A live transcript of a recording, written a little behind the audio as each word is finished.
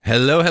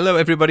Hello,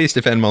 everybody.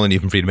 Stefan Molyneux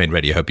from Freedom 8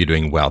 Radio. Hope you're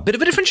doing well. Bit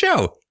of a different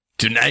show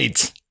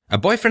tonight. A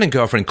boyfriend and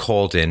girlfriend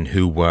called in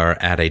who were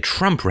at a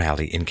Trump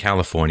rally in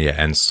California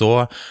and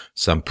saw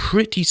some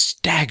pretty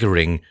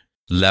staggering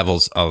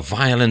levels of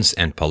violence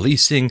and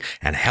policing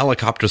and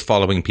helicopters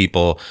following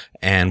people.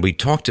 And we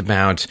talked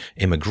about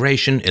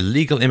immigration,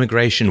 illegal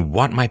immigration,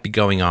 what might be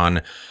going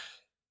on,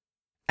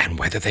 and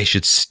whether they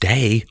should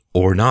stay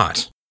or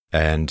not.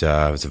 And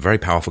it was a very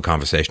powerful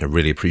conversation. I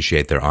really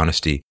appreciate their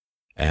honesty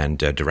and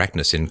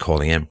directness in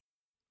calling in.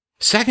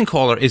 Second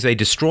caller is a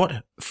distraught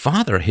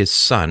father. His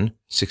son,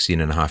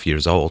 16 and a half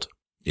years old,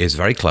 is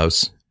very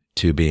close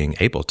to being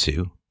able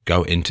to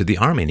go into the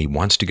Army, and he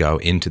wants to go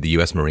into the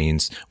U.S.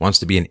 Marines, wants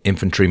to be an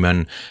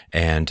infantryman,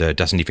 and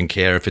doesn't even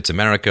care if it's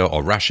America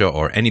or Russia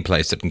or any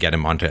place that can get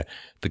him onto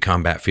the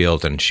combat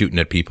field and shooting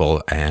at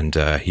people, and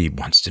he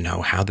wants to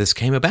know how this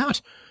came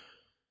about.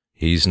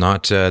 He's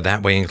not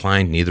that way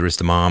inclined, neither is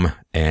the mom,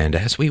 and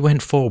as we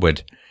went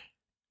forward,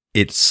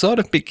 it sort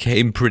of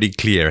became pretty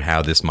clear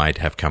how this might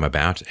have come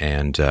about,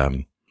 and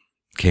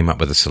came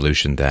up with a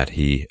solution that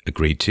he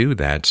agreed to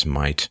that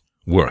might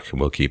work.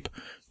 We'll keep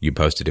you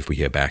posted if we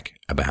hear back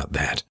about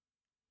that.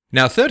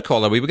 Now, third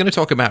caller, we were going to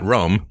talk about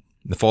Rome,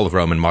 the fall of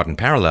Rome and modern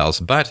parallels,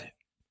 but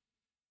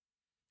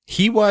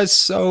he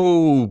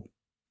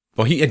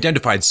he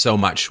identified so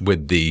much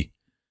with the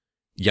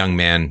young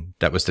man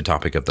that was the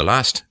topic of the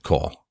last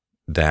call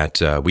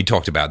that we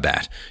talked about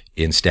that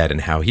instead,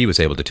 and how he was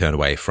able to turn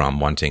away from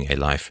wanting a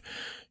life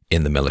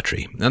in the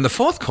military. And the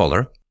fourth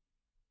caller,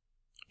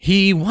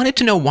 he wanted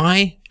to know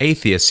why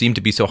atheists seem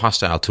to be so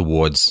hostile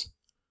towards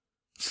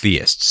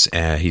theists.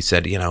 He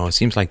said, it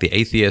seems like the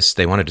atheists,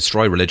 they want to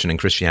destroy religion and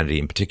Christianity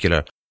in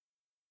particular.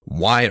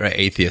 Why are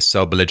atheists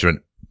so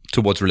belligerent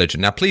towards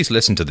religion? Now, please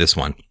listen to this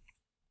one,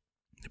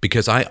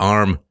 because I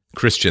arm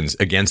Christians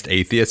against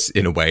atheists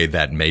in a way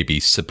that may be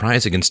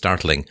surprising and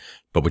startling,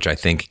 but which I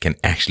think can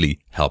actually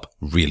help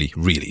really,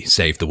 really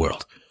save the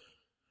world.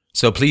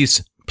 So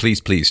please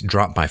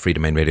drop by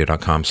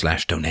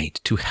freedomainradio.com/donate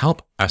to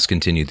help us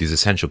continue these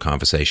essential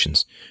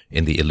conversations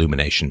in the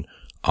illumination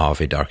of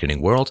a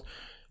darkening world.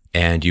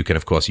 And you can,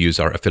 of course, use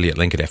our affiliate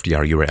link at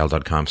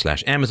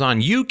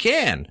fdrurl.com/Amazon. You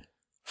can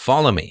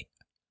follow me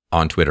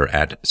on Twitter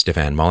at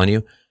Stefan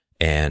Molyneux,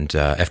 and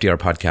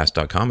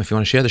fdrpodcast.com if you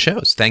want to share the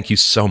shows. Thank you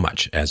so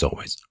much, as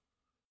always.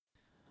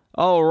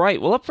 All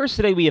right. Well, up first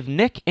today, we have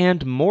Nick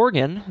and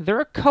Morgan. They're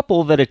a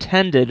couple that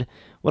attended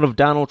one of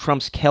Donald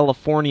Trump's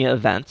California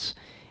events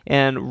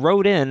and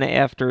wrote in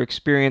after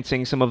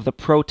experiencing some of the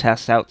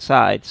protests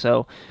outside.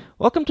 So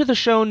welcome to the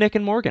show, Nick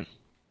and Morgan.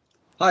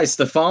 Hi,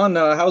 Stefan.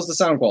 How's the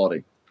sound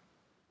quality?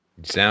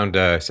 Sound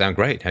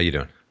great. How you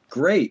doing?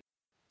 Great.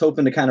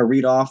 Hoping to kind of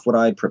read off what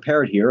I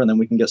prepared here, and then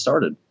we can get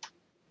started.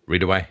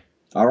 Read away.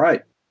 All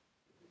right.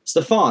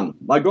 Stefan,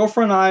 my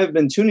girlfriend and I have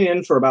been tuning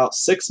in for about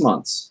 6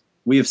 months.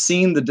 We have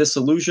seen the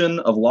disillusion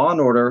of law and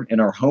order in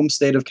our home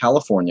state of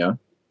California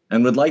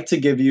and would like to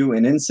give you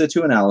an in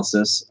situ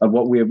analysis of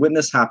what we have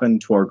witnessed happen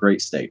to our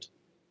great state.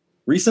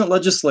 Recent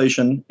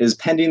legislation is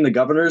pending the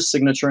governor's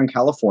signature in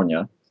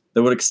California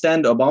that would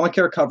extend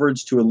Obamacare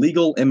coverage to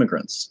illegal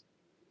immigrants.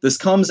 This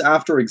comes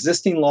after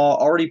existing law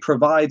already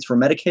provides for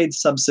Medicaid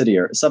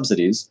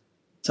subsidies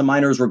to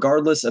minors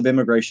regardless of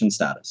immigration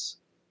status.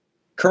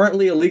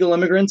 Currently, illegal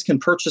immigrants can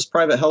purchase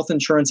private health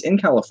insurance in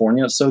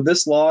California, so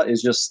this law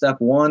is just step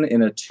one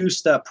in a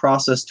two-step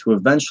process to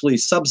eventually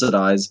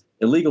subsidize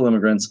illegal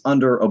immigrants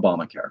under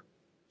Obamacare.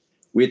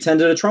 We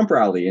attended a Trump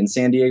rally in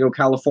San Diego,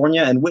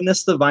 California, and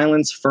witnessed the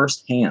violence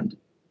firsthand.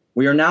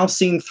 We are now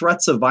seeing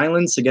threats of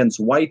violence against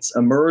whites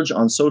emerge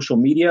on social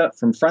media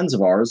from friends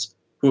of ours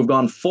who have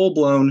gone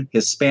full-blown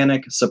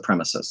Hispanic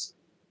supremacists.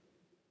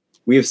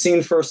 We have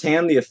seen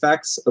firsthand the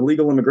effects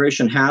illegal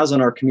immigration has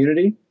on our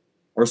community.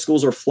 Our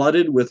schools are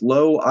flooded with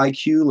low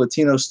IQ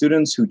Latino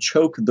students who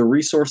choke the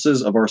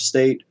resources of our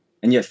state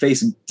and yet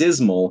face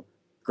dismal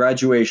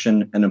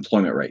graduation and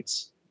employment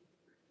rates.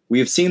 We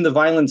have seen the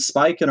violence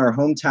spike in our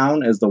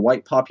hometown as the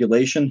white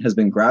population has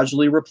been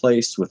gradually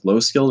replaced with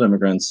low-skilled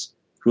immigrants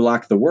who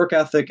lack the work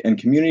ethic and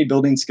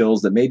community-building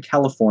skills that made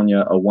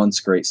California a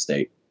once great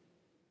state.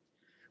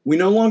 We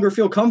no longer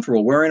feel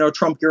comfortable wearing our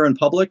Trump gear in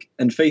public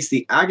and face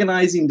the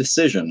agonizing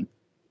decision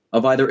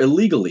of either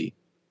illegally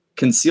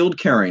concealed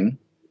carrying.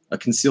 A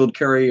concealed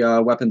carry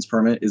weapons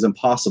permit is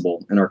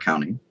impossible in our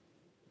county,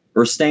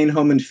 or staying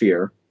home in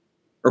fear,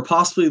 or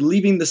possibly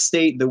leaving the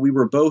state that we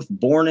were both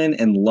born in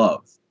and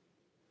love.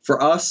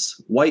 For us,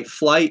 white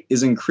flight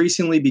is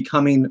increasingly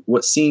becoming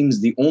what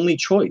seems the only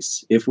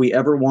choice if we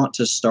ever want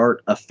to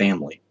start a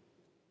family.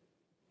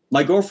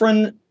 My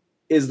girlfriend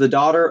is the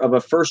daughter of a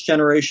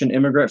first-generation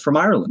immigrant from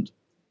Ireland.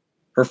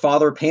 Her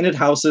father painted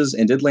houses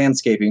and did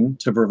landscaping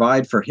to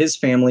provide for his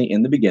family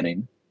in the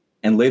beginning,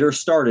 and later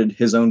started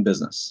his own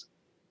business.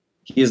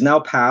 He is now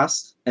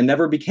passed and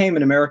never became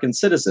an American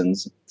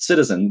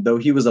citizen, though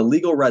he was a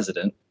legal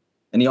resident,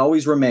 and he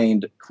always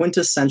remained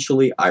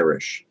quintessentially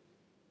Irish.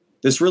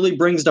 This really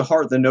brings to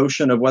heart the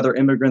notion of whether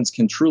immigrants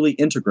can truly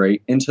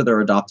integrate into their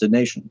adopted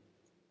nation.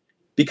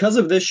 Because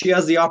of this, she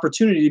has the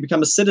opportunity to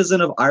become a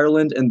citizen of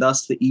Ireland and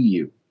thus the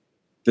EU.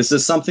 This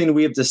is something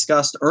we have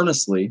discussed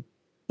earnestly,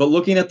 but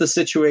looking at the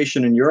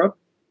situation in Europe,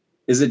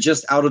 is it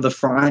just out of the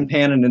frying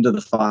pan and into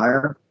the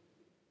fire?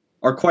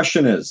 Our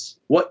question is,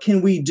 what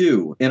can we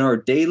do in our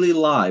daily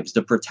lives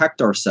to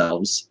protect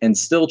ourselves and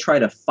still try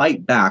to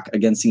fight back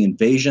against the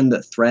invasion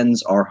that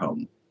threatens our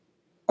home?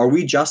 Are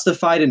we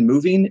justified in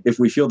moving if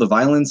we feel the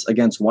violence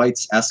against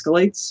whites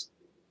escalates?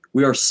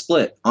 We are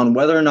split on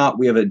whether or not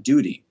we have a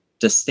duty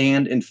to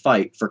stand and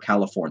fight for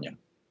California.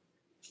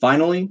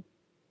 Finally,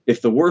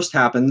 if the worst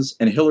happens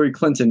and Hillary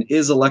Clinton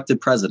is elected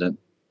president,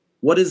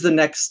 what is the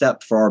next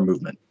step for our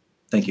movement?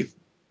 Thank you.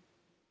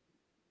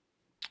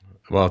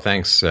 Well,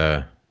 thanks,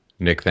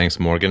 Nick. Thanks,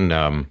 Morgan.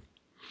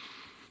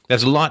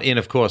 There's a lot in,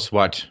 of course,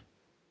 what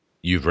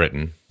you've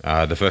written.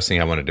 The first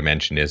thing I wanted to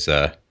mention is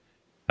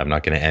I'm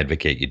not going to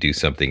advocate you do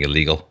something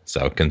illegal.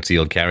 So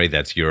concealed carry,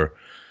 that's your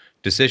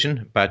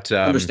decision. But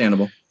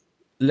understandable.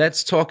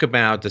 Let's talk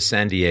about the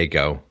San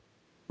Diego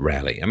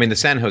rally. I mean, the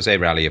San Jose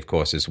rally, of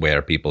course, is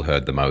where people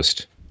heard the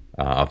most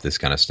of this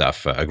kind of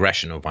stuff,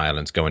 aggression or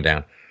violence going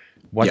down.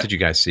 What did you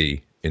guys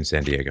see in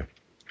San Diego?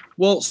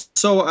 Well,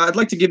 so I'd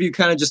like to give you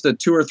kind of just a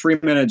 2 or 3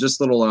 minute,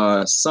 just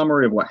little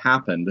summary of what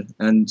happened.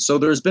 And so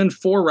there's been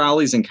 4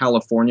 rallies in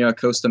California: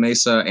 Costa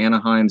Mesa,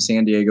 Anaheim,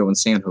 San Diego, and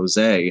San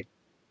Jose.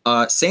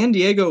 San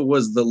Diego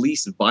was the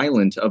least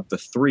violent of the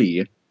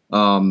 3.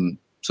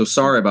 So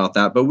sorry about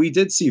that, but we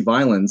did see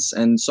violence.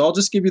 And so I'll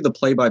just give you the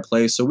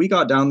play-by-play. So we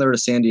got down there to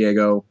San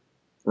Diego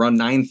around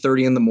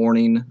 9:30 in the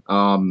morning.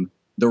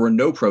 There were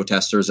no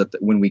protesters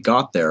when we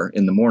got there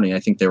in the morning. I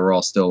think they were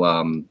all still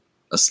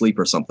asleep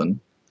or something.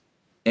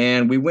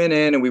 And we went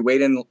in and we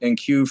waited in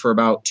queue for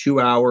about 2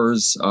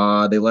 hours.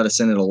 They let us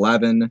in at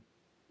 11.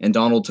 And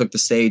Donald took the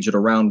stage at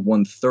around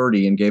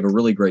 1:30 and gave a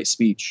really great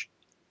speech.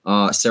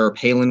 Sarah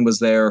Palin was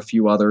there, a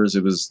few others.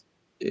 It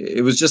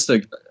was just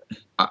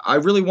I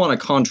really want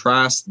to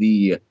contrast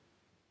the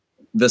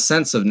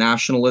sense of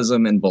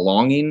nationalism and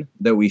belonging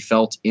that we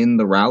felt in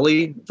the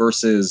rally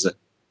versus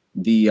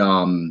the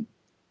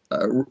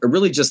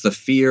really just the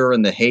fear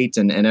and the hate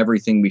and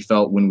everything we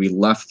felt when we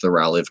left the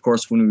rally. Of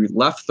course, when we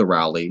left the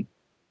rally,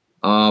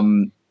 how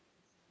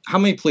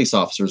many police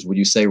officers would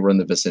you say were in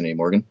the vicinity,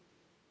 Morgan?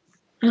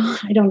 Oh,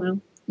 I don't know.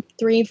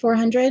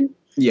 300-400?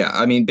 Yeah,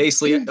 I mean,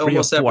 basically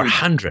almost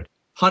 400.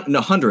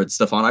 No, hundreds,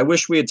 Stefan. I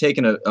wish we had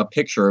taken a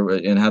picture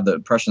and had the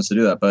impressions to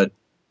do that, but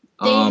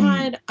they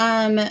had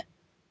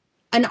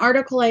an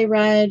article I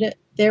read.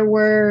 There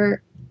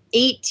were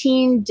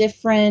 18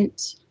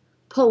 different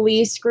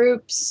police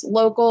groups,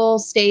 local,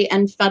 state,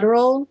 and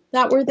federal,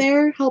 that were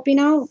there helping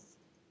out.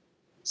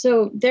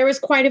 So there was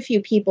quite a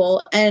few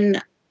people,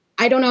 and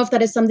I don't know if that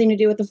has something to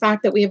do with the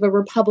fact that we have a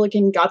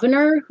Republican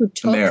governor who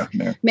took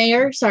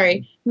mayor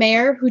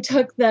who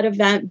took that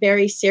event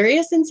very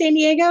serious in San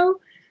Diego,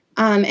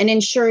 and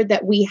ensured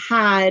that we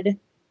had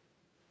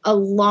a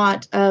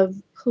lot of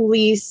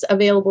police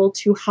available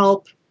to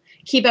help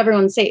keep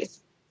everyone safe.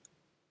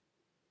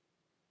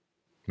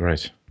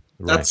 Right.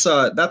 That's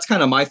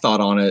kind of my thought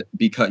on it,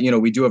 because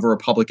we do have a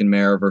Republican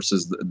mayor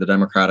versus the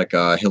Democratic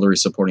Hillary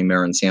supporting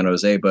mayor in San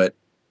Jose, but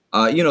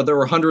there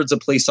were hundreds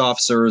of police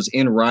officers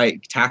in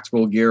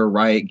tactical gear,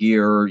 riot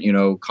gear,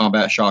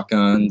 combat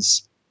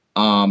shotguns.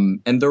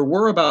 And there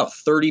were about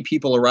 30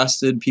 people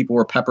arrested. People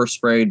were pepper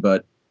sprayed.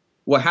 But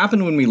what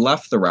happened when we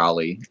left the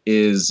rally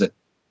is,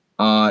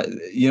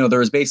 there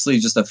was basically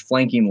just a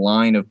flanking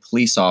line of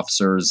police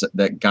officers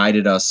that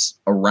guided us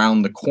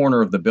around the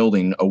corner of the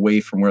building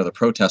away from where the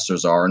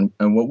protesters are.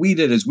 And what we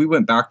did is we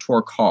went back to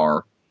our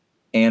car.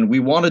 And we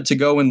wanted to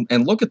go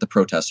and look at the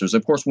protesters.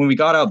 Of course, when we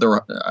got out,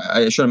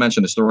 I should have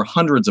mentioned this, there were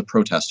hundreds of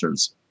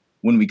protesters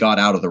when we got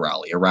out of the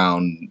rally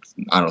around,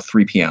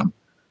 3 p.m.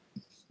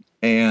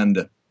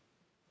 And,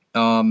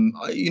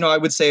 I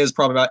would say it's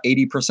probably about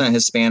 80%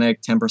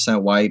 Hispanic,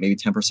 10% white, maybe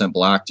 10%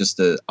 black, just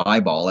to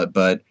eyeball it.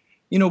 But,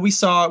 we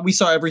saw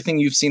everything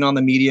you've seen on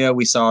the media.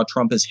 We saw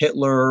Trump as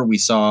Hitler. We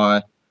saw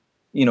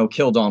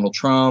kill Donald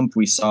Trump.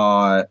 We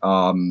saw,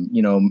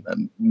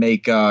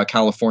 make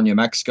California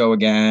Mexico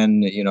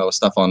again,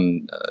 stuff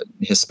on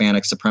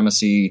Hispanic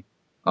supremacy,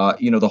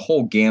 the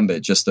whole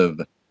gambit just of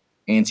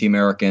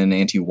anti-American,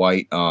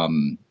 anti-white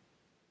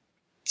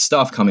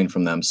stuff coming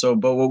from them.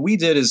 But what we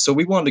did is,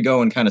 we wanted to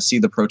go and kind of see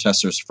the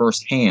protesters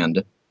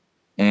firsthand.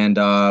 And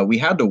we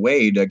had to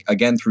wade,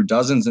 again, through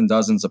dozens and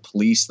dozens of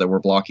police that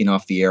were blocking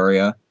off the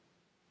area.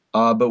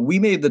 But we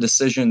made the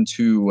decision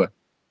to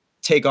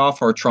take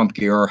off our Trump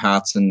gear, our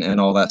hats and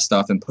all that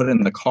stuff and put it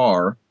in the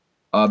car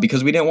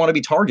because we didn't want to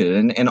be targeted.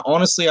 And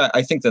honestly,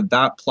 I think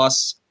that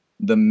plus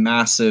the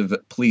massive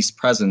police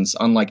presence,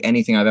 unlike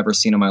anything I've ever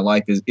seen in my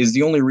life, is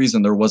the only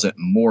reason there wasn't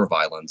more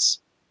violence.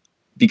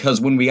 Because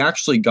when we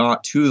actually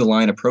got to the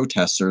line of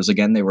protesters,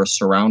 again, they were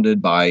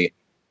surrounded by,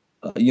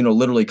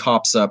 literally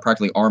cops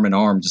practically arm in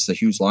arm, just a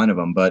huge line of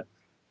them. But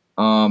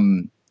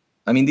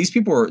these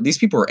people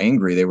were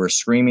angry. They were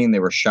screaming, they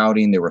were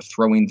shouting, they were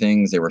throwing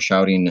things, they were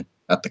shouting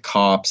at the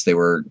cops. They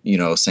were,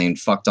 saying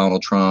 "fuck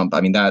Donald Trump." I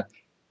mean, that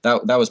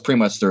was pretty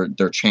much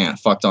their chant: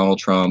 "Fuck Donald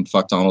Trump,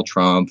 fuck Donald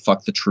Trump,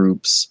 fuck the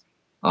troops."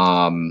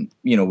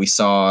 We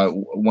saw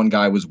one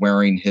guy was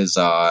wearing his,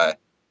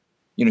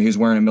 he was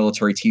wearing a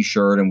military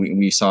T-shirt, and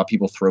we saw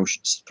people throw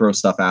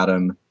stuff at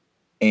him.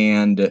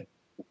 And,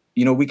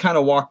 we kind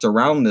of walked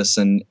around this,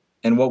 and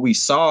what we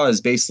saw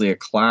is basically a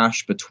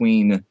clash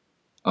between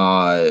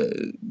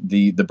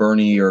the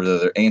Bernie or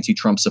the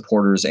anti-Trump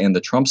supporters and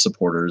the Trump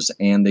supporters,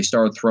 and they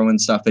started throwing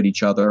stuff at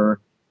each other.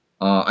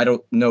 I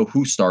don't know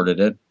who started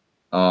it,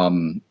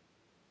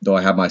 though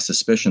I have my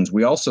suspicions.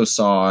 We also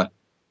saw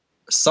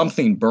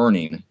something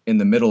burning in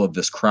the middle of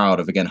this crowd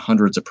of, again,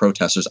 hundreds of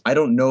protesters. I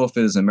don't know if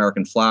it is an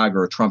American flag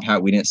or a Trump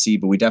hat. We didn't see,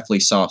 but we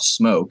definitely saw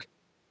smoke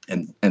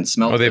and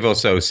smelled. Oh, they've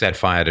also set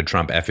fire to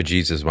Trump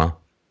effigies as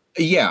well.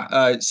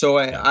 Yeah.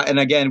 And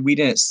again, we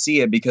didn't see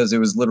it because it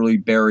was literally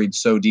buried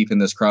so deep in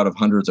this crowd of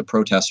hundreds of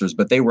protesters,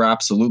 but they were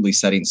absolutely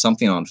setting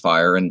something on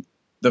fire. And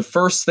the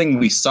first thing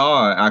we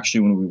saw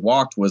actually when we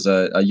walked was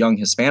a young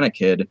Hispanic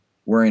kid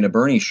wearing a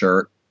Bernie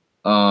shirt,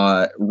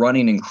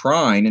 running and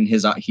crying, and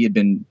he had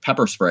been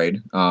pepper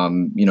sprayed.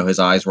 His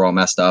eyes were all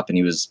messed up, and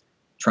he was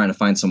trying to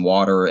find some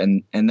water.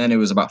 And then it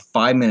was about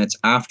 5 minutes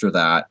after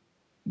that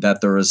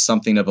there was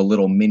something of a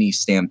little mini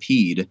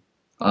stampede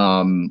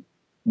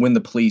when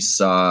the police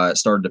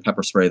started to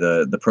pepper spray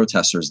the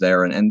protesters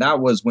there. And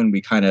that was when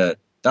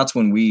that's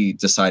when we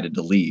decided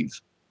to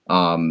leave,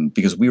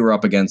 because we were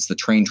up against the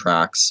train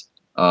tracks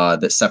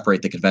that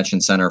separate the convention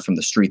center from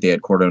the street they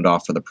had cordoned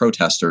off for the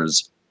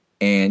protesters.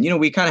 And,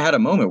 we kind of had a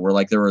moment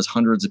where there was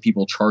hundreds of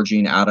people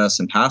charging at us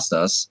and past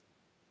us.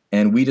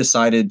 And we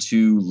decided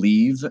to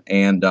leave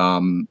and,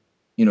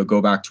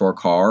 go back to our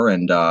car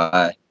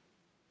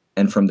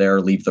and from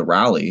there leave the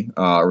rally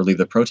or leave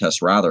the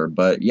protest rather.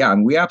 But yeah,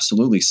 we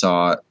absolutely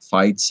saw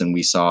fights, and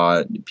we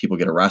saw people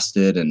get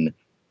arrested, and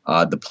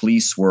the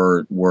police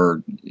were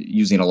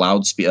using a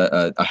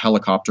loudspeaker. A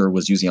helicopter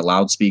was using a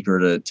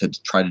loudspeaker to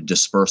try to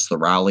disperse the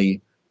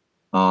rally.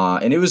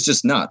 And it was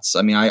just nuts.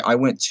 I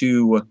went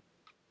to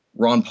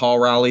Ron Paul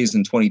rallies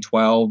in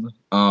 2012.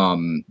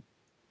 And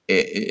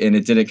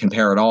it didn't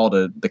compare at all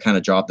to the kind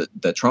of job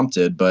that Trump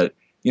did. But,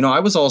 I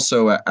was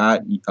also at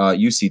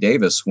UC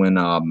Davis when,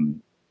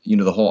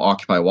 the whole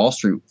Occupy Wall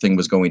Street thing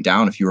was going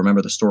down. If you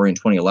remember the story in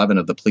 2011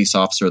 of the police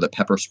officer that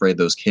pepper sprayed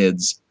those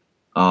kids,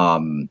 I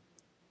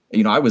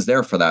was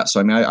there for that.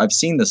 So, I've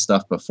seen this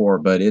stuff before,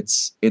 but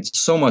it's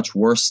so much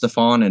worse,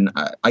 Stefan. And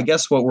I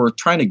guess what we're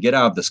trying to get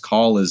out of this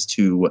call is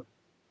to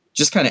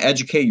just kind of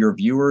educate your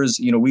viewers.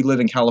 We live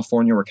in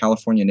California. We're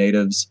California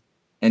natives.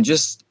 And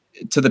just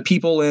to the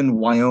people in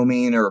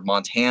Wyoming or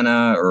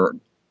Montana or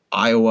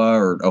Iowa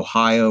or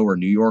Ohio or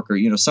New York or,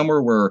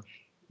 somewhere where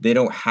they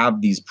don't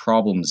have these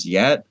problems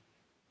yet,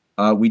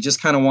 we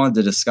just kind of wanted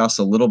to discuss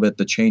a little bit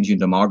the changing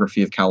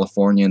demography of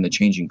California and the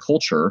changing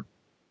culture,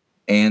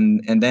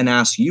 and then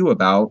ask you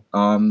about,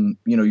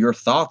 your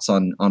thoughts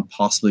on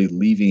possibly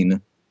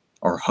leaving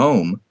our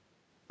home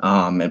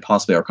and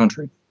possibly our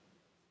country.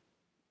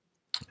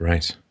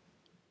 Right.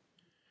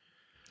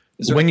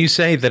 When you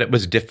say that it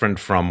was different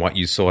from what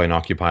you saw in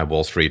Occupy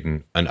Wall Street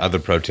and other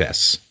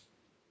protests,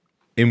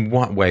 in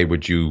what way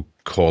would you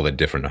call it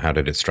different, or how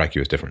did it strike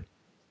you as different?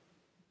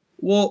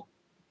 Well,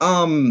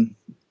 look,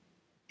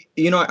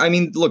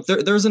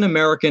 there's an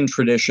American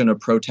tradition of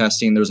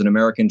protesting. There's an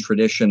American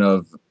tradition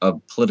of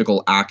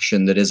political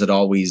action that isn't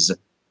always,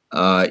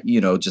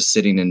 just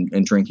sitting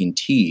and drinking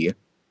tea.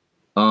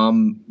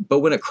 But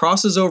when it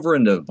crosses over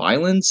into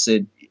violence,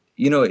 it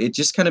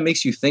just kind of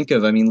makes you think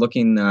of,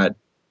 looking at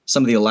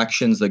some of the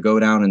elections that go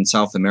down in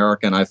South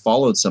America, and I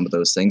followed some of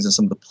those things, and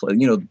some of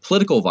the,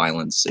 political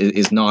violence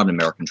is not an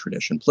American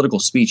tradition. Political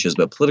speech is,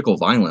 but political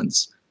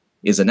violence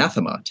is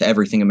anathema to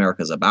everything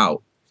America's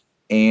about.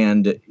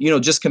 And,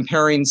 just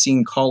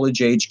seeing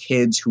college age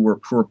kids who were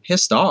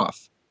pissed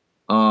off,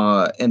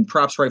 and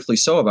perhaps rightfully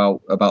so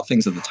about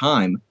things at the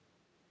time.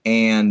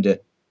 And,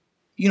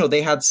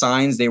 they had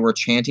signs, they were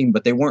chanting,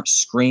 but they weren't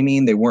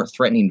screaming, they weren't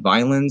threatening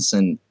violence.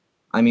 And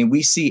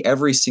we see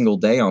every single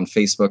day on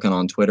Facebook and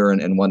on Twitter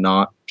and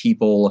whatnot,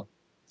 people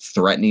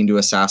threatening to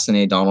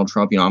assassinate Donald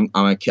Trump. I'm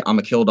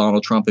gonna kill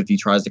Donald Trump if he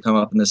tries to come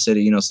up in the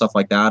city, stuff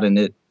like that. And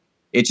it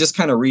just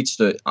kind of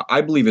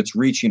I believe it's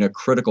reaching a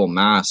critical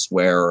mass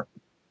where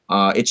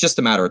it's just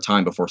a matter of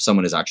time before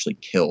someone is actually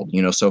killed.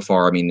 So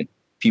far,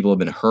 people have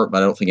been hurt,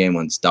 but I don't think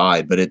anyone's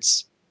died. But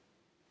it's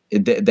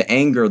the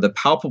anger, the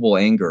palpable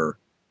anger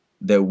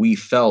that we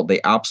felt,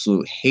 the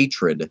absolute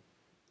hatred.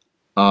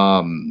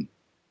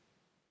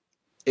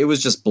 It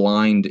was just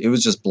blind. It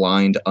was just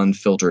blind,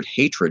 unfiltered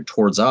hatred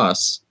towards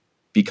us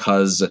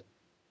because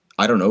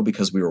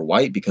we were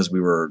white, because we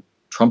were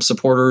Trump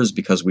supporters,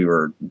 because we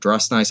were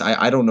dressed nice.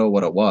 I don't know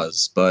what it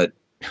was, but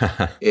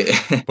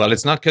well,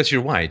 it's not because you're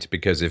white,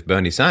 because if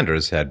Bernie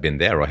Sanders had been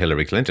there or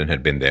Hillary Clinton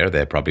had been there,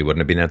 they probably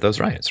wouldn't have been at those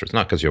riots. So it's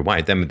not because you're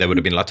white. Then there would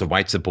have been lots of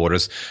white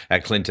supporters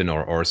at Clinton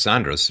or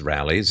Sanders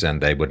rallies, and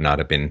they would not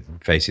have been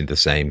facing the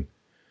same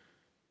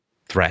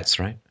threats,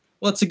 right?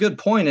 Well, it's a good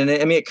point. And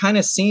it kind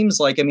of seems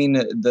like,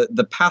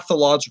 the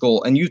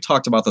pathological, and you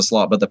talked about this a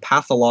lot, but the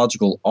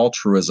pathological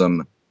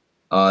altruism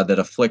that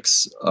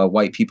afflicts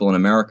white people in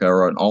America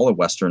or in all of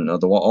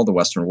all the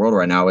Western world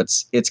right now.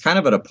 It's kind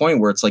of at a point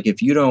where it's like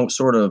if you don't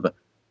sort of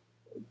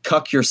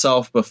cuck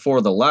yourself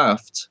before the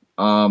left,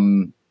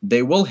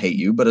 they will hate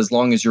you. But as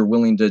long as you're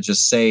willing to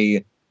just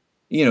say,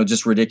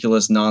 just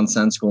ridiculous,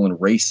 nonsensical, and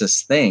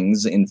racist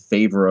things in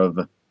favor of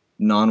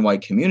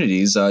non-white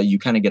communities, you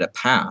kind of get a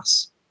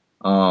pass.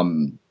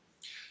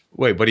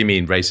 Wait, what do you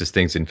mean racist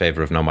things in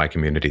favor of non-white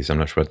communities? I'm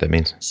not sure what that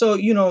means. So,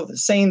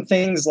 saying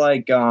things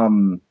like,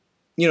 the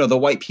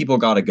white people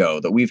got to go,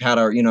 that we've had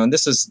our, and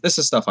this is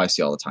stuff I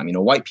see all the time.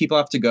 White people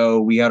have to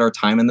go. We had our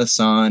time in the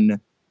sun.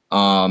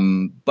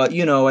 But,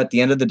 at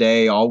the end of the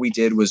day, all we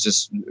did was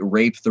just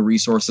rape the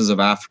resources of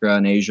Africa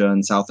and Asia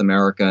and South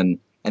America. And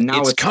now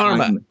it's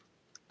karma.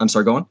 I'm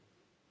sorry, go on.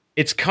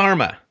 It's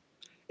karma.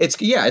 It's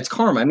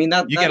karma. I mean,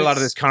 you get a lot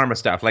of this karma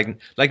stuff. Like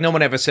no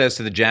one ever says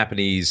to the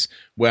Japanese,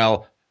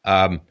 well,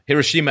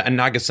 Hiroshima and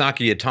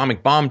Nagasaki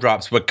atomic bomb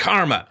drops were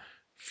karma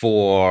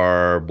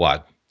for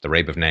what? The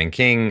rape of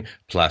Nanking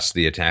plus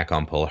the attack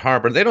on Pearl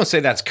Harbor. They don't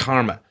say that's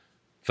karma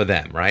for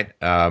them, right?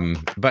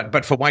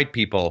 But for white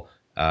people,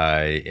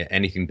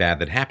 anything bad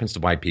that happens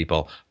to white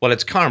people, well,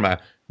 it's karma,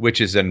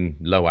 which is a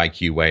low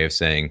IQ way of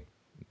saying,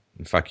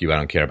 fuck you, I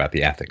don't care about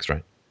the ethics,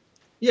 right?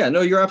 Yeah,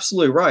 no, you're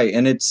absolutely right.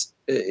 And it's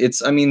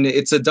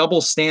a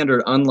double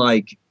standard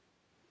unlike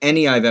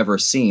any I've ever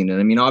seen. And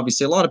I mean,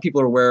 obviously, a lot of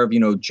people are aware of,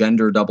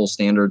 gender double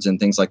standards and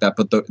things like that.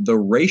 But the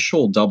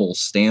racial double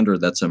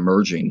standard that's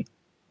emerging,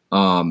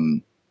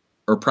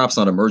 or perhaps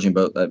not emerging,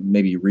 but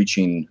maybe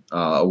reaching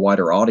a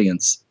wider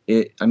audience.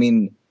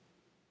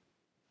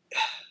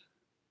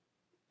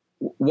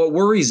 What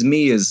worries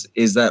me is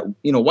that,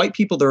 white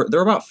people,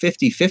 they're about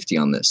 50-50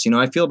 on this.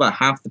 I feel about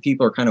half the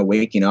people are kind of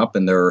waking up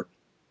and they're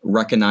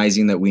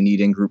recognizing that we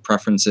need in-group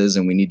preferences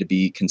and we need to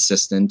be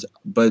consistent.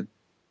 But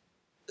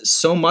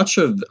so much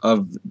of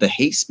the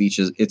hate speech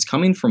it's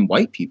coming from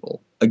white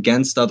people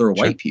against other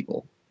white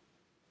people.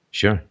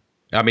 Sure.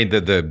 I mean,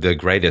 the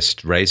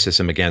greatest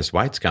racism against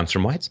whites comes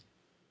from whites.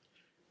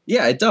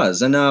 Yeah, it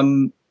does.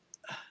 And,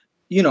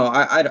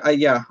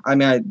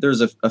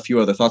 there's a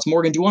few other thoughts.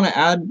 Morgan, do you want to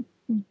add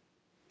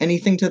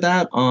anything to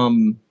that?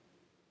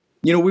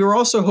 We were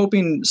also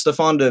hoping,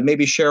 Stefan, to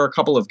maybe share a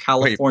couple of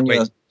California.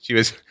 Wait. She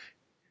was.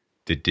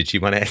 Did she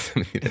want to add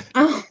something?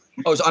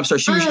 Oh, I'm sorry.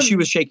 She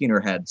was shaking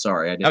her head.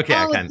 Sorry. I didn't.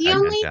 Okay. The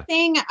only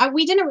thing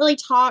we didn't really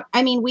talk.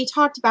 I mean, we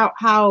talked about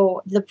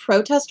how the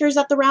protesters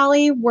at the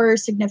rally were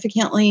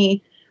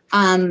significantly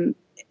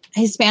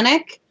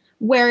Hispanic,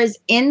 whereas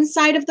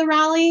inside of the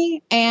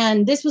rally,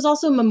 and this was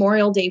also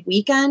Memorial Day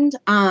weekend,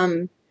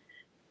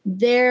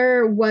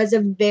 there was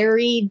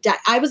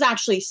I was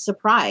actually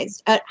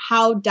surprised at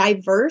how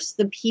diverse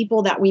the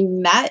people that we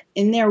met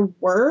in there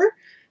were.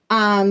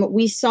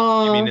 We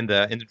saw. You mean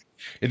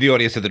in the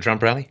audience of the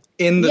Trump rally?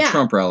 In the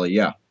Trump rally,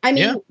 yeah. I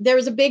mean, there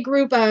was a big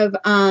group of,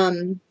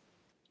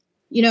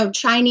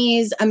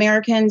 Chinese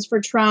Americans for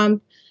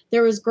Trump.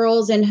 There was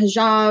girls in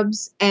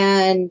hijabs,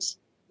 and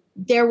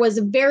there was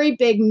a very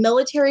big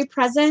military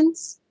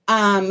presence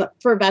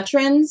for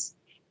veterans.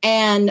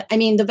 And I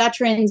mean, the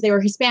veterans, they were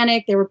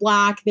Hispanic, they were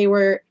Black, they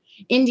were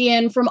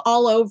Indian, from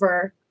all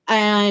over.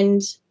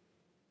 And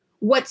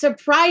what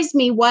surprised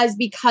me was,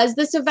 because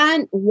this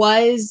event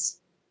was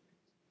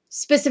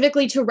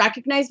specifically to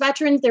recognize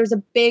veterans, there was a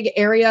big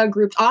area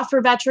grouped off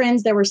for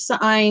veterans. There were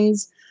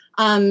signs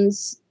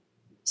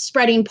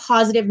spreading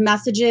positive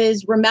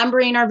messages,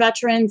 remembering our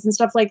veterans and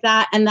stuff like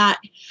that. And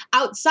that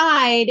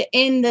outside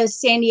in the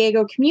San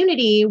Diego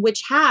community,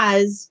 which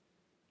has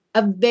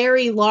a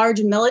very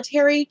large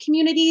military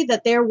community,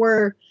 that there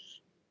were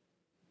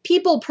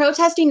people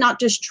protesting not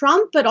just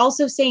Trump, but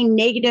also saying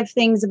negative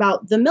things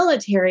about the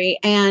military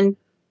and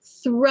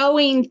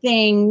throwing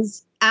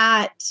things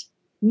at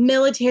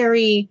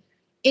military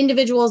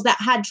individuals that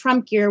had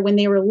Trump gear when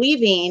they were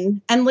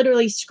leaving, and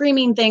literally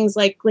screaming things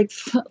like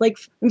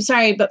I'm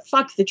sorry, but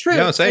fuck the truth.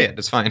 No, say it.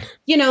 It's fine.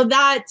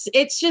 That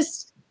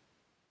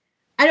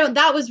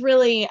was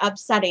really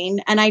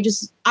upsetting. And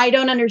I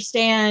don't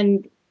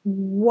understand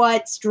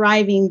what's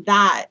driving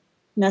that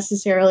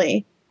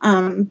necessarily.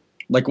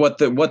 Like what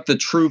the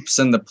troops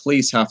and the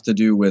police have to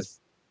do with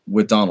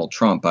Donald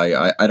Trump.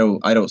 I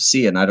don't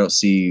see it. And I don't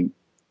see.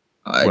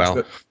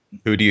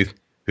 Who do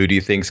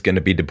you think's going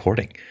to be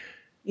deporting?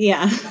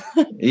 Yeah.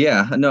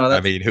 Yeah. No, I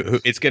mean,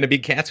 it's going to be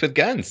cats with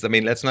guns. I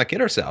mean, let's not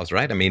kid ourselves,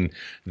 right? I mean,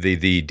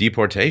 the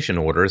deportation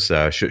orders,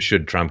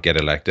 should Trump get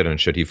elected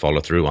and should he follow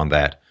through on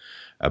that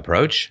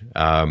approach,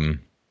 I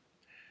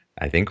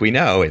think we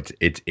know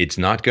it's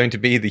not going to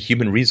be the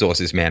human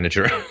resources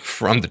manager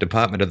from the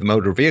Department of the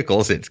Motor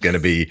Vehicles. It's going to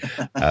be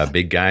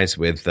big guys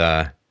with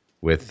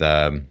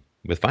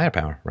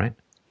firepower, right?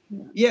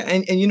 Yeah,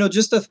 and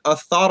just a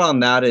thought on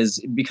that is,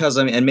 because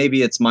and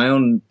maybe it's my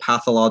own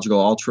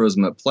pathological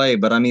altruism at play,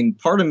 but I mean,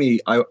 part of me,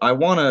 I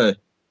want to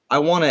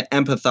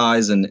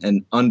empathize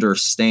and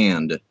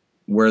understand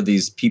where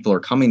these people are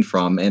coming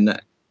from. And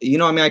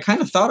I kind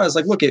of thought, I was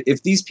like, look,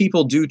 if these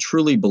people do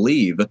truly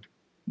believe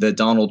that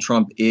Donald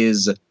Trump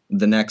is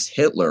the next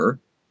Hitler,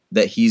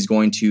 that he's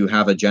going to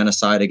have a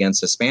genocide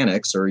against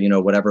Hispanics or,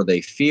 whatever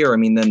they fear, I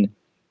mean,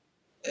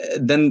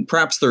 then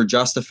perhaps they're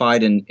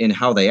justified in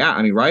how they act.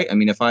 I mean, right? I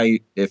mean,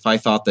 if I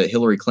thought that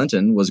Hillary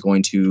Clinton was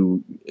going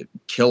to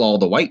kill all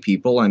the white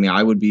people, I mean,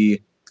 I would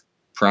be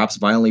perhaps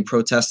violently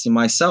protesting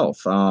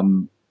myself.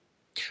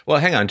 Well,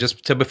 hang on,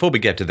 so before we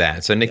get to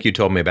that. So, Nick, you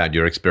told me about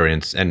your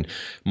experience, and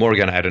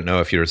Morgan, I don't know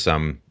if you're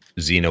some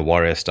Xena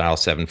warrior style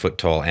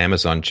 7-foot-tall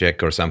Amazon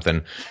chick or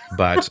something,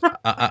 but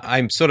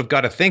I'm sort of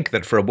got to think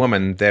that for a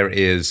woman, there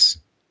is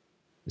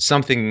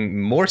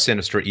something more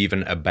sinister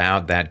even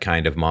about that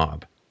kind of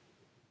mob.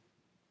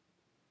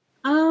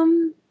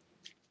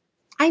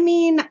 I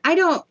mean,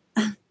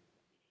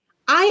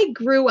 I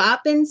grew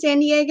up in San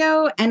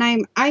Diego,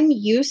 and I'm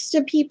used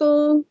to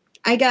people.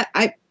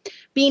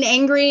 Being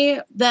angry,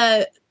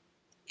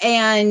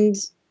 and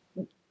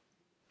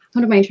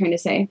what am I trying to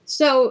say?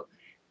 So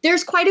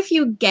there's quite a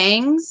few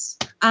gangs.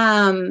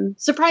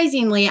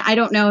 Surprisingly, I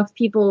don't know if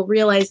people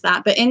realize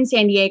that, but in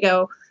San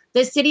Diego,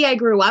 the city I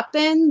grew up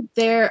in,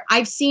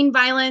 I've seen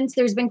violence.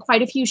 There's been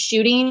quite a few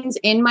shootings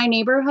in my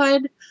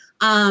neighborhood.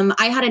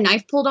 I had a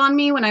knife pulled on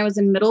me when I was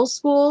in middle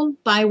school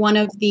by one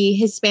of the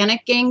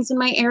Hispanic gangs in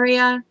my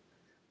area.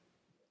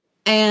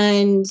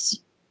 And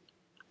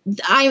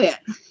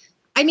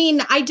I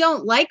mean, I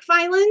don't like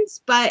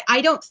violence, but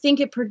I don't think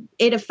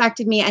it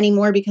affected me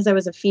anymore because I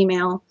was a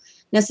female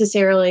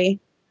necessarily.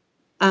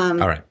 All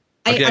right.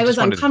 Okay, I was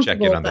wanted to check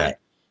in uncomfortable, on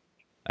that.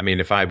 I mean,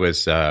 if I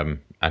was, I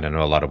don't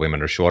know, a lot of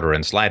women are shorter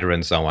and slighter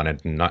and so on,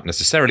 and not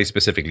necessarily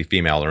specifically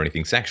female or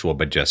anything sexual,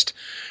 but just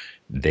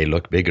they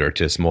look bigger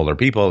to smaller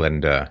people.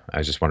 And I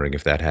was just wondering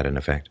if that had an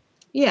effect.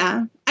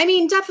 Yeah. I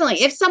mean,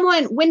 definitely.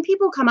 When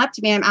people come up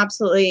to me, I'm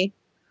absolutely,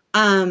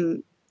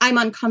 I'm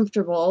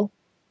uncomfortable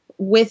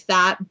with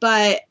that,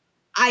 but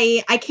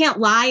I can't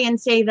lie and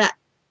say that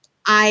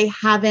I've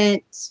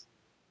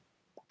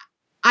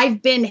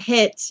been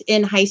hit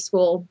in high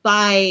school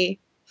by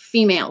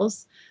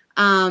females.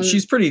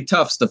 She's pretty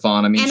tough,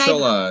 Stefan. I mean,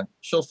 she'll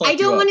fuck I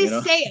don't want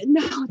to say,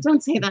 no,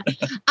 don't say that.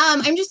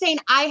 I'm just saying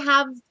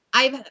I've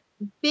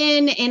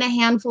been in a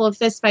handful of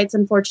fistfights.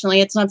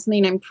 Unfortunately, it's not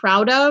something I'm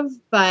proud of,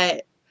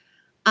 but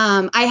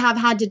I have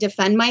had to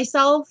defend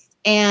myself,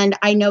 and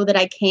I know that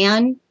I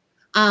can.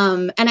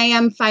 And I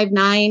am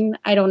 5'9".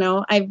 I don't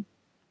know.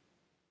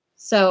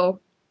 So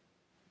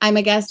I'm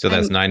a guess. So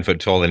that's 9 foot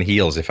tall in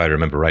heels, if I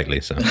remember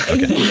rightly. So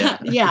okay.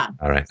 Yeah.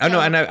 All right. Oh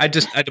no, and I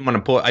didn't want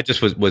to pull. I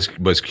just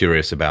was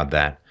curious about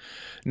that.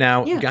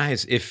 Now,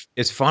 guys, if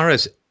as far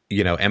as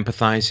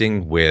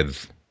empathizing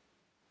with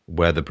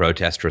where the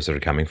protesters are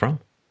coming from,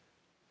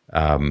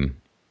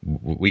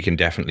 we can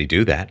definitely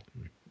do that.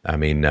 I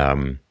mean,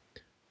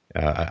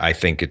 I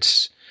think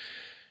it's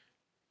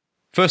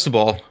first of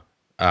all.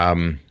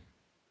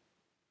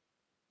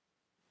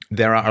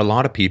 There are a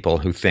lot of people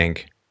who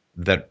think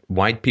that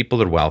white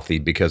people are wealthy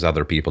because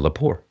other people are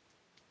poor.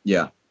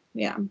 Yeah.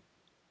 Yeah.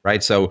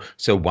 Right. So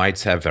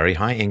whites have very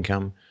high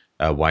income.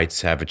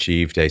 Whites have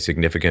achieved a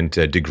significant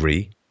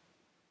degree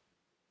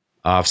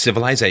of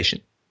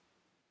civilization.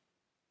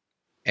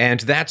 And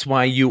that's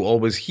why you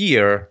always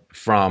hear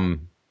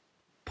from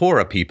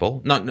poorer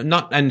people,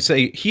 and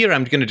say here,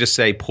 I'm going to just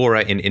say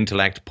poorer in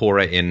intellect, poorer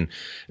in,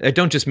 I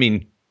don't just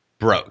mean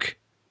broke.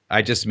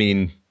 I just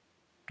mean,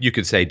 you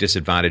could say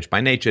disadvantaged by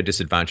nature,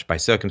 disadvantaged by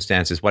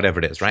circumstances, whatever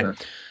it is, right? Sure.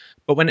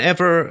 But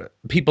whenever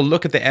people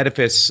look at the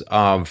edifice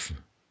of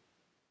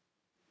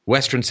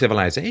Western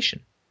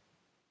civilization,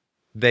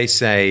 they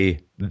say,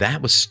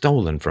 that was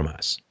stolen from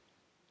us.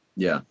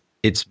 Yeah.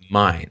 It's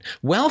mine.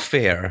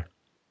 Welfare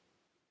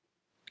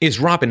is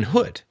Robin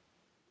Hood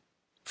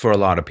for a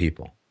lot of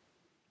people,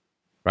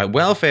 right?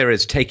 Welfare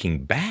is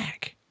taking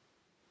back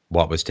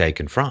what was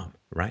taken from,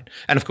 right?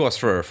 And of course,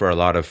 for a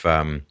lot of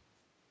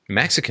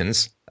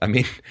Mexicans, I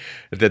mean,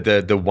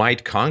 the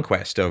white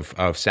conquest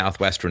of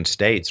southwestern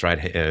states,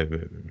 right?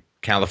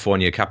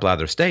 California, a couple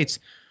other states.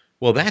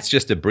 Well, that's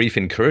just a brief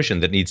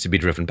incursion that needs to be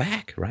driven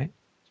back, right?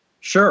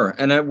 Sure,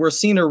 and we're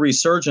seeing a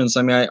resurgence.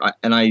 I mean,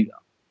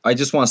 I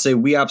just want to say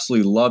we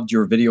absolutely loved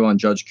your video on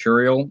Judge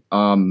Curiel.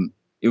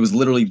 It was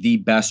literally the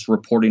best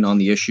reporting on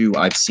the issue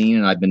I've seen,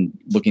 and I've been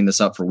looking this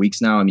up for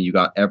weeks now. I mean, you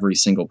got every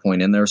single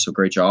point in there, so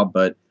great job.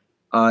 But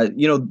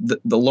the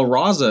La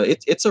Raza,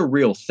 it's a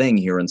real thing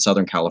here in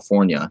Southern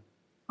California.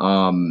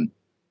 And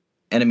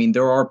I mean,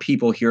 there are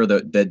people here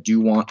that do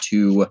want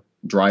to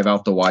drive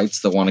out the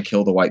whites, that want to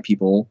kill the white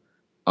people,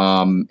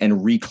 and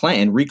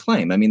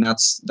reclaim. I mean,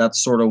 that's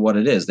sort of what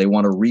it is. They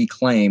want to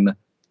reclaim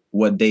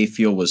what they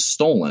feel was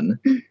stolen,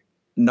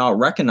 not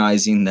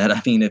recognizing that,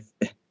 I mean, if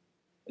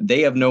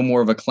they have no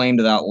more of a claim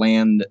to that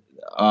land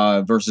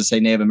versus, say,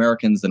 Native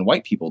Americans than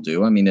white people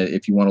do. I mean,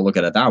 if you want to look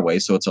at it that way,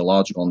 so it's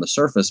illogical on the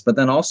surface. But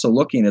then also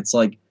looking, it's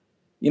like,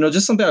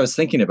 just something I was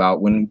thinking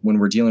about when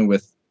we're dealing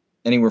with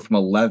anywhere from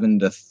 11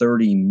 to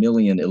 30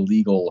 million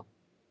illegal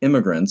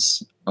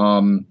immigrants.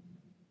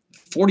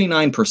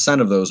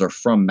 49% of those are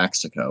from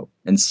Mexico,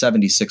 and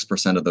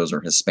 76% of those are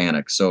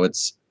Hispanic. So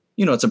it's,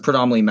 it's a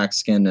predominantly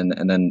Mexican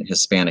and then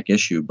Hispanic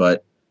issue.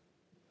 But,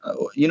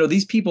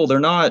 these people, they're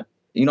not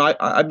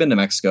I've been to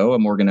Mexico,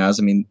 and Morgan has.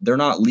 I mean, they're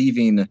not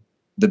leaving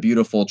the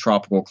beautiful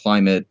tropical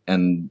climate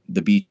and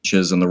the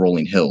beaches and the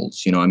rolling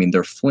hills. I mean,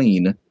 they're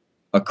fleeing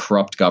a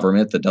corrupt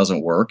government that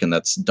doesn't work and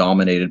that's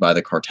dominated by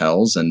the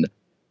cartels, and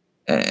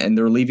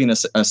they're leaving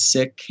a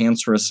sick,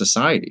 cancerous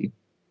society.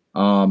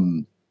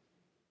 And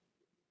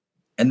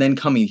then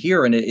coming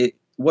here, and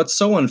what's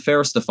so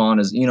unfair, Stefan,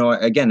 is,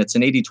 again, it's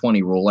an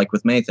 80-20 rule, like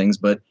with many things,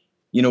 but,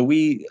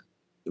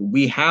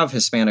 we have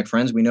Hispanic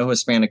friends. We know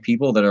Hispanic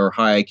people that are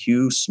high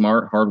IQ,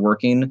 smart,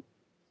 hardworking,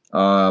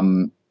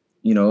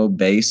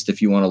 based,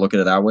 if you want to look at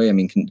it that way. I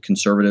mean,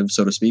 conservative,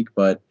 so to speak.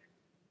 But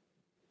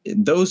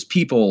those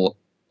people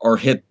are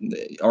hit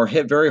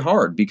very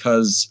hard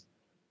because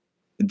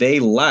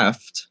they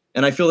left.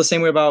 And I feel the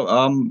same way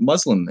about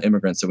Muslim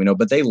immigrants that we know.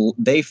 But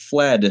they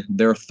fled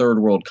their third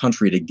world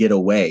country to get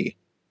away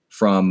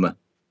from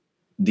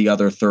the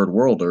other third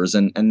worlders,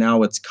 and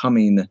now it's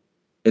coming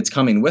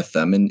with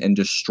them and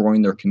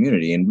destroying their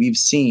community. And we've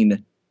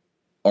seen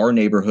our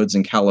neighborhoods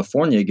in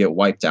California get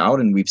wiped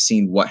out, and we've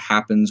seen what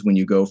happens when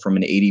you go from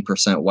an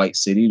 80% white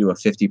city to a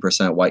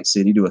 50% white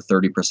city to a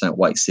 30%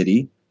 white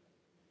city.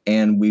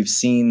 And we've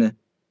seen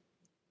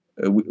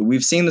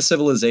the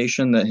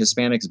civilization that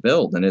Hispanics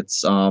build, and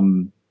it's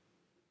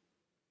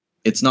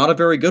not a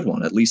very good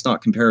one, at least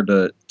not compared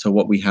to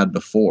what we had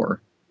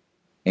before.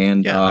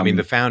 And I mean,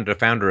 the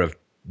founder of,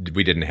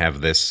 we didn't have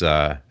this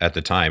at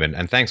the time,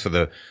 and thanks for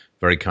the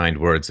very kind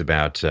words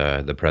about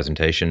the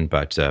presentation,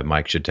 but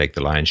Mike should take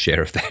the lion's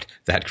share of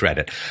that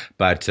credit.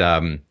 But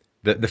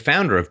the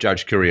founder of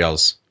Judge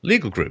Curiel's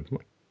legal group,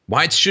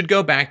 whites should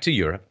go back to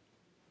Europe,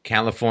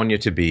 California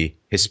to be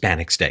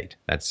Hispanic state.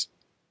 That's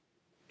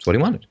what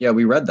he wanted. Yeah,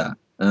 we read that.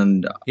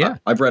 And yeah,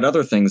 I've read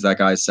other things that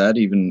guy said,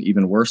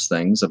 even worse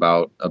things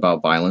about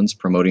violence,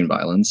 promoting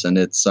violence. And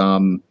it's,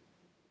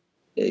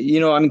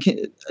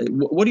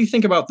 what do you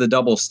think about the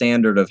double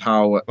standard of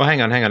how? Well,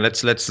 hang on.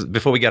 Let's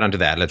before we get onto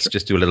that, let's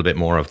just do a little bit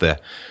more of the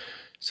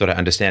sort of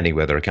understanding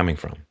where they're coming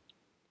from.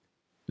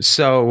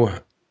 So,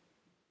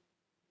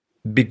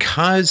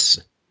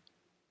 because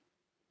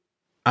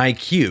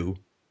IQ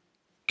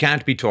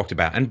can't be talked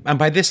about, and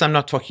by this I'm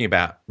not talking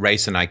about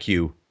race and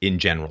IQ in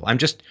general.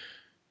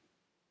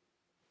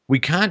 We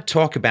can't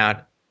talk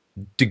about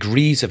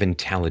degrees of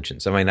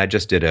intelligence. I mean, I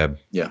just did a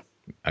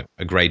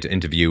great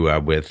interview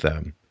with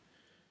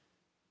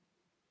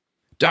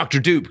Dr.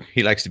 Dupe.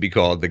 He likes to be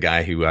called, the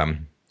guy who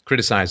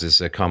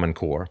criticizes Common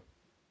Core.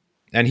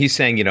 And he's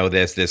saying,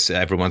 there's this,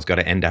 everyone's got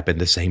to end up in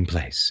the same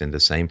place,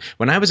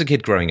 When I was a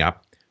kid growing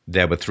up,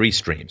 there were 3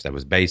 streams. There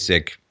was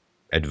basic,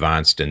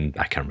 advanced, and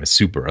I can't remember,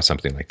 super or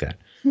something like that.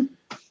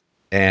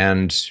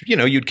 And,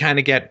 you'd kind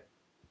of get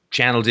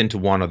channeled into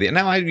one or the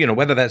other. Now,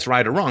 whether that's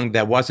right or wrong,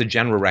 there was a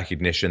general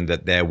recognition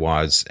that there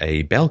was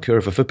a bell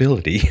curve of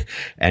ability,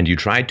 and you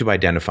tried to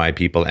identify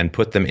people and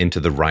put them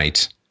into the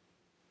right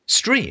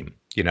stream.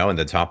 And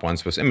the top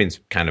ones was, it's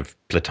kind of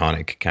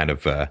Platonic, kind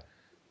of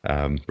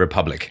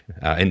republic,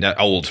 in the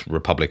old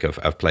republic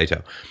of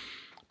Plato.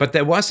 But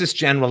there was this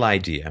general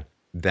idea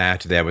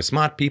that there were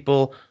smart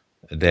people,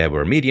 there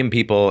were medium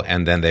people,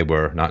 and then there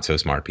were not so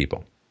smart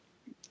people.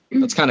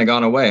 That's kind of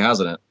gone away,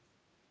 hasn't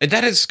it?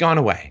 That has gone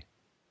away.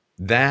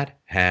 That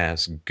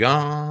has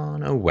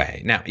gone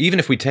away. Now, even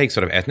if we take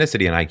sort of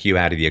ethnicity and IQ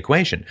out of the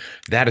equation,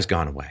 that has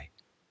gone away.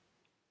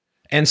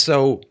 And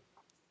so,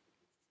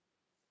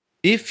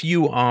 if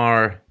you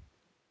are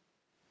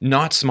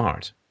not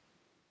smart,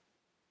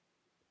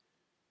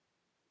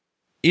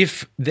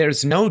 if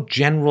there's no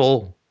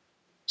general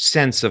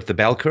sense of the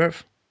bell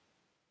curve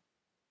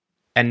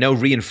and no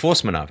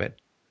reinforcement of it,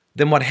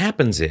 then what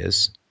happens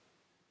is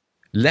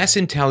less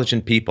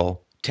intelligent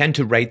people tend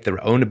to rate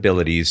their own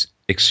abilities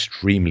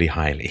extremely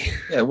highly.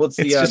 Yeah, well, it's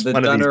the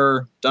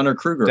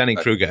Dunning-Kruger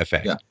Dunning-Kruger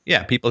effect.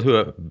 Yeah, people who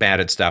are bad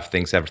at stuff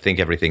think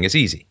everything is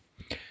easy.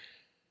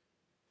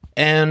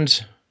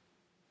 And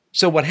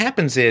so what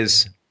happens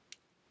is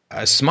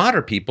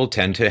smarter people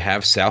tend to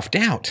have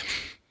self-doubt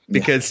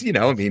because,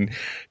 the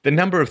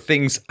number of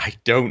things I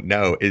don't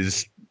know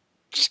is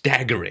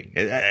staggering,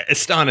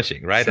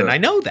 astonishing, right? Sure. And I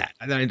know that.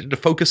 I need to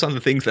focus on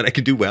the things that I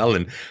can do well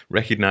and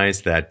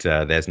recognize that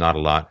there's not a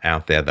lot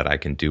out there that I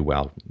can do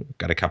well.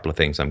 Got a couple of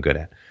things I'm good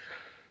at.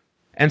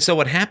 And so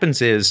what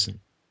happens is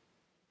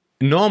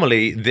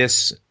normally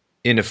this,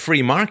 in a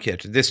free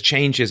market, this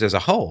changes as a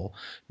whole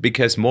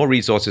because more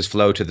resources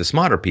flow to the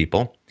smarter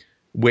people,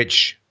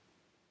 which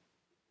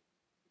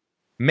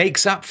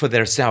makes up for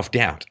their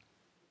self-doubt.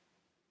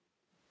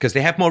 Because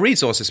they have more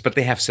resources, but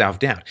they have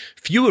self-doubt.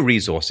 Fewer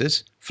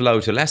resources flow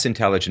to less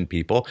intelligent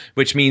people,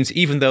 which means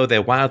even though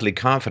they're wildly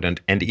confident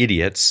and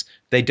idiots,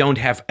 they don't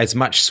have as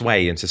much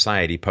sway in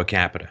society per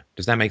capita.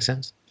 Does that make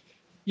sense?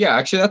 Yeah,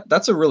 actually,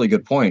 that's a really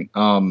good point.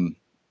 Good.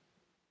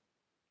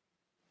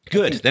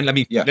 Then let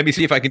me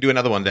see if I can do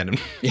another one then.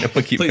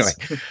 We'll keep going.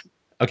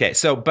 Okay,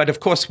 so, but of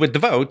course with the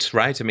vote,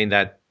 right,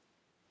 that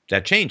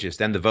changes.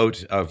 Then the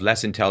vote of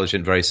less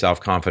intelligent, very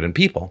self-confident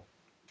people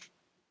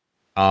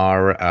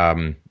are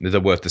they're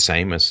worth the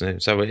same as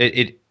so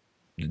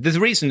there's a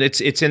reason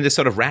it's in this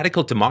sort of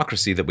radical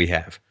democracy that we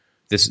have,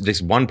 this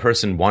one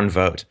person, one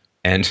vote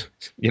and,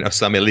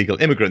 some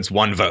illegal immigrants,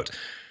 1 vote.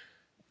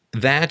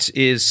 That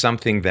is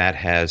something that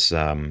has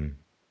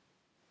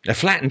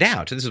flattened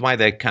out. This is why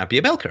there can't be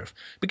a bell curve.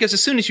 Because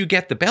as soon as you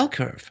get the bell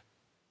curve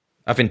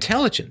of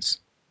intelligence,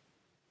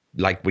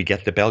 like we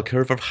get the bell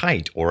curve of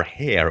height or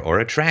hair or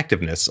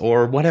attractiveness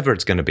or whatever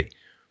it's going to be,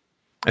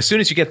 as soon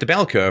as you get the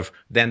bell curve,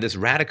 then this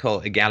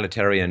radical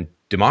egalitarian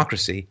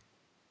democracy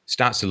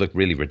starts to look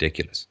really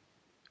ridiculous.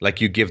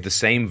 Like you give the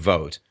same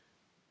vote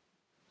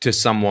to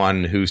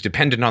someone who's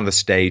dependent on the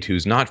state,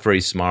 who's not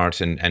very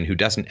smart, and who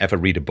doesn't ever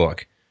read a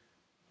book.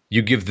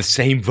 You give the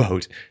same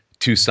vote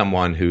to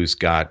someone who's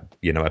got,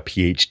 a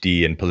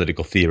PhD in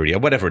political theory or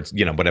whatever it's,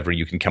 whatever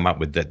you can come up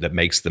with that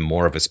makes them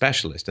more of a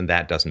specialist. And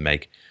that doesn't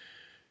make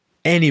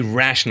any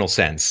rational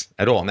sense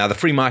at all. Now, the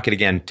free market,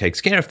 again,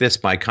 takes care of this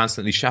by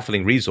constantly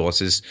shuffling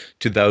resources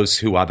to those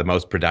who are the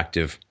most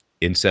productive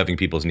in serving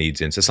people's needs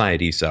in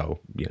society. So,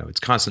 it's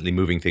constantly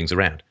moving things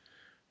around.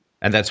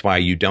 And that's why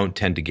you don't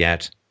tend to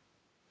get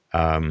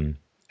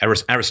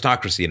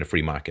aristocracy in a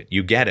free market.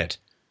 You get it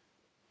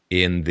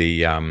in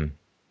the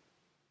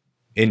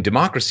in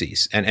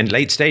democracies. And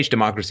late-stage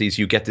democracies,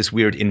 you get this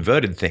weird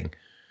inverted thing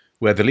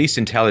where the least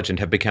intelligent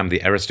have become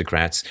the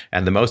aristocrats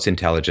and the most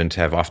intelligent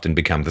have often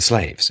become the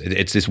slaves.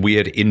 It's this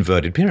weird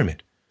inverted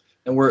pyramid.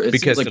 And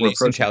because the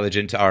least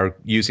intelligent are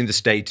using the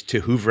state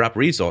to hoover up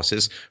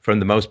resources from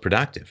the most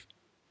productive.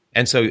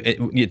 And so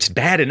it's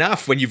bad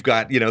enough when you've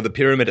got, the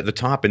pyramid at the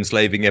top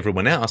enslaving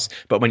everyone else.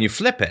 But when you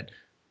flip it,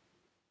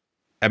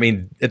 I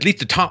mean, at least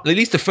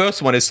the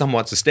first one is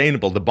somewhat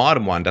sustainable. The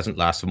bottom one doesn't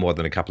last for more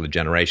than a couple of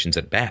generations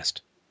at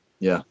best.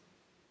 Yeah.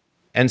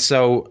 And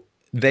so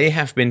they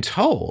have been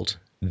told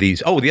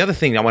these. Oh, the other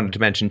thing I wanted to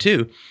mention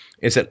too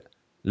is that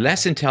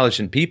less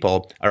intelligent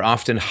people are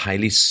often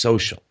highly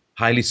sociable.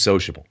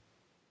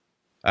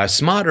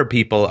 Smarter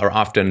people are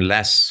often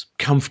less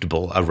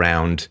comfortable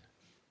around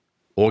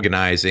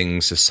organizing,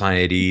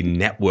 society,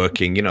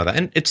 networking, that.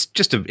 And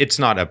it's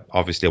not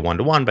obviously a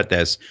one-to-one, but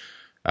there's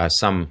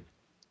some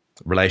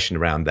relation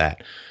around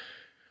that.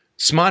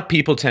 Smart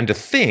people tend to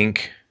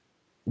think,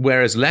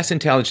 whereas less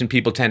intelligent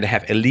people tend to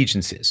have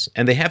allegiances.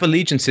 And they have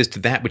allegiances to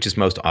that which is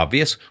most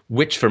obvious,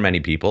 which for many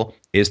people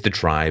is the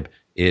tribe,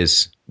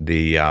 is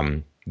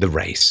the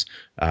race,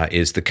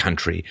 is the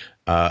country.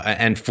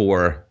 And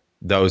for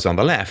those on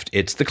the left,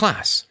 it's the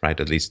class, right?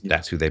 At least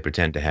that's who they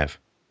pretend to have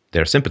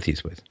their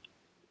sympathies with.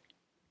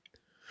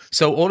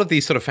 So all of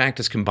these sort of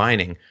factors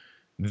combining,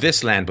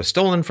 this land was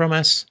stolen from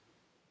us,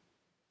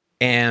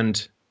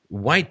 and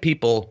white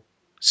people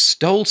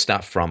stole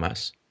stuff from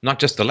us, not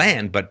just the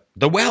land, but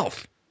the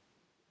wealth.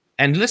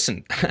 And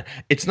listen,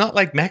 it's not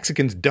like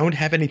Mexicans don't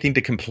have anything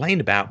to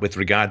complain about with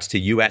regards to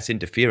U.S.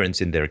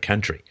 interference in their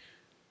country.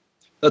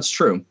 That's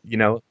true.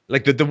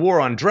 Like the war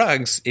on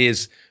drugs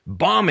is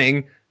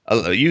bombing,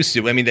 used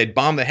to, they'd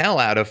bomb the hell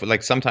out of,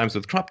 like sometimes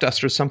with crop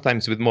dusters,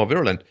 sometimes with more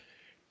virulent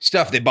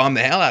stuff. They bomb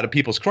the hell out of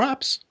people's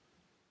crops.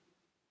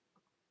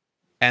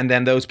 And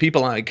then those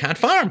people can't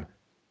farm.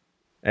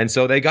 And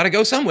so they got to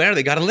go somewhere.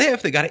 They got to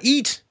live. They got to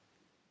eat.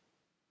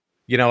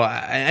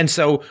 And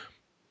so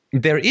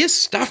there is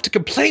stuff to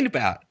complain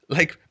about.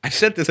 Like I've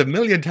said this a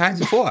million times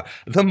before.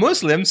 The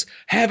Muslims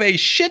have a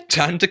shit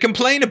ton to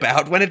complain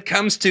about when it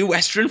comes to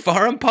Western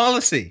foreign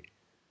policy.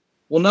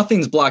 Well,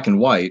 nothing's black and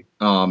white.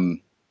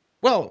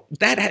 Well,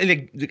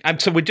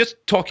 so we're just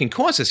talking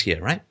causes here,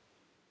 right?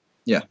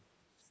 Yeah.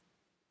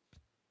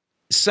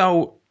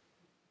 So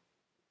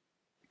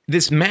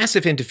this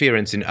massive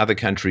interference in other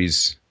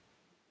countries'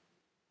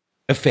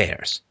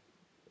 affairs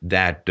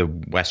that the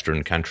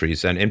Western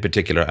countries, and in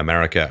particular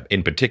America,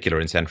 in particular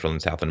in Central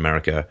and South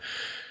America,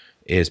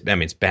 it's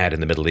bad in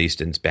the Middle East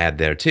and it's bad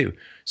there too.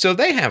 So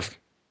they have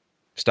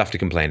stuff to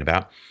complain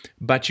about,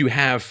 but you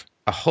have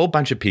a whole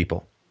bunch of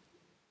people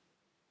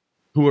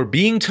who are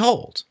being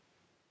told,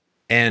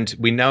 and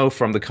we know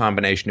from the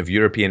combination of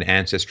European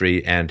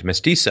ancestry and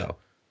mestizo,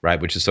 right,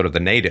 which is sort of the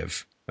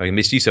native.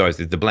 Mestizo is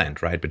the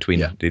blend, right, between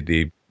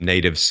the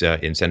natives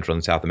in Central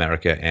and South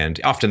America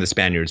and often the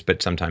Spaniards,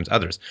 but sometimes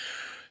others.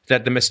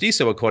 That the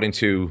mestizo, according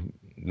to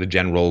the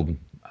general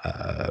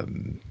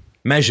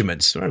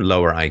measurements, are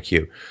lower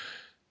IQ.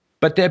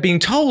 But they're being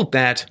told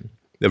that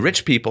the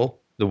rich people,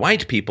 the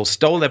white people,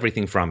 stole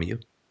everything from you.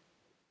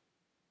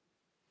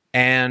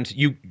 And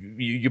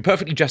you're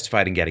perfectly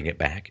justified in getting it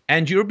back.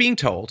 And you're being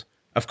told,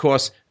 of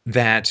course,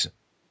 that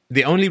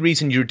the only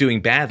reason you're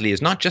doing badly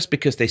is not just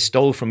because they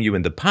stole from you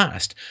in the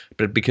past,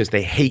 but because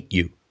they hate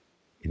you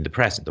in the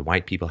present. The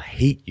white people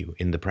hate you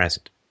in the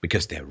present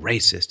because they're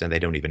racist and they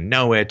don't even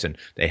know it and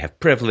they have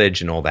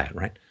privilege and all that,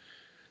 right?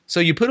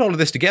 So you put all of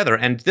this together,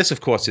 and this,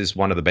 of course, is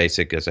one of the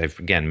basic, as I've,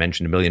 again,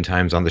 mentioned a million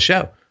times on the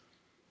show.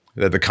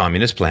 The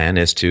communist plan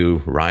is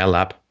to rile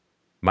up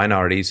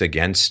minorities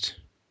against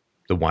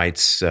the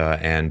whites,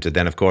 and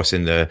then, of course,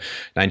 in the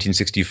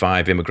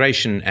 1965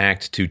 Immigration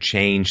Act to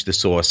change the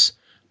source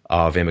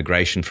of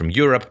immigration from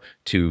Europe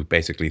to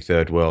basically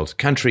third world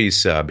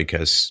countries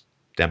because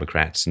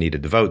Democrats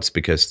needed the votes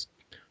because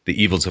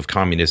the evils of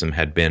communism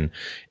had been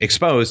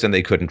exposed and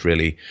they couldn't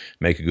really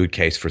make a good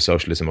case for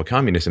socialism or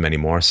communism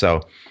anymore.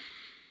 So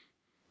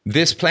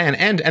this plan,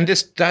 and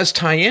this does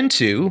tie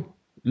into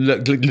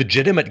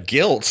legitimate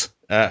guilt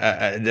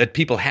that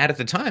people had at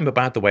the time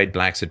about the way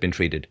blacks had been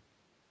treated.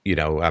 You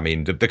know, I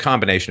mean, the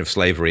combination of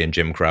slavery and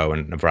Jim Crow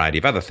and a variety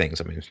of other things,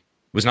 I mean,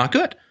 was not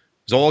good. It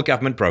was all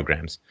government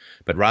programs.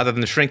 But rather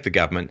than shrink the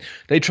government,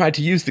 they tried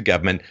to use the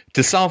government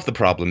to solve the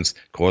problems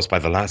caused by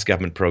the last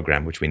government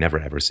program, which we never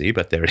ever see,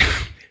 but there it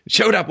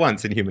showed up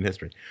once in human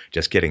history.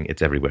 Just kidding.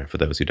 It's everywhere, for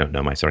those who don't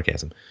know my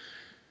sarcasm.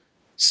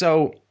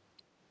 So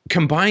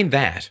combine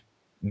that.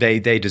 They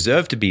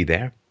deserve to be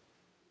there.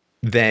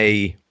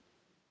 They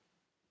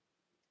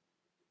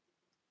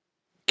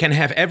can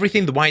have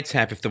everything the whites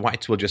have if the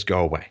whites will just go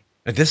away.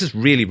 And this is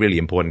really, really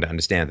important to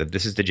understand, that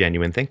this is the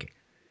genuine thinking.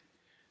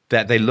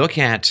 That they look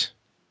at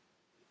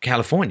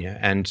California,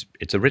 and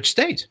it's a rich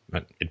state.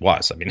 It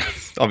was. I mean,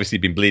 it's obviously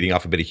been bleeding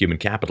off a bit of human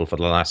capital for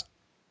the last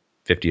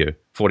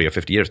 40 or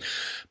 50 years.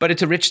 But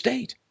it's a rich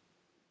state.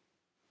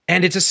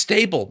 And it's a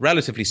stable,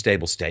 relatively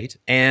stable state.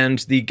 And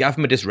the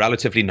government is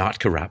relatively not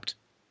corrupt.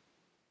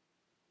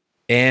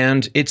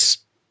 And it's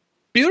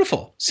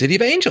beautiful. City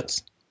of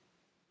Angels.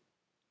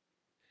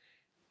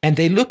 And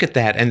they look at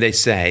that and they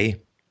say,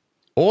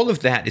 all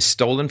of that is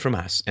stolen from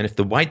us. And if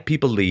the white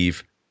people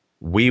leave,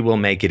 we will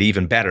make it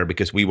even better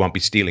because we won't be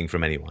stealing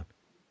from anyone.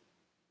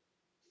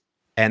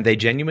 And they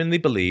genuinely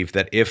believe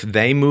that if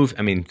they move,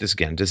 I mean, this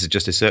is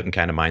just a certain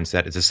kind of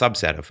mindset. It's a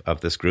subset of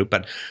this group.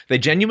 But they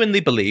genuinely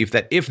believe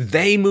that if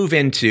they move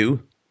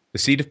into the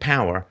seat of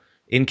power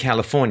in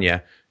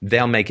California,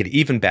 they'll make it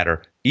even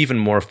better, even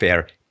more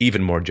fair,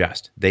 even more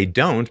just. They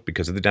don't,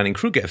 because of the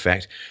Dunning-Kruger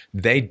effect,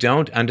 they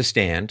don't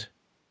understand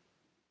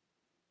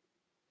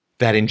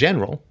that in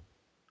general,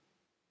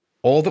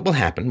 all that will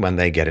happen when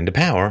they get into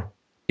power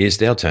is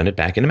they'll turn it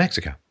back into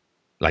Mexico,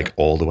 like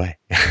all the way.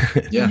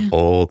 Yeah.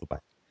 All the way.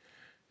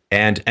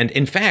 And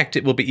in fact,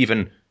 it will be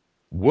even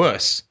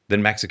worse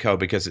than Mexico,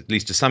 because at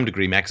least to some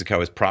degree, Mexico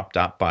is propped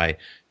up by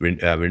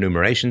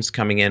remunerations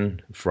coming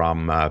in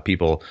from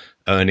people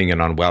earning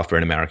and on welfare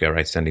in America,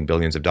 right? Sending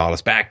billions of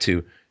dollars back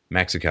to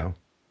Mexico.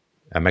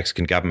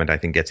 Mexican government, I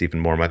think, gets even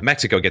more money.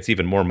 Mexico gets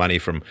even more money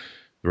from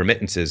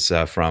remittances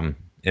from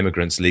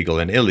immigrants, legal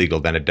and illegal,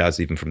 than it does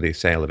even from the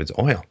sale of its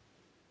oil.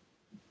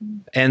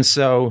 And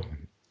so,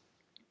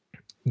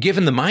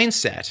 given the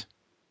mindset,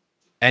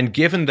 and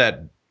given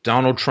that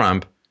Donald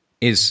Trump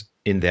is,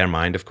 in their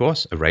mind, of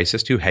course, a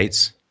racist who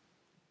hates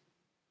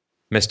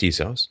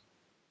mestizos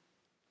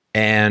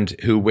and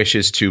who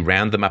wishes to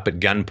round them up at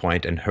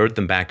gunpoint and herd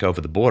them back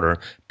over the border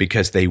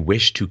because they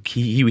wish to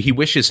keep, he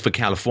wishes for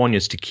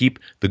Californians to keep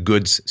the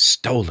goods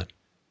stolen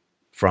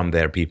from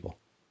their people.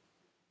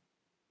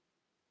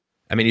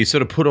 I mean, you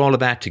sort of put all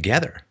of that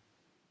together.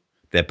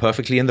 They're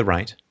perfectly in the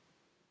right.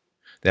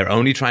 They're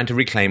only trying to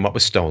reclaim what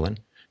was stolen.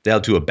 They'll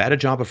do a better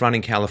job of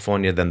running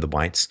California than the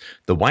whites.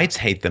 The whites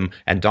hate them,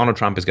 and Donald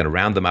Trump is going to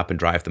round them up and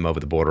drive them over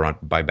the border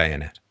by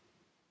bayonet.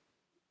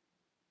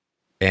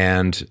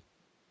 And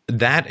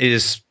that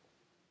is,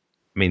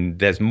 I mean,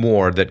 there's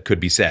more that could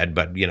be said,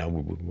 but, you know,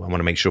 I want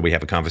to make sure we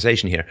have a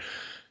conversation here.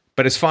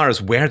 But as far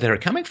as where they're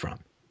coming from,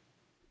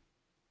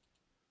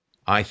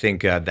 I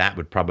think that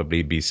would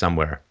probably be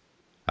somewhere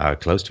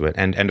close to it.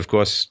 And of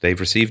course, they've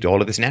received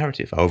all of this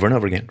narrative over and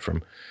over again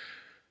from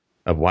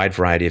a wide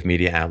variety of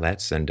media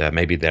outlets, and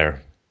maybe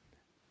their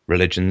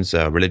religions,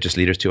 religious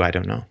leaders too, I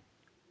don't know.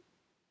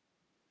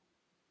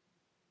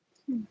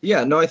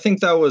 Yeah, no, I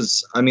think that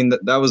was, I mean,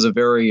 that was a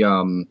very,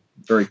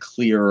 very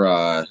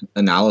clear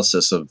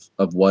analysis of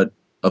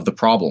the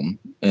problem.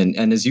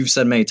 And as you've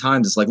said many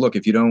times, it's like, look,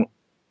 if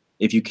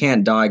you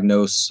can't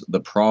diagnose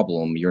the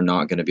problem, you're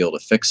not going to be able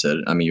to fix it.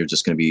 I mean, you're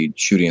just going to be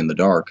shooting in the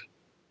dark,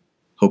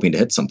 hoping to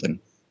hit something.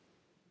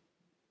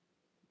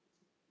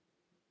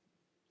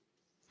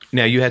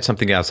 Now, you had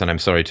something else, and I'm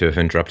sorry to have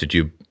interrupted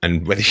you,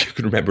 and whether you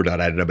can remember or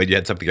not, I don't know, but you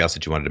had something else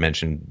that you wanted to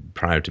mention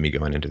prior to me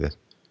going into this.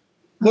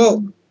 Well,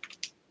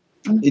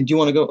 do you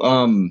want to go?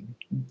 Do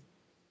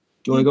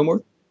you want to go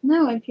more?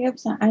 No, if you have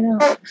some, I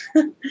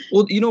don't.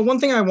 Well, you know, one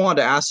thing I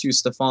wanted to ask you,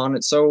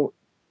 Stefan. So,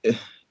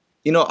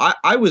 you know,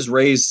 I was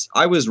raised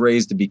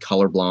to be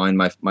colorblind.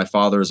 My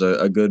father's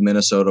a good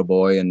Minnesota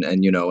boy,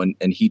 and you know, and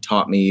he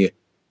taught me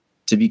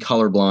to be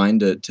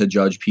colorblind, to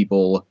judge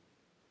people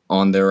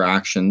on their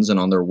actions and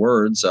on their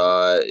words,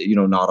 you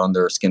know, not on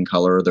their skin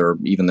color,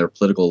 even their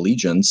political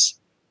allegiance.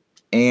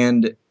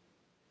 And,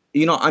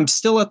 you know, I'm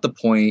still at the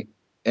point,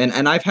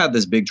 and I've had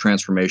this big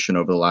transformation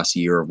over the last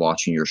year of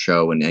watching your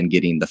show and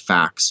getting the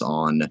facts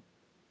on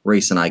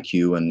race and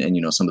IQ and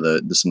you know, some of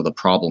the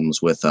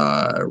problems with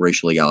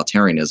racial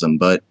egalitarianism.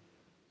 But,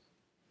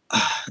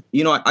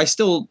 you know, I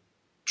still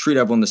treat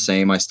everyone the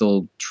same. I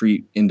still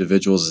treat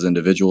individuals as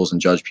individuals and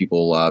judge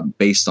people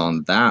based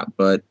on that.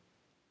 But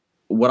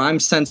what I'm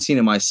sensing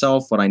in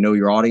myself, what I know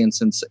your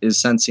audience is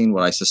sensing,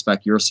 what I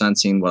suspect you're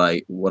sensing,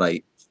 what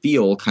I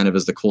feel kind of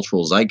as the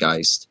cultural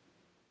zeitgeist,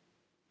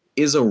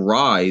 is a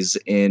rise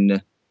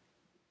in,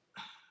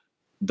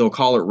 they'll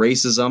call it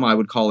racism, I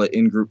would call it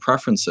in-group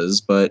preferences.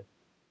 But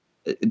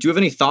do you have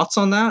any thoughts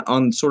on that,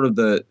 on sort of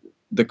the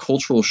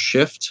cultural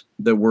shift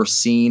that we're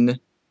seeing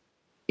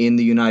in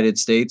the United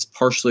States,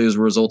 partially as a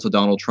result of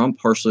Donald Trump,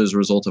 partially as a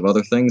result of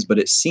other things. But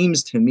it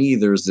seems to me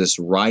there's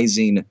a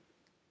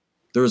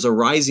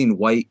rising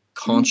white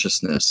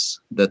consciousness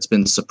that's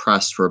been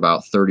suppressed for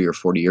about 30 or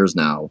 40 years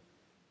now.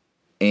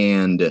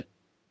 And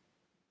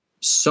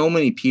so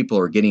many people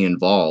are getting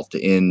involved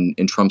in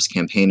Trump's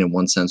campaign in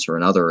one sense or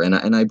another.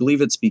 And I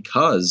believe it's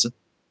because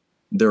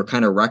they're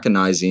kind of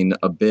recognizing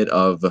a bit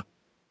of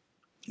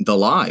the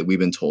lie we've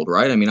been told,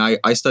 right? I mean,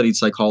 I studied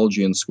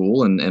psychology in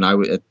school and I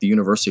was at the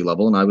university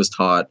level, and I was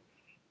taught,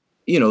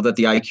 that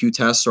the IQ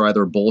tests are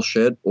either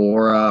bullshit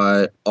or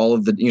all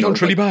of the,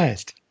 culturally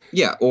biased.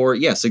 Yeah. Or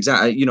yes,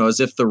 exactly. As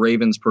if the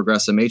Ravens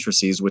progressive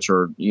matrices, which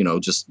are,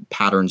 just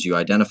patterns you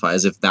identify,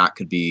 as if that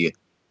could be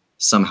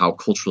somehow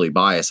culturally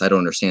biased. I don't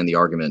understand the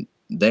argument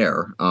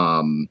there.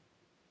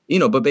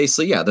 But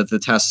basically, yeah, that the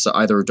tests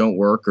either don't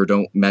work or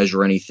don't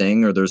measure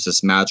anything, or there's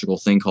this magical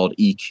thing called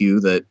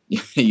EQ that,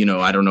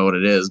 I don't know what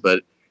it is,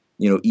 but,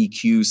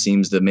 EQ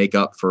seems to make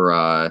up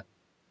for,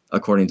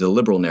 according to the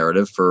liberal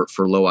narrative, for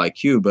low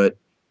IQ. But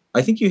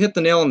I think you hit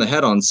the nail on the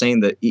head on saying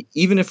that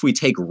even if we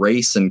take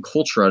race and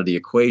culture out of the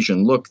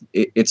equation, look,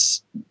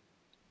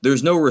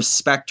 there's no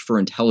respect for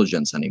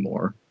intelligence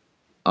anymore.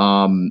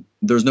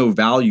 There's no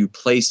value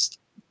placed.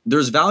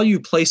 There's value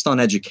placed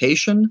on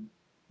education.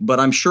 But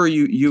I'm sure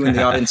you in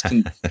the audience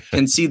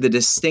can see the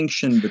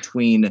distinction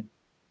between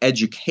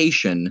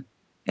education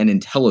and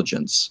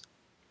intelligence.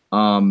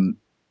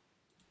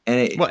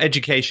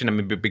 Education, I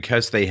mean,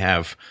 because they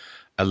have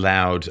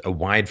allowed a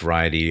wide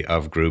variety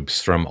of groups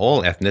from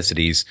all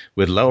ethnicities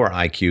with lower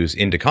IQs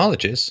into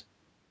colleges,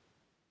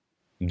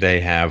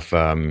 they have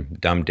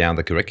dumbed down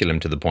the curriculum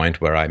to the point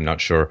where I'm not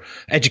sure.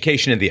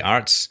 Education in the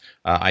arts,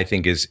 I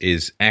think,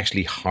 is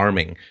actually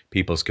harming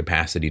people's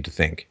capacity to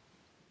think.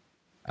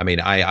 I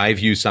mean, I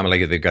view someone like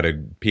if they've got a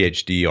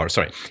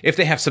PhD if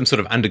they have some sort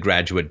of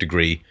undergraduate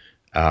degree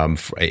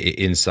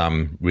in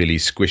some really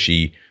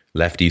squishy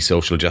lefty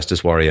social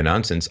justice warrior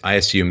nonsense, I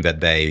assume that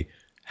they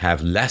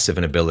have less of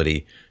an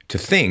ability to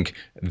think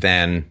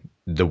than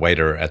the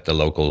waiter at the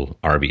local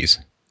Arby's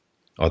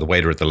or the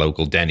waiter at the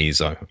local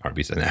Denny's. Or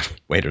Arby's and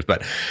waiters,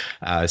 but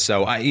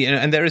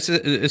and there is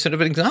a sort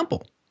of an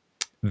example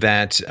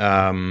that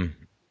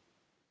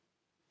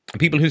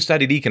people who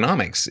studied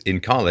economics in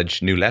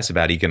college knew less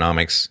about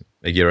economics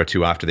a year or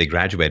two after they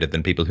graduated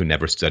than people who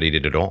never studied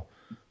it at all.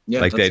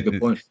 Yeah, that's a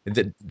good point.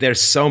 There's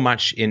so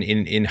much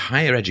in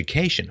higher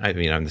education. I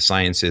mean, in the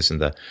sciences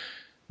and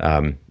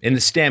in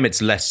the STEM,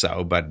 it's less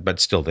so, but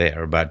still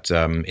there. But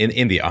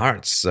in the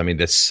arts, I mean,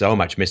 there's so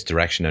much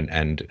misdirection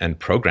and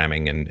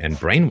programming and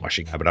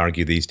brainwashing, I would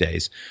argue these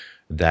days,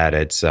 that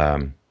it's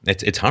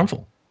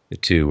harmful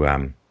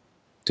to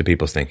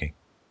people's thinking.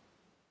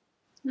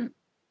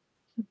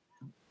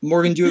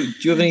 Morgan, do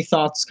you have any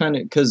thoughts? Kind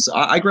of, because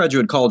I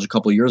graduated college a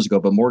couple of years ago,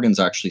 but Morgan's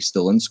actually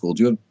still in school.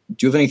 Do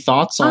you have any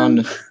thoughts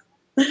on?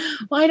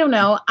 Well, I don't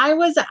know. I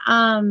was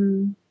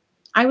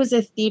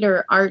a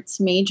theater arts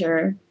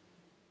major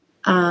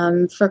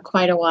for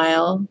quite a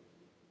while,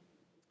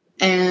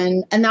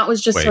 and that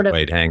was just sort of.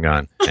 Wait, hang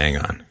on.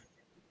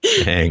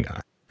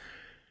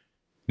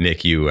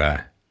 Nick,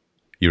 you're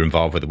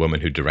involved with a woman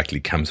who directly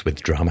comes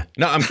with drama.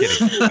 No, I'm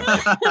kidding.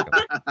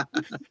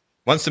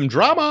 Want some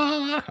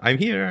drama? I'm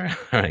here.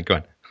 All right, go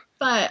on.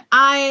 But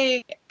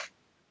I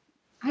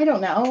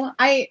don't know.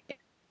 I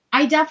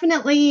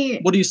definitely.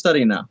 What are you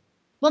studying now?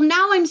 Well,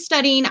 now I'm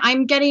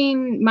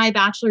getting my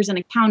bachelor's in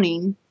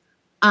accounting.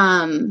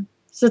 So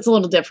it's a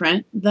little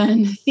different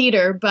than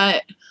theater,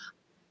 but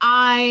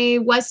I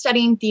was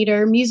studying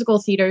theater, musical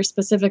theater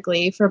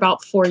specifically, for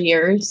about 4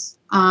 years.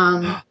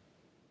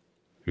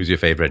 Who's your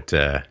favorite?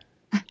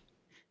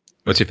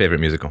 What's your favorite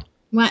musical?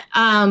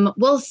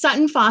 Well,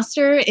 Sutton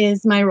Foster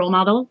is my role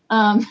model.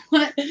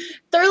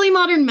 Thoroughly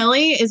Modern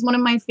Millie is one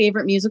of my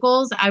favorite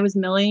musicals. I was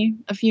Millie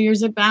a few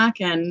years back,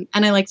 and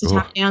I like to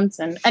tap dance.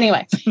 And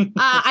anyway,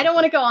 I don't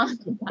want to go on.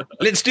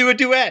 Let's do a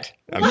duet.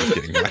 I'm just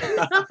kidding.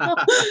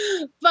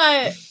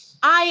 But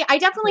I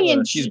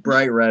definitely she's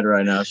bright red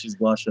right now. She's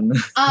blushing.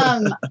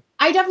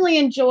 I definitely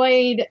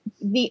enjoyed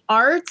the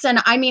arts, and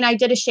I mean, I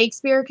did a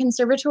Shakespeare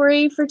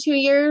conservatory for 2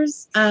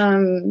 years,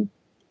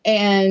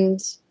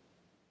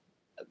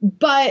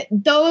 but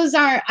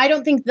I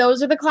don't think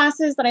those are the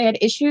classes that I had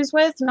issues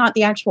with, not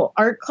the actual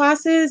art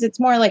classes. It's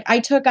more like I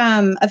took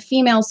a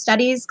female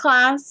studies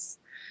class.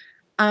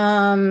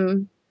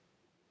 And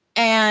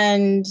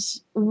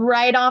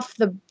right off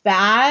the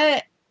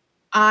bat,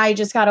 I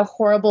just got a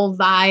horrible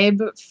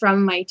vibe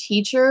from my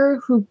teacher,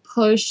 who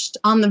pushed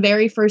on the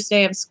very first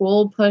day of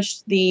school,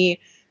 pushed the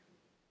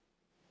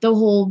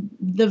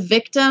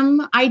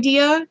victim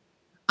idea,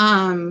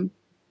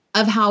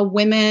 of how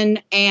women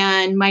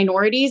and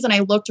minorities, and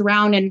I looked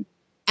around and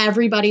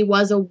everybody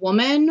was a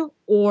woman,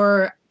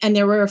 and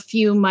there were a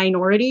few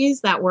minorities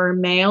that were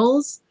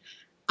males.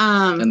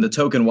 And the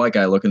token white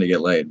guy looking to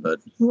get laid, but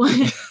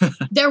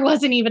there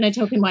wasn't even a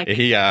token white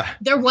guy.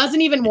 There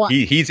wasn't even one.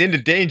 He's into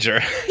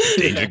danger.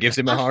 Danger gives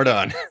him a hard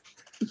on.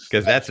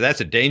 Because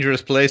that's a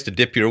dangerous place to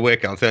dip your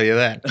wick, I'll tell you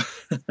that.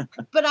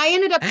 But I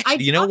ended up.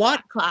 You know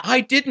what? Class.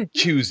 I didn't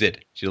choose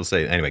it. She'll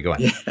say, anyway, go on.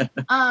 Yeah.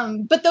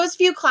 But those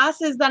few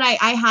classes that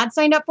I had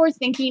signed up for,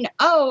 thinking,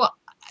 oh,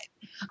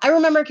 I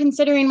remember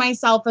considering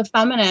myself a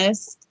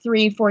feminist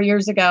 3-4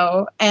 years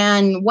ago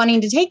and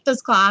wanting to take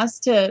this class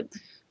to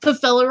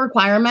fulfill a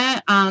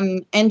requirement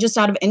and just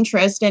out of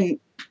interest. And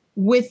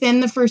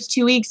within the first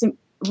 2 weeks,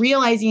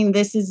 realizing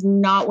this is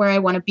not where I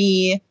want to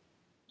be.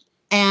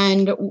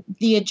 And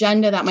the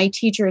agenda that my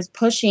teacher is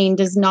pushing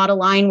does not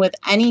align with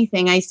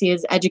anything I see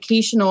as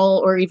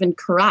educational or even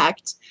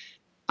correct.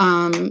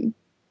 So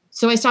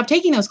I stopped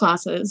taking those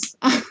classes.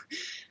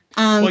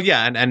 Well,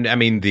 yeah. And I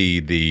mean,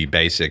 the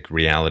basic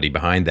reality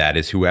behind that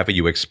is whoever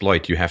you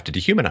exploit, you have to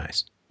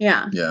dehumanize.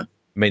 Yeah. Yeah.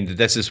 I mean,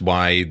 this is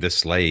why the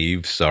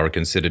slaves are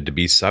considered to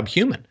be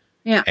subhuman.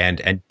 Yeah.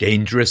 And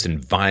dangerous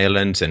and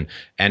violent.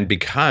 And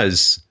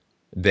because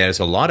there's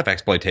a lot of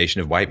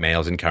exploitation of white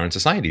males in current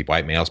society.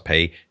 White males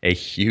pay a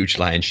huge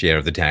lion's share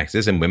of the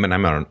taxes, and women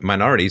and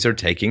minorities are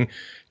taking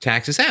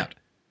taxes out.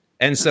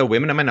 And so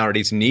women and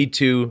minorities need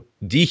to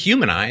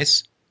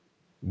dehumanize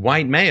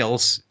white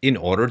males in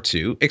order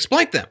to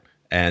exploit them.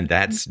 And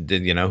that's,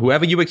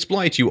 whoever you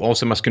exploit, you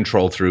also must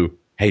control through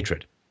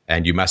hatred.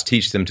 And you must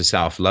teach them to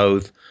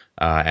self-loathe.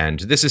 And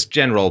this is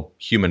general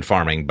human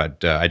farming,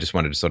 but I just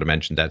wanted to sort of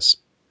mention has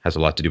a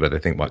lot to do with, I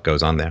think, what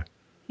goes on there.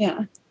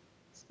 Yeah.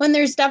 When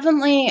there's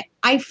definitely,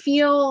 I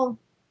feel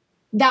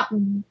that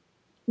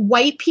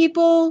white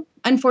people,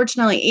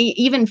 unfortunately,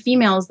 even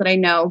females that I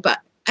know, but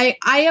I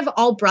have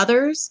all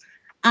brothers.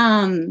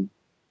 And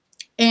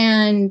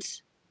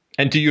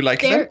do you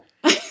like them?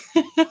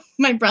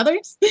 My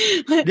brothers?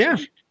 Yeah.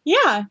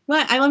 Yeah.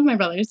 Well, I love my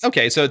brothers.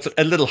 Okay. So it's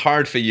a little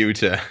hard for you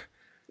to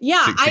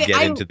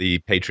get into the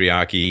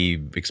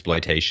patriarchy,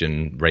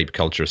 exploitation, rape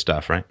culture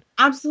stuff, right?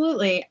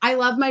 Absolutely. I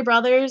love my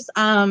brothers.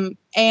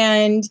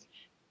 And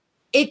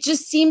it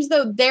just seems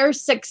though their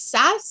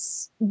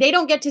success, they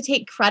don't get to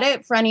take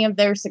credit for any of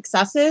their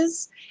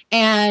successes.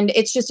 And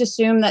it's just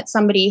assumed that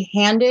somebody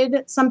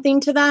handed something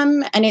to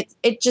them, and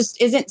it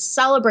just isn't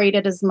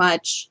celebrated as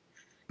much.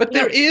 But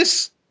there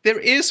is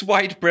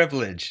white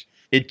privilege.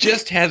 It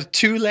just has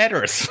 2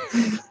 letters.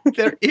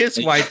 There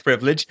is white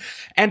privilege.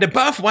 And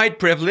above white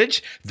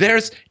privilege,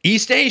 there's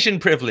East Asian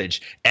privilege.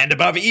 And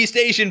above East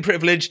Asian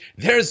privilege,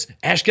 there's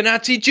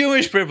Ashkenazi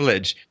Jewish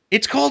privilege.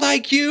 It's called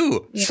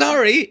IQ. Yeah.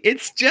 Sorry,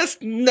 it's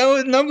just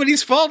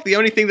nobody's fault. The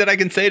only thing that I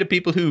can say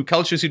to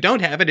cultures who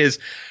don't have it is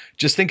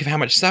just think of how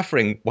much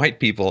suffering white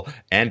people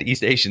and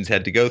East Asians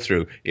had to go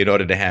through in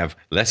order to have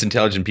less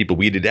intelligent people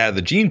weeded out of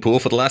the gene pool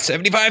for the last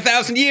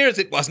 75,000 years.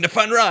 It wasn't a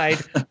fun ride,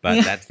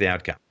 but that's the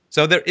outcome.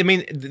 So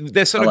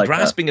they're sort of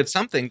grasping at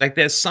something, like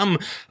there's some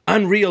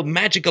unreal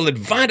magical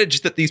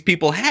advantage that these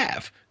people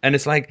have. And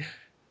it's like,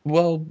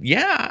 well,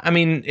 yeah, I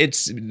mean,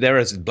 there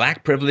is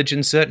black privilege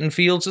in certain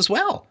fields as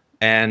well.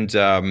 And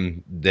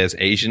there's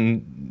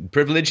Asian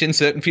privilege in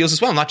certain fields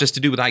as well, not just to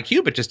do with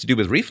IQ, but just to do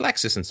with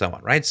reflexes and so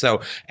on, right?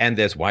 So, and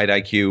there's white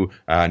IQ,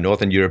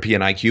 Northern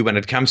European IQ when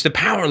it comes to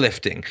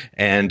powerlifting.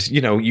 And,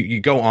 you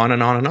go on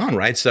and on and on,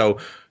 right? So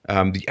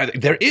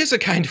there is a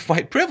kind of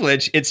white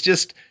privilege.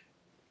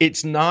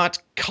 It's not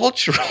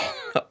cultural,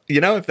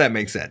 if that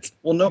makes sense.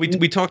 Well, no,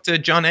 we talked to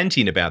John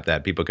Entine about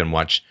that. People can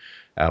watch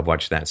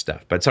that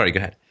stuff. But sorry, go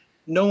ahead.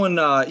 No one,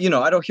 I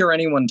don't hear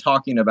anyone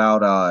talking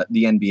about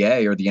the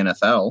NBA or the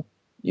NFL.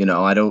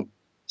 I don't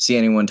see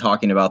anyone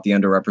talking about the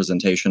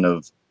underrepresentation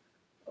of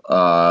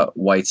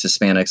whites,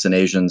 Hispanics, and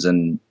Asians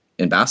in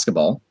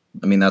basketball.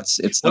 I mean,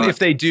 it's not. Well, if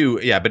they do,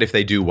 yeah, but if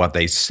they do what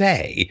they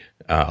say,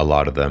 a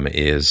lot of them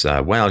is,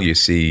 you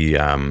see,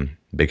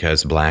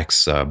 because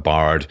blacks are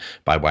barred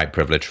by white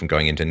privilege from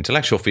going into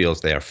intellectual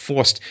fields, they are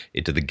forced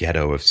into the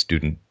ghetto of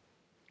student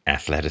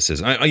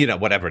athleticism,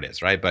 whatever it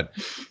is, right? But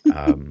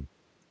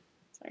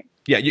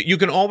yeah, you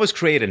can always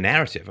create a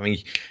narrative. I mean,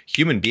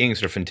 human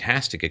beings are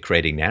fantastic at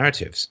creating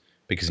narratives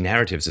because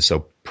narratives are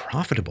so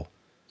profitable.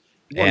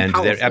 And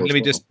I'm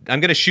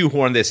going to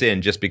shoehorn this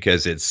in just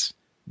because it's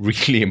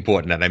really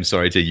important, and I'm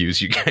sorry to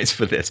use you guys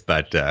for this,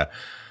 but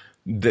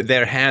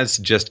there has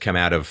just come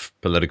out of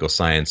political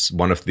science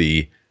one of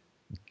the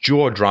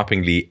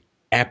jaw-droppingly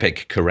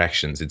epic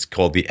corrections. It's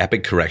called the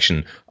epic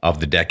correction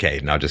of the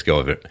decade, and I'll just go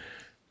over it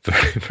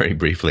very, very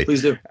briefly.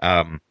 Please do.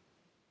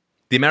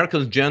 The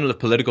American Journal of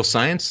Political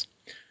Science.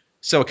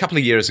 So a couple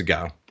of years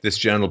ago, this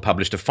journal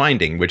published a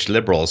finding which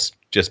liberals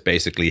just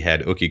basically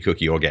had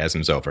ookie-cookie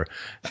orgasms over.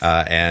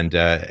 And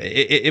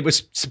it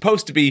was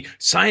supposed to be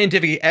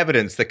scientific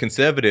evidence that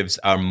conservatives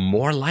are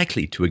more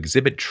likely to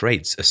exhibit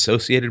traits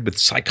associated with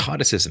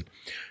psychoticism,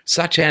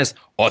 such as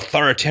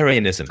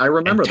authoritarianism. I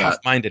remember and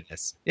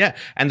tough-mindedness. Yeah,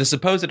 and the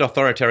supposed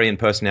authoritarian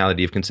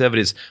personality of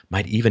conservatives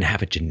might even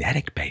have a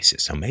genetic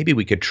basis. So maybe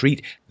we could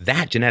treat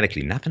that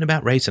genetically. Nothing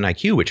about race and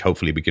IQ, which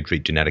hopefully we could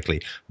treat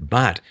genetically.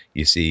 But,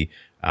 you see,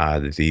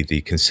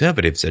 the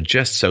conservatives are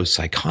just so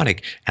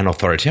psychotic and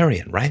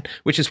authoritarian, right?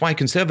 Which is why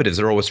conservatives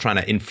are always trying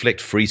to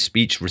inflict free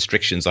speech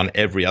restrictions on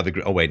every other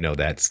group. Oh, wait, no,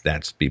 that's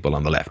people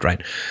on the left,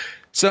 right?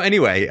 So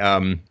anyway,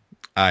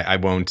 I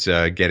won't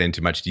get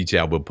into much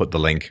detail. We'll put the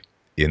link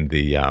in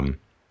the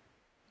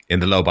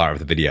low bar of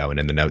the video and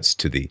in the notes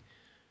to the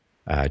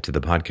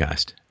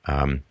podcast.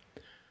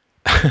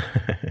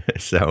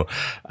 So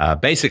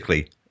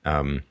basically,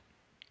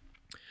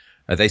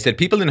 they said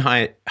people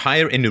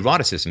higher in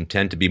neuroticism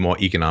tend to be more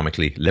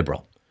economically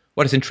liberal.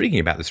 What is intriguing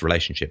about this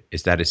relationship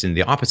is that it's in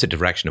the opposite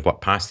direction of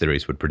what past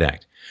theories would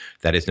predict.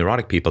 That is,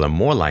 neurotic people are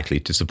more likely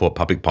to support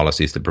public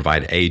policies that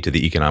provide aid to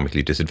the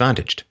economically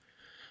disadvantaged.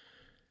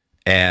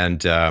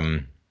 And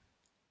the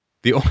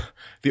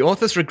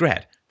authors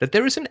regret that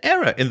there is an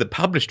error in the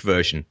published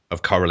version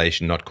of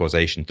Correlation, Not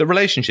Causation, the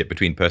relationship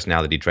between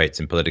personality traits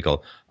and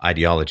political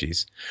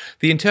ideologies.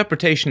 The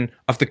interpretation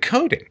of the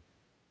coding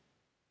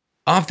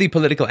of the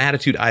political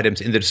attitude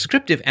items in the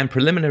descriptive and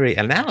preliminary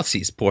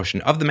analyses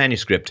portion of the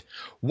manuscript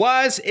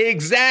was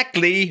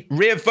exactly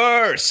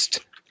reversed.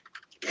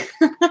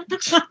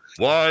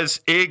 Was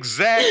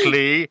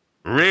exactly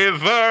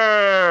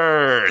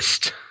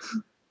reversed.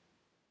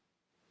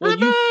 Well,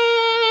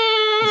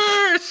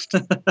 Reversed.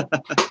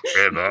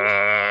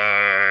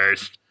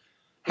 Reversed.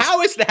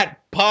 How is that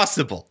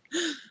possible?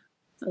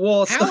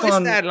 Well, How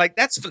Stefan, is that? Like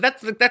that's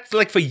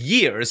like for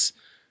years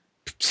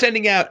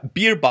sending out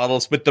beer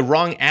bottles with the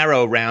wrong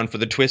arrow around for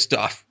the twist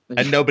off,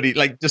 and nobody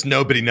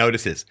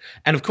notices.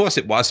 And of course,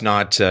 it was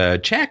not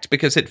checked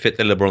because it fit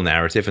the liberal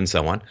narrative and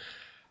so on.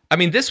 I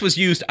mean, this was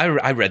used.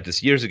 I read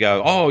this years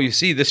ago. Oh, you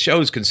see, this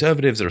shows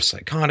conservatives are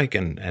psychotic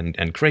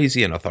and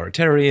crazy and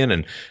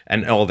authoritarian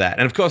and all that.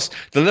 And of course,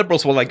 the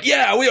liberals were like,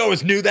 "Yeah, we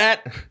always knew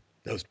that."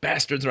 Those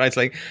bastards, right? It's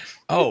like,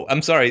 oh,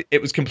 I'm sorry.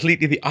 It was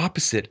completely the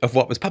opposite of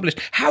what was published.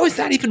 How is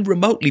that even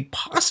remotely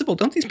possible?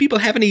 Don't these people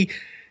have any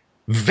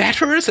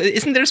veterans?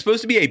 Isn't there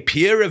supposed to be a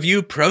peer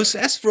review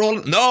process for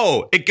all?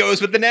 No, it goes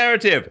with the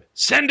narrative.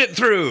 Send it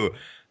through.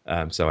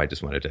 So I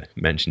just wanted to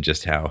mention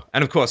just how.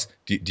 And of course,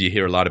 do you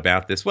hear a lot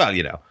about this? Well,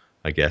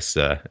 I guess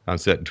on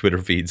certain Twitter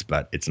feeds,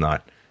 but it's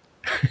not.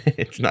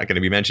 It's not going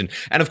to be mentioned.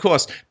 And of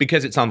course,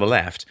 because it's on the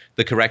left,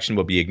 the correction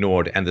will be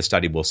ignored and the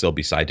study will still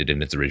be cited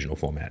in its original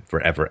format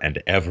forever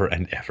and ever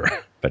and ever.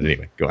 But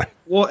anyway, go on.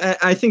 Well,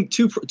 I think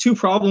two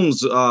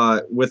problems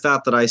with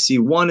that I see.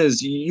 One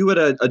is you had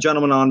a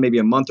gentleman on maybe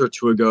a month or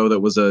two ago that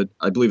was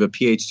I believe a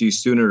PhD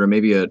student or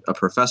maybe a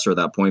professor at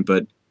that point,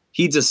 but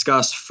he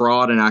discussed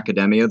fraud in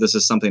academia. This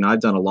is something I've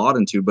done a lot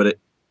into, but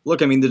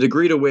look, I mean, the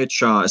degree to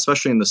which,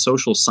 especially in the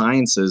social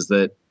sciences,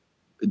 that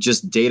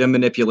just data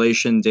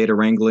manipulation, data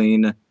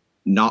wrangling,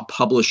 not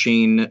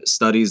publishing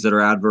studies that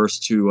are adverse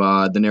to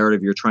the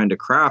narrative you're trying to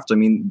craft. I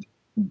mean,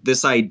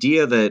 this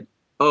idea that,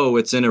 oh,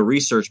 it's in a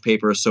research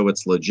paper, so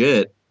it's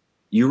legit.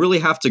 You really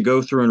have to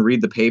go through and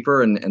read the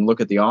paper and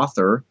look at the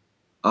author,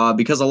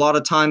 because a lot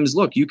of times,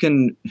 look, you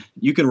can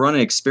run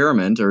an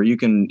experiment or you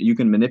can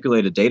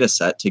manipulate a data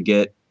set to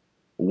get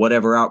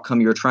whatever outcome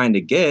you're trying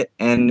to get.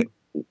 And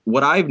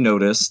what I've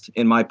noticed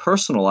in my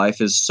personal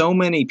life is so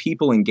many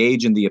people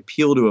engage in the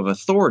appeal to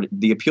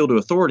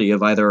authority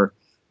of either,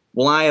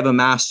 well, I have a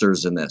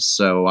master's in this,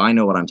 so I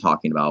know what I'm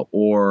talking about,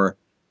 or,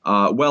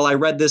 well, I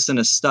read this in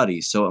a study,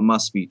 so it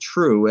must be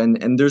true.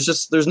 And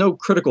there's no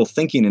critical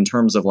thinking in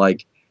terms of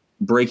like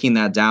breaking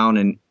that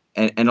down.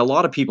 And a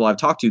lot of people I've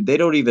talked to, they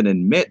don't even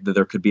admit that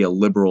there could be a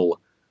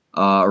liberal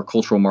or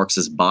cultural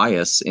Marxist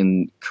bias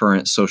in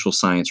current social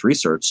science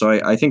research. So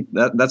I think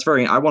that's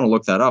very. I want to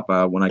look that up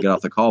when I get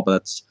off the call.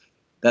 But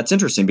that's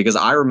interesting because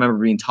I remember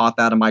being taught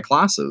that in my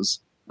classes.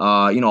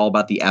 All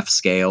about the F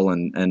scale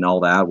and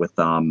all that with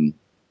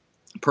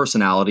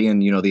personality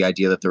and the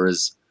idea that there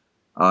is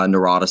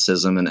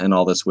neuroticism and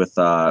all this with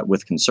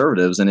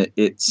conservatives. And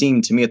it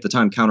seemed to me at the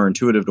time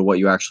counterintuitive to what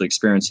you actually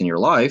experience in your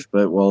life.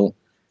 But well,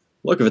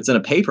 look, if it's in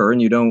a paper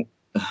and you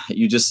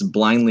just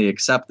blindly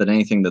accept that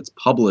anything that's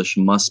published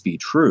must be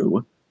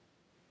true.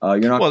 You're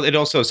not. Well, it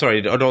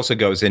also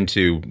goes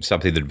into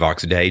something that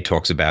Vox Day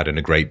talks about in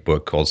a great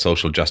book called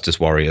Social Justice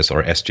Warriors,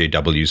 or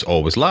SJWs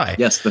Always Lie.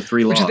 Yes, the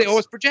three laws. Which they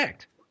always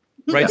project.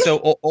 Right. So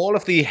all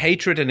of the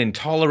hatred and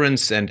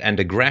intolerance and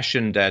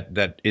aggression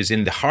that is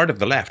in the heart of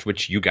the left,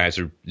 which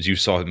you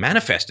saw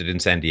manifested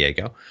in San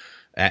Diego,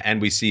 and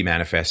we see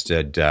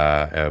manifested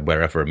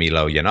wherever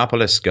Milo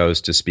Yiannopoulos goes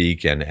to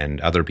speak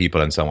and other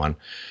people and so on.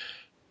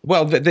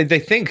 Well,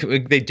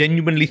 they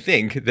genuinely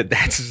think that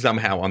that's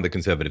somehow on the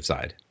conservative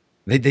side.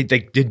 They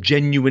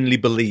genuinely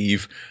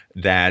believe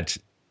that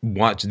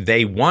what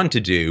they want to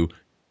do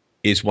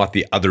is what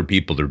the other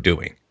people are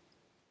doing.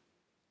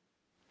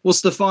 Well,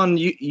 Stefan,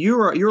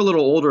 you're a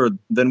little older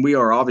than we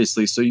are,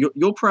 obviously, so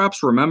you'll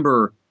perhaps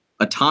remember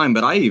a time,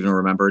 but I even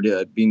remembered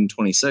being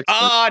 26.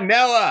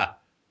 Noah!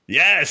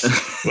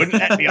 Yes! Wouldn't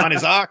that be on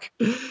his ark?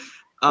 Boy,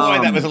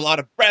 that was a lot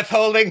of breath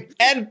holding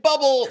and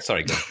bubble.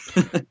 Sorry, go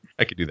on.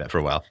 I could do that for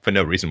a while for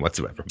no reason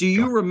whatsoever. Do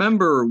you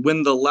remember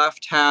when the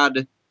left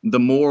had the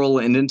moral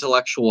and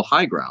intellectual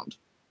high ground?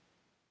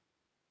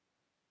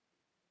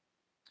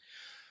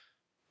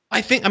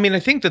 I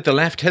think that the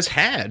left has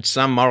had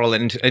some moral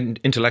and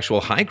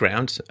intellectual high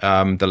ground.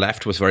 The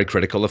left was very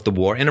critical of the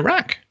war in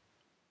Iraq.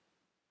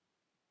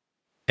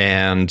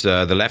 And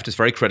the left is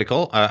very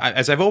critical.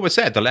 As I've always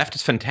said, the left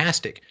is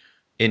fantastic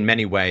in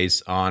many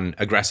ways on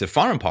aggressive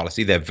foreign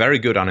policy. They're very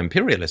good on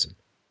imperialism,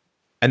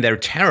 and they're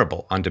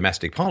terrible on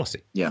domestic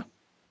policy. Yeah.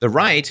 The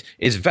right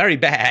is very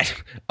bad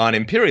on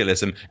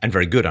imperialism and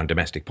very good on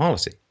domestic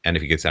policy. And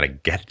if you could sort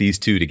of get these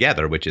two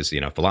together, which is,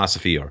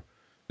 philosophy or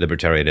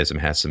libertarianism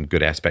has some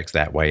good aspects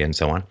that way and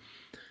so on.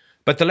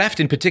 But the left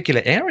in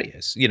particular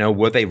areas,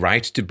 were they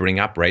right to bring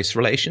up race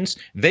relations?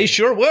 They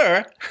sure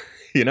were.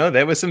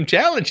 There were some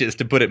challenges,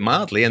 to put it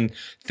mildly, and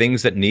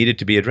things that needed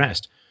to be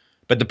addressed.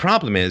 But the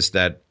problem is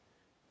that,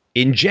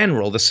 in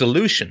general, the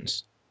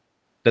solutions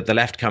that the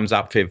left comes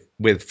up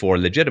with for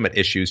legitimate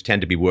issues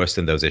tend to be worse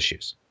than those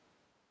issues.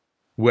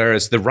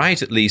 Whereas the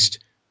right, at least,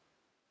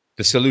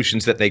 the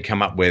solutions that they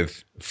come up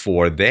with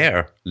for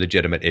their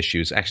legitimate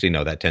issues, actually,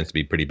 no, that tends to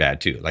be pretty bad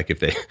too. Like if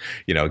they,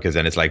 because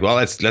then it's like, well,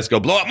 let's go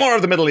blow up more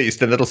of the Middle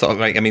East, and it'll solve.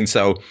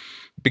 So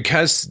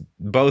because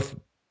both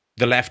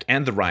the left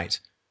and the right,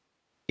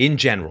 in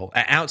general,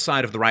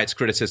 outside of the right's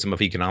criticism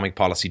of economic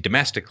policy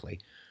domestically,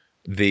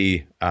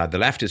 the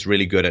left is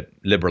really good at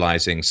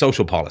liberalizing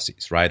social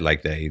policies, right?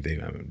 Like they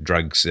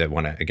drugs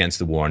want against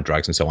the war on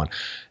drugs and so on,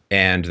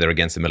 and they're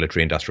against the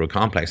military-industrial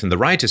complex. And the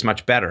right is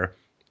much better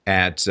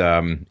at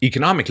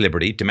economic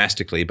liberty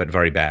domestically, but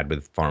very bad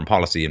with foreign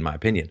policy, in my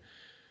opinion.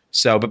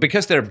 So, but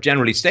because they're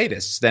generally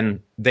statists,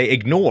 then they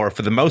ignore,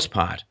 for the most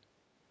part,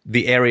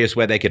 the areas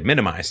where they could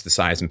minimize the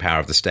size and power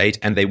of the state,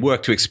 and they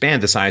work to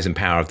expand the size and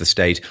power of the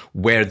state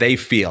where they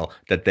feel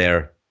that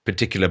their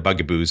particular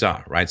bugaboos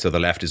are, right? So the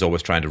left is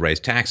always trying to raise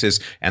taxes,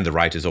 and the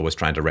right is always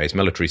trying to raise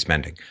military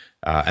spending.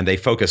 And they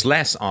focus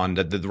less on,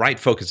 the right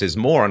focuses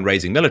more on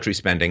raising military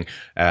spending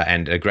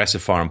and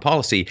aggressive foreign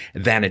policy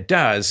than it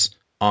does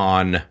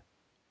on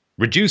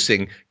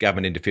reducing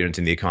government interference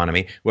in the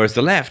economy, whereas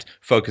the left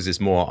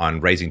focuses more on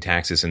raising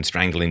taxes and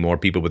strangling more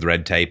people with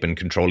red tape and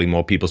controlling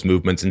more people's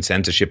movements and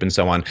censorship and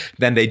so on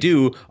than they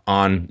do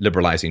on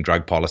liberalizing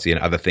drug policy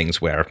and other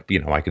things where,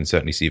 I can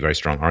certainly see very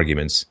strong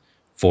arguments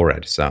for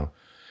it. So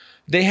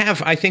they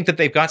have, I think that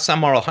they've got some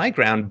moral high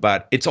ground,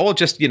 but it's all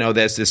just,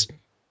 there's this,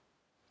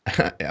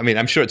 I mean,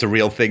 I'm sure it's a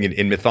real thing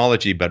in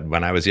mythology, but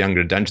when I was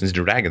younger in Dungeons &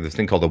 Dragons, this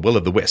thing called the Will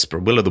of the Wisp,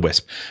 and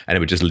it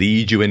would just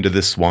lead you into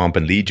the swamp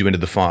and lead you into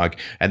the fog,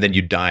 and then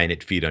you die and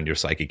it feed on your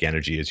psychic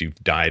energy as you've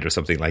died or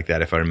something like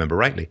that, if I remember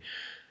rightly.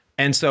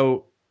 And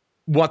so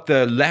what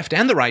the left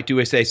and the right do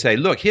is they say,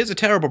 look, here's a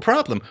terrible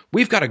problem.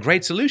 We've got a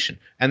great solution.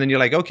 And then you're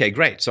like, okay,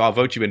 great. So I'll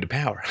vote you into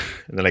power.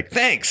 And they're like,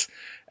 thanks.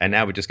 And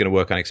now we're just going to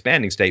work on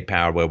expanding state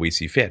power where we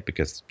see fit,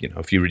 because,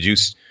 if you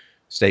reduce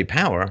state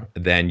power,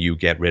 then you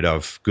get rid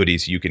of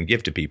goodies you can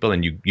give to people,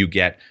 and you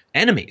get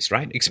enemies,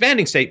 right?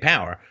 Expanding state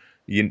power,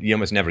 you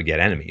almost never get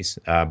enemies.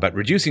 But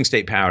reducing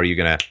state power, you're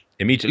going to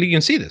immediately, you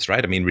can see this,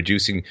 right? I mean,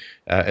 reducing,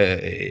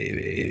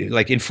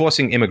 like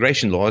enforcing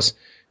immigration laws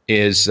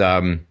is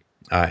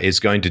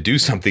going to do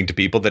something to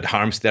people that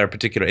harms their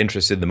particular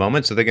interests in the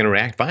moment, so they're going to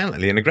react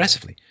violently and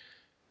aggressively.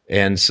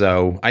 And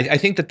so I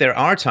think that there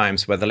are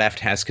times where the left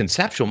has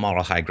conceptual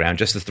moral high ground,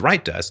 just as the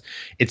right does.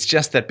 It's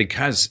just that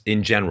because,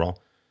 in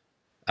general,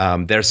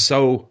 they're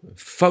so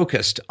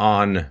focused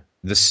on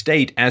the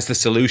state as the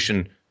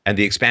solution and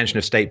the expansion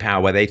of state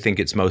power where they think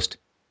it's most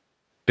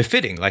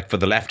befitting. Like for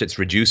the left, it's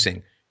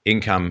reducing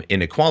income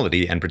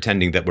inequality and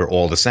pretending that we're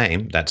all the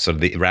same. That's sort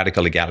of the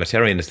radical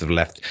egalitarianism of the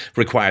left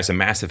requires a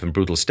massive and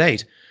brutal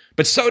state.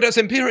 But so does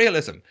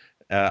imperialism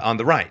on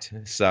the right.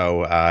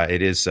 So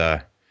it is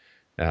a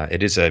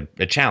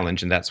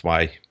challenge, and that's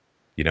why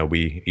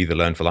we either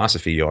learn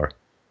philosophy or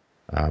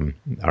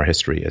our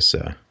history is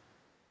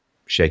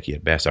shaky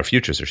at best. Our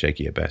futures are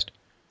shaky at best.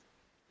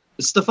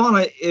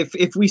 Stefan,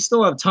 if we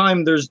still have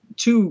time, there's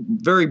two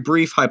very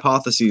brief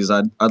hypotheses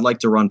I'd like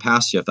to run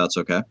past you, if that's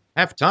okay.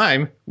 Have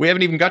time? We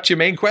haven't even got to your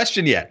main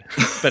question yet.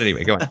 But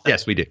anyway, go on.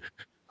 Yes, we do.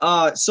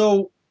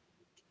 So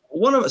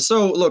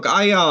look,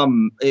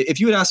 if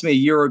you had asked me a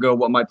year ago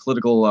what my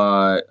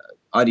political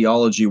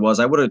ideology was,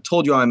 I would have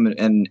told you I'm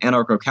an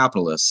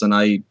anarcho-capitalist, and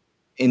I,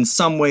 in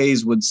some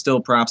ways, would still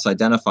perhaps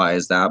identify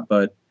as that.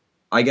 But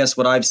I guess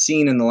what I've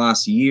seen in the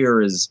last year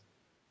is,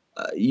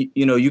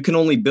 you can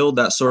only build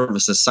that sort of a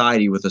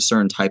society with a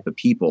certain type of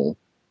people.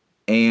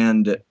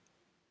 And,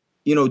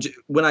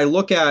 when I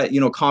look at,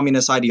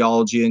 communist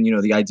ideology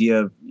and, the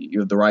idea of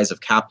the rise of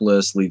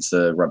capitalists leads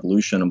to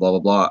revolution and blah, blah,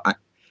 blah,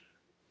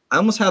 I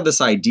almost have this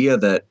idea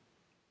that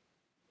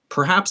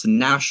perhaps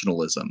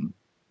nationalism,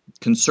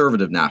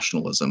 conservative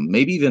nationalism,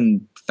 maybe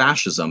even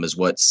fascism is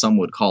what some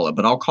would call it,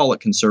 but I'll call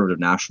it conservative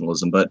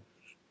nationalism. But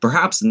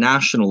perhaps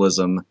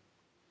nationalism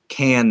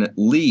can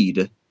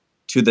lead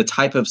to the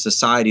type of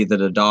society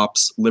that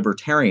adopts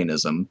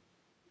libertarianism,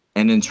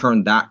 and in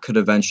turn that could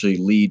eventually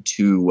lead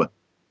to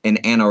an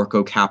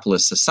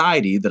anarcho-capitalist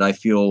society that I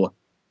feel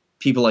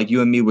people like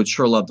you and me would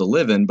sure love to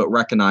live in, but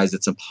recognize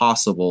it's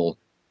impossible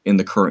in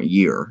the current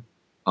year.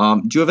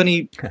 Do you have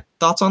any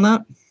thoughts on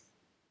that?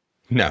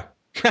 No.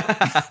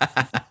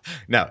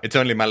 No, it's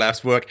only my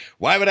last work.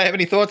 Why would I have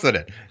any thoughts on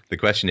it? The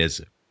question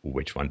is,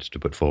 which ones to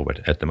put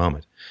forward at the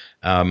moment?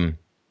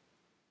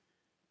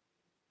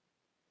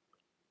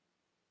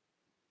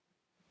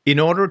 In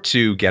order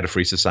to get a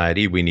free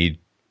society, we need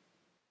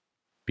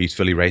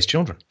peacefully raise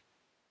children.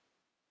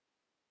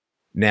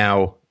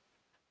 Now,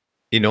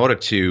 in order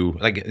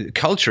to,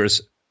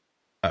 cultures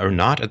are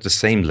not at the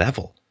same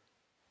level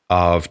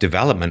of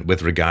development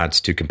with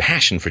regards to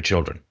compassion for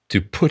children, to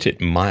put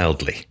it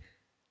mildly.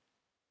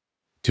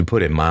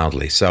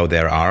 So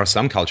there are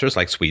some cultures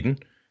like Sweden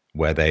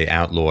where they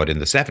outlawed in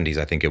the 70s,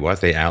 I think it was,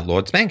 they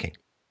outlawed spanking.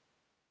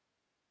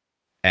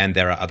 And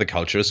there are other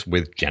cultures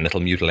with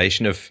genital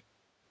mutilation of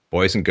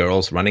boys and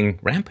girls running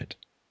rampant.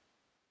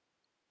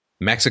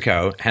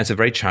 Mexico has a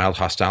very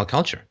child-hostile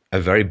culture, a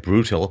very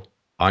brutal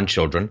on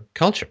children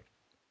culture.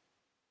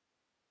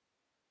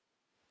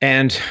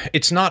 And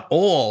it's not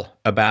all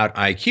about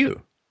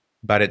IQ,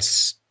 but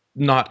it's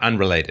not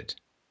unrelated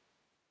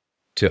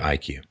to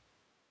IQ.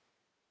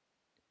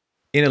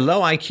 In a low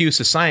IQ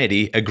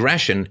society,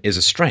 aggression is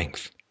a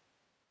strength,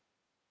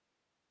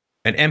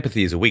 and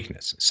empathy is a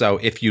weakness. So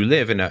if you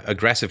live in an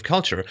aggressive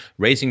culture,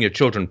 raising your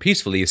children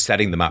peacefully is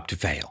setting them up to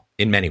fail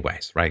in many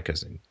ways, right?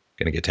 Because they're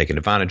going to get taken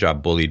advantage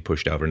of, bullied,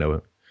 pushed over.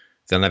 No,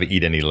 they'll never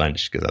eat any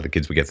lunch because other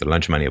kids will get their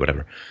lunch money or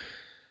whatever.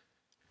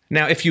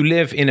 Now, if you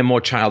live in a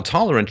more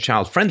child-tolerant,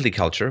 child-friendly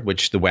culture,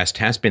 which the West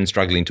has been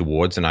struggling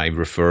towards, and I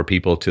refer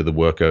people to the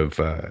work of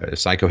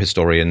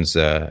psychohistorians,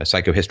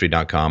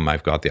 psychohistory.com.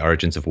 I've got The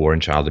Origins of War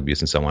and Child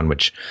Abuse and so on,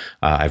 which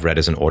I've read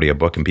as an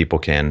audiobook, and people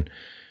can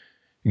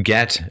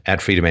get at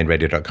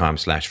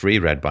freedomainradio.com/free,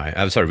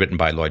 written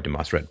by Lloyd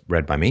DeMoss,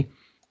 read by me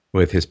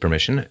with his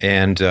permission.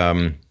 And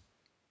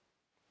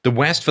the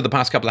West, for the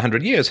past couple of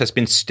hundred years, has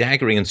been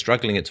staggering and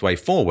struggling its way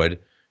forward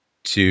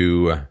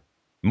to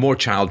more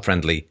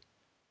child-friendly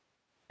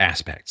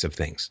aspects of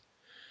things.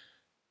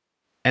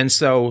 And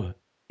so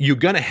you're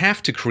going to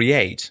have to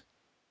create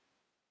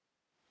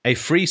a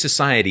free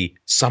society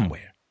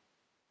somewhere.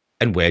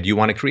 And where do you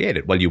want to create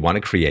it? Well, you want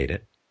to create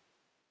it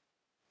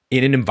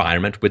in an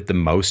environment with the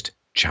most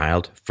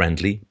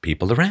child-friendly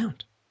people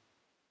around.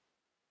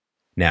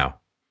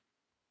 Now,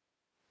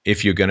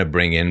 if you're going to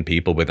bring in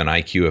people with an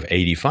IQ of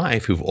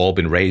 85 who've all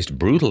been raised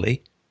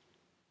brutally,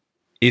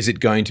 is it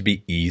going to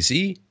be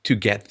easy to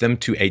get them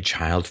to a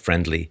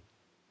child-friendly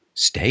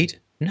state?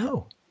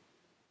 No.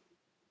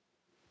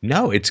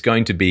 No, it's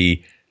going to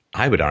be,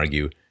 I would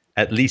argue,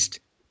 at least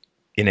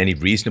in any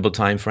reasonable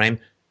time frame,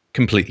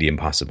 completely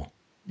impossible.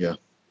 Yeah.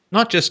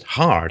 Not just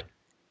hard,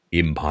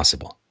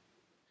 impossible.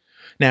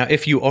 Now,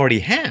 if you already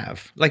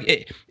have,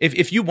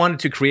 if you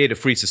wanted to create a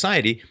free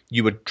society,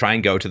 you would try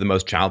and go to the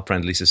most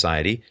child-friendly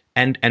society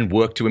and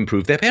work to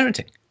improve their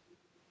parenting.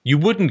 You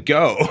wouldn't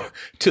go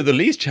to the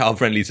least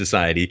child-friendly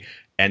society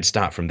and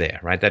start from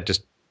there, right? That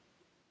just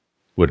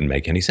wouldn't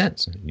make any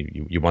sense.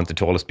 You want the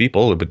tallest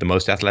people with the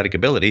most athletic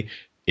ability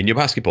in your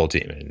basketball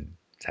team, and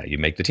that's how you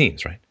make the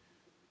teams, right?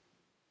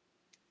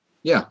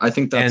 Yeah, I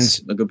think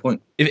that's a good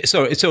point.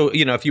 So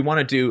if you want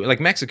to do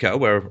like Mexico,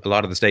 where a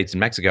lot of the states in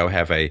Mexico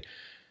have a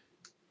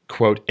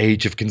quote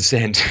age of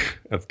consent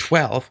of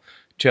 12,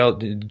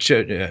 God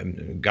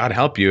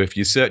help you if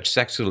you search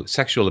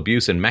sexual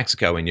abuse in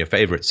Mexico in your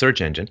favorite search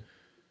engine,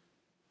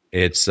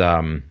 it's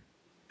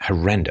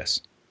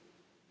horrendous.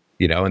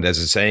 And there's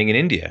a saying in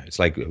India. It's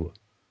like, what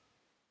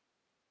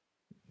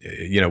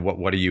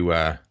do you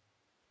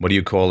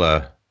call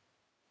a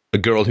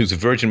girl who's a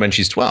virgin when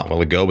she's 12?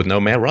 Well, a girl with no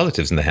male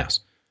relatives in the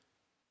house.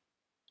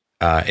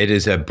 It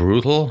is a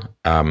brutal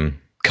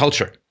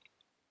culture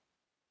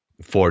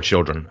for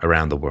children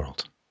around the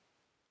world.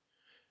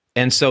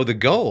 And so the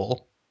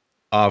goal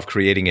of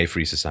creating a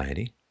free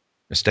society,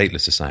 a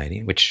stateless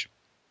society, which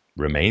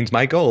remains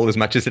my goal as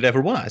much as it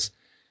ever was,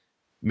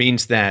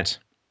 means that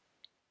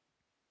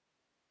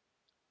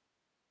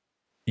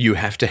you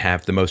have to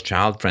have the most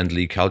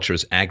child-friendly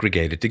cultures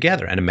aggregated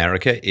together. And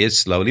America is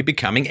slowly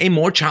becoming a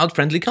more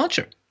child-friendly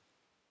culture.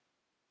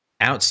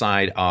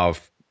 Outside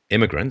of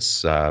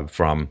immigrants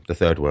from the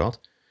third world,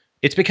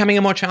 it's becoming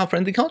a more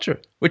child-friendly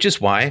culture, which is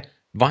why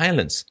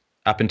violence,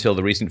 up until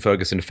the recent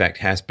Ferguson effect,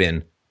 has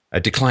been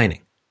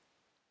declining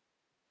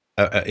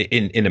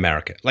in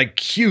America, like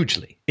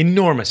hugely,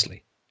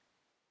 enormously.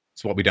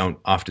 It's what we don't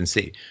often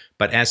see.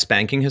 But as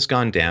spanking has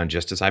gone down,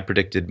 just as I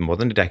predicted more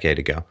than a decade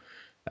ago,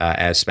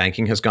 as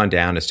spanking has gone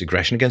down, as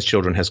aggression against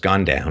children has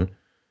gone down,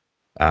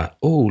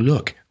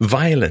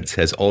 violence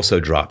has also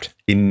dropped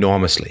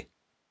enormously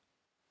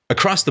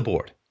across the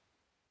board.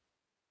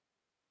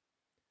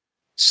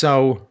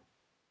 So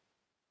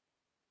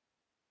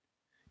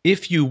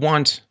if you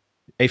want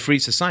a free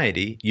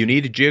society, you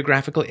need a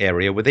geographical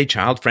area with a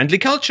child-friendly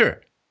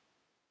culture.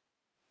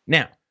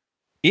 Now,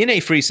 in a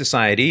free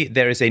society,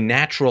 there is a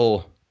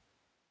natural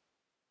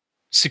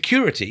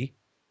security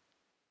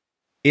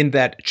in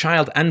that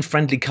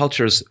child-unfriendly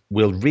cultures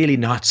will really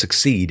not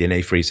succeed in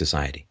a free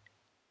society.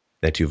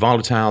 They're too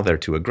volatile, they're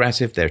too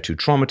aggressive, they're too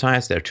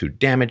traumatized, they're too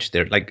damaged,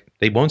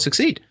 they won't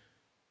succeed.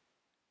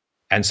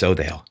 And so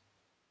they'll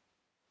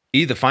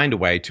either find a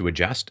way to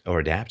adjust or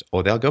adapt,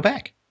 or they'll go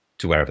back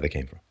to wherever they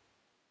came from.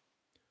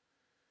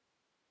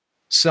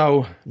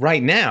 So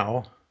right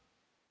now,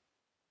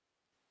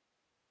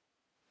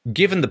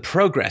 given the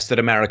progress that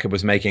America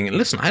was making, and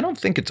listen, I don't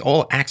think it's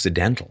all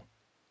accidental.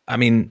 I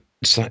mean,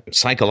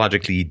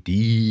 psychologically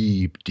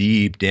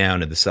deep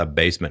down in the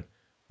sub-basement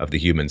of the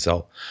human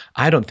soul.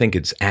 I don't think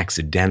it's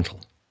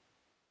accidental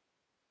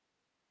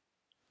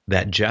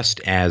that just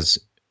as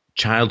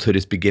childhood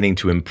is beginning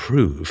to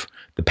improve,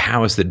 the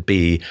powers that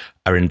be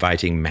are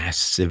inviting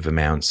massive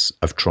amounts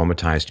of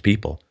traumatized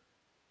people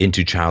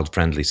into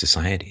child-friendly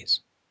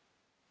societies.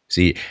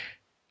 See,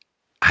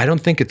 I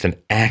don't think it's an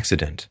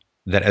accident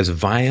that as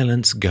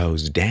violence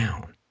goes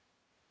down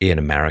in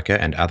America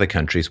and other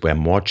countries where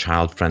more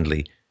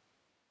child-friendly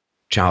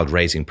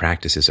child-raising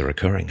practices are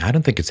occurring, I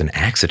don't think it's an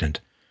accident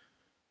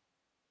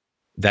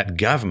that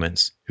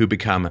governments who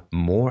become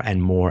more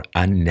and more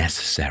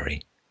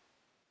unnecessary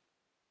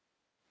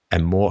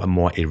and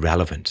more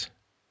irrelevant,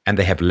 and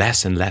they have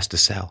less and less to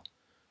sell.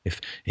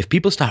 If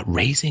people start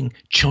raising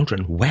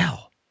children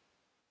well,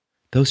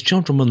 those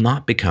children will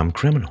not become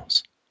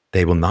criminals.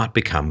 They will not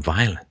become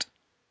violent.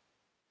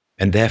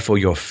 And therefore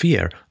your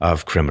fear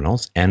of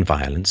criminals and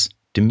violence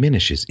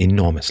diminishes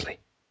enormously.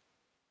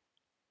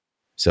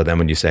 So then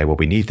when you say, well,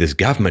 we need this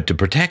government to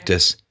protect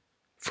us,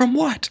 from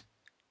what?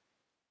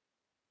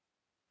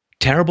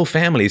 Terrible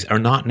families are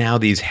not now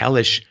these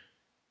hellish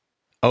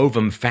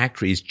ovum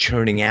factories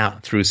churning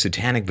out through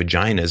satanic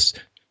vaginas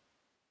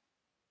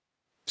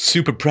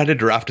super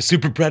predator after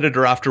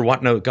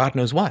God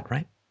knows what,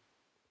 right?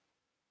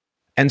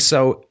 And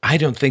so I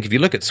don't think, if you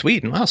look at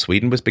Sweden, well,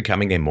 Sweden was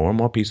becoming a more and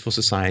more peaceful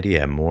society,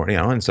 and more,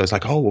 and so it's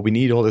like, oh, well, we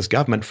need all this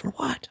government for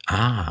what?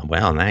 Ah,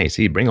 well, now you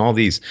see, bring all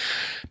these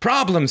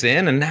problems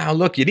in, and now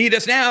look, you need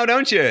us now,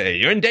 don't you?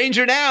 You're in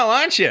danger now,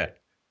 aren't you?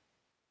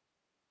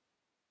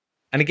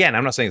 And again,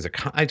 I'm not saying it's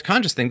a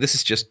conscious thing. This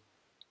is just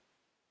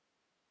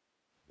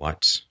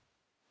what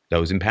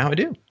those in power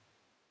do.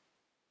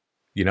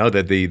 You know,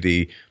 that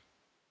the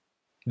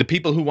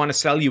people who want to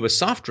sell you a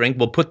soft drink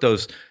will put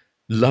those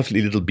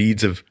lovely little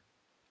beads of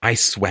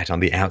ice sweat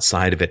on the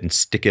outside of it and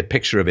stick a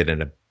picture of it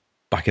in a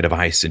bucket of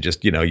ice, and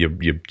just,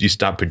 you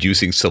start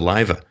producing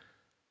saliva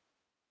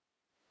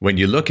when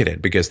you look at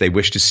it, because they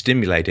wish to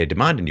stimulate a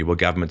demand in you. Well,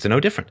 governments are no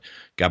different.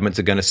 Governments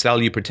are going to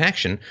sell you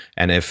protection,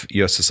 and if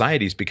your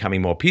society is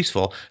becoming more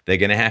peaceful, they're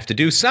going to have to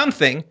do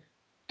something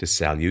to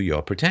sell you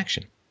your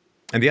protection.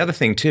 And the other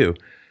thing, too,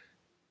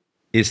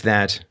 is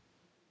that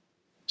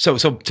so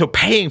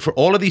paying for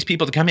all of these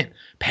people to come in,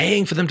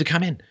 paying for them to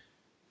come in,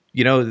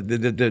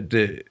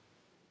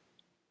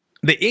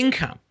 the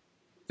income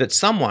that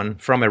someone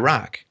from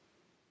Iraq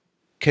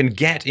can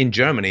get in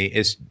Germany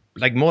is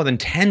like more than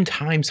 10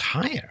 times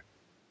higher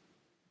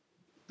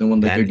than when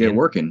they could get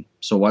working.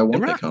 So why won't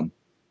Iraq. They come?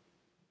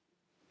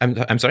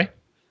 I'm sorry?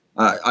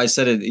 I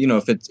said it.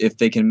 If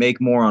they can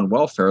make more on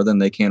welfare than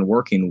they can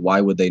working,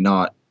 why would they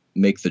not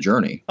make the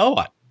journey? Oh,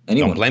 I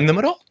Anyone. don't blame them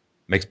at all.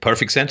 Makes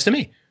perfect sense to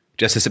me.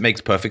 Just as it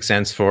makes perfect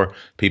sense for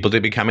people to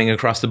be coming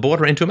across the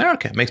border into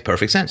America. It makes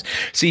perfect sense.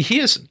 See,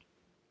 here's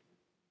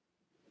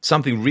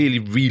something really,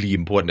 really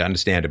important to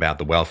understand about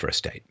the welfare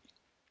state.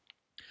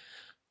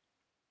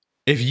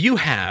 If you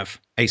have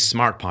a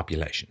smart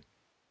population,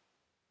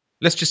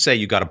 let's just say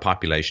you got a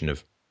population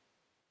of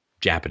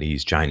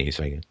Japanese, Chinese,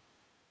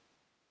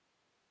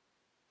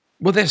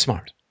 well, they're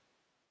smart.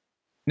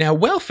 Now,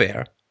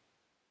 welfare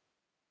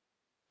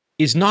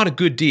is not a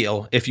good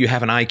deal if you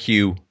have an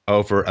IQ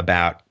over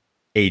about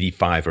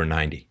 85 or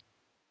 90.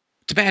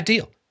 It's a bad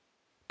deal.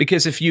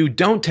 Because if you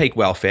don't take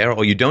welfare,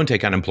 or you don't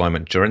take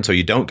unemployment insurance, or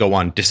you don't go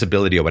on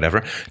disability or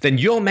whatever, then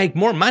you'll make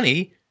more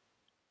money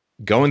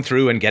going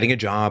through and getting a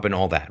job and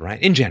all that,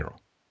 right? In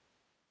general.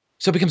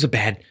 So it becomes a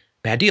bad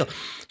deal.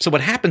 So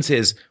what happens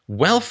is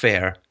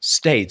welfare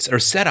states are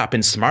set up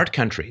in smart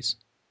countries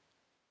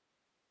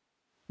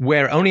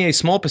where only a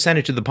small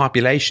percentage of the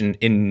population,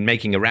 in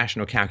making a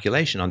rational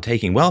calculation on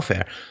taking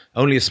welfare,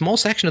 only a small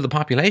section of the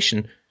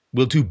population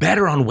will do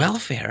better on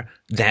welfare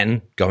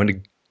than going to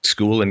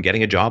school and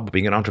getting a job or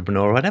being an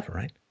entrepreneur or whatever,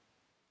 right?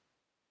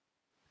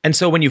 And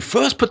so when you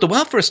first put the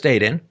welfare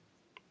state in,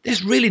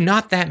 there's really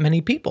not that many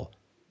people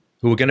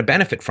who are going to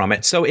benefit from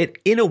it. So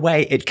in a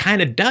way, it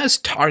kind of does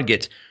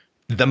target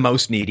the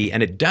most needy,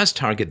 and it does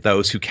target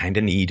those who kind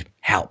of need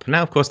help.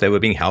 Now, of course, they were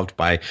being helped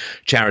by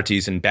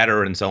charities and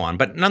Better and so on.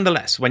 But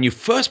nonetheless, when you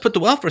first put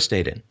the welfare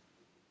state in,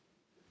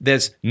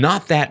 there's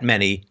not that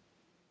many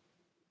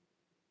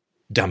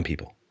dumb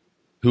people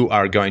who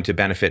are going to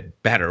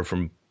benefit better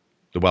from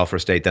the welfare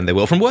state than they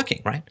will from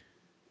working, right?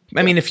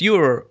 I mean, if you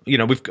were,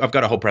 I've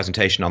got a whole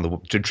presentation on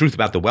the truth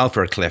about the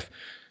welfare cliff,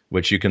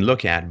 which you can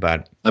look at,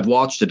 but I've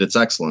watched it. It's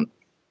excellent.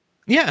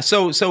 Yeah.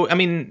 So I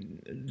mean,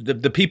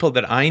 the people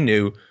that I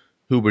knew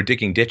who were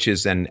digging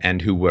ditches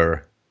and who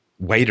were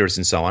waiters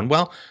and so on,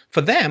 well,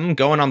 for them,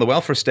 going on the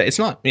welfare state, it's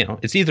not,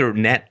 it's either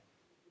net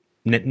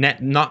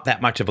not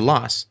that much of a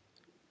loss,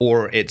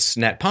 or it's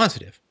net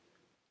positive.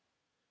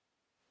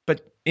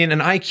 But in an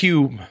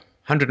IQ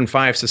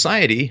 105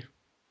 society,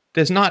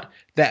 there's not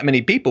that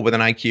many people with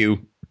an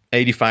IQ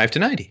 85 to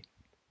 90.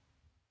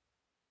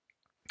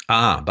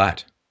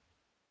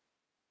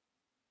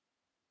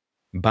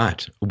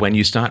 But when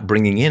you start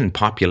bringing in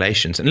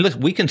populations, and look,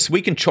 we can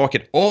chalk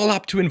it all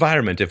up to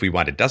environment if we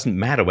want. It doesn't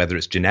matter whether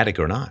it's genetic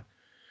or not.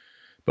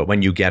 But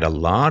when you get a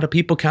lot of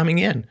people coming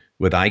in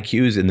with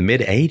IQs in the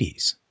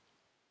mid-80s,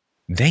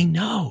 they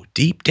know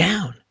deep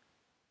down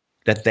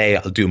that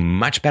they'll do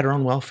much better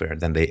on welfare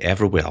than they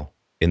ever will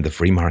in the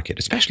free market,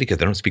 especially because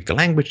they don't speak the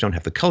language, don't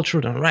have the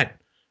culture, don't right.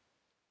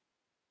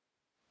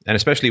 And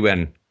especially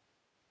when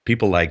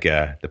people like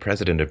the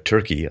president of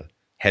Turkey,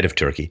 head of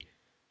Turkey,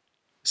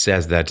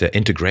 says that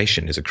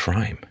integration is a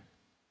crime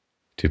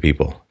to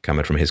people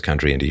coming from his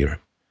country into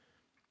Europe.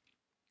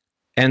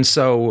 And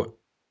so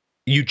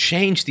you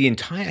change the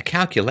entire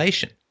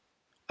calculation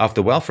of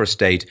the welfare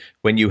state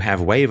when you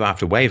have wave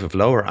after wave of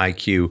lower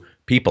IQ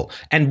people.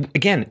 And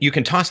again, you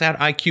can toss out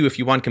IQ if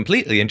you want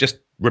completely and just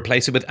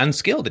replace it with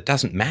unskilled. It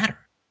doesn't matter.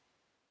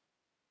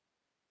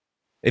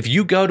 If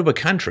you go to a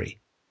country,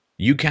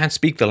 you can't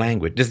speak the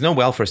language. There's no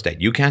welfare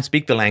state. You can't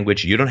speak the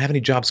language. You don't have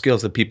any job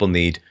skills that people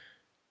need.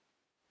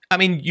 I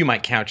mean, you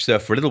might couch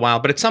surf for a little while,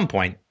 but at some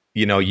point,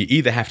 you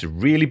either have to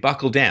really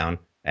buckle down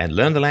and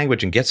learn the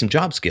language and get some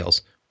job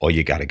skills, or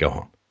you got to go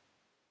home.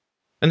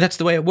 And that's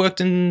the way it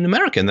worked in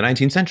America in the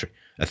 19th century.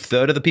 A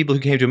third of the people who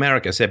came to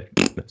America said,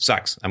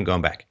 sucks, I'm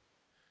going back.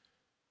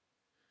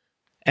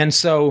 And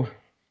so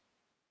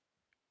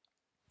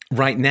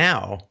right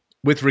now,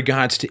 with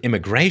regards to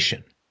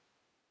immigration,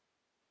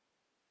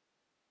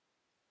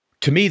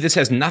 to me, this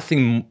has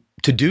nothing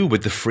to do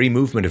with the free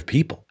movement of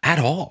people at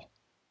all.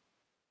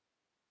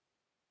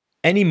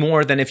 Any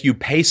more than if you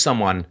pay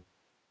someone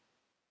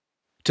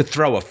to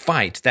throw a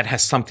fight that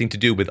has something to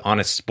do with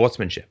honest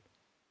sportsmanship.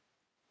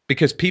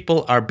 Because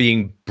people are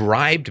being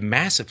bribed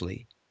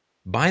massively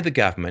by the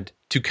government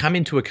to come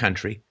into a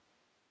country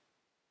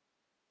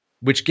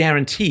which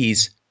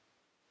guarantees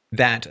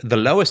that the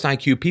lowest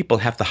IQ people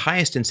have the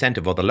highest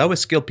incentive, or the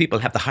lowest skilled people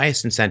have the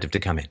highest incentive to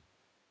come in.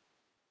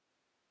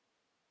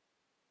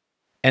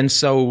 And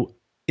so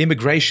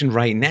immigration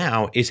right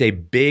now is a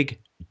big,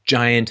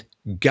 giant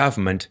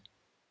government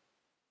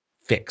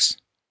fix.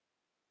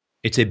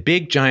 It's a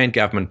big, giant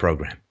government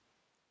program.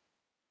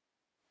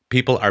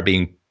 People are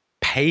being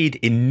paid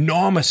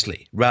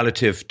enormously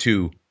relative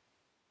to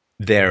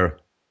their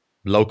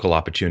local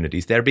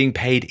opportunities. They're being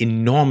paid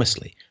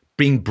enormously,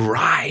 being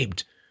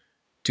bribed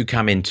to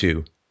come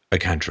into a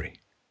country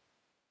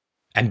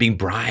and being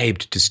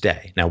bribed to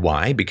stay. Now,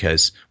 why?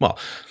 Because, well,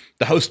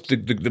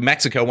 the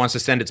Mexico wants to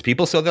send its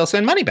people, so they'll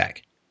send money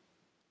back.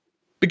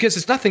 Because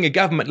there's nothing a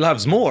government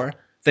loves more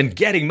than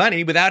getting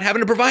money without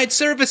having to provide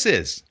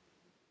services.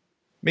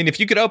 I mean,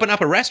 if you could open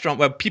up a restaurant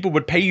where people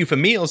would pay you for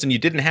meals and you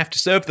didn't have to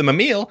serve them a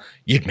meal,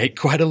 you'd make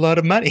quite a lot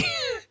of money.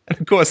 And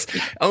of course,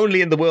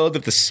 only in the world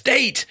of the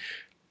state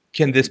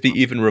can this be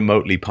even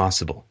remotely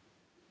possible.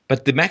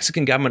 But the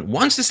Mexican government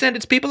wants to send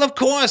its people, of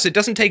course. It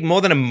doesn't take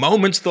more than a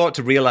moment's thought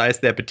to realize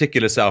their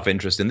particular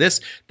self-interest in this.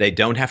 They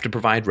don't have to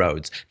provide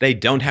roads. They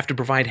don't have to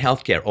provide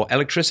healthcare or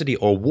electricity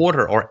or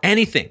water or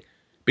anything,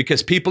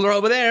 because people are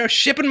over there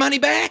shipping money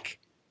back,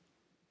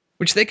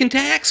 which they can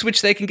tax,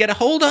 which they can get a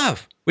hold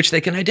of, which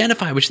they can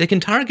identify, which they can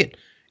target.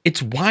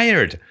 It's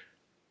wired.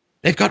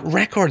 They've got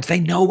records. They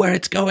know where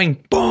it's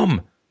going.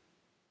 Boom.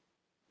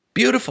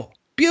 Beautiful.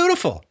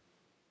 Beautiful.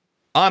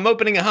 I'm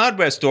opening a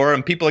hardware store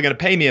and people are going to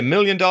pay me $1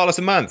 million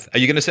a month. Are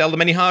you going to sell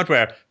them any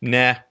hardware?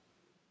 Nah.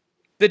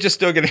 They're just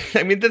still going to,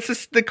 I mean, this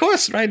is the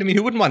course, right? I mean,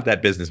 who wouldn't want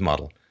that business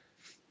model?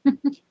 Well,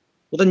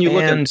 then you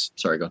look at,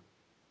 sorry, go.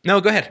 No,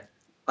 go ahead.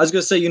 I was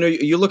going to say,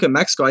 you look at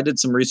Mexico. I did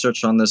some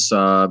research on this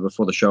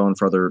before the show and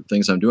for other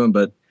things I'm doing,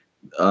 but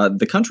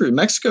the country,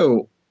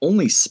 Mexico,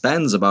 only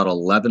spends about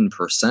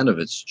 11% of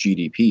its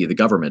GDP. The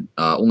government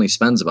only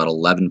spends about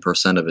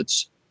 11% of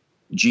its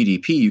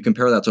GDP. You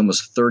compare that to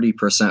almost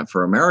 30%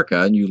 for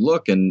America, and you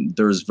look, and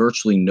there's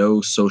virtually no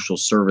social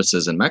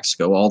services in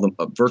Mexico.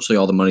 Virtually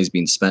all the money is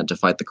being spent to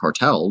fight the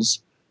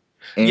cartels.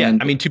 And yeah,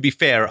 I mean, to be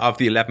fair, of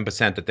the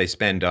 11% that they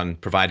spend on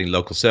providing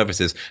local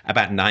services,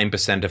 about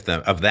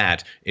 9% of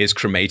that is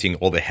cremating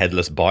all the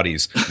headless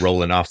bodies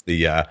rolling off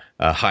the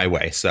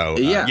highway. So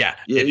it's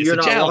you're a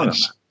not wrong on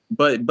challenge. that.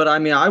 But I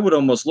mean, I would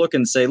almost look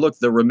and say, look,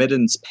 the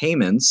remittance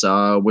payments,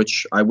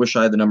 which I wish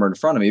I had the number in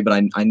front of me, but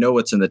I know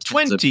it's in the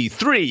tens of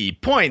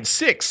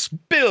 $23.6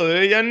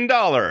 billion.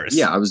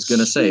 Yeah, I was going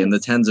to say in the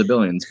tens of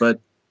billions, but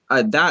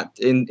that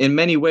in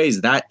many ways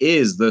that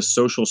is the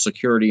social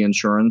security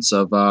insurance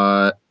of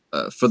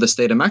for the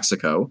state of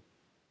Mexico.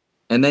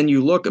 And then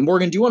you look,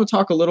 Morgan, do you want to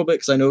talk a little bit,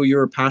 because I know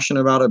you're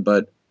passionate about it,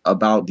 but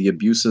about the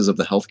abuses of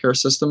the healthcare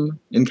system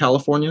in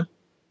California?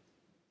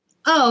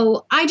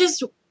 Oh, I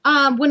just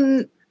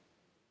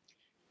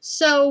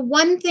So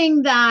one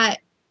thing that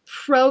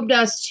probed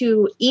us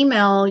to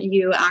email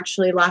you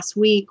actually last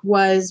week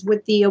was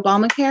with the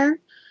Obamacare,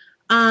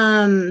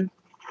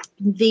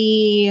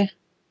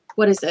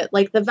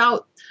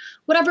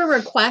 whatever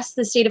request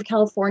the state of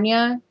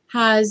California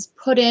has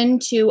put in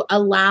to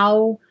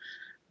allow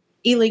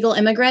illegal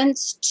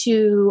immigrants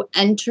to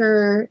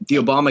enter The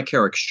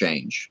Obamacare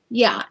exchange.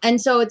 Yeah. And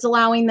so it's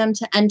allowing them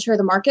to enter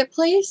the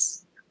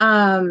marketplace.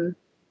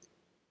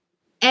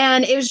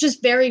 And it was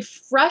just very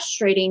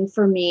frustrating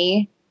for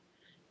me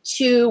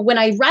when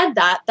I read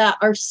that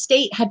our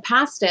state had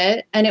passed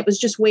it and it was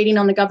just waiting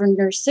on the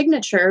governor's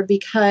signature,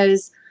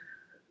 because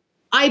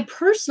I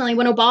personally,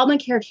 when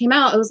Obamacare came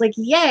out, I was like,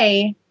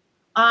 yay,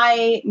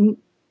 my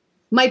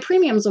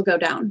premiums will go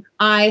down.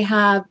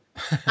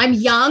 I'm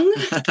young,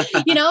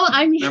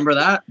 Remember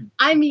that?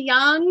 I'm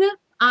young,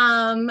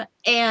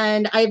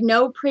 and I have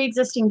no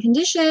pre-existing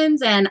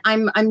conditions, and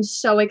I'm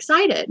so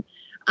excited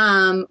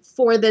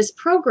for this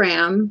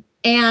program.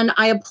 And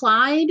I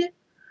applied.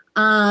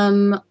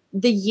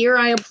 The year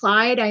I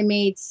applied, I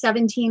made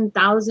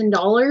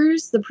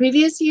 $17,000 the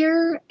previous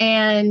year,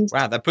 and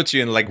wow, that puts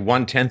you in like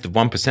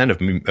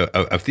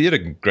 0.1% of theater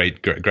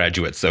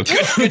graduates. So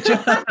good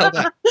job.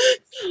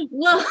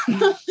 Well,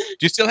 do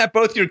you still have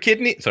both your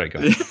kidneys? Sorry, go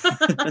ahead.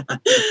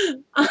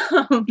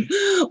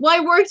 Well, I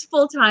worked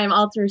full time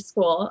all through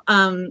school,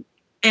 but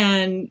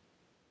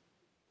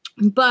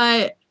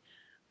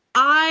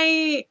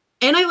I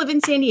live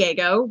in San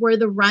Diego, where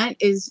the rent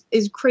is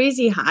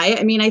crazy high.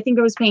 I mean, I think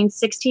I was paying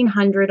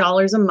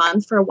 $1,600 a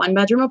month for a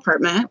 1-bedroom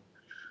apartment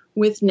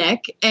with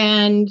Nick,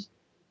 and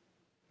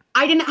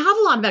I didn't have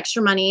a lot of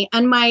extra money.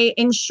 And my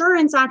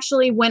insurance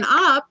actually went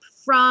up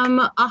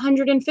from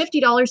 $150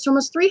 to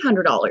almost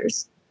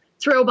 $300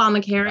 through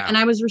Obamacare, wow. And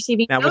I was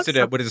receiving now. no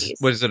What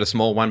is it? A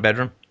small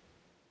 1-bedroom?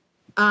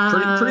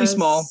 Pretty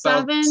small,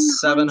 about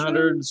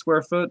 700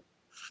 square foot.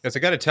 Because I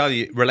got to tell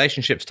you,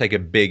 relationships take a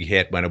big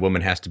hit when a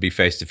woman has to be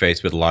face to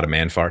face with a lot of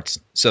man farts.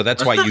 So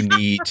that's why you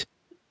need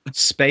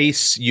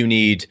space. You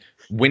need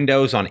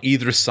windows on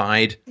either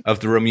side of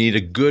the room. You need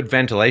a good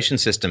ventilation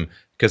system,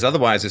 because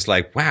otherwise it's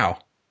like, wow,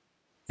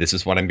 this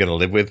is what I'm going to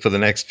live with for the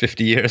next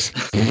 50 years.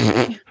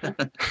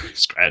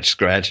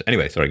 Scratch.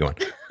 Anyway, sorry, go on.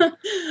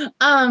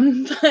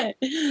 But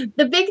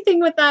the big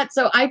thing with that,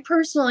 so I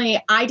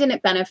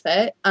didn't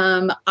benefit.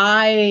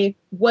 I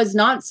was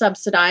not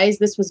subsidized.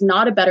 This was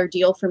not a better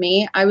deal for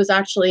me. I was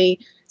actually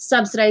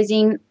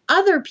subsidizing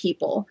other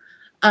people,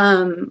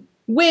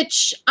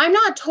 which I'm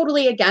not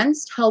totally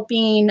against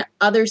helping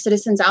other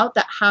citizens out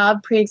that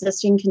have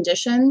pre-existing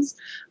conditions.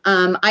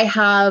 I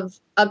have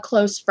a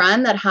close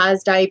friend that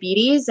has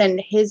diabetes,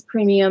 and his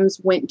premiums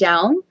went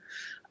down.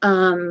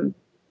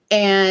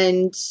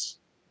 And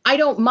I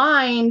don't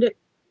mind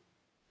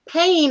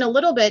paying a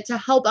little bit to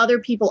help other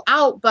people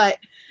out, but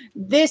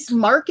this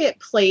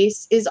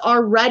marketplace is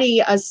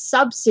already a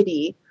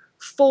subsidy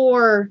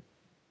for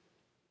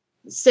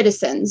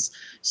citizens.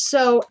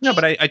 So no,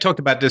 but I talked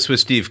about this with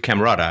Steve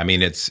Camarota. I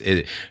mean,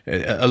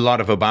 a lot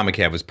of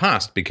Obamacare was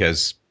passed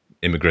because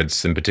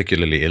immigrants, and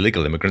particularly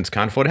illegal immigrants,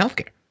 can't afford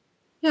healthcare.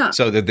 Yeah.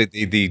 So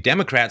the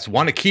Democrats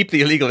want to keep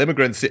the illegal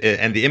immigrants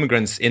and the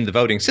immigrants in the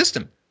voting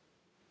system.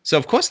 So,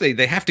 of course,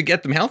 they have to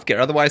get them healthcare.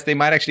 Otherwise, they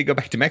might actually go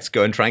back to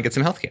Mexico and try and get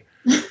some healthcare.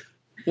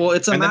 Well,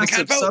 it's a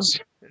massive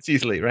It's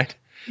easily, right?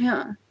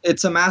 Yeah.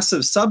 It's a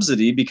massive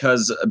subsidy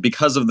because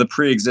of the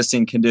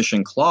pre-existing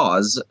condition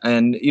clause.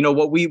 And,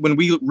 when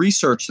we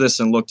researched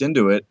this and looked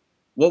into it,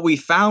 what we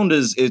found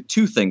is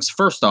two things.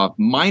 First off,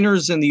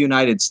 minors in the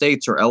United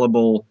States are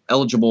eligible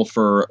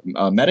for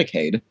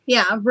Medicaid.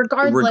 Yeah,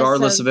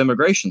 regardless of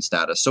immigration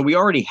status. So we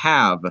already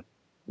have,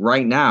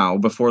 right now,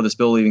 before this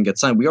bill even gets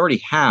signed, we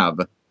already have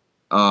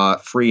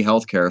free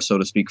healthcare, so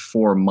to speak,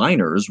 for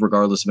minors,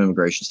 regardless of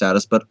immigration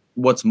status. But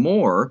what's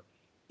more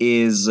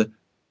is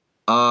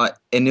an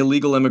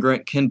illegal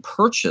immigrant can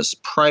purchase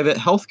private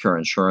healthcare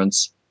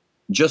insurance,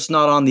 just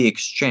not on the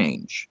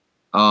exchange.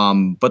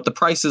 But the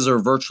prices are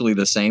virtually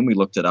the same. We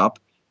looked it up.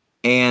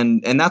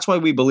 And that's why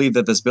we believe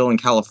that this bill in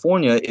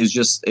California is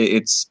just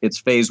it's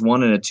phase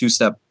one in a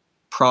 2-step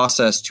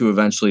process to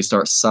eventually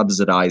start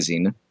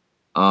subsidizing.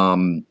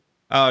 Oh,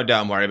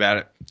 don't worry about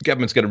it. The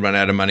government's going to run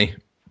out of money.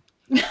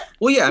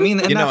 Well, yeah, I mean,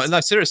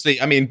 no,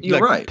 seriously. I mean, you're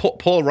right.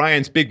 Paul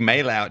Ryan's big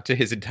mail out to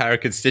his entire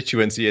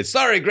constituency is,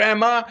 sorry,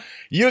 Grandma,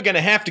 you're going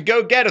to have to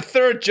go get a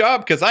third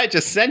job because I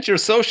just sent your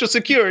Social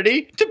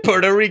Security to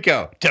Puerto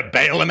Rico to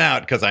bail him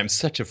out because I'm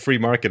such a free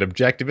market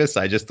objectivist.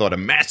 I just thought a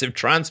massive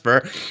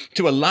transfer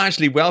to a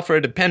largely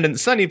welfare-dependent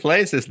sunny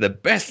place is the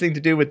best thing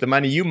to do with the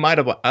money you might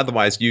have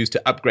otherwise used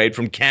to upgrade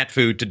from cat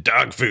food to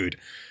dog food.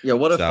 Yeah,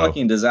 what a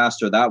fucking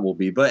disaster that will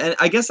be. But and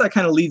I guess that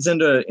kind of leads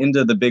into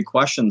the big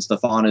question,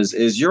 Stefan,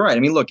 is you're right.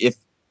 I mean, look,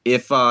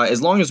 if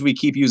as long as we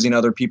keep using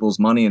other people's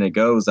money and it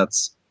goes,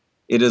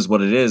 it is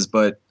what it is.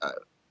 But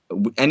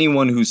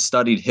anyone who's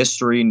studied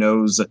history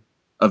knows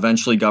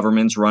eventually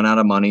governments run out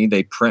of money.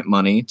 They print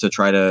money to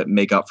try to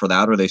make up for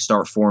that, or they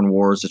start foreign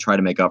wars to try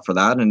to make up for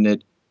that. And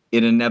it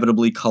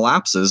inevitably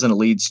collapses, and it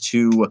leads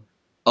to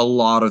a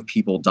lot of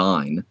people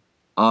dying.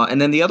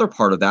 And then the other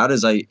part of that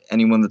is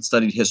anyone that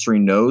studied history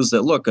knows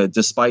that, look,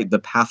 despite the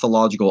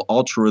pathological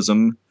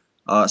altruism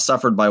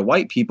suffered by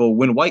white people,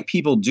 when white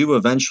people do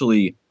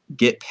eventually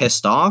get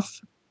pissed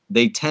off,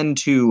 they tend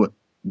to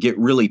get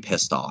really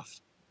pissed off.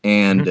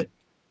 And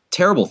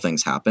terrible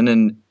things happen.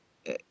 And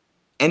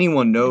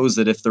anyone knows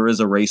that if there is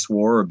a race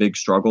war or a big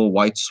struggle,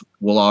 whites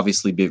will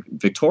obviously be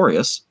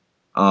victorious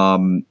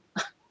in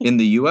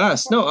the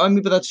U.S. No, I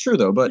mean, but that's true,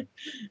 though. But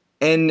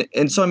And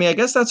so, I mean, I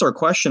guess that's our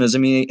question is, I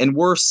mean, and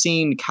we're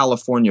seeing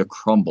California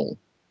crumble.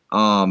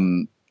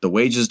 The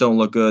wages don't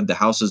look good. The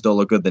houses don't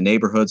look good. The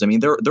neighborhoods. I mean,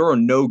 there are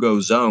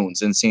no-go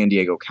zones in San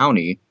Diego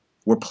County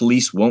where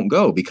police won't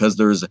go because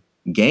there's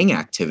gang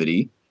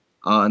activity,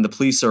 and the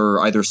police are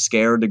either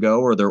scared to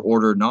go or they're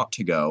ordered not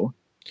to go.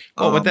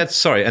 Well, but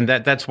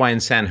that's why in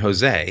San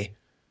Jose,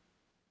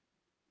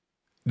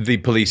 the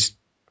police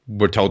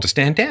were told to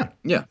stand down.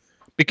 Yeah.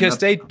 Because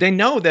they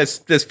know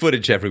there's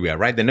footage everywhere,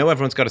 right? They know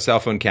everyone's got a cell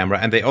phone camera,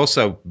 and they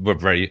also were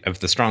very of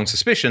the strong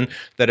suspicion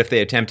that if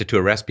they attempted to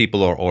arrest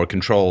people or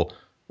control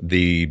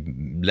the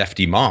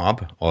lefty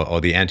mob or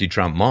the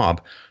anti-Trump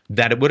mob,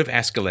 that it would have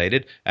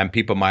escalated and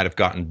people might have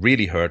gotten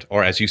really hurt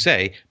or, as you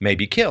say,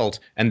 maybe killed,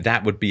 and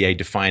that would be a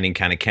defining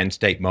kind of Kent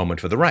State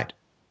moment for the right.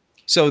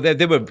 So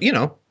they were,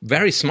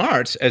 very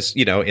smart, as,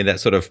 in that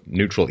sort of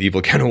neutral,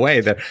 evil kind of way.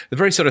 They're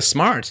very sort of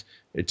smart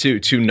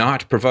to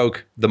not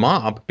provoke the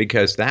mob,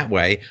 because that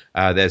way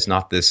there's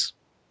not this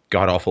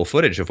god-awful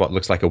footage of what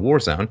looks like a war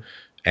zone,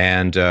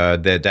 and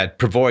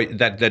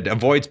that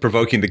avoids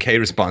provoking the K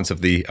response of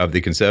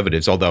the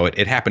conservatives, although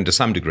it happened to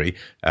some degree,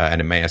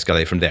 and it may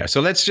escalate from there. So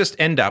let's just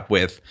end up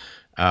with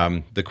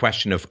the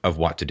question of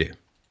what to do.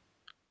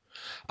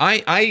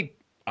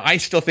 I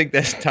still think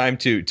there's time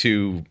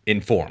to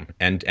inform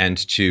and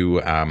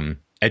to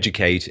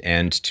educate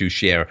and to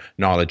share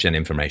knowledge and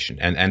information.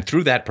 And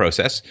through that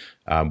process,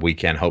 we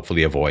can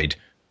hopefully avoid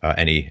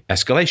any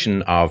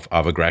escalation of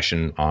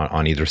aggression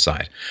on either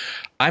side.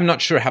 I'm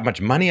not sure how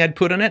much money I'd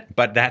put on it,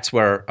 but that's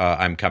where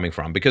I'm coming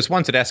from. Because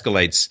once it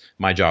escalates,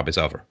 my job is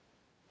over.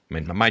 I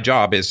mean, my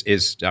job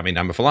is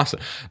I'm a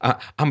philosopher.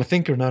 I'm a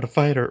thinker, not a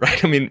fighter,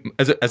 right? I mean,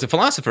 as a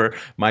philosopher,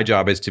 my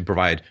job is to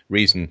provide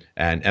reason.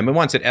 And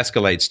once it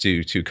escalates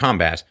to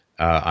combat,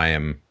 I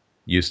am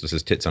useless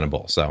as tits on a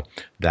bull. So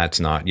that's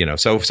not,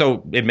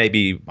 so it may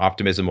be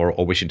optimism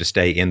or wishing to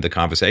stay in the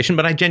conversation,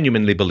 but I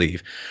genuinely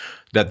believe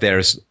that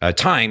there's a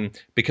time,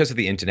 because of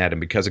the internet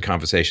and because of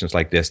conversations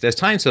like this, there's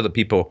time so that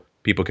people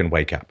can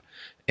wake up.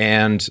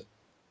 And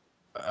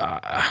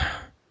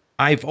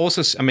I've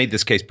also made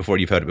this case before,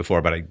 you've heard it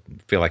before, but I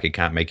feel like I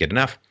can't make it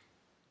enough,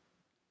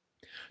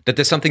 that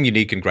there's something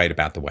unique and great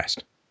about the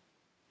West.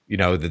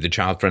 The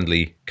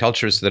child-friendly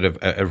cultures that are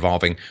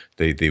evolving,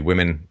 the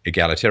women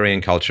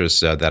egalitarian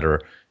cultures that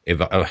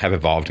have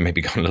evolved,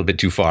 maybe gone a little bit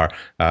too far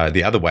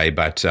the other way,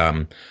 but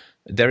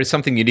there is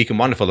something unique and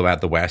wonderful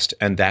about the West,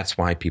 and that's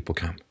why people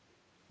come.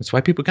 That's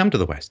why people come to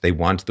the West. They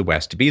want the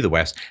West to be the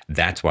West.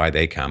 That's why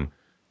they come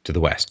to the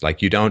West.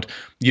 Like you don't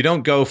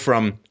go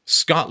from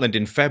Scotland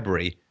in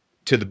February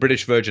to the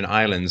British Virgin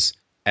Islands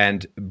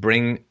and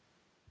bring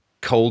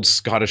cold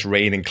Scottish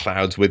rain and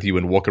clouds with you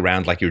and walk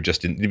around like you're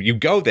just in. You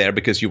go there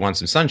because you want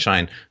some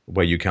sunshine.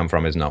 Where you come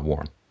from is not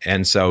warm.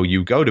 And so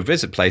you go to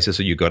visit places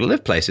or you go to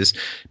live places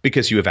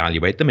because you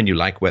evaluate them and you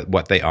like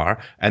what they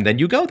are, and then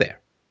you go there.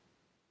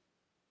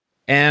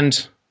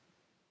 And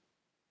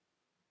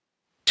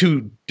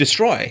to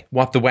destroy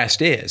what the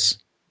West is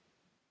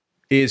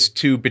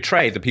to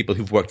betray the people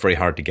who've worked very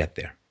hard to get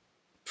there.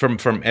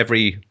 From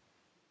every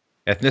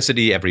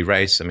ethnicity, every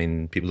race. I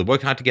mean, people who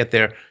work hard to get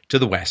there to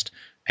the West.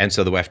 And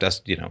so the West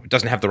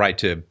doesn't have the right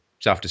to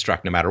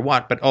self-destruct no matter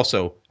what, but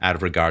also out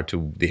of regard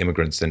to the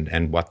immigrants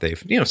and what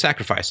they've,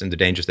 sacrificed and the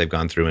dangers they've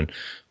gone through and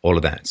all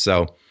of that.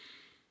 So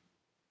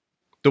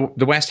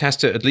the West has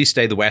to at least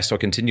stay the West or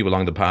continue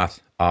along the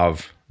path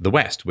of the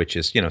West, which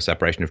is,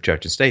 separation of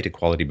church and state,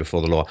 equality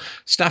before the law,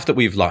 stuff that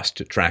we've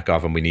lost track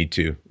of and we need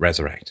to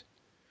resurrect.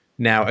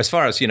 Now, as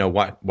far as,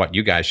 what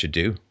you guys should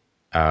do,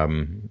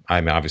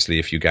 obviously,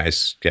 if you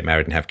guys get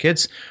married and have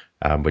kids,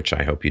 which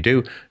I hope you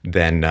do,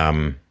 then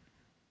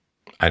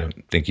I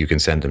don't think you can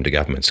send them to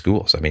government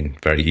schools. I mean,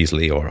 very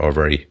easily or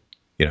very,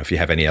 if you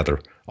have any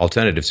other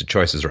alternatives or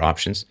choices or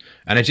options.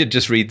 And I did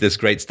just read this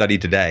great study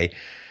today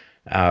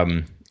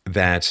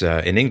that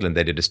in England,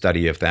 they did a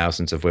study of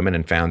thousands of women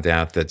and found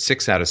out that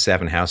 6 out of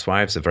 7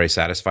 housewives are very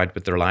satisfied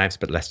with their lives,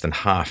 but less than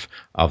half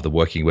of the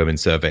working women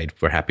surveyed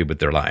were happy with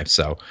their lives.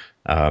 So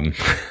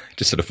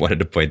just sort of wanted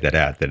to point that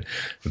out, that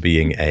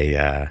being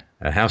a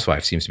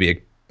housewife seems to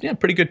be a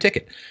pretty good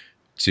ticket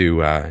to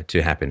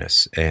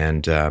happiness.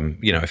 And,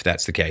 if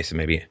that's the case, and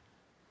maybe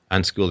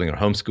unschooling or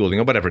homeschooling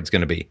or whatever it's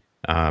going to be,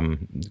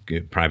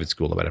 private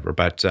school or whatever.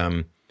 But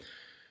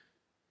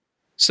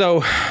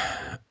so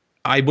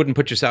I wouldn't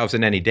put yourselves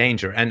in any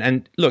danger.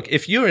 And look,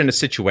 if you're in a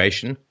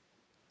situation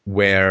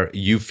where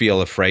you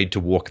feel afraid to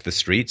walk the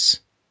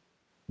streets,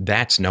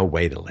 that's no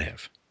way to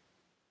live.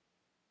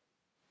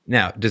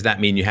 Now, does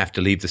that mean you have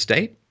to leave the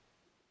state?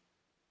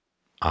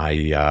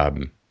 I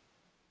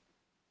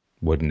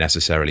wouldn't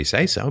necessarily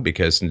say so,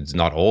 because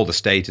not all the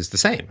state is the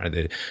same.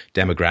 The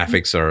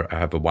demographics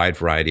have a wide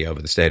variety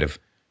over the state of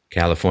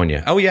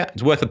California. Oh, yeah,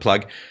 it's worth a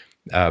plug.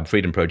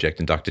 Freedom Project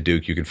and Dr.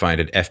 Duke, you can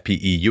find it at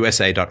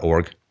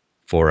fpeusa.org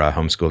for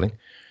homeschooling.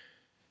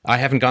 I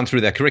haven't gone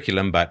through their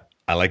curriculum, but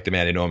I like the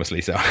man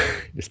enormously, so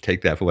just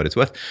take that for what it's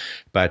worth.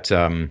 But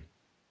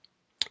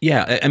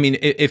yeah, I mean,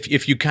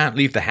 if you can't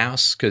leave the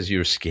house because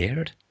you're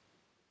scared,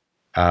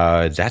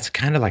 that's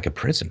kind of like a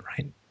prison,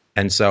 right?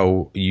 And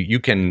so you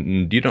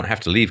don't have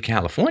to leave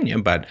California,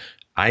 but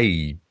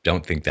I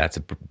don't think that's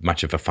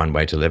much of a fun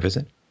way to live, is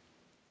it?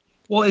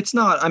 Well, it's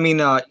not. I mean,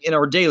 in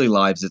our daily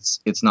lives,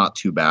 it's not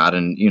too bad,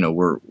 and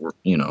we're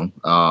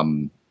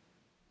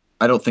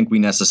I don't think we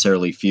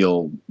necessarily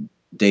feel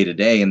day to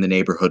day in the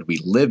neighborhood we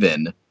live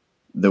in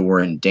that we're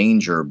in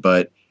danger.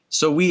 But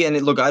so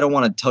look, I don't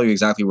want to tell you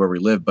exactly where we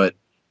live, but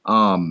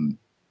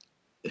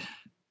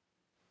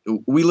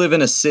we live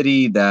in a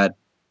city that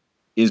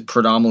is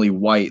predominantly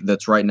white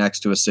that's right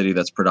next to a city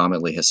that's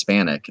predominantly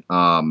Hispanic.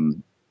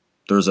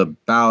 There's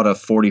about a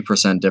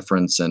 40%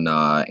 difference in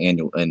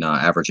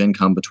average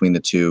income between the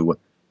two,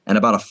 and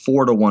about a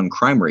 4-to-1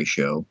 crime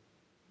ratio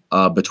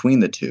between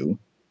the two.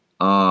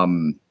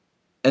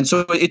 And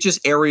so it's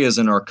just areas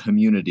in our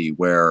community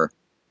where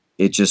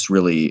it's just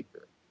really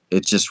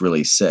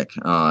sick.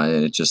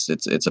 And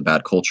it's a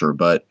bad culture.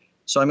 But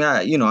so, I mean,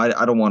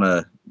 I don't want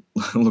to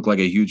look like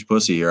a huge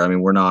pussy here. I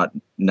mean, we're not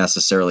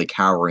necessarily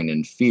cowering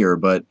in fear,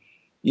 but,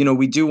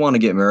 we do want to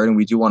get married and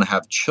we do want to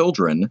have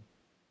children.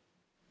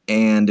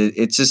 And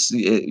it's just,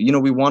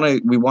 we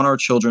want our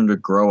children to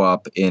grow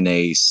up in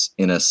a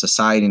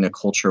society and a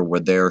culture where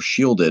they're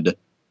shielded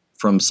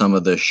from some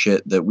of the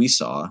shit that we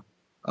saw,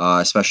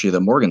 especially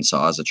that Morgan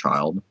saw as a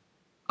child.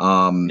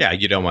 Yeah,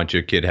 you don't want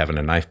your kid having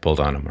a knife pulled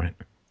on him, right?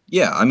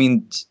 Yeah, I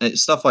mean,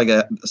 stuff like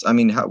that. I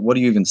mean, what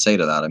do you even say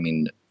to that? I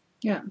mean,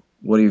 yeah,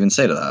 what do you even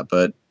say to that?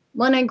 But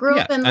when I grew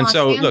up in Los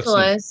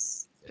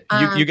Angeles,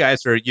 you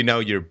guys are,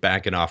 you're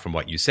backing off from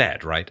what you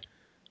said, right?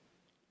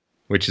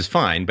 Which is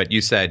fine, but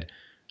you said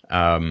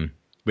we're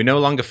no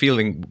longer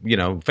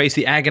face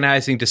the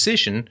agonizing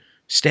decision,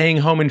 staying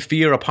home in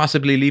fear or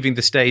possibly leaving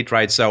the state,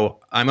 right? So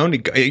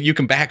you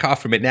can back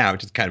off from it now,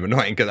 which is kind of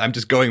annoying because I'm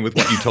just going with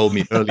what you told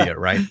me earlier,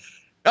 right?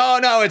 Oh,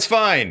 no, it's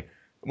fine.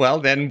 Well,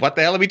 then what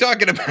the hell are we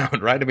talking about,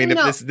 right? I mean,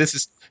 if this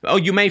is,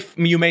 you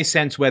may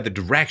sense where the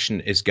direction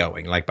is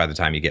going, like by the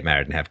time you get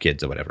married and have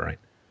kids or whatever, right?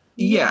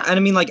 Yeah. And I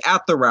mean, like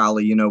at the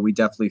rally, we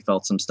definitely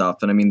felt some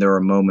stuff. And I mean, there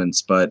were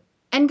moments, but.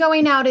 And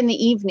going out in the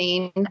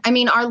evening, I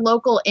mean, our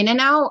local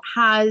In-N-Out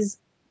has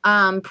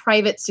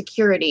private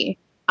security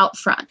out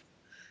front.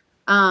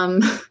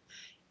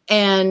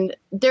 And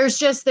there's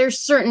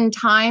certain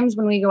times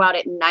when we go out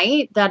at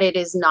night that it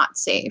is not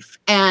safe.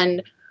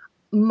 And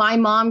my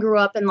mom grew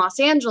up in Los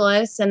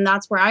Angeles, and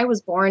that's where I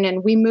was born.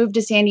 And we moved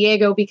to San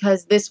Diego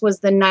because this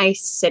was the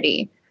nice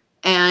city.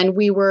 And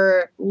we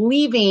were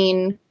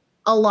leaving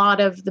a lot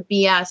of the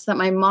BS that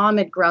my mom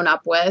had grown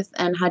up with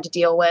and had to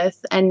deal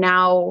with. And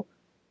now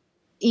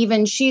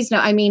even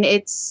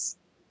it's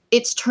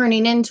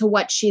turning into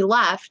what she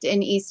left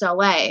in East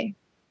LA.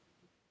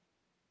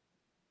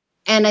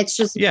 And it's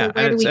just,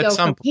 where do we go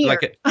from here?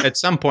 At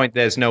some point,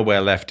 there's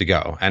nowhere left to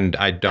go. And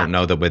I don't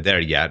know that we're there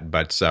yet.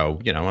 But so,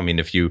 I mean,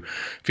 if you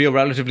feel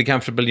relatively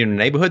comfortable in your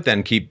neighborhood,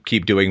 then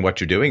keep doing what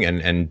you're doing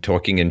and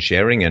talking and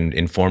sharing and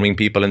informing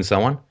people and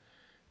so on.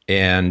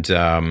 And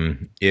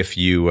if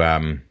you,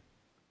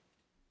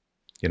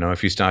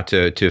 if you start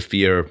to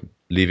fear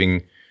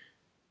leaving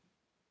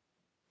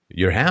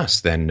your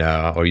house, then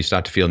or you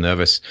start to feel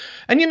nervous.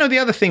 And, the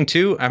other thing,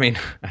 too, I mean,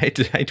 I hate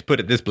to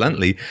put it this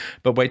bluntly,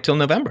 but wait till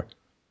November.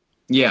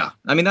 Yeah,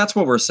 I mean, that's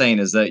what we're saying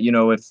is that,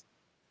 if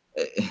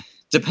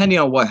depending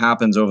on what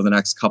happens over the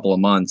next couple of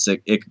months,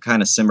 it could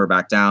kind of simmer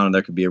back down and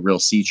there could be a real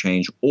sea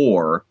change,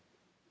 or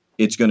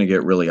it's going to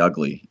get really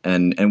ugly.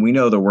 And we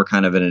know that we're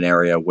kind of in an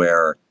area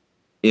where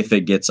if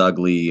it gets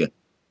ugly,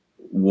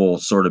 we'll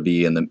sort of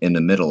be in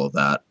the middle of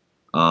that.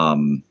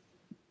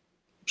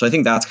 So I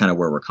think that's kind of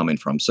where we're coming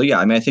from. So, yeah,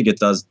 I mean, I think it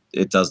does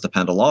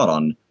depend a lot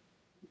on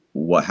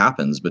what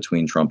happens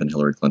between Trump and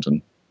Hillary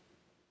Clinton.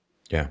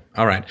 Yeah.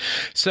 All right.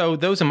 So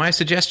those are my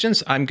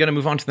suggestions. I'm going to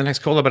move on to the next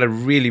caller, but I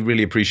really,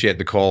 really appreciate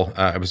the call.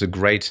 It was a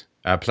great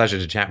pleasure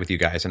to chat with you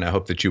guys, and I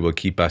hope that you will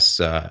keep us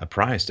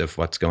apprised of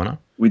what's going on.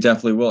 We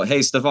definitely will.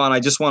 Hey, Stefan,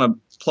 I just want to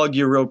plug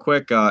you real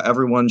quick.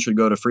 Everyone should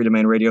go to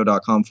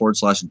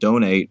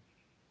freedomainradio.com/donate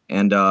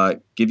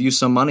and give you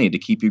some money to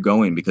keep you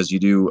going, because you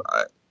do.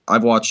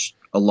 I've watched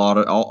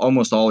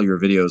almost all of your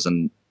videos,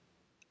 and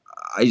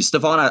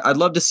Stefan, I'd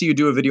love to see you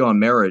do a video on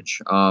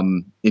marriage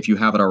if you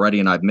haven't already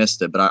and I've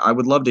missed it. But I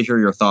would love to hear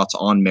your thoughts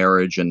on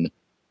marriage and,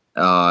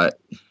 how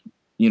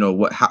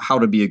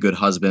to be a good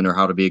husband or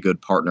how to be a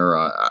good partner.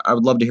 I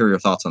would love to hear your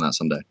thoughts on that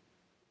someday.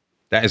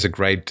 That is a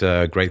great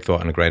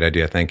thought and a great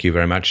idea. Thank you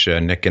very much,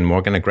 Nick and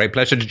Morgan. A great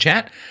pleasure to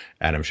chat,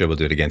 and I'm sure we'll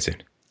do it again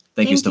soon.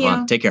 Thank you,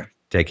 Stefan. Take care.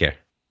 Take care.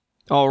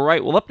 All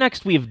right. Well, up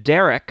next we have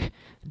Derek.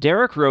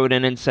 Derek wrote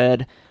in and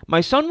said, "My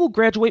son will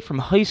graduate from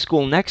high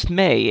school next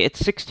May at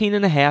 16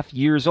 and a half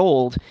years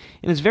old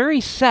and is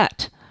very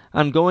set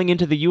on going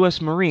into the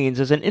U.S. Marines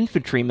as an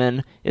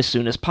infantryman as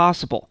soon as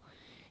possible.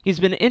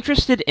 He's been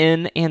interested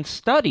in and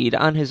studied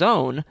on his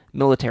own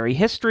military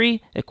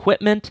history,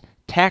 equipment,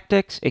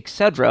 tactics,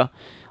 etc.,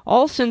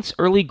 all since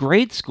early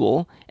grade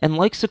school, and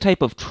likes the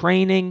type of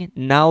training,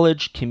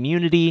 knowledge,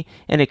 community,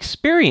 and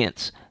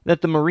experience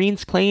that the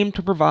Marines claim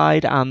to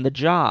provide on the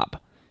job.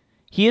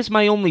 He is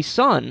my only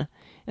son,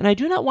 and I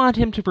do not want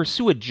him to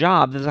pursue a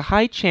job that has a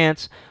high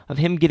chance of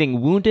him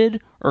getting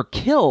wounded or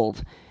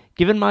killed,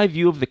 given my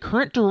view of the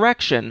current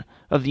direction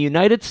of the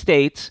United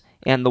States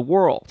and the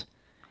world.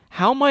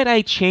 How might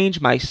I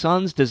change my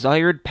son's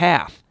desired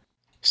path?"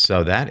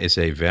 So that is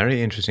a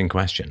very interesting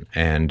question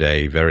and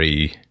a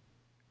very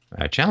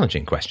a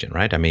challenging question,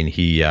 right? I mean,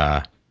 he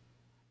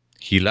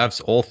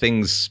loves all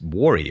things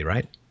war-y,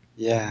 right?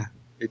 Yeah,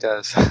 he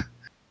does.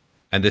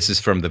 And this is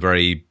from the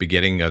very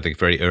beginning, I think,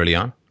 very early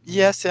on?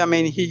 Yes, I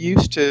mean, he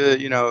used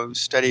to,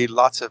 study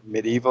lots of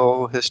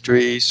medieval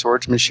history,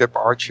 swordsmanship,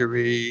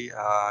 archery,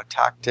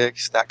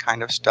 tactics, that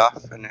kind of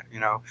stuff. And,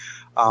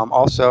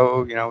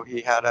 also,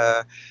 he had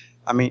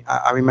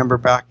I remember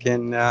back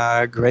in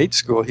grade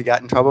school, he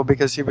got in trouble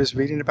because he was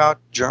reading about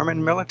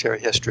German military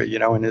history,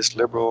 in his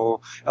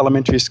liberal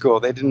elementary school.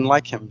 They didn't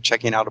like him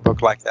checking out a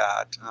book like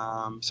that.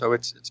 So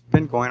it's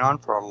been going on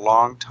for a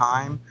long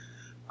time.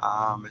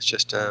 It's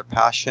just a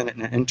passion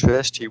and an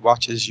interest. He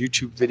watches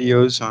YouTube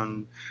videos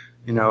on,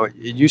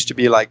 it used to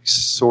be like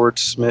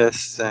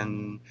swordsmiths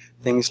and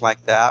things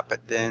like that.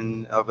 But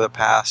then over the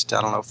past,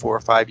 4 or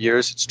 5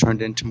 years, it's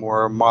turned into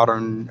more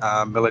modern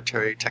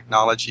military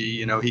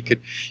technology. He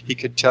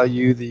could tell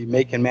you the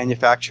make and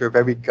manufacture of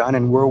every gun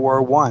in World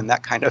War I,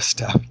 that kind of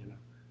stuff.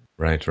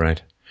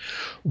 Right.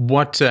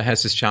 What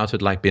has his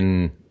childhood like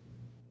been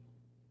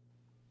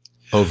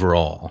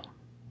overall?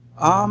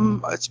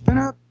 It's been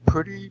a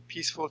pretty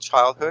peaceful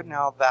childhood.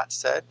 Now, that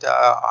said,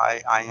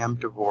 I am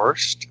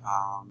divorced.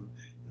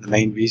 The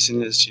main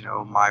reason is,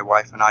 my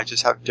wife and I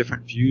just have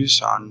different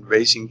views on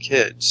raising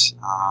kids.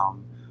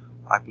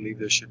 I believe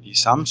there should be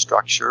some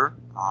structure,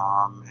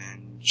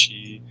 and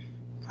she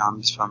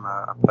comes from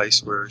a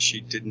place where she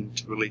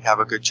didn't really have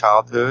a good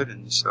childhood,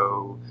 and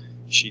so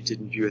she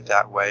didn't view it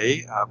that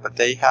way. But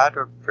they had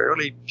a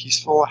fairly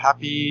peaceful,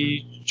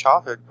 happy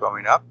childhood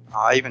growing up.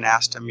 I even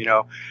asked him,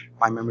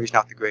 my memory's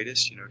not the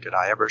greatest, did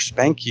I ever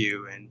spank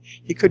you? And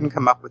he couldn't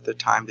come up with the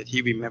time that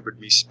he remembered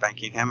me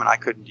spanking him, and I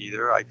couldn't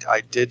either.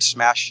 I did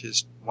smash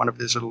one of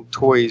his little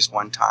toys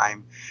one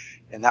time,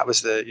 and that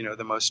was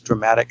the most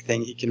dramatic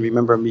thing he can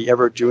remember me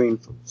ever doing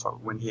for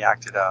when he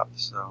acted up.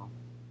 So.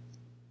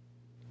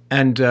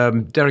 And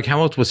Derek, how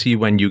old was he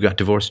when you got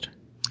divorced?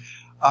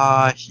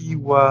 He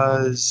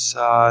was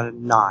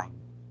 9.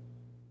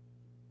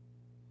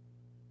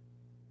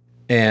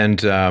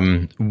 And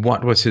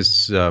what was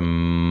his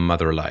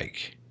mother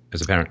like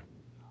as a parent?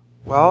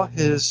 Well,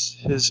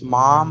 his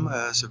mom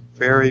is a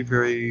very,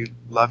 very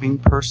loving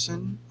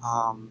person,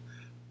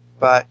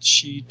 but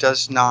she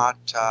does not.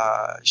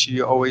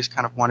 She always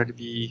kind of wanted to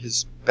be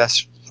his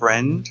best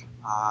friend,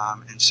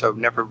 and so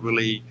never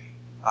really,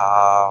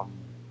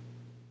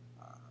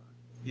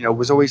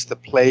 was always the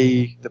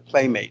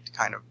playmate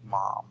kind of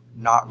mom.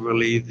 Not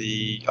really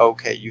the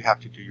okay, you have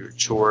to do your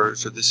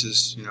chores, or this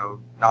is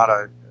not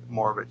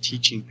more of a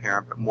teaching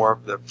parent, but more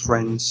of the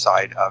friend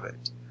side of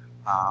it.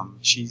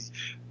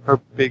 Her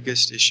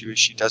biggest issue is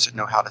she doesn't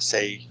know how to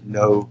say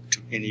no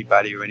to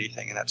anybody or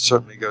anything, and that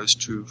certainly goes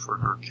true for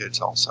her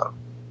kids also.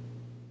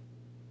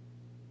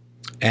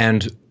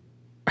 And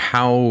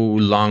how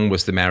long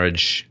was the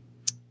marriage,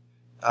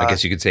 I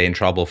guess you could say, in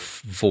trouble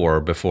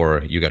for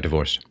before you got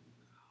divorced?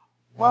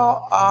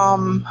 Well,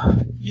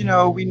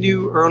 we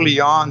knew early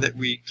on that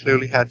we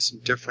clearly had some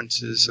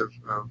differences of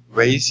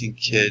raising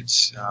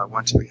kids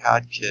once we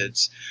had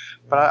kids.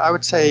 But I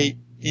would say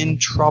in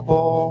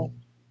trouble,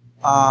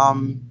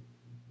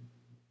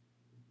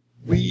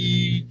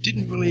 we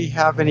didn't really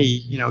have any,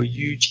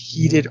 huge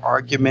heated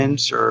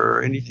arguments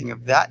or anything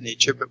of that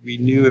nature, but we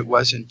knew it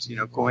wasn't,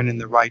 going in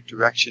the right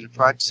direction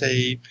for, I'd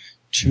say,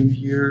 2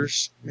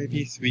 years,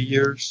 maybe 3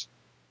 years.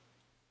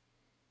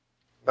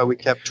 But we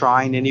kept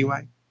trying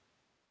anyway.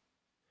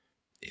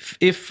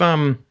 If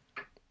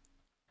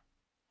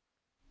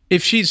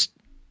she's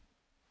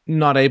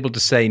not able to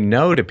say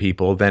no to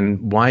people,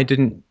 then why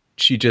didn't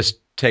she just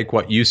take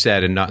what you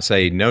said and not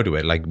say no to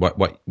it? Like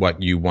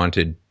what you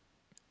wanted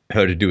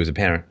her to do as a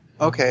parent?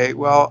 Okay,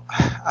 well,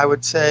 I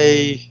would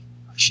say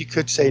she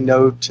could say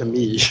no to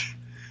me.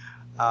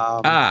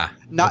 Okay,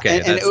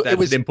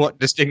 that's an important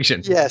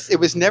distinction. Yes, it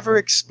was never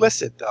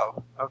explicit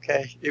though.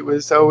 Okay, it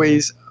was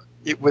always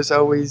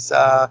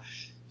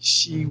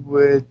she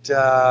would.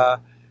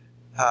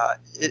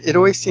 It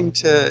always seemed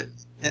to,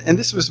 and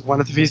this was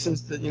one of the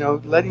reasons that,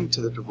 leading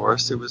to the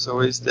divorce. It was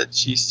always that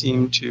she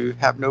seemed to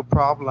have no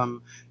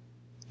problem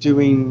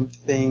doing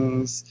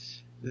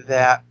things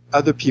that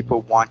other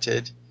people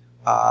wanted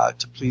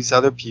to please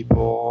other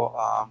people,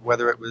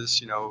 whether it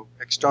was,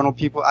 external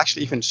people,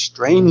 actually even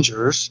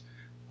strangers.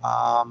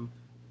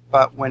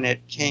 But when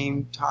it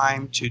came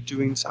time to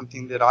doing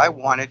something that I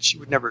wanted, she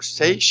would never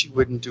say she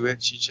wouldn't do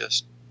it. She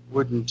just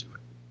wouldn't do it.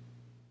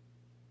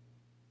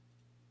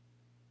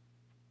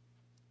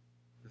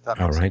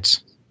 All right.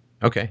 Sense.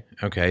 Okay.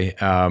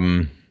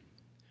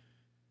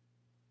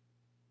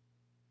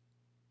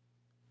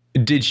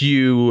 Did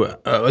you,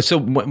 so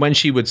when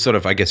she would sort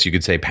of, I guess you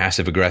could say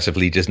passive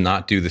aggressively just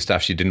not do the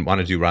stuff she didn't want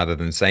to do rather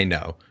than say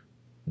no,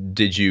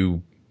 did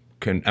you,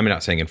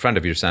 not saying in front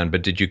of your son,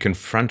 but did you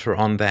confront her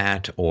on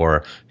that,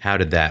 or how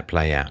did that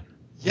play out?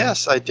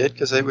 Yes, I did,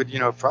 because it would,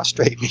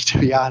 frustrate me, to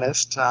be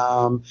honest.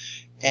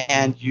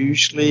 And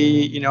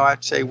usually,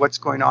 I'd say, what's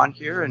going on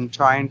here, and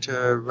trying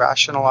to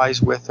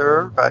rationalize with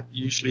her, but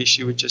usually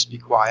she would just be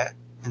quiet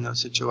in those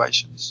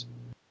situations.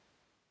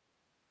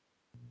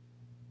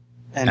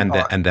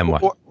 And then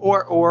what?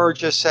 Or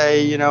just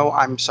say, you know,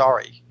 I'm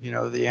sorry. You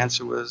know, the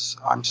answer was,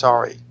 I'm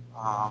sorry.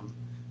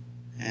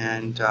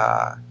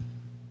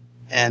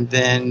 And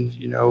then,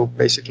 you know,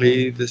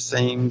 basically the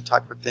same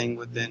type of thing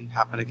would then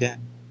happen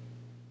again.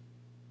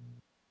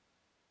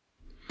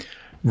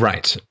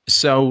 Right.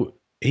 So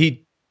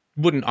he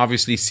wouldn't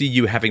obviously see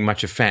you having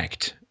much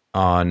effect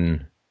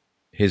on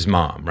his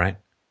mom, right?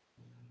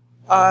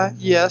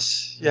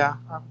 Yes. Yeah.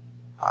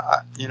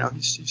 You know,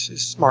 he's a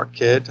smart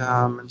kid.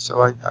 And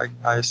so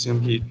I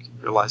assume he'd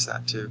realize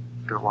that too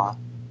after a while.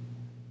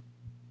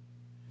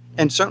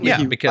 And certainly,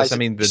 he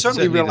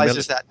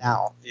realizes that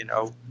now. You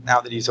know, now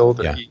that he's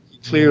older, he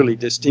clearly,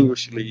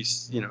 distinguishably,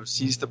 you know,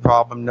 sees the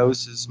problem,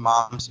 knows his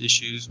mom's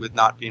issues with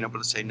not being able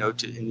to say no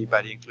to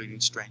anybody, including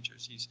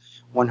strangers. He's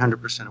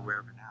 100% aware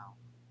of it now.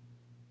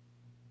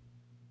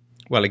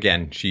 Well,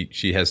 again,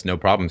 she has no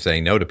problem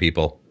saying no to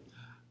people,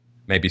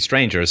 maybe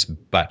strangers,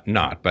 but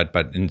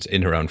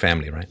in her own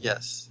family, right?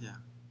 Yes. Yeah.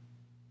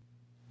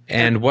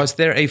 And was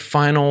there a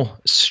final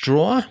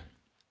straw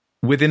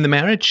within the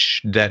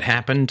marriage that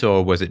happened,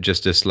 or was it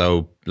just a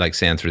slow, like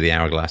sand through the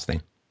hourglass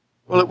thing?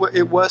 Well,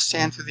 it was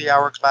sand through the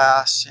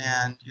hourglass,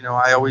 and, you know,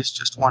 I always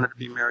just wanted to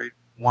be married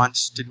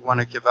once, didn't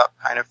want to give up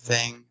kind of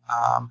thing.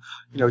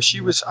 You know,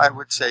 she was, I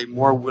would say,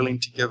 more willing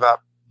to give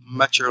up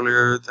much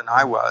earlier than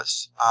I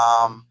was.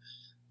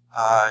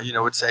 You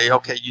know, would say,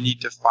 okay, you need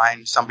to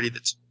find somebody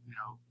that's, you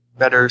know,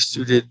 better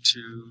suited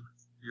to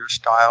your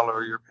style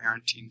or your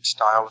parenting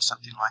style or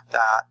something like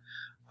that.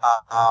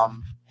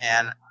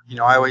 And, you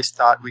know, I always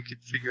thought we could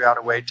figure out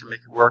a way to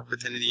make it work,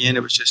 but then in the end,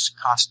 it was just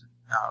constant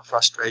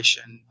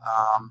frustration.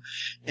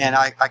 And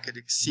I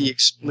could see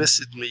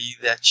explicitly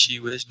that she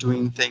was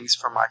doing things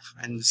for my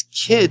friends'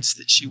 kids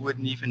that she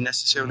wouldn't even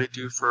necessarily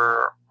do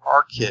for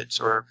our kids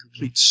or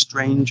complete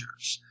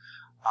strangers.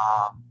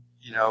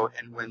 You know,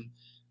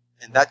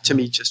 and that to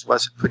me just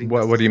wasn't putting.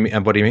 What do you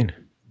mean? What do you mean?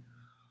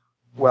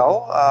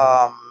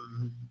 Well,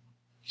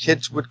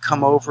 kids would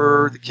come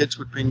over, the kids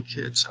would bring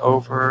kids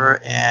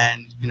over,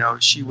 and, you know,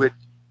 she would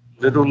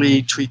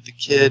literally treat the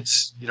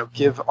kids, you know,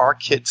 give our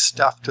kids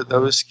stuff to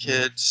those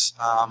kids,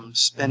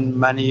 spend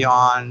money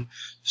on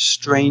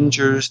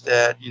strangers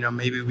that, you know,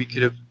 maybe we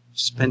could have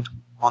spent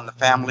on the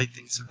family,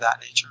 things of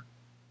that nature.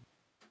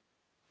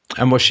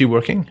 And was she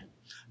working?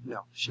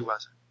 No, she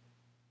wasn't.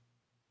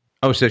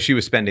 Oh, so she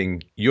was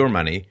spending your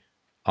money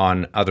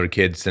on other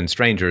kids and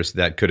strangers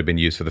that could have been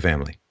used for the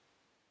family.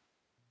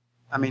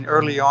 I mean,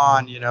 early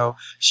on, you know,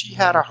 she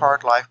had a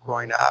hard life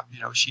growing up. You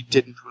know, she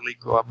didn't really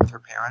grow up with her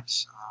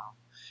parents.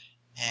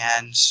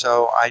 And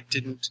so I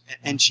didn't,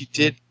 and she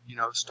did, you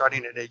know,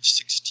 starting at age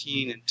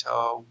 16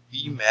 until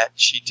we met,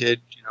 she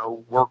did, you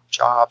know, work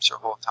jobs her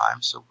whole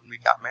time. So when we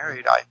got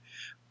married, I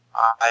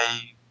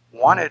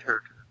wanted her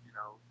to, you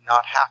know,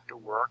 not have to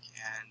work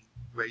and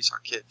raise our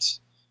kids.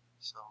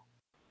 So.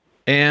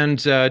 And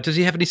does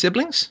he have any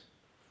siblings?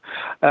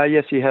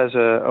 Yes, he has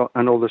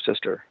an older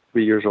sister,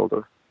 3 years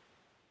older.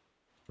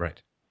 Right.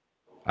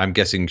 I'm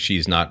guessing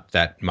she's not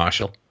that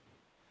martial?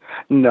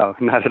 No,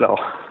 not at all.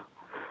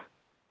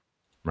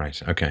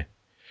 Right. Okay.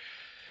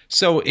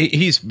 So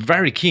he's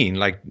very keen.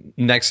 Like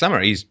next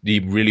summer, he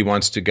really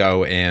wants to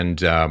go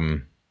and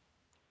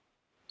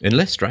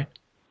enlist, right?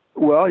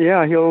 Well,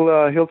 yeah,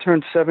 he'll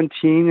turn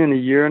 17 in a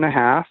year and a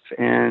half,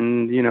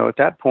 and, you know, at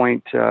that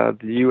point, the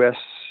U.S.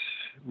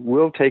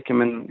 will take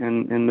him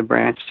in the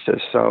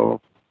branches.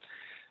 So,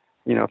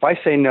 you know, if I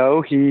say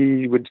no,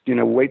 he would, you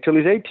know, wait till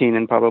he's 18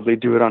 and probably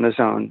do it on his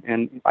own.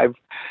 And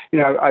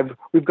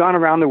we've gone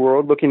around the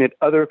world looking at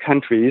other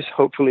countries,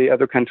 hopefully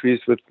other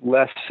countries with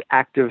less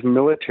active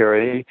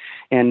military.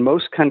 And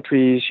most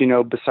countries, you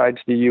know, besides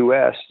the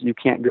U.S., you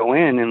can't go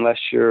in unless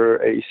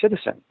you're a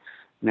citizen.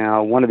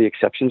 Now, one of the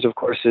exceptions, of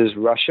course, is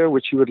Russia,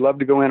 which you would love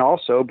to go in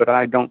also, but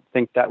I don't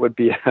think that would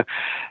be,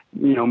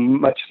 you know,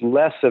 much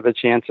less of a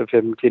chance of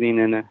him getting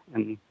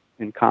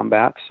in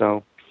combat.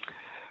 So.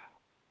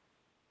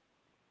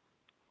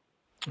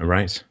 All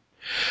right.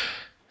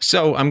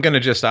 So I'm going to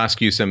just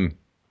ask you some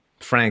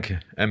frank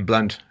and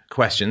blunt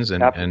questions,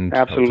 and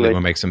hopefully it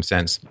will make some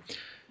sense.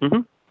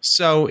 Mm-hmm.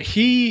 So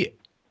he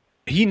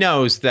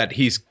knows that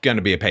he's going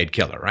to be a paid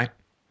killer, right?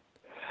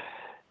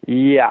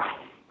 Yeah.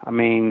 I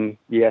mean,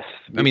 yes.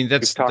 I mean,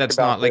 that's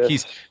not like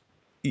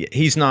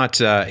he's not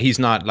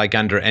like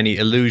under any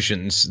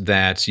illusions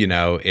that, you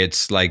know,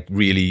 it's like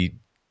really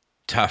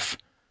tough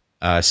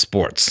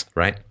sports,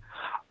 right?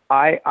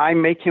 I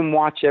make him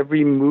watch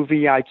every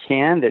movie I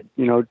can that,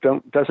 you know,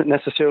 doesn't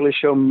necessarily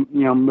show, you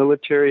know,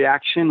 military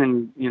action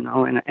and, you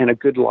know, in a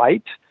good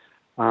light.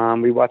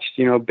 We watched,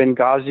 you know,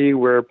 Benghazi,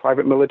 where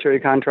private military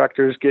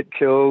contractors get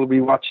killed.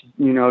 We watched,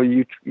 you know,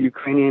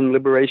 Ukrainian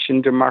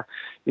liberation, documentaries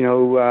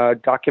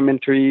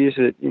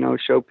that, you know,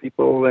 show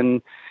people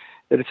and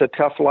that it's a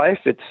tough life.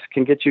 It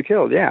can get you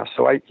killed. Yeah.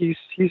 So he's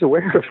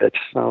aware of it.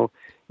 So.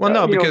 Well,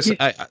 no, because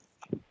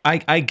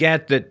I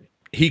get that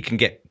he can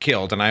get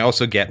killed, and I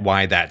also get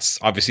why that's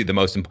obviously the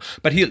most important.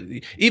 But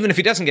even if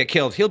he doesn't get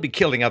killed, he'll be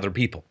killing other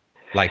people.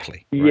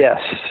 likely. Right?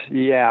 Yes,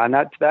 yeah, and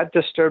that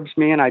disturbs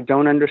me, and I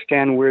don't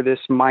understand where this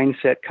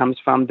mindset comes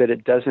from that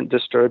it doesn't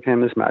disturb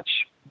him as much,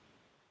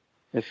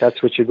 if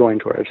that's what you're going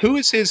towards. Who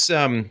is his,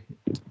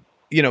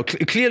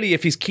 clearly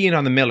if he's keen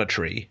on the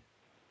military,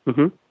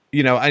 Mm-hmm.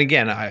 And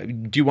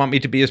again, do you want me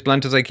to be as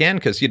blunt as I can?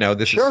 Because,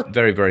 this Sure. is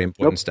very, very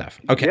important stuff.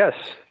 Okay. Yes.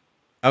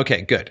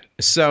 Okay, good.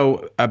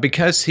 So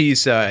because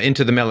he's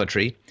into the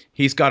military,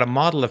 he's got a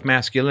model of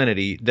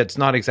masculinity that's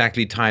not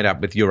exactly tied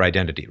up with your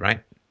identity,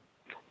 right?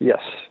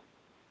 Yes.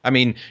 I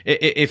mean,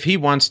 if he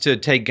wants to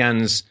take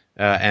guns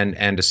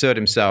and assert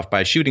himself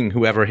by shooting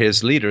whoever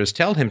his leaders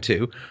tell him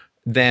to,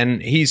 then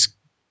he's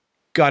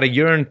got to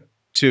yearn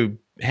to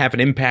have an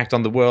impact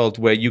on the world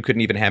where you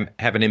couldn't even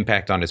have an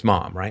impact on his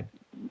mom, right?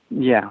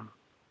 Yeah.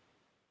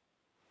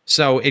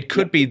 So it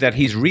could be that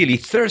he's really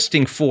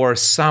thirsting for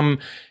some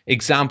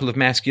example of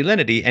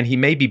masculinity, and he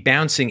may be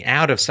bouncing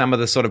out of some of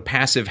the sort of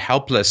passive,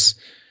 helpless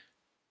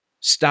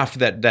stuff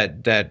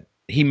that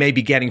he may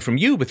be getting from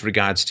you with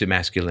regards to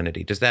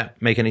masculinity. Does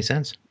that make any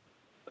sense?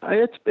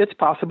 It's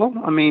possible.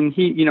 I mean,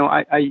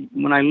 I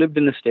when I lived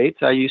in the States,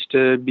 I used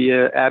to be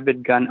an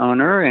avid gun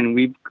owner,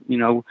 and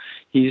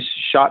he's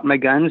shot my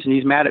guns, and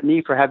he's mad at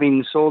me for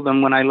having sold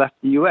them when I left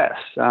the U.S.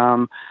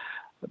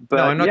 But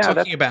no, I'm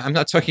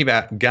not talking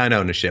about gun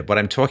ownership. What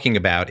I'm talking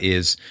about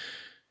is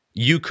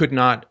you could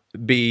not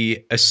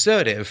be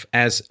assertive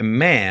as a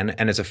man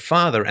and as a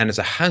father and as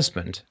a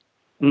husband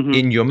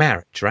in your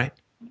marriage, right?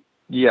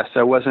 Yes,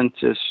 I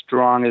wasn't as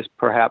strong as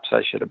perhaps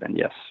I should have been.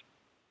 Yes.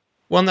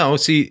 Well, no,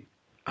 see,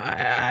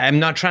 I'm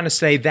not trying to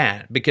say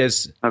that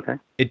because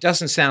it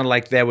doesn't sound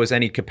like there was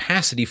any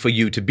capacity for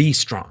you to be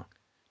strong.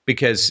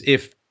 Because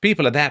if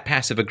people are that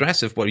passive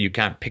aggressive, well, you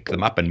can't pick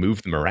them up and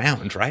move them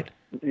around, right?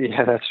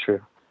 Yeah, that's true.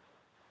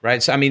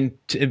 Right. So, I mean,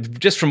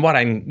 just from what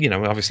I'm,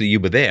 obviously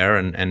you were there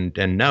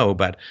and know,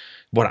 but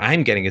what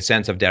I'm getting a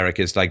sense of, Derek,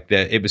 is like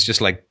it was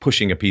just like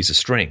pushing a piece of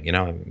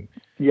string,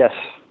 Yes.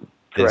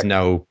 There's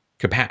no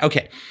capacity.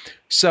 Okay.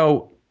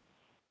 So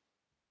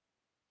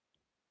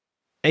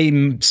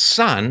a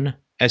son,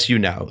 as you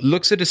know,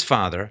 looks at his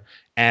father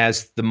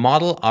as the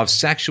model of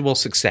sexual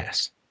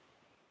success.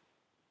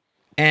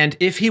 And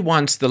if he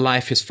wants the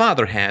life his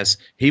father has,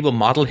 he will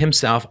model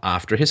himself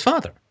after his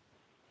father.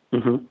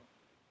 Mm-hmm.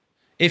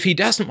 If he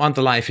doesn't want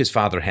the life his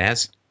father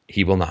has,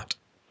 he will not.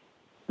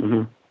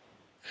 Mm-hmm.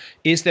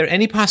 Is there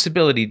any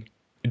possibility,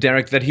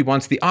 Derek, that he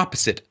wants the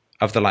opposite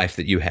of the life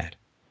that you had?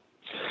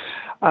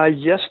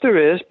 Yes,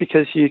 there is,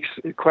 because he's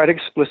quite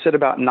explicit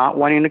about not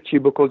wanting a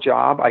cubicle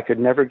job. I could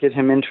never get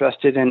him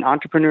interested in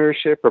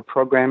entrepreneurship or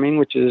programming,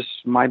 which is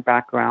my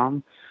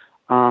background.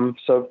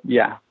 So,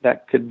 yeah,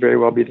 that could very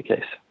well be the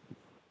case.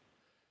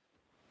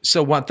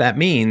 So what that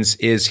means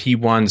is he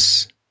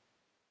wants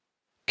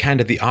kind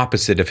of the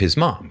opposite of his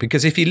mom.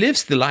 Because if he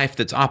lives the life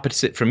that's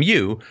opposite from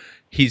you,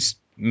 he's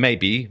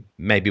maybe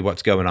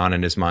what's going on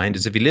in his mind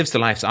is if he lives the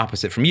life's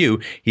opposite from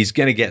you, he's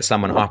going to get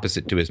someone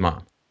opposite to his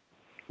mom.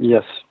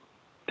 Yes,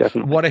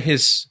 definitely. What are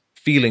his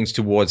feelings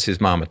towards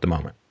his mom at the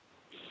moment?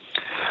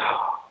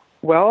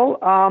 Well,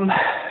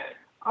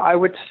 I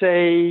would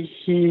say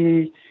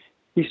he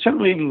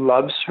certainly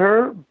loves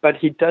her, but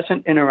he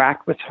doesn't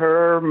interact with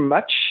her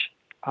much.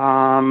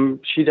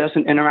 She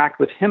doesn't interact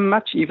with him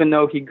much, even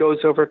though he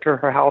goes over to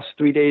her house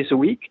 3 days a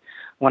week.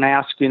 When I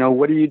ask,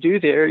 what do you do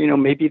there?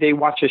 Maybe they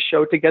watch a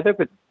show together,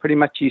 but pretty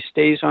much he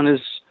stays on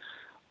his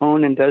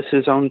own and does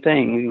his own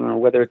thing,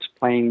 whether it's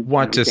playing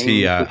what does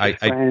he,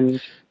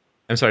 friends.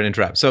 I'm sorry to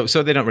interrupt. So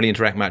they don't really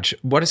interact much.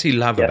 What does he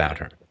love about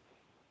her?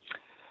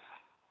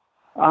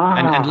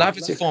 And love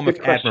is a form of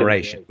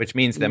admiration, which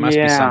means there must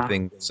be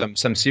something,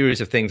 some series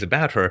of things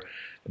about her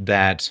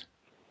that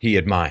he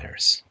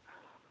admires.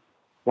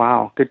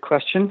 Wow, good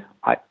question.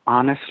 I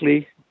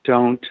honestly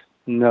don't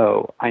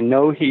know. I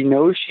know he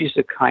knows she's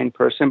a kind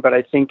person, but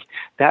I think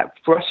that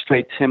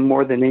frustrates him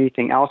more than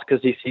anything else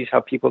because he sees how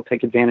people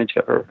take advantage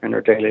of her in her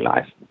daily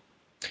life.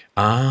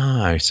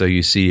 Ah, so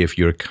you see, if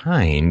you're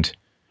kind,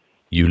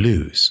 you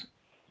lose.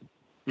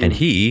 And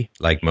he,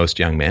 like most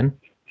young men,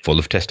 full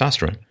of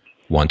testosterone,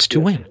 wants to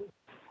win.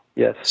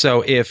 Yes.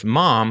 So if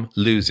mom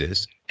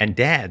loses and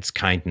dad's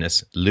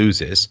kindness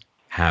loses,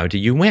 how do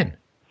you win?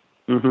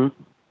 Mm-hmm.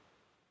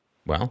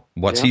 Well,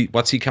 what's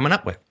he coming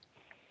up with?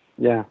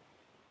 Yeah.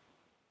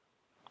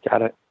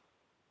 Got it.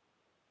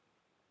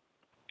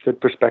 Good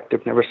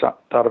perspective. Never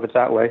thought of it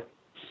that way.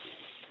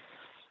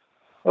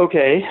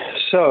 Okay,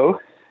 so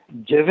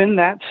given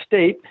that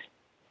state,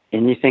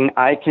 anything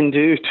I can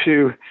do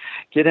to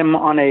get him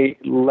on a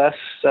less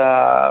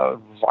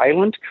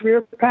violent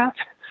career path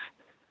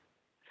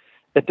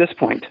at this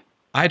point?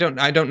 I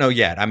don't know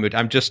yet.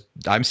 I'm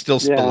still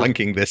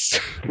spelunking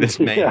this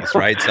maze,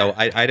 right? So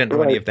I don't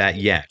know any of that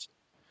yet.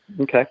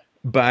 Okay.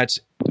 But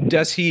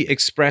does he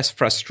express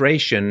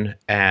frustration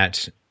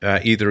at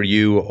either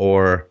you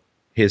or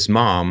his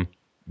mom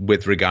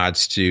with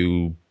regards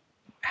to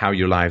how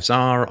your lives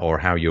are or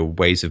how your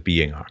ways of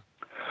being are?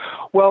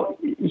 Well,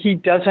 he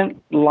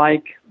doesn't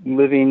like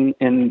living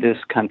in this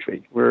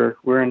country. We're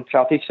in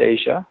Southeast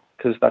Asia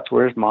because that's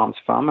where his mom's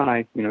from, and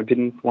I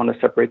didn't want to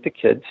separate the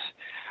kids.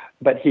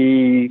 but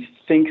he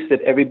thinks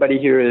that everybody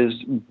here is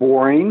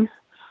boring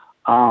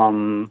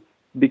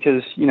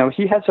because,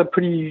 he has a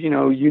pretty,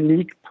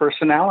 unique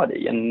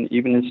personality. And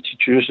even his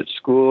teachers at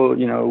school,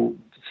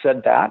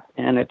 said that,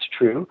 and it's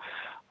true.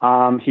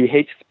 He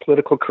hates the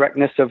political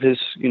correctness of his,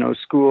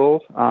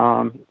 school.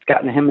 It's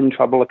gotten him in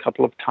trouble a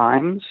couple of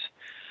times.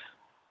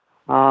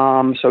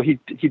 So he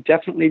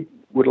definitely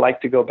would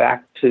like to go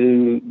back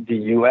to the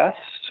U.S.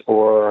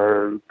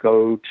 or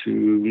go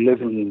to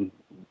live in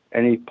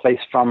any place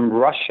from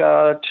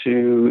Russia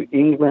to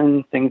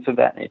England, things of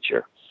that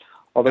nature.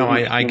 Although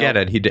I get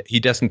it. He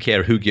doesn't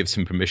care who gives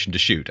him permission to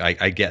shoot.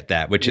 I get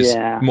that, which is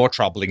more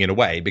troubling in a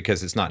way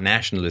because it's not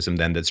nationalism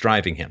then that's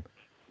driving him.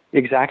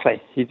 Exactly.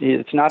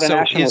 It's not a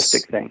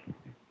nationalistic thing.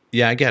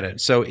 Yeah, I get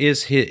it. So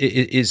is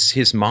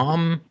his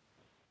mom?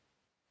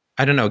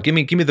 I don't know. Give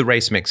me the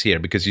race mix here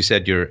because you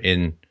said you're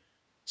in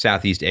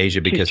Southeast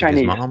Asia because of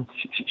his mom.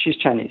 She's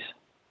Chinese.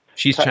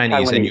 She's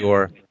Chinese, Taiwanese. And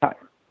you're.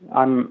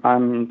 I'm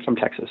from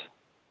Texas.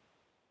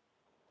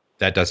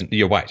 That doesn't.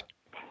 You're white.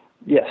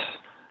 Yes.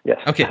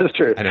 Okay. That's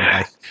true. I don't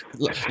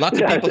know.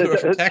 Lots of people who are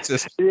from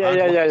Texas.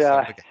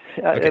 Yeah.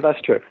 Okay.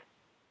 That's true.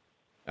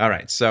 All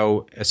right.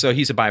 So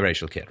he's a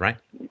biracial kid, right?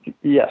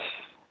 Yes.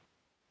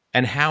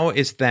 And how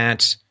is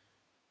that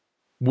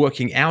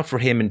working out for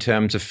him in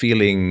terms of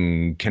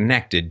feeling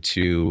connected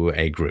to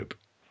a group?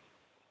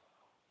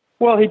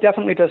 Well, he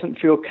definitely doesn't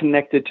feel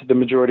connected to the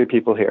majority of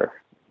people here.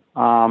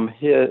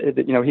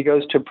 He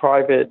goes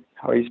to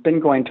he's been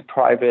going to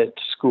private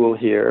school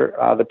here.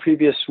 The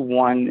previous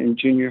one in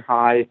junior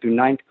high through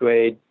 9th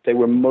grade, they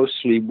were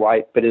mostly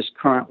white, but his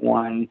current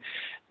one,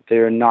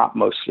 they're not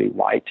mostly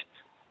white.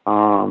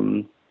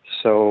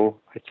 So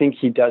I think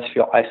he does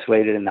feel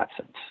isolated in that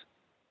sense.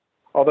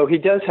 Although he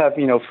does have,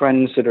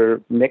 friends that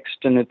are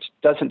mixed, and it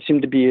doesn't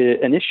seem to be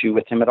an issue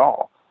with him at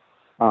all.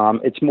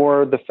 It's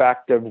more the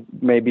fact of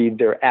maybe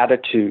their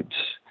attitudes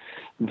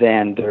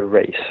than their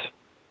race.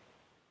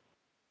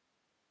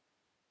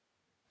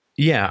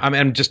 Yeah, I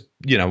mean, just,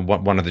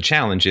 one of the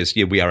challenges,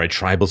 we are a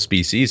tribal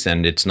species,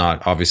 and it's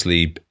not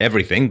obviously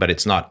everything, but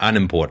it's not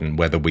unimportant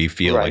whether we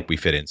feel like we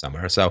fit in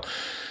somewhere.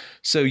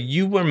 So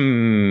you were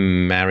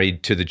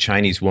married to the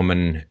Chinese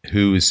woman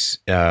who's,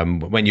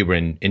 when you were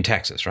in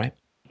Texas, right?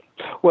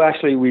 Well,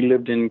 actually, we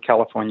lived in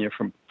California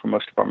for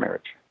most of our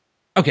marriage.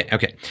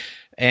 Okay.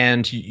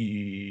 And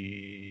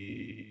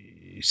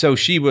so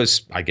she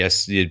was, I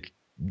guess,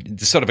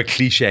 sort of a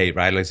cliche,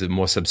 right? Like a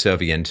more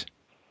subservient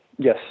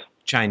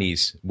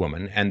Chinese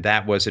woman. And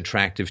that was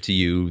attractive to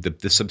you,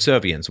 the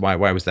subservience. Why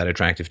was that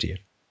attractive to you?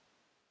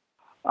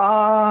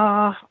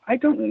 I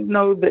don't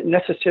know that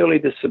necessarily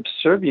the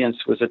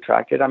subservience was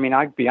attractive. I mean,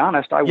 I'd be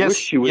honest, I wish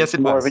she was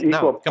more of an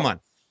equal.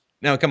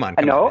 No, come on.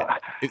 No,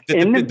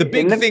 the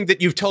big thing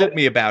that you've told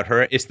me about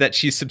her is that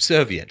she's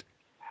subservient.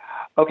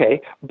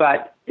 Okay,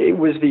 but it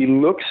was the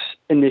looks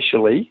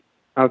initially,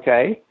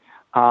 okay?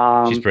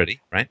 She's pretty,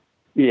 right?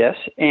 Yes,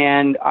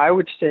 and I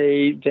would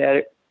say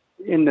that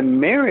in the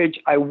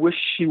marriage, I wish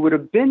she would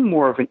have been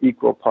more of an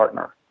equal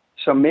partner.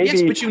 So maybe.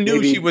 Yes, but you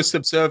knew she was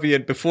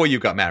subservient before you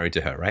got married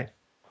to her, right?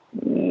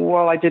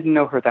 Well, I didn't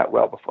know her that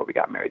well before we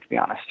got married, to be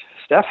honest.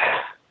 Steph?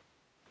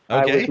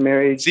 Okay. I was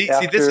married See,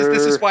 this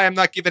is why I'm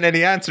not giving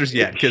any answers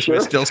yet, because we're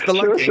still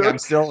spelunking. Sure. I'm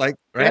still like,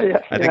 right?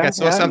 Yeah, I think I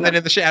saw something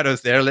in the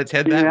shadows there. Let's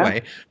head that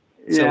way.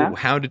 So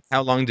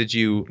how long did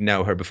you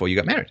know her before you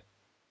got married?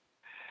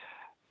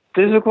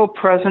 Physical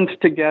presence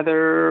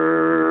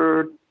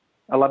together,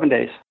 11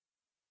 days.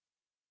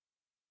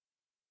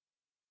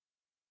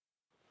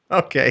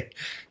 Okay.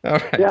 All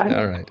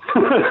right.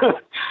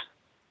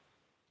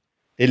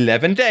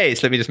 11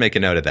 days. Let me just make a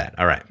note of that.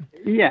 All right.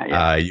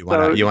 Yeah. You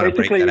want to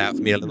break that out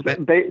for me a little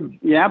bit?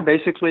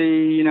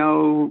 Basically,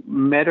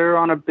 met her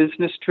on a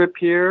business trip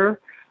here,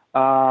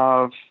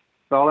 fell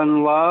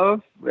in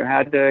love. I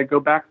had to go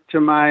back to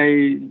my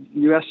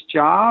U.S.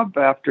 job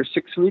after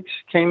 6 weeks,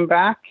 came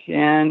back,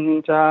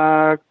 and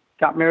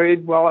got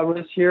married while I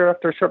was here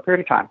after a short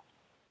period of time.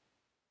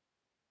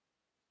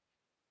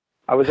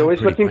 I was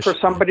always looking for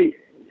somebody...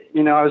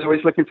 I was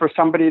always looking for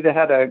somebody that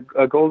had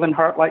a golden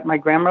heart like my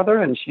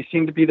grandmother, and she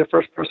seemed to be the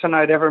first person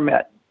I'd ever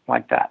met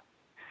like that.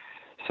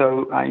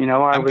 So, I'm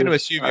going to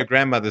assume your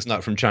grandmother's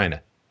not from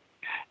China.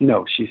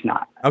 No, she's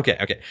not.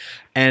 Okay.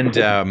 And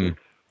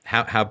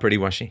how pretty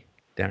was she,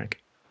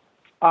 Derek?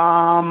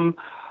 On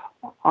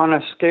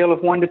a scale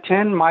of 1 to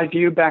 10, my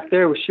view back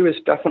there was she was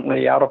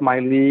definitely out of my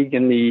league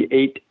in the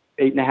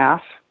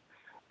 8.5.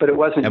 But it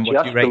wasn't and just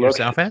what do you rate the looks.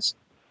 Yourself as?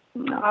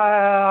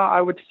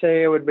 I would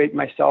say I would rate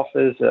myself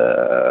as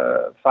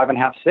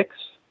 5.5, 6.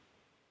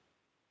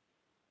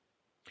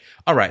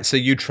 All right. So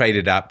you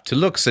traded up to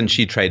looks, and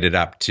she traded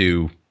up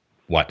to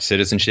what?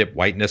 Citizenship,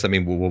 whiteness? I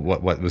mean,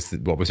 what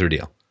was her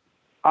deal?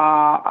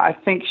 I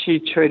think she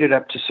traded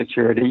up to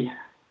security.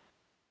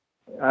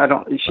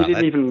 She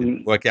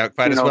didn't work out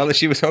quite as well as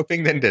she was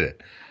hoping. Then did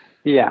it?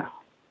 Yeah.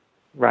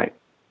 Right.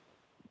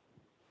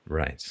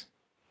 Right.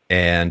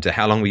 And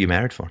how long were you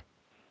married for?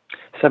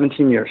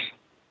 17 years.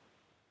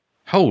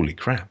 Holy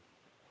crap.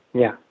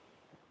 Yeah.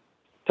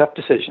 Tough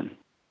decision.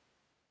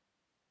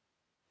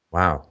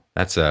 Wow.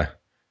 That's a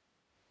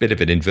bit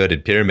of an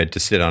inverted pyramid to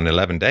sit on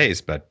 11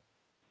 days, but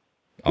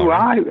all Well,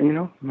 right.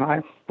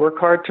 I work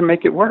hard to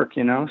make it work,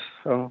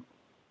 so.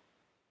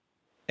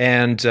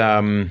 And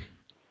then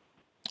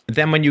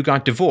when you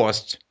got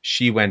divorced,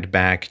 she went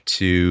back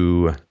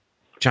to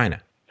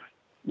China.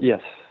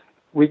 Yes.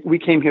 We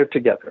came here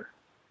together.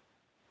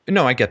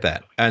 No, I get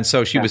that. And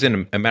so she Yeah. was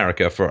in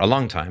America for a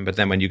long time, but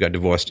then when you got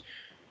divorced,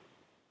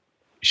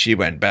 she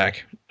went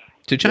back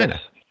to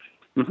China.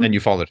 Yes. Mhm. And you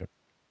followed her.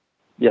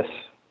 Yes.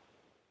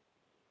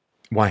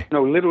 Why?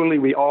 No, literally,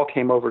 we all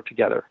came over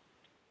together.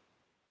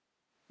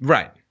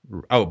 Right.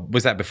 Oh,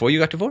 was that before you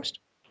got divorced?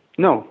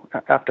 No,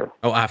 after.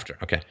 Oh, after.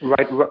 Okay.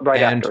 Right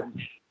And after.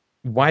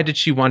 why did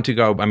she want to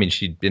go? I mean,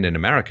 she'd been in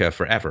America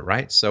forever,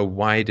 right? So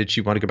why did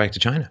she want to go back to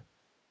China?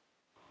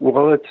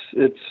 Well,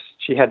 it's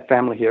she had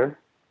family here,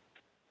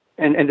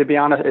 and to be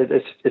honest,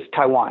 it's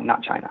Taiwan,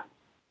 not China.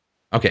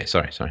 Okay,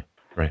 sorry.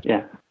 Right.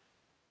 Yeah.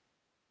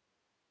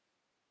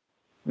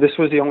 This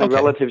was the only Okay.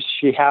 relatives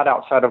she had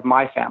outside of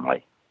my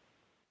family.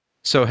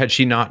 So had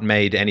she not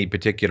made any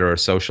particular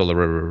social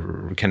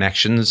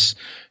connections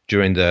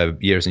during the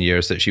years and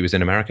years that she was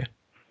in America?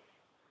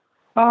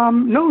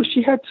 No,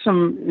 she had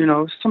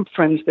some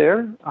friends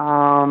there.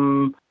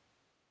 I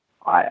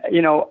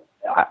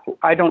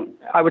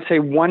would say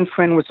one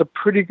friend was a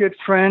pretty good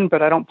friend,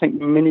 but I don't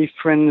think many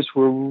friends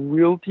were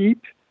real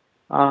deep.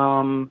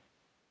 I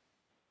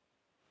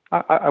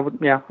would,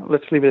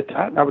 let's leave it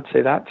at that. I would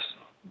say that's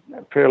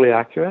fairly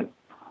accurate.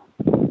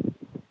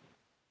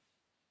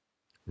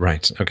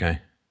 Right. Okay.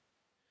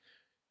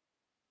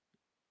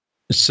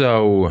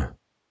 So,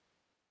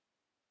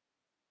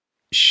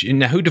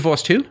 now who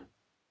divorced who?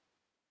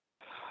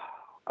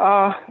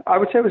 I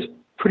would say it was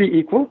pretty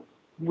equal.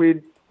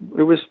 It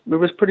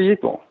was pretty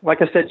equal.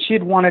 Like I said, she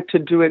had wanted to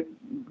do it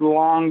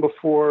long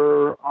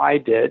before I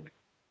did,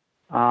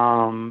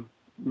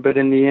 but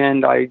in the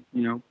end, I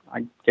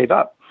gave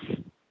up.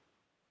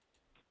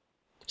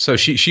 So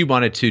she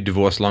wanted to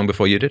divorce long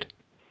before you did?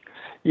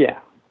 Yeah.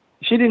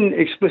 She didn't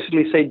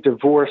explicitly say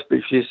divorce, but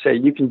she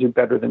said, you can do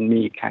better than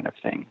me kind of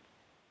thing.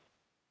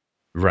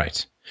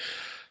 Right.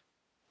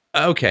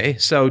 Okay.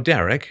 So,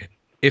 Derek,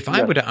 if I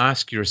Yes. were to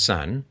ask your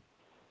son,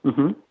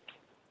 Mm-hmm.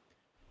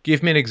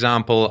 give me an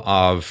example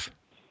of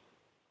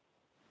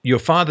your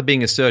father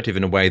being assertive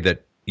in a way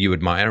that you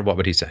admire, what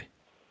would he say?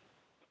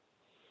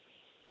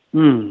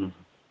 Good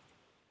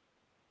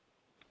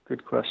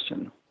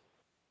question.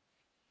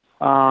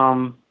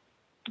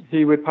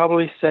 He would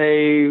probably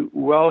say,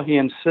 well, he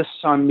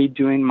insists on me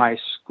doing my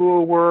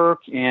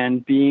schoolwork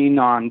and being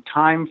on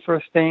time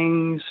for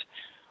things,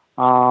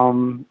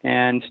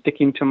 and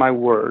sticking to my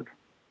word.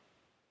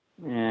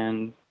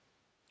 And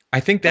I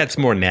think that's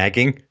more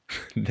nagging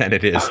than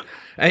it is.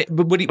 But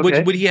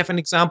would he have an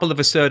example of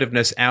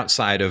assertiveness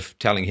outside of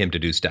telling him to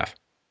do stuff?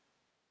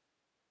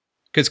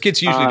 Because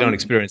kids usually don't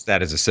experience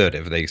that as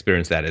assertive. They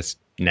experience that as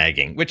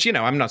nagging, which,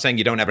 I'm not saying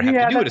you don't ever have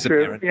to do it as a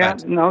true. parent. Yeah,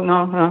 But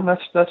no,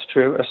 that's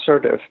true.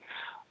 Assertive.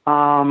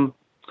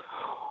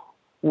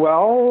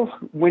 Well,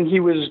 when he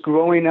was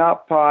growing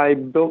up, I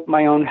built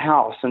my own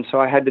house, and so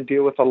I had to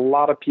deal with a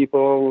lot of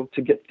people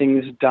to get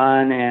things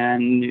done,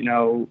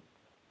 and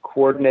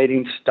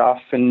coordinating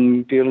stuff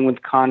and dealing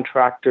with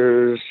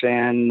contractors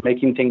and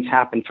making things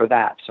happen for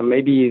that. So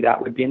maybe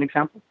that would be an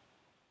example.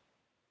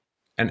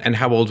 And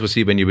how old was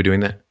he when you were doing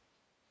that?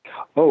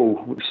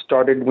 Oh, it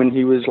started when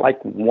he was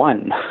like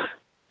 1.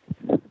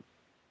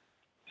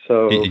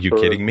 So Are you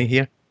kidding me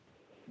here?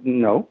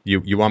 No.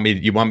 You want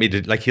me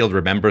to, like, he'll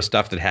remember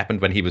stuff that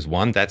happened when he was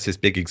 1? That's his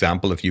big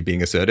example of you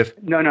being assertive?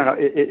 No.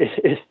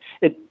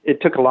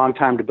 It took a long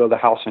time to build a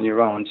house on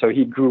your own. So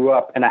he grew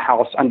up in a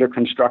house under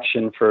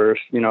construction for,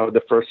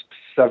 the first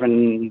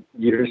 7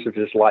 years of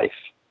his life.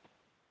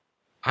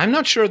 I'm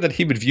not sure that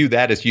he would view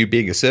that as you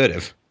being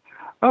assertive.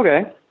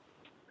 Okay.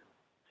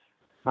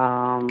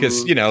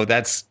 Because,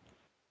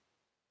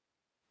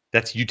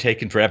 that's you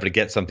taking forever to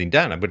get something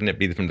done. Wouldn't it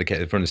be from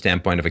the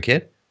standpoint of a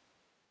kid?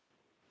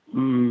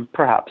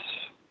 Perhaps.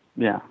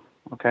 Yeah.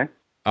 Okay.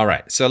 All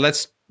right. So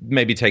let's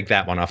maybe take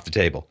that one off the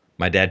table.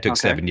 My dad took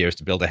Okay. 7 years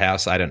to build a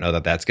house. I don't know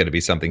that that's going to be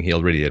something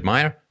he'll really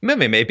admire.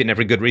 Maybe in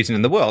every good reason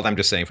in the world. I'm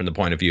just saying from the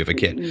point of view of a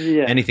kid.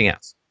 Yeah. Anything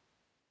else?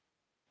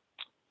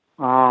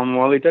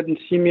 Well, he doesn't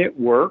see me at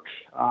work.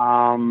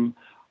 I'm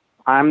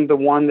the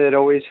one that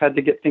always had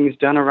to get things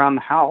done around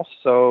the house.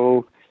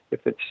 So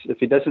if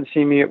he doesn't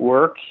see me at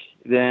work,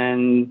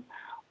 then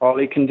all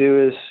he can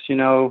do is,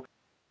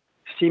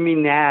 see me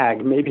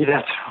nag. Maybe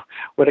that's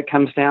what it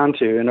comes down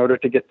to in order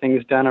to get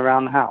things done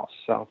around the house.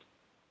 So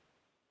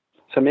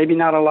maybe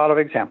not a lot of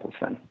examples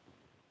then.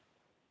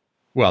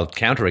 Well,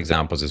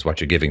 counterexamples is what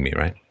you're giving me,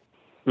 right?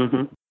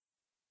 Mm-hmm.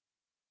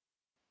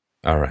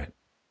 All right.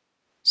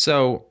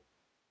 So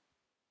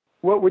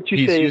What would you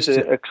He's say is used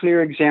to- a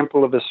clear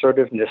example of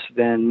assertiveness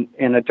then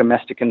in a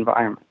domestic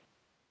environment?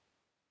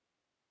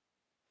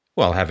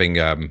 well, having,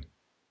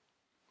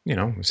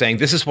 saying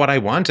this is what I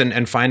want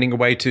and finding a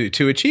way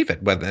to achieve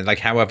it. Whether, like,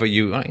 however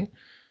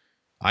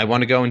I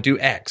want to go and do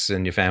X,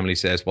 and your family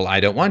says, well, I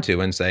don't want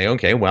to, and say,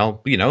 okay,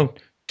 well,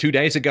 2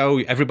 days ago,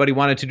 everybody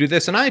wanted to do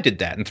this, and I did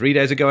that. And 3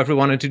 days ago,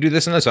 everyone wanted to do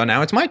this, and so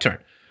now it's my turn.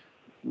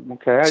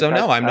 Okay. So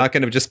no, I'm not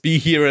going to just be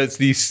here as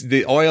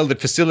the oil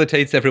that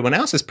facilitates everyone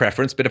else's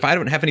preference. But if I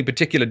don't have any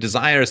particular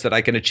desires that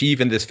I can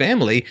achieve in this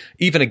family,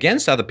 even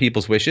against other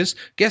people's wishes,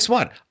 guess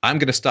what? I'm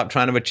going to stop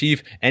trying to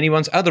achieve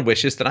anyone's other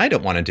wishes that I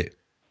don't want to do.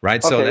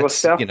 Right? Okay, So that's,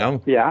 Steph,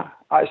 Yeah.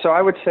 So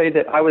I would say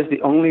that I was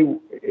the only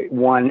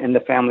one in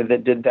the family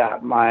that did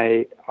that.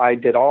 I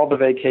did all the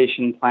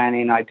vacation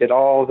planning. I did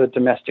all the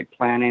domestic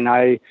planning.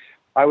 I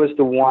was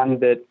the one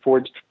that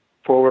forged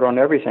forward on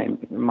everything.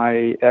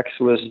 My ex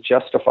was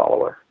just a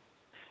follower,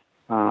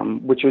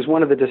 which was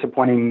one of the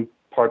disappointing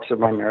parts of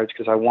my marriage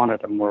because I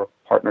wanted a more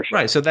partnership.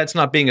 Right. So that's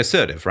not being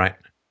assertive, right?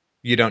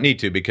 You don't need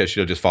to because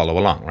she'll just follow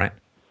along, right?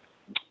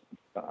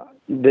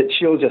 That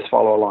she'll just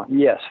follow along.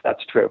 Yes,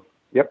 that's true.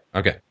 Yep.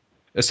 Okay.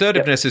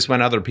 Assertiveness is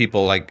when other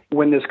people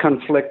when there's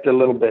conflict a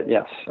little bit.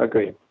 Yes,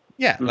 agreed.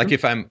 Yeah, Mm-hmm. like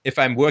if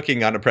I'm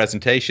working on a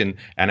presentation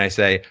and I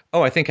say,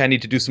 "Oh, I think I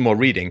need to do some more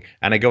reading,"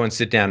 and I go and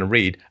sit down and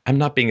read, I'm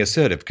not being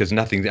assertive because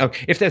nothing. Oh,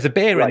 if there's a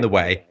bear in the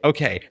way,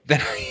 okay,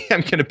 then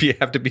I'm going to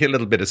have to be a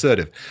little bit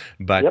assertive.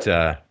 But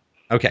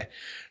okay,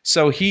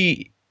 so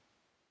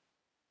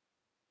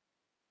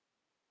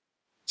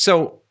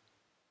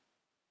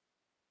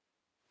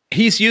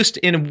he's used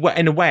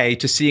in a way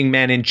to seeing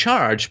men in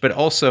charge, but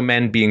also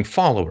men being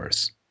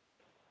followers,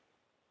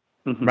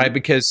 right?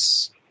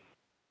 Because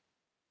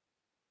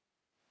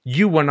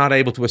you were not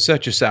able to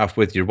assert yourself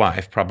with your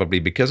wife,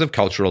 probably because of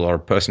cultural or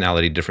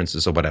personality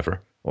differences or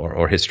whatever,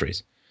 or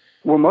histories.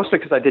 Well, mostly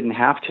because I didn't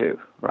have to,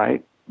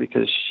 right?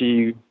 Because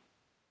she...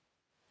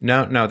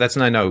 No, that's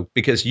not no.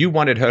 Because you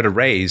wanted her to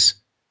raise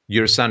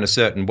your son a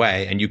certain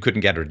way, and you couldn't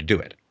get her to do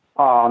it.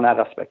 On that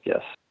aspect,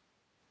 yes.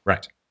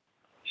 Right.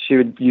 She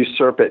would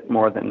usurp it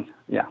more than...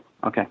 Yeah,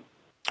 okay.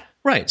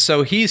 Right,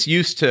 so he's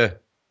used to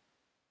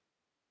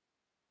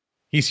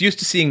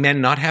seeing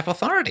men not have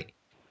authority.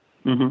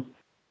 Mm-hmm.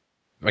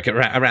 Like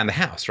around the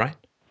house, right?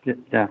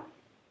 Yeah.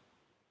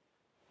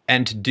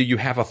 And do you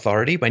have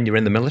authority when you're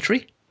in the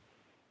military?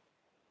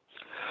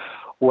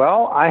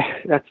 Well,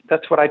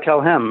 that's what I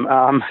tell him.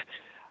 But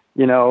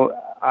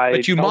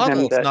you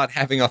modeled that, not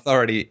having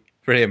authority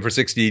for him for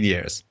 16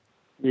 years.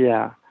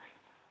 Yeah.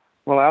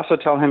 Well, I also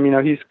tell him,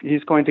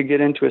 he's going to get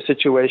into a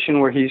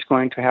situation where he's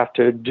going to have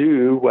to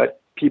do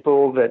what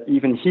people that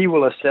even he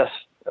will assess,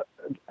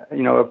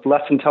 of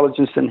less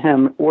intelligence than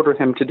him, order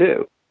him to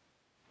do.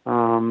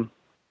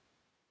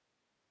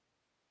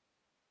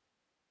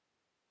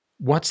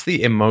 What's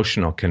the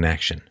emotional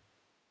connection?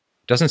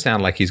 Doesn't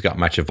sound like he's got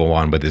much of a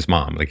one with his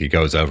mom. Like he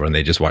goes over and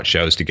they just watch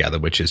shows together,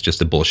 which is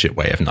just a bullshit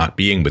way of not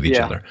being with each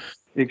other.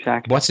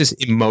 Exactly. What's his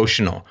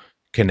emotional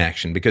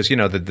connection? Because,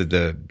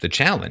 the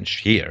challenge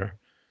here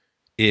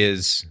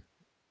is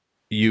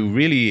you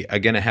really are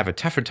going to have a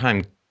tougher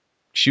time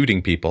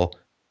shooting people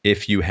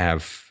if you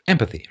have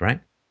empathy,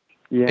 right?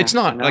 Yeah, it's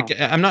not like,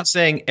 I'm not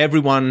saying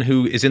everyone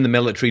who is in the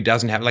military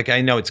doesn't have,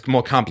 I know it's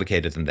more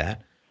complicated than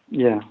that.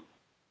 Yeah.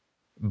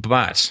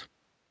 But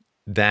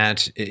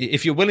that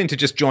if you're willing to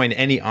just join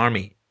any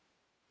army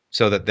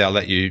so that they'll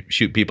let you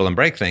shoot people and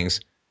break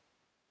things,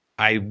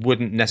 I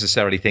wouldn't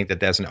necessarily think that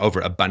there's an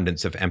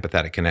overabundance of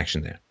empathetic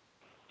connection there.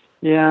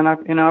 Yeah,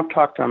 and I've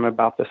talked to him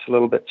about this a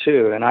little bit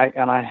too, and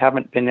I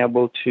haven't been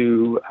able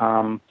to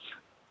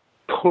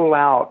pull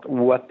out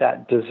what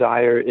that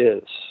desire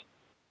is.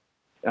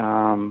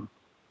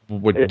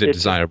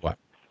 Desire what?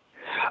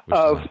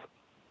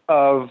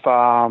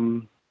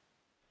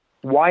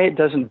 Why it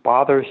doesn't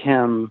bother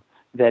him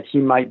that he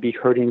might be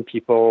hurting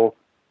people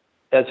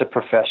as a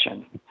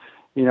profession.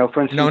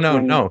 For instance...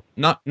 No,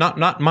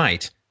 not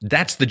might.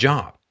 That's the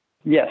job.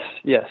 Yes.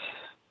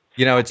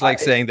 It's like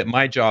saying that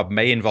my job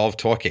may involve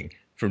talking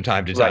from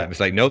time to time. Right. It's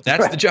like, no,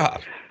 that's the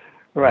job.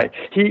 Right.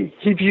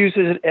 He views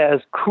it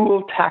as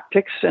cool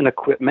tactics and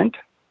equipment,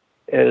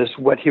 is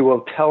what he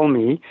will tell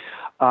me,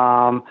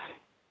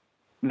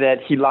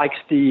 that he likes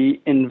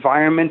the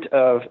environment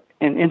of...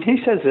 And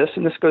he says this,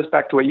 and this goes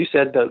back to what you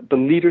said, the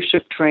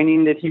leadership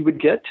training that he would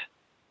get.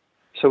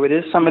 So it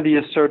is some of the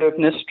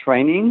assertiveness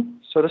training,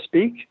 so to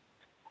speak,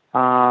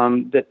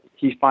 that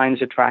he finds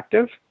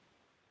attractive.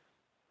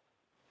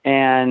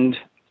 And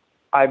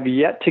I've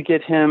yet to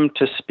get him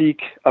to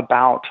speak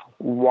about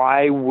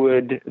why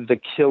would the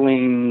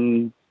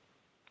killing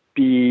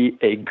be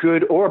a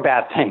good or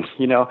bad thing,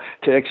 to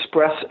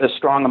express a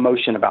strong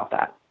emotion about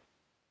that.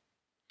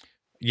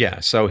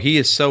 Yeah, so he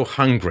is so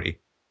hungry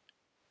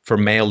for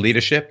male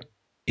leadership,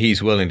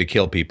 he's willing to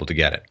kill people to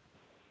get it.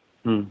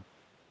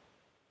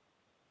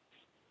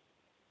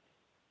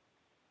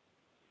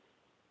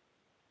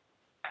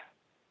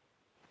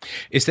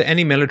 Is there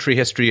any military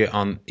history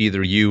on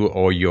either you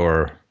or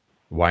your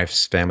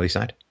wife's family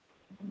side?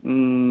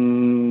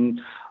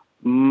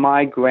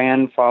 My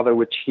grandfather,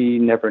 which he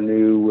never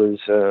knew,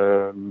 was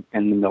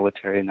in the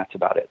military, and that's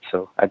about it.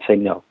 So I'd say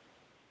no.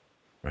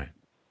 Right.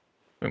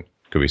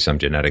 Could be some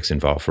genetics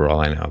involved for all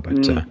I know,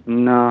 but...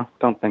 No,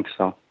 don't think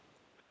so.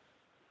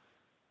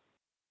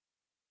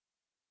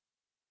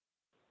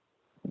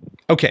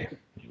 Okay.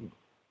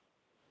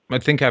 I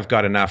think I've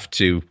got enough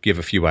to give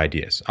a few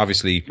ideas.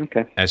 Obviously,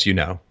 Okay. as you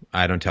know,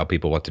 I don't tell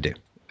people what to do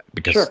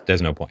because Sure.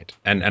 there's no point.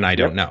 And I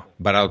don't know.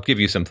 But I'll give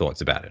you some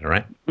thoughts about it, all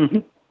right? Mm-hmm.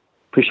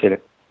 Appreciate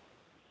it.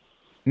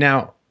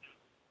 Now,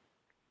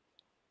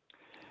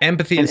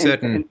 empathy in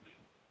certain...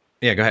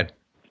 Yeah, go ahead.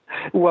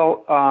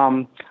 Well,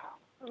 I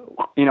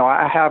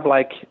have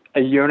like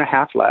a year and a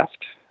half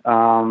left.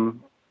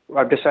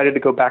 I've decided to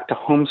go back to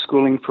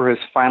homeschooling for his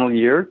final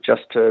year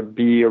just to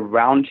be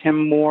around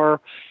him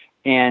more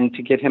and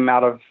to get him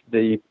out of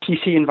the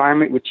PC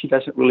environment, which he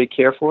doesn't really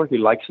care for. He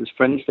likes his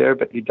friends there,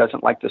 but he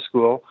doesn't like the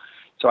school.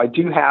 So I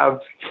do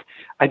have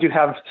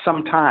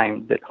some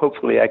time that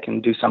hopefully I can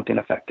do something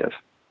effective.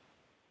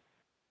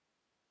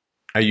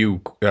 Are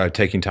you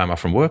taking time off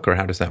from work, or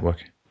how does that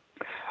work?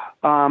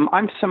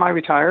 I'm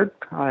semi-retired.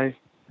 I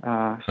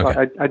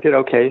did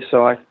okay,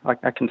 so I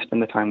can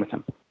spend the time with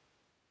him.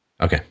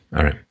 Okay,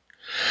 all right.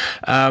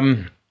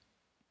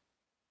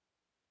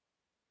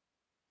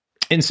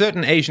 In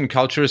certain Asian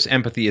cultures,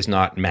 empathy is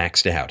not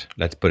maxed out.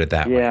 Let's put it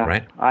that way,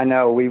 right? I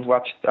know. I've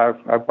watched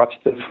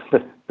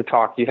the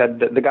talk. You had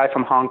the guy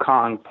from Hong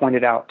Kong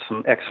pointed out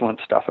some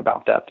excellent stuff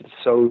about that. It's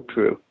so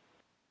true.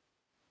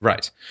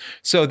 Right.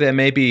 So there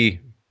may be,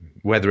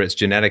 whether it's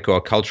genetic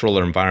or cultural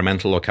or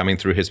environmental or coming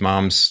through his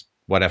mom's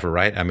whatever,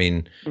 right? I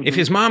mean, if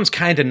his mom's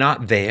kind of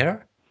not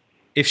there,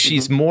 if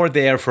she's more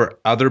there for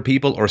other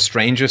people or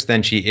strangers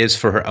than she is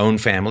for her own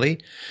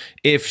family,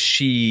 if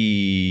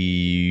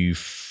she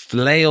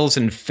flails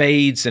and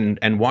fades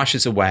and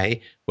washes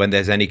away when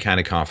there's any kind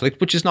of conflict,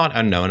 which is not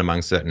unknown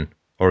among certain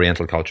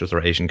Oriental cultures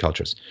or Asian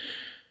cultures,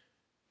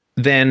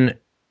 then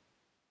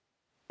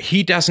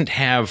he doesn't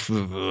have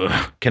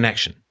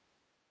connection,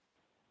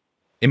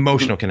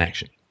 emotional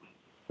connection.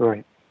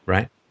 Right.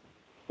 Right?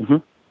 Mm-hmm.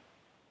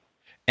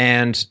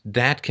 And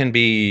that can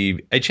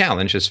be a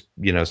challenge, as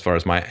far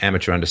as my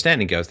amateur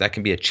understanding goes. That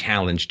can be a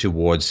challenge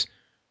towards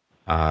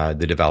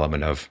the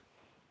development of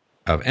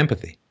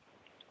empathy.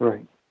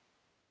 Right.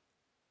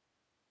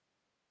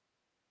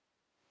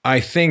 I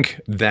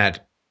think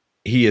that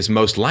he is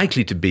most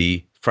likely to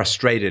be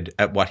frustrated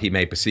at what he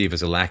may perceive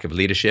as a lack of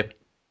leadership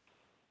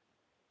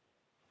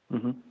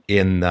from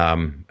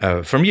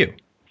you.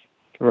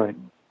 Right.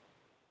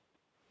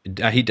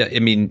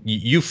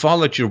 You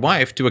followed your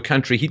wife to a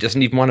country he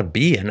doesn't even want to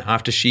be in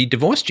after she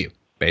divorced you,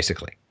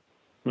 basically.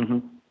 Mm-hmm.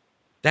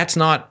 That's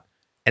not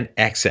an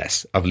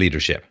excess of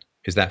leadership.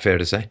 Is that fair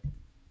to say?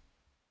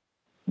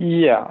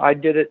 Yeah, I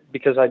did it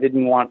because I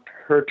didn't want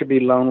her to be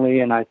lonely,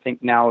 and I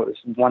think now it was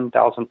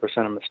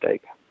 1,000% a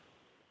mistake.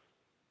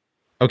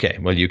 Okay,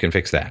 well, you can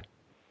fix that.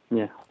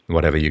 Yeah.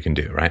 Whatever you can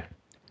do, right?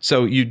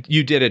 So you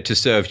did it to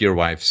serve your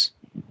wife's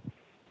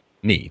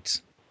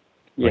needs,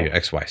 or your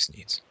ex-wife's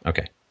needs.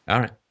 Okay, all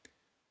right.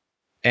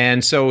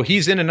 And so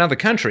he's in another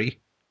country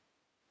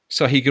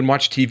so he can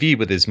watch TV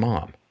with his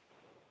mom.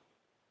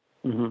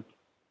 Mm-hmm.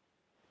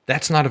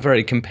 That's not a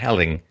very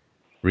compelling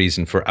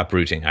reason for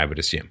uprooting, I would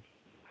assume.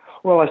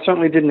 Well, I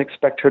certainly didn't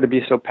expect her to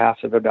be so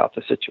passive about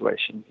the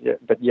situation. Yeah,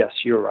 but yes,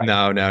 you're right.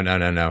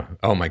 No.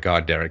 Oh, my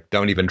God, Derek,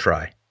 don't even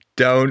try.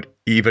 Don't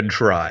even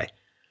try.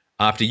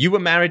 After you were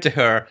married to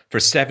her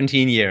for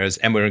 17 years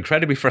and were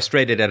incredibly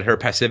frustrated at her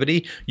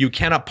passivity, you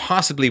cannot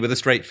possibly, with a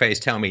straight face,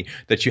 tell me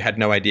that you had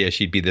no idea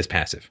she'd be this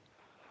passive.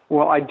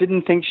 Well, I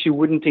didn't think she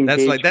wouldn't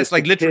engage. That's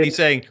like literally kids.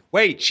 saying,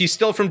 wait, she's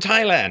still from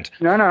Thailand.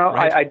 No.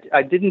 Right?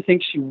 I didn't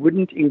think she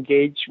wouldn't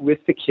engage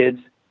with the kids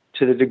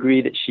to the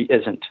degree that she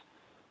isn't.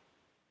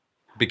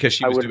 Because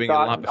she was doing it a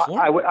lot before?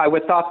 I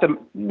would thought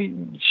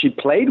she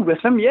played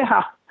with them,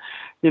 yeah.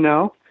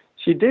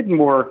 She did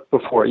more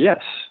before,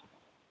 yes.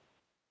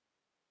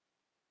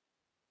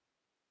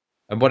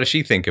 And what does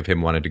she think of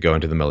him wanting to go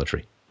into the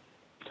military?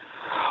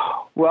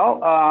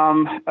 Well,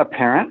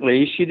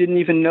 apparently she didn't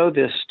even know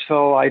this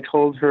till I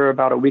told her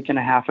about a week and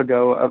a half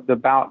ago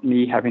about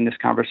me having this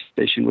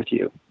conversation with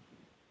you.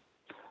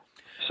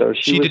 So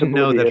she didn't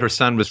know that her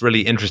son was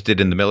really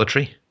interested in the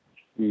military?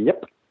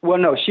 Yep. Well,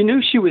 no, she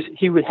knew she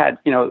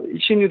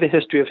knew the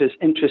history of his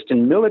interest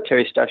in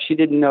military stuff. She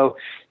didn't know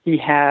he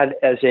had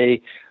as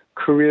a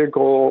career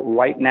goal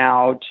right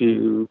now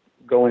to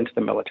go into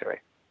the military.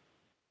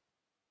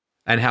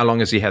 And how long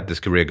has he had this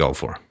career goal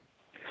for?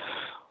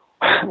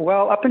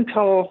 Well, up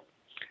until,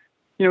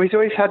 he's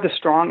always had the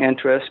strong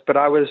interest, but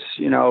I was,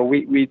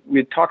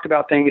 we talked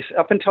about things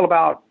up until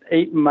about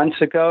 8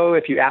 months ago.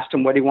 If you asked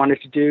him what he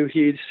wanted to do,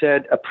 he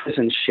said a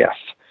prison chef,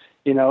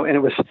 and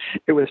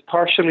it was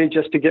partially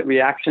just to get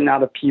reaction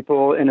out of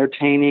people,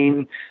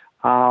 entertaining.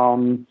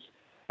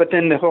 But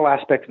then the whole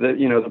aspect of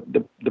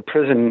the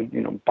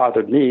prison,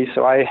 bothered me.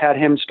 So I had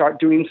him start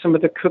doing some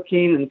of the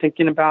cooking and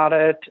thinking about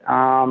it,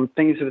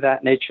 things of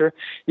that nature.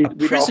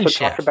 We'd also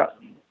talk about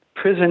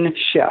prison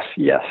chef,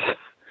 yes.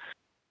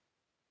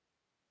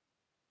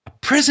 A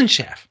prison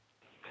chef?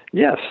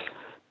 Yes.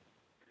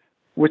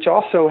 Which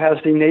also has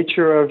the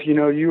nature of,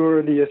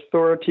 you're the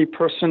authority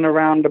person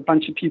around a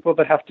bunch of people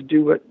that have to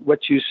do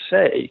what you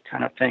say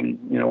kind of thing,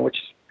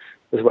 which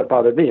is what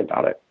bothered me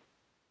about it.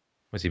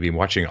 Was he been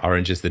watching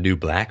Orange is the New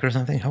Black or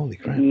something? Holy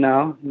crap.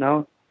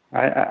 No.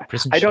 I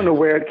don't know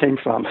where it came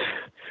from.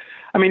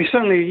 I mean,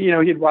 certainly,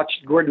 he'd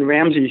watched Gordon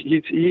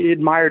Ramsay. He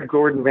admired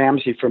Gordon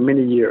Ramsay for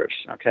many years.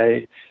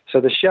 Okay,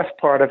 so the chef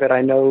part of it,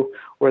 I know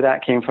where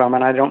that came from,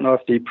 and I don't know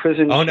if the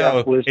prison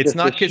chef was it's just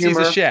not because he's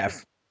humor. a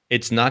chef.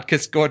 It's not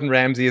because Gordon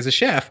Ramsay is a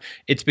chef.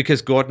 It's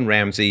because Gordon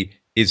Ramsay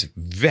is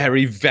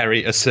very,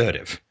 very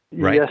assertive.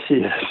 Right? Yes, he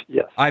is.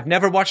 Yes. I've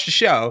never watched the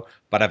show,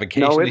 but I've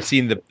occasionally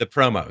seen the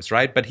promos,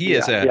 right? But he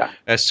is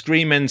a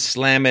screaming,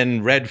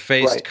 slamming,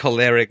 red-faced,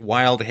 choleric,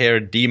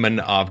 wild-haired demon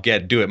of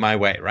do it my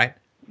way, right?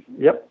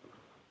 Yep.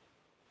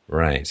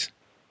 Right.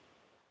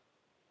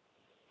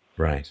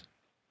 Right.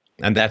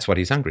 And that's what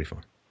he's hungry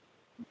for.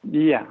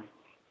 Yeah,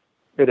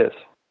 it is.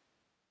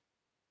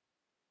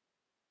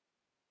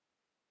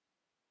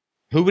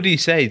 Who would he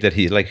say that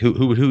he, like,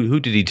 who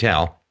did he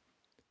tell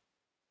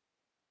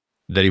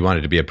that he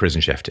wanted to be a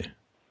prison chef to?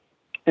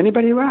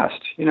 Anybody who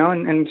asked,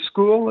 in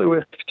school,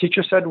 if a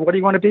teacher said, "What do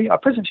you want to be?" A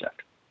prison chef.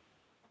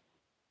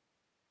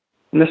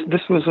 And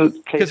this was a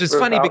case. Because it's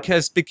funny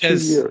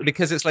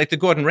because it's like the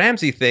Gordon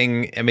Ramsay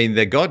thing. I mean,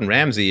 the Gordon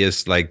Ramsay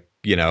is like,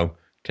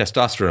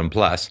 testosterone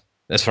plus,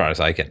 as far as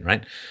I can,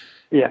 right?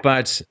 Yeah.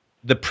 But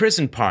the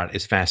prison part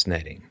is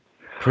fascinating.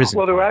 Prison.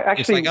 Well, there were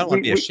it's like, I don't want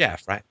to be a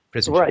chef, right?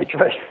 Prison. Right,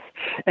 chef. Right.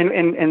 And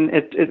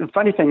the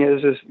funny thing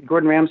is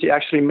Gordon Ramsay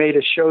actually made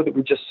a show that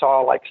we just saw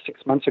like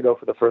 6 months ago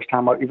for the first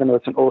time, even though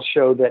it's an old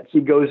show, that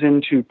he goes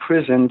into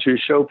prison to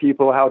show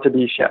people how to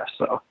be chefs.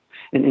 So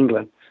in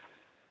England.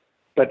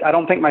 But I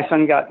don't think my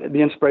son got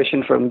the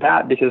inspiration from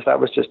that because that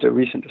was just a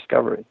recent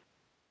discovery.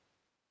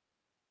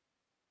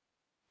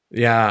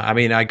 Yeah, I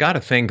mean, I got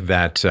to think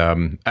that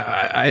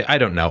I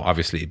don't know,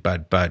 obviously,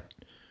 but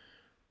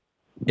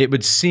it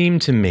would seem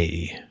to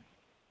me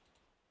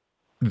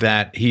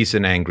that he's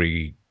an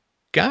angry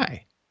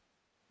guy,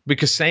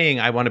 because saying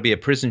I want to be a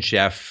prison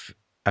chef,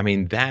 I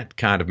mean, that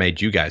kind of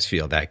made you guys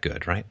feel that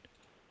good, right?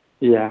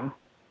 Yeah.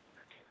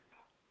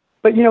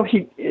 But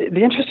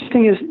the interesting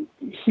thing is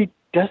he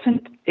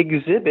doesn't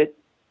exhibit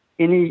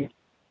any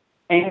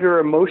anger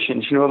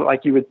emotions.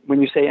 Like you would,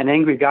 when you say an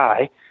angry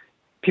guy,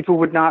 people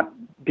would not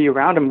be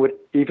around him, would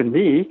even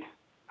me.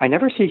 I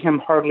never see him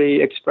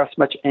hardly express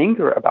much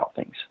anger about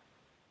things.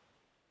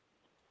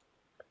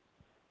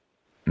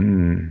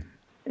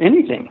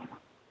 Anything.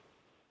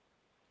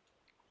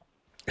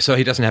 So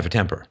he doesn't have a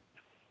temper?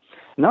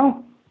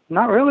 No,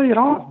 not really at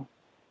all.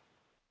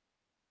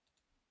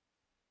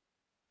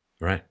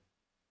 Right.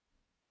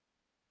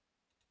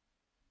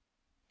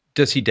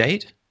 Does he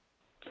date?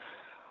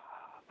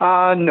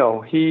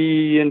 No.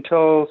 He,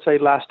 until, say,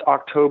 last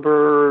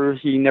October,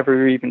 he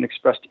never even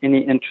expressed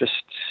any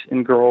interest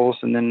in girls.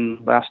 And then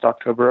last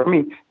October, I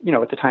mean,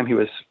 at the time he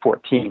was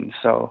 14,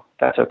 so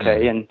that's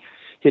okay. And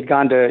he had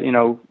gone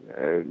to,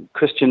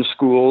 Christian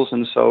schools,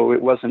 and so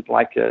it wasn't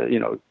like,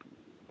 the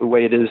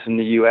way it is in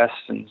the U.S.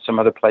 and some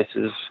other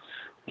places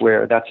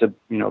where that's a,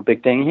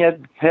 big thing. He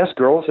has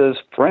girls as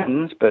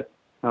friends, but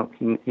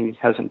he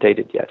hasn't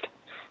dated yet.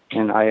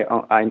 And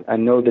I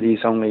know that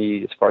he's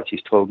only, as far as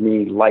he's told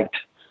me, liked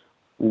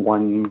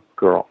one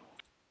girl.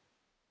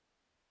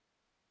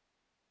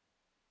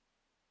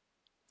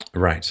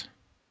 Right.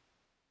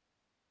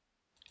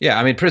 Yeah,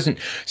 I mean,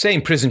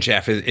 saying prison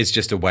chef is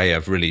just a way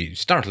of really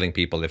startling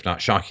people, if not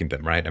shocking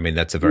them, right? I mean,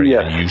 that's a very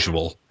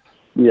unusual.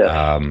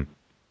 Yeah.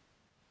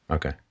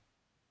 Okay.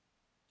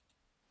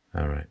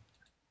 All right.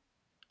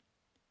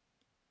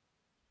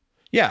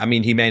 Yeah, I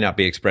mean, he may not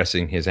be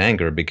expressing his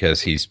anger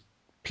because he's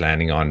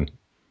planning on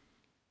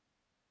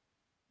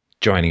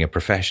joining a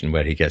profession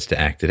where he gets to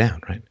act it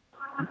out, right?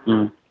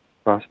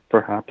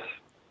 Perhaps.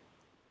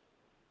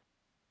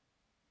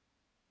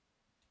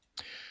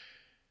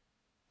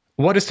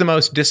 What is the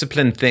most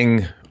disciplined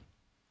thing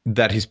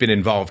that he's been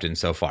involved in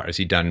so far? Has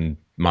he done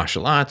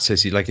martial arts?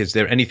 Is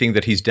there anything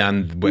that he's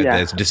done where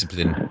there's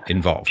discipline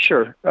involved?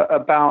 Sure.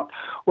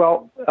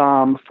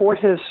 For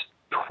his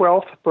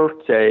 12th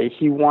birthday,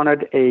 he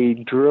wanted a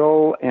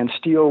drill and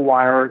steel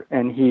wire,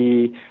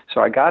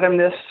 so I got him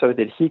this so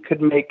that he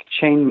could make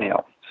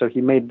chainmail. So he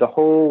made the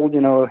whole,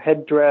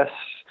 headdress,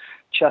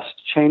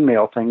 chest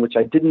chainmail thing, which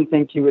I didn't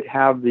think he would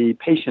have the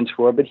patience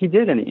for, but he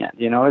did in the end.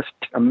 It's an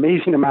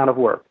amazing amount of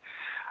work.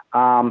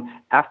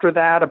 After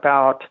that,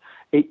 about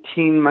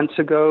 18 months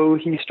ago,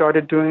 he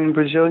started doing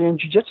Brazilian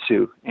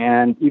Jiu-Jitsu,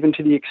 and even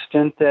to the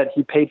extent that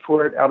he paid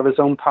for it out of his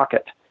own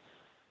pocket.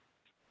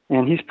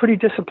 And he's pretty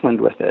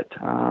disciplined with it.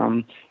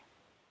 Right.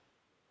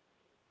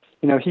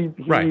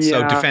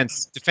 So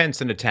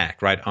defense and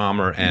attack, right?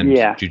 Armor and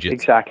Jiu-Jitsu.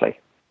 Exactly.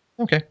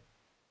 Okay.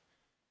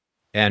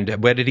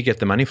 And where did he get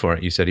the money for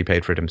it? You said he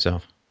paid for it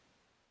himself.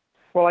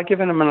 Well, I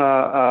given him an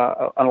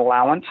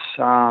allowance.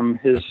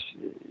 His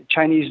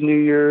Chinese New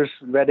Year's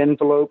red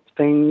envelope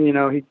thing,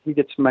 he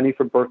gets money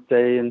for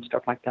birthday and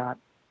stuff like that.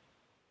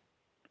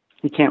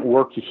 He can't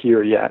work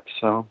here yet,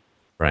 so.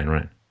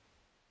 Right.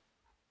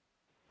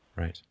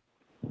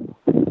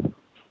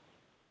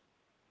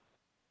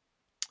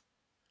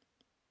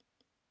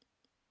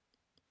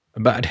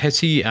 But has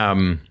he,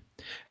 I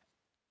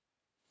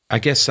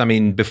guess,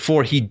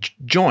 before he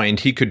joined,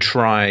 he could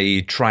try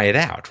it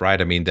out,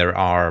 right? I mean, there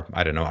are,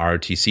 I don't know,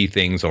 ROTC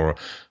things or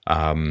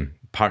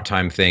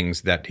part-time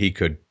things that he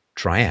could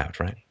try out,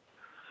 right?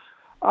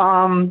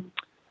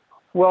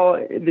 Well,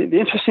 the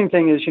interesting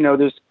thing is,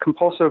 there's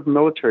compulsive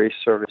military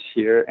service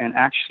here, and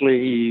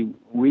actually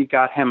we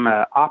got him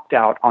an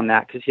opt-out on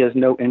that because he has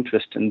no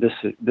interest in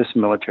this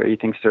military. He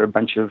thinks they're a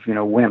bunch of,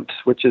 wimps,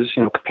 which is,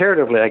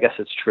 comparatively, I guess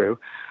it's true.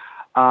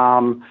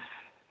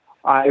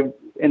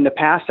 In the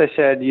past, I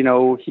said,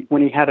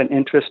 when he had an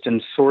interest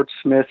in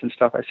swordsmith and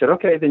stuff, I said,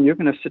 okay, then you're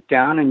going to sit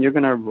down and you're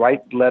going to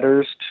write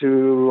letters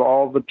to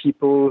all the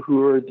people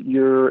who are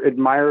your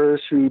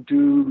admirers who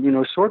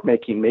do, sword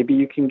making. Maybe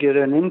you can get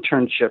an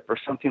internship or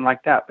something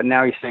like that. But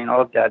now he's saying,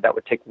 oh, Dad, that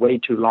would take way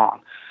too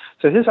long.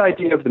 So his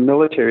idea of the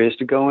military is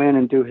to go in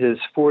and do his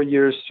 4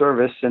 years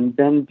service and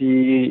then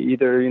be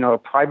either, a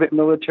private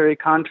military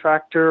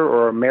contractor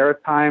or a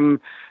maritime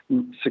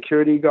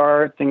security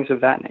guard, things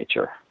of that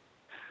nature.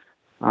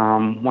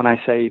 When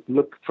I say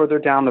look further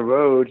down the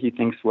road, he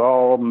thinks,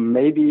 well,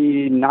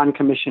 maybe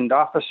non-commissioned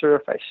officer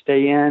if I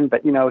stay in.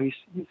 But, he's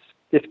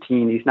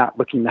 15. He's not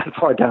looking that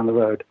far down the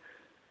road.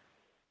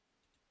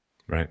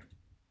 Right.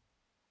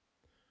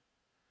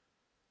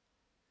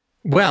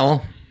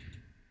 Well,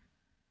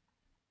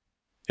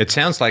 it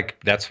sounds like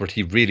that's what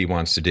he really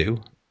wants to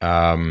do.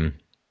 And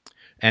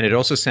it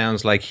also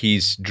sounds like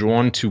he's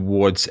drawn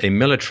towards a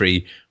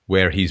military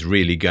where he's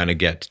really going to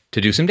get to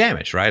do some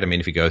damage, right? I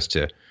mean, if he goes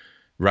to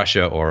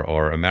Russia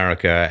or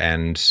America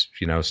and,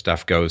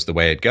 stuff goes the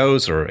way it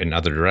goes or in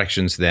other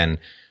directions, then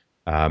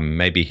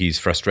maybe he's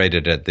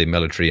frustrated at the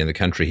military and the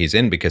country he's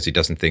in because he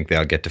doesn't think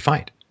they'll get to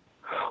fight.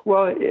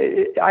 Well,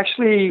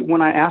 actually,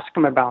 when I ask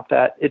him about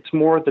that, it's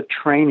more the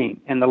training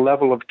and the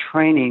level of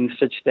training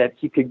such that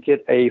he could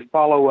get a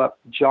follow-up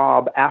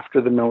job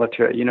after the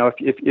military.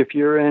 If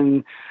you're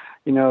in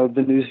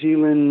the New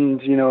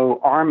Zealand,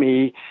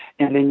 Army,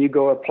 and then you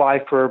go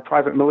apply for a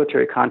private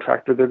military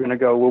contractor, they're going to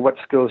go, well, what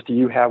skills do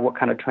you have? What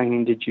kind of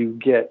training did you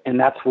get? And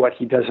that's what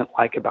he doesn't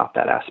like about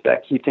that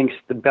aspect. He thinks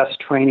the best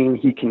training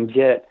he can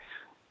get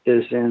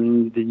is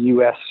in the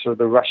U.S. or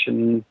the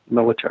Russian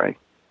military.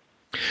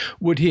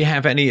 Would he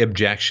have any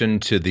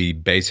objection to the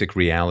basic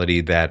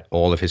reality that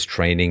all of his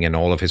training and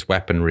all of his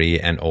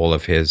weaponry and all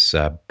of his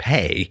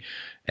pay,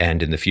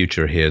 and in the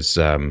future his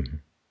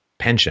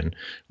pension,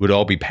 would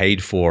all be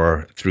paid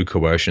for through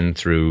coercion,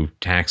 through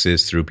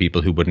taxes, through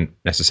people who wouldn't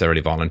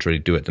necessarily voluntarily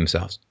do it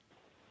themselves?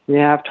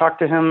 Yeah, I've talked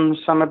to him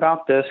some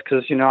about this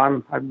because,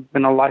 I've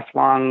been a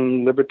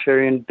lifelong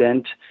libertarian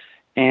bent,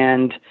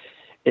 and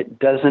it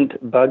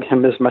doesn't bug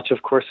him as much,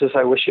 of course, as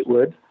I wish it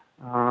would.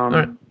 All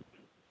right.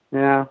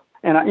 Yeah.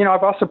 And,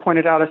 I've also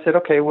pointed out, I said,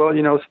 okay, well,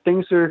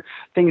 things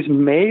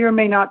may or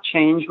may not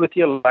change with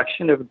the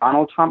election if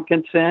Donald Trump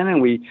gets in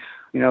and we,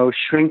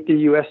 shrink the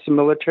U.S.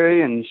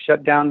 military and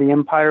shut down the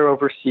empire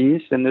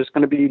overseas, and there's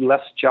going to be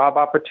less job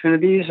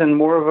opportunities and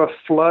more of a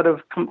flood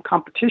of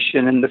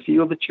competition in the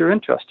field that you're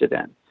interested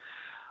in.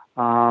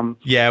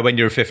 Yeah, when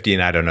you're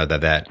 15, I don't know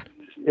that.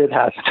 It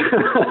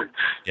hasn't.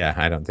 Yeah,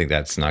 I don't think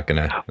that's not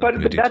going to.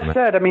 But that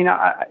said, I mean,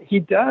 he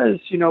does.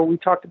 We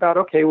talked about,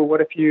 okay, well,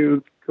 what if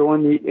you go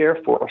in the Air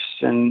Force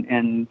and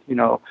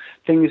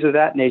things of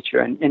that nature,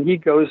 and he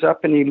goes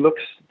up and he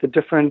looks at the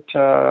different.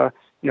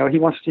 He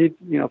wants to,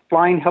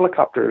 flying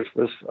helicopters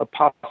was a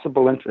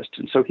possible interest.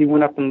 And so he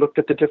went up and looked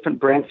at the different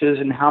branches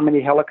and how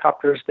many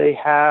helicopters they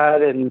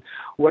had and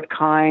what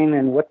kind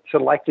and what's the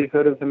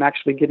likelihood of them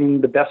actually getting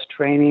the best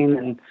training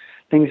and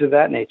things of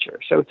that nature.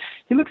 So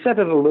he looks at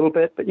it a little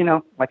bit, but,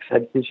 like I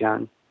said, he's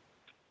young.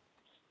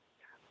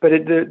 But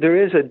there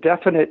is a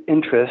definite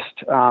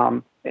interest,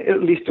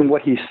 at least in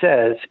what he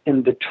says,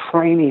 in the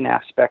training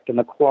aspect and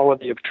the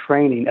quality of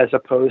training as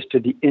opposed to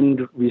the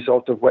end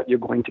result of what you're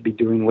going to be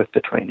doing with the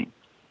training.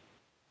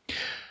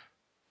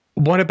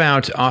 What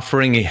about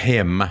offering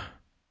him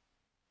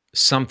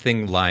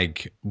something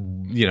like,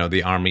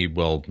 the Army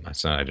will,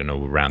 I don't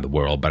know around the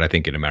world, but I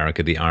think in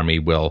America, the Army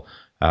will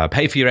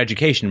pay for your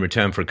education in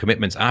return for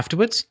commitments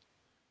afterwards?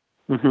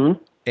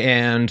 Mm-hmm.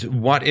 And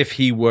what if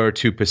he were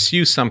to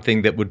pursue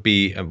something that would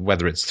be,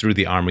 whether it's through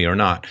the Army or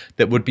not,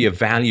 that would be of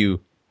value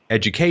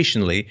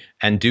educationally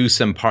and do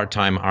some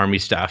part-time Army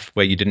stuff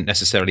where you didn't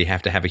necessarily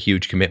have to have a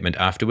huge commitment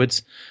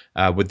afterwards?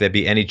 Would there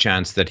be any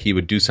chance that he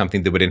would do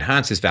something that would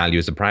enhance his value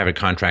as a private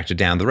contractor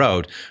down the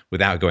road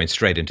without going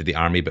straight into the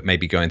Army, but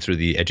maybe going through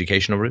the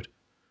educational route?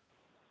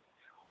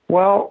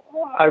 Well,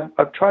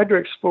 I've tried to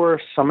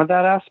explore some of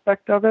that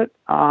aspect of it.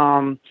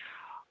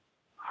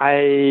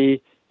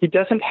 He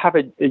doesn't have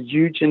a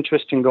huge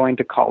interest in going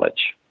to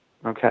college.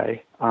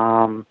 Okay.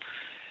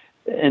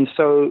 And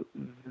so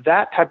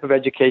that type of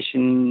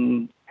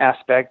education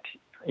aspect,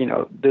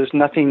 there's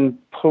nothing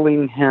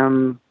pulling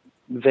him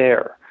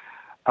there.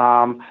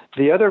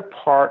 The other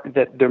part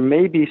that there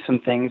may be some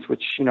things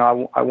which,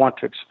 I want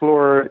to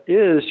explore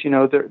is,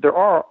 there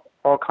are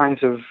all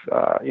kinds of,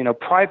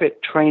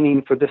 private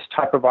training for this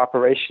type of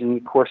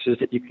operation courses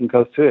that you can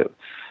go through.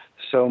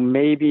 So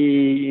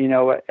maybe,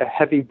 a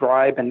heavy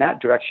bribe in that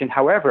direction.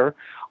 However,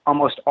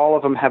 almost all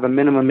of them have a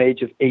minimum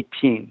age of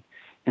 18.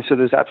 And so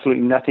there's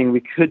absolutely nothing we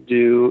could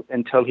do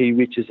until he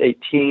reaches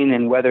 18,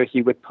 and whether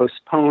he would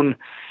postpone,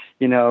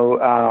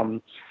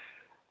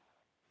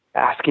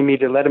 asking me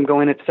to let him go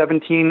in at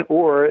 17,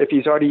 or if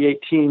he's already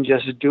 18,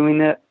 just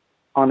doing it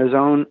on his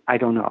own, I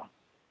don't know.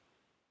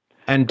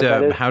 And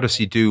how does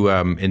he do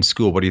in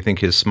school? What do you think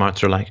his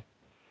smarts are like?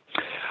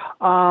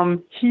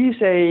 He's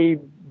a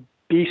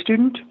B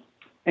student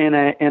in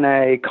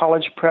a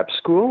college prep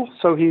school,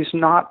 so he's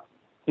not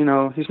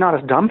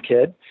a dumb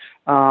kid.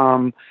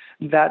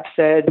 That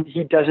said,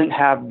 he doesn't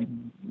have,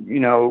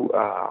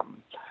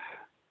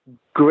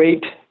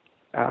 great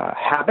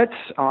habits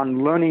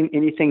on learning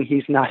anything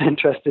he's not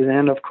interested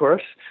in, of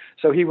course.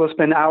 So he will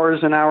spend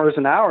hours and hours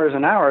and hours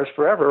and hours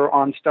forever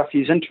on stuff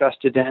he's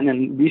interested in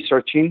and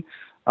researching.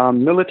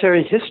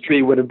 Military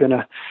history would have been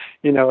a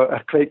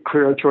great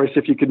career choice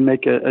if you could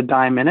make a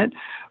dime in it,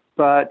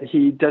 but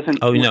he doesn't.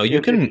 Oh no,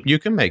 you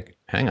can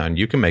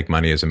make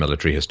money as a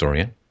military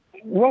historian.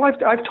 Well,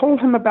 I've told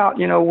him about,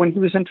 when he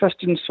was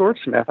interested in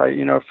swordsmith.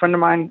 A friend of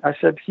mine, I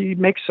said, he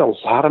makes a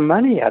lot of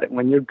money at it.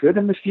 When you're good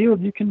in the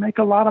field, you can make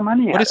a lot of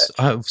money at it.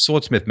 What is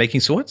swordsmith,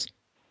 making swords?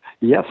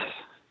 Yes.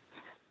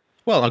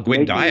 Well,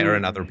 Gwyn Dyer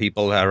and other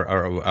people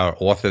are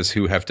authors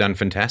who have done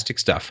fantastic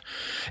stuff.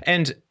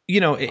 And,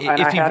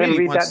 if he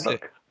really wants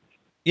to...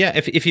 Yeah,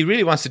 if he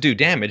really wants to do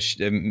damage,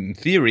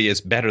 theory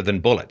is better than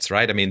bullets,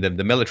 right? I mean,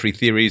 the military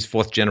theories,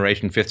 4th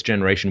generation, 5th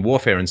generation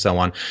warfare, and so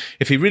on.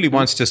 If he really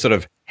wants to sort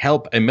of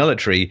help a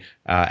military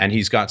and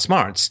he's got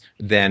smarts,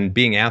 then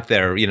being out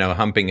there,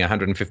 humping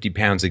 150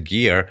 pounds of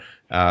gear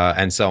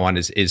and so on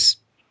is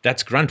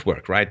that's grunt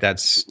work, right?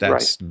 That's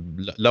right.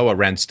 Lower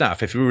rent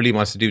stuff. If he really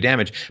wants to do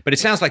damage, but it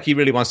sounds like he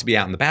really wants to be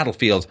out in the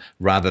battlefield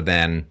rather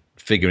than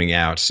figuring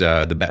out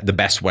the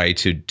best way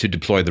to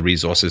deploy the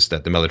resources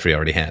that the military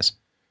already has.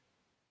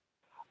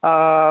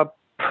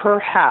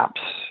 Perhaps.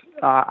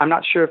 I'm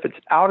not sure if it's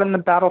out in the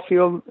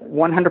battlefield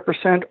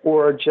 100%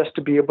 or just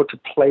to be able to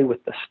play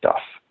with the stuff.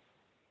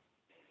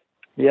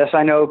 Yes,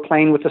 I know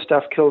playing with the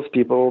stuff kills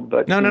people,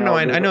 but... No,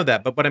 I know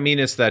that. But what I mean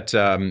is that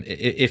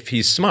if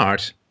he's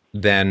smart,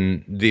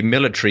 then the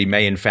military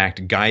may in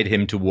fact guide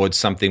him towards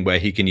something where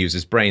he can use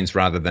his brains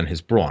rather than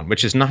his brawn,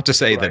 which is not to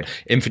say that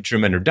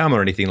infantrymen are dumb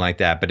or anything like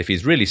that, but if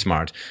he's really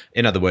smart,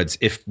 in other words,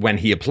 if when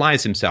he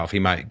applies himself, he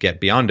might get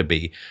beyond a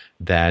B,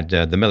 that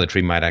the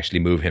military might actually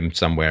move him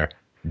somewhere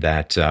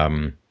that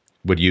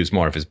would use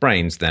more of his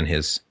brains than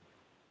his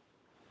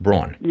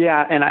brawn.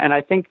 Yeah, and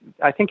I think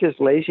his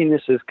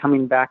laziness is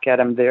coming back at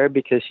him there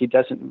because he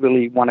doesn't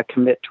really want to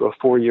commit to a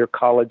 4-year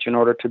college in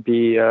order to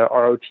be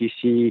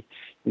ROTC,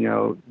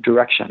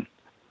 direction.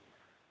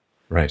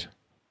 Right.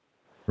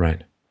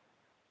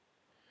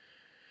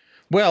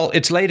 Well,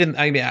 it's late in.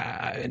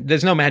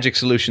 There's no magic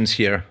solutions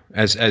here,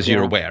 as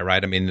you're aware,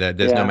 right? I mean,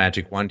 there's no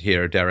magic wand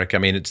here, Derek. I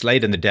mean, it's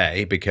late in the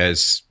day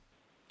because,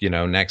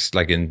 next,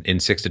 like in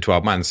 6 to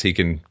 12 months, he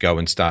can go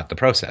and start the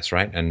process,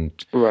 right? And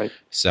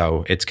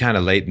so it's kind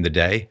of late in the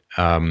day.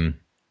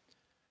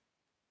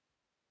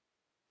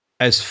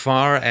 As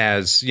far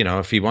as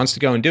if he wants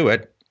to go and do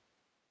it,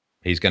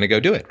 he's going to go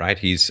do it, right?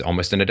 He's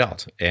almost an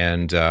adult.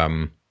 And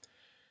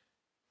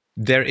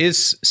there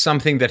is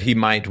something that he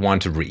might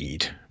want to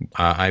read.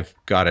 I've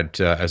got it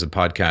as a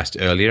podcast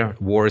earlier,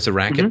 War is a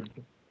Racket.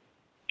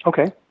 Mm-hmm.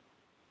 Okay.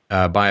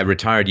 By a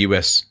retired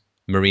U.S.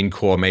 Marine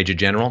Corps Major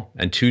General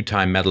and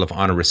 2-time Medal of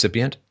Honor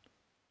recipient.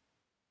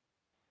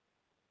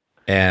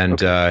 And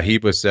he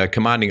was a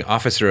commanding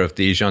officer of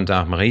the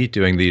Gendarmerie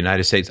during the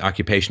United States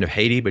occupation of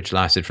Haiti, which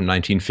lasted from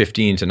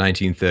 1915 to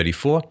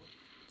 1934.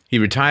 He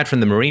retired from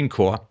the Marine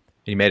Corps.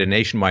 He made a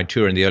nationwide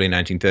tour in the early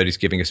 1930s,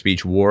 giving a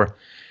speech, War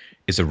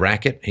is a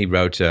Racket. He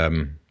wrote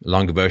a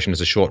longer version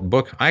as a short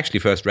book. I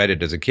actually first read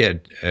it as a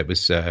kid. It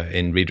was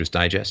in Reader's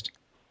Digest.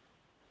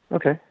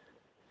 Okay.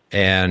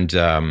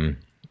 And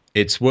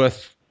it's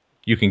worth,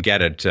 you can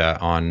get it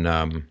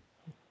on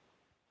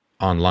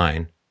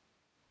online.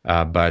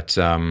 But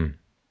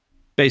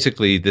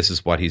basically, this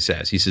is what he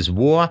says. He says,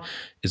 war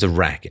is a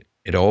racket.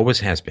 It always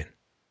has been.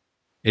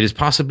 It is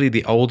possibly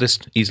the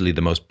oldest, easily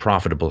the most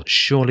profitable,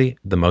 surely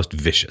the most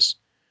vicious.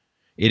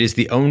 It is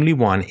the only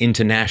one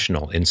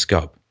international in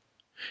scope.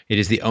 It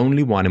is the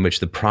only one in which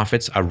the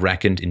profits are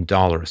reckoned in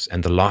dollars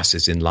and the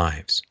losses in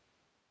lives.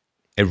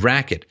 A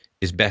racket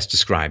is best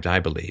described, I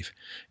believe,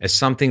 as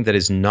something that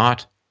is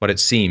not what it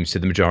seems to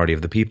the majority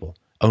of the people.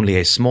 Only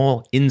a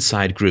small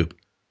inside group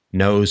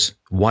knows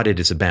what it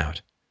is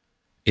about.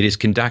 It is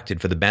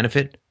conducted for the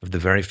benefit of the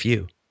very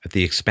few, at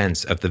the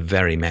expense of the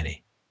very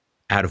many.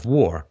 Out of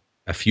war,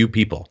 a few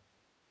people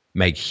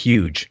make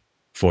huge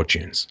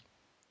fortunes.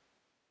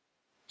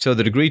 So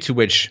the degree to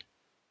which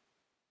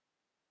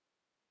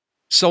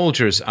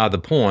soldiers are the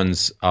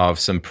pawns of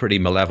some pretty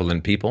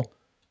malevolent people,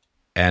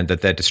 and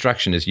that their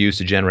destruction is used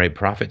to generate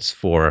profits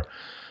for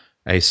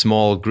a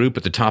small group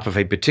at the top of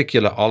a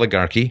particular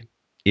oligarchy,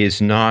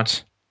 is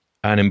not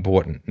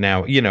unimportant.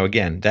 Now,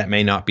 again, that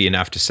may not be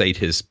enough to sate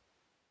his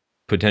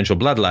potential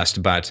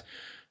bloodlust, but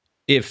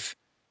if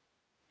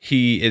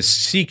he is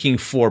seeking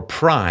for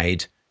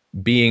pride,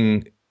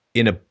 being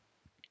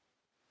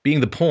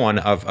the pawn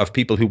of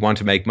people who want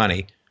to make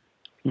money,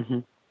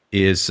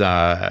 is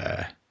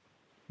may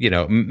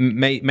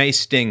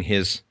sting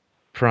his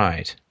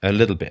pride a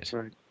little bit.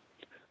 Right.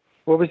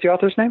 What was the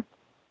author's name?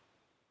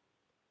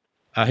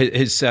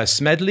 His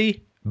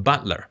Smedley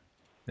Butler.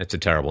 That's a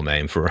terrible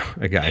name for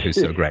a guy who's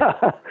so great.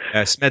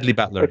 Smedley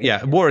Butler.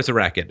 Yeah, War is a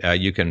Racket.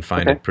 You can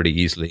find it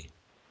pretty easily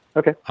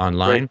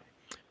online. Great.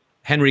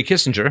 Henry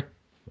Kissinger,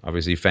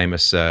 obviously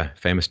famous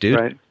dude,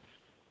 Right.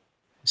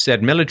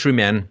 said military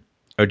men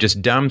are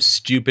just dumb,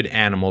 stupid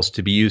animals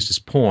to be used as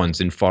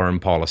pawns in foreign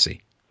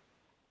policy.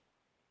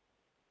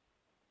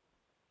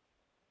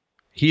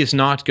 He is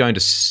not going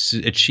to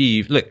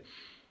achieve... Look,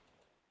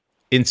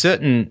 in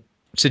certain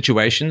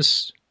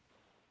situations,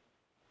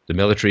 the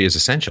military is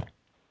essential.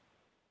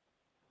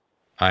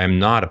 I am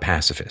not a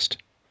pacifist.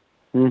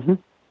 Mm-hmm.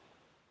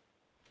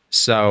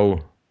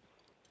 So,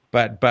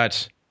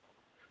 but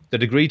the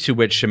degree to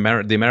which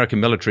the American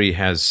military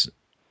has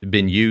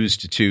been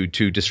used to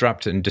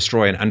disrupt and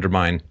destroy and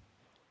undermine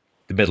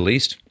the Middle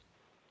East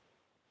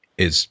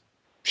is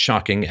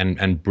shocking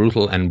and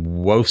brutal and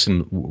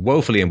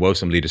woefully and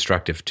woefully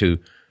destructive to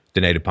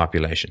the native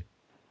population.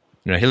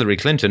 You know, Hillary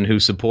Clinton, who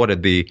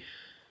supported the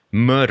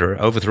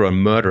overthrow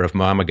and murder of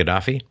Muammar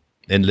Gaddafi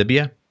in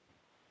Libya,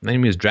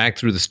 then he was dragged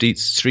through the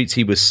streets.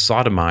 He was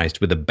sodomized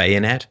with a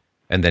bayonet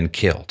and then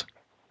killed.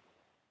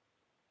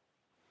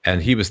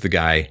 And he was the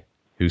guy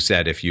who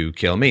said, if you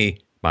kill me,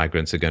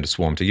 migrants are going to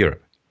swarm to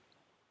Europe.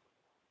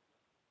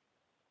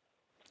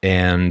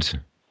 And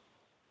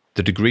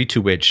the degree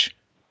to which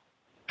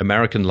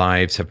American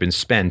lives have been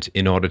spent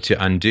in order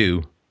to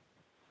undo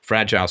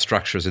fragile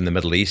structures in the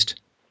Middle East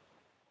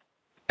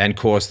and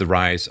cause the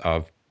rise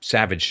of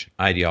savage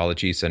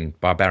ideologies and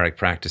barbaric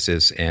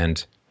practices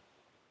and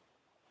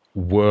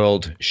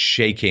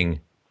world-shaking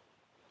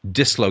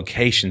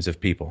dislocations of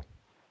people.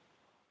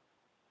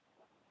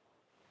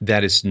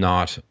 That is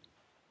not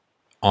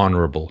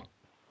honorable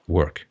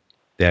work.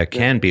 There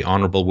can be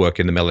honorable work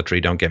in the military,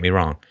 don't get me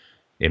wrong.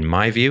 In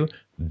my view,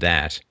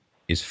 that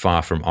is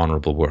far from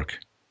honorable work.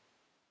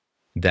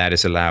 That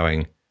is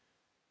allowing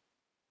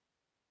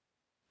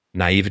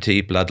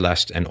naivety,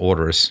 bloodlust, and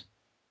orders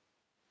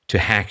to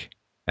hack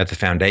at the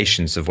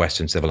foundations of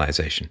Western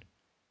civilization.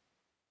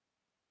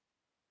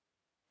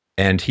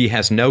 And he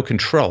has no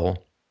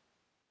control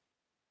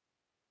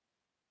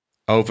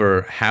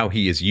over how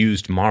he is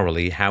used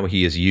morally, how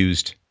he is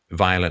used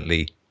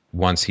violently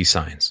once he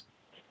signs.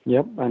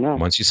 Yep, I know.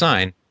 Once you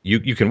sign,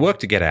 you can work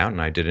to get out.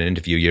 And I did an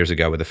interview years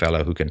ago with a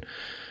fellow who can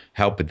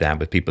help with that,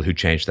 with people who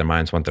change their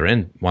minds once they're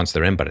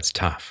in, but it's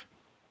tough.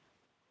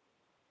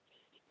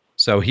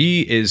 So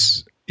he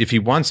is, if he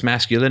wants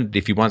masculinity,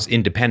 if he wants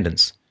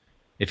independence,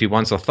 if he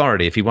wants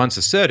authority, if he wants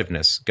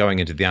assertiveness going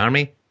into the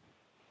army,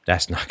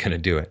 that's not going to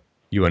do it.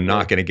 You are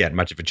not going to get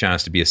much of a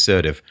chance to be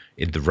assertive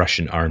in the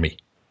Russian army.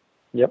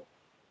 Yep.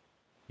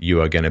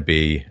 You are going to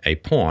be a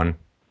pawn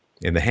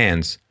in the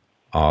hands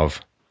of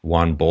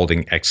one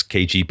balding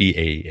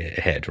ex-KGB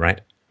head,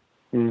 right?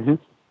 Mm-hmm.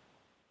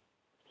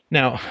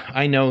 Now,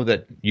 I know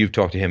that you've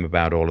talked to him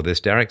about all of this,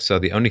 Derek, so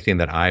the only thing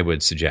that I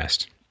would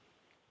suggest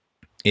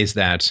is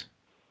that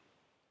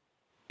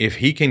if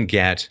he can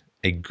get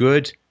a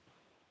good,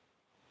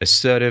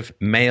 assertive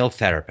male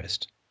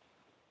therapist,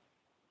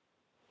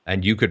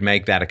 and you could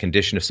make that a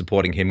condition of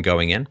supporting him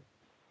going in,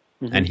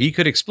 and he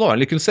could explore, and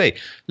he could say,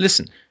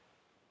 listen,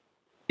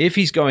 if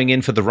he's going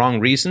in for the wrong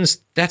reasons,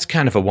 that's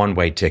kind of a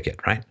one-way ticket,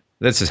 right?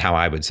 This is how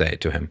I would say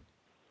it to him.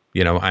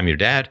 You know, I'm your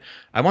dad.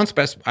 I want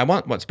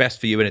what's best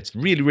for you, and it's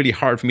really, really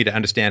hard for me to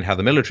understand how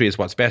the military is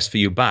what's best for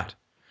you, but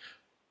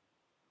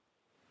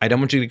I don't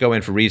want you to go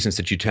in for reasons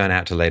that you turn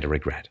out to later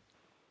regret.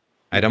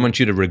 I don't want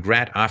you to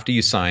regret after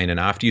you sign and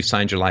after you've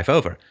signed your life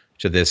over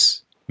to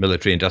this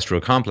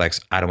military-industrial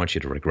complex. I don't want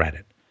you to regret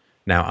it.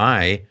 Now,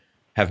 I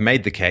have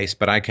made the case,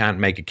 but I can't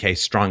make a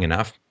case strong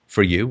enough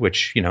for you,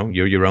 which, you know,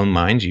 you're your own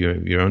mind,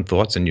 your own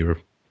thoughts, and you're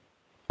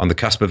on the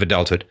cusp of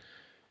adulthood.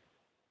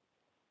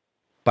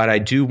 But I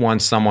do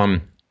want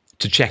someone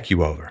to check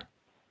you over.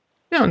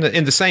 You know,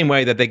 in the same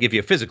way that they give you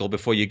a physical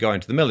before you go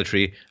into the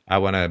military, I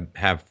want to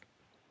have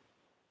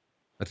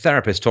a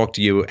therapist talk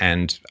to you,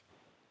 and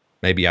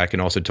maybe I can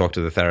also talk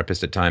to the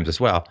therapist at times as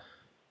well.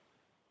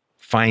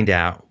 Find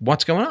out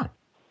what's going on.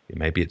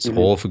 Maybe it's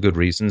all for good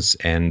reasons,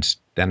 and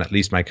then at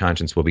least my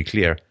conscience will be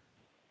clear.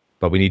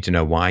 But we need to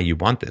know why you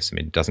want this. I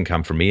mean, it doesn't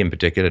come from me in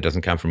particular. It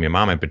doesn't come from your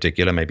mom in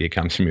particular. Maybe it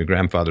comes from your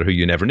grandfather who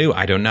you never knew.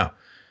 I don't know.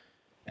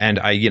 And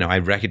I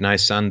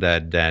recognize, son,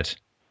 that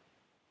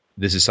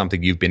this is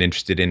something you've been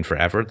interested in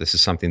forever. This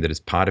is something that is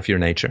part of your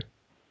nature.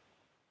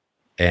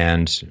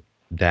 And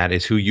that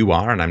is who you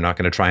are. And I'm not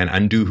going to try and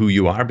undo who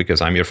you are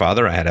because I'm your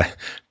father. I had a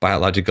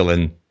biological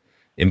and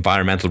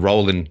environmental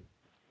role in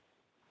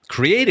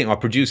creating or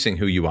producing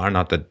who you are.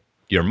 Not that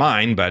you're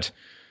mine, but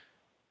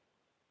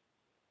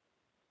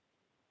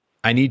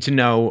I need to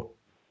know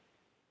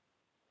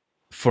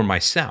for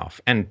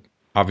myself, and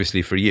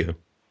obviously for you,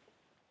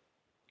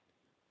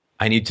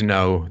 I need to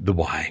know the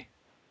why.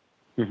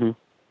 Mm-hmm.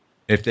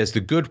 If there's the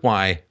good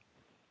why,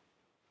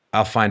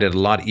 I'll find it a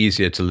lot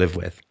easier to live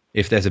with.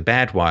 If there's a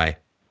bad why,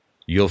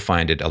 you'll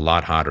find it a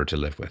lot harder to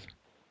live with.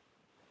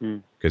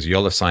 Because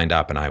you'll have signed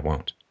up and I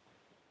won't.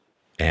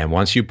 And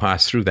once you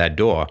pass through that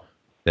door,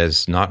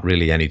 there's not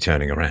really any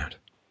turning around.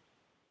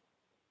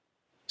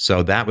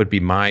 So that would be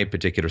my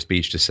particular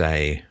speech to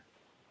say,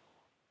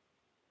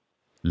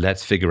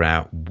 let's figure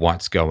out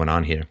what's going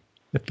on here.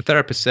 If the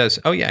therapist says,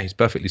 oh yeah, he's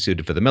perfectly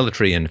suited for the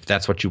military, and if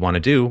that's what you want to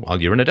do,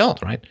 well, you're an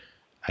adult, right?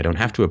 I don't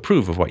have to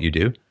approve of what you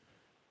do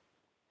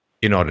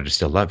in order to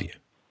still love you.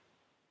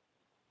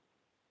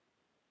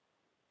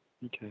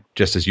 Okay.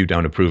 Just as you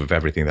don't approve of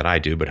everything that I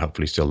do, but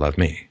hopefully still love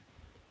me.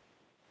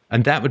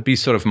 And that would be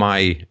sort of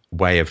my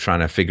way of trying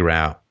to figure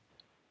out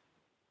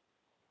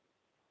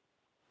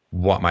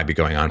what might be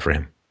going on for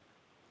him.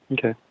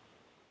 Okay.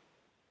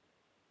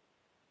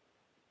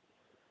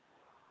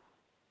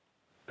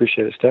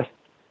 Appreciate it, Steph.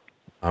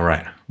 All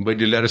right. Would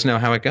you let us know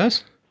how it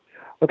goes?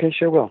 Okay,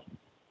 sure will.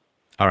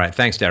 All right.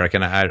 Thanks, Derek.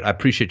 And I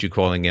appreciate you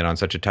calling in on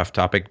such a tough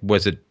topic.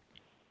 Was it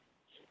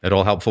at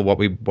all helpful what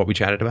we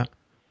chatted about?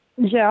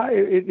 Yeah,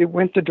 it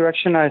went the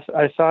direction I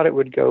thought it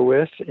would go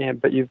with,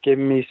 but you've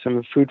given me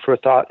some food for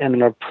thought and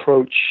an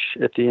approach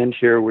at the end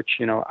here, which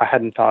I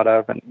hadn't thought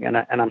of, and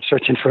I'm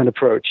searching for an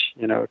approach,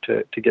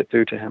 to get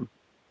through to him.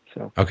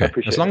 So okay,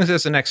 as long as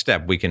there's the next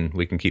step, we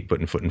can keep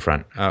putting foot in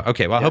front.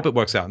 Okay, well, I hope it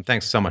works out, and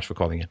thanks so much for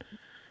calling in.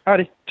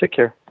 Alrighty, take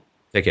care.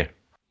 Take care.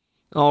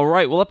 All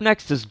right, well, up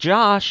next is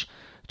Josh.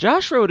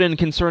 Josh wrote in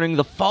concerning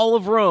the fall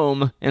of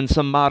Rome and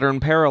some modern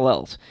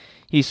parallels.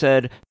 He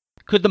said,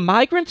 could the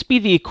migrants be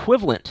the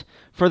equivalent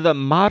for the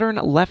modern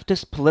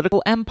leftist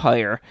political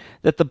empire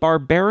that the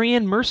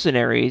barbarian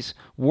mercenaries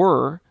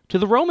were to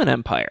the Roman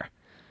Empire?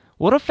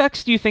 What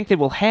effects do you think they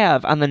will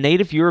have on the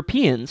native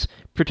Europeans,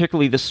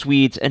 particularly the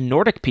Swedes and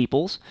Nordic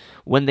peoples,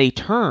 when they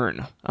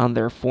turn on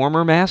their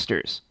former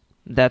masters?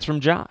 That's from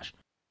Josh.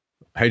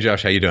 Hey,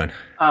 Josh, how you doing?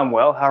 I'm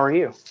well. How are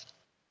you?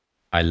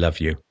 I love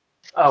you.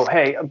 Oh,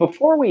 hey,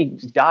 before we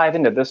dive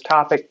into this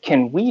topic,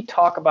 can we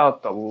talk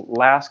about the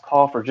last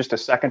call for just a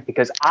second?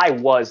 Because I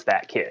was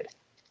that kid.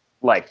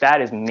 Like,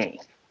 that is me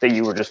that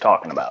you were just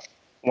talking about.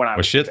 When I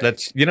was shit,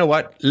 let's, you know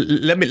what?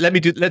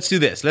 Let's do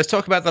this. Let's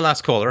talk about the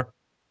last caller,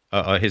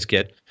 his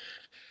kid.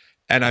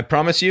 And I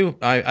promise you,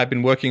 I've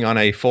been working on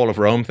a Fall of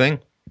Rome thing.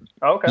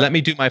 Okay. Let me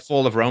do my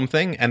Fall of Rome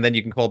thing, and then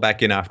you can call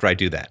back in after I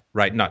do that.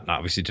 Right? Not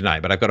obviously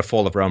tonight, but I've got a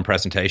Fall of Rome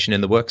presentation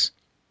in the works.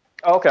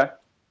 Okay.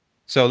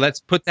 So let's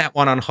put that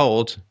one on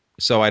hold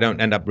so I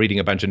don't end up reading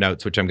a bunch of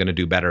notes, which I'm going to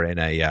do better in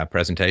a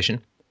presentation.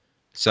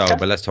 So, okay.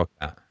 But let's talk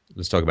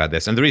about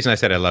this. And the reason I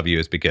said I love you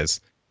is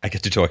because I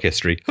get to talk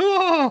history.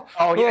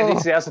 Oh yeah,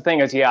 that's the thing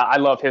is, yeah, I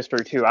love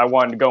history too. I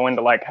wanted to go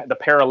into like the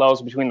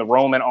parallels between the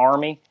Roman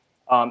army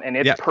and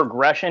its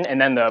progression,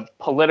 and then the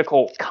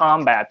political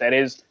combat that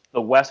is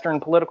the Western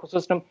political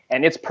system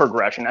and its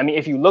progression. I mean,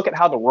 if you look at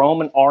how the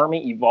Roman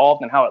army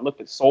evolved and how it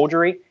looked at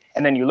soldiery,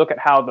 and then you look at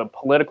how the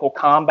political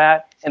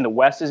combat in the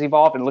West has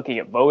evolved and looking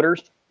at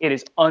voters, it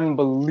is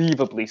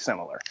unbelievably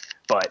similar.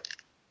 But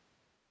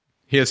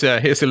here's a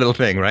little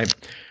thing, right?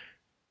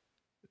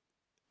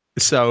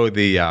 So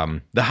the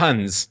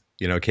Huns,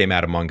 came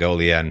out of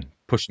Mongolia and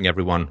pushing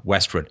everyone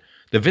westward.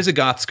 The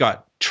Visigoths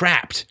got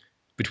trapped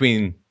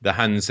between the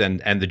Huns and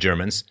the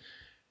Germans.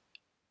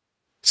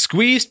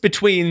 Squeezed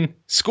between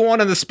scorn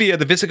and the spear,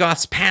 the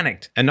Visigoths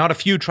panicked, and not a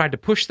few tried to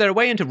push their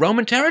way into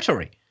Roman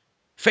territory.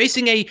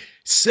 Facing a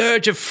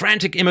surge of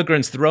frantic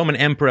immigrants, the Roman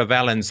Emperor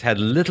Valens had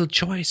little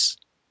choice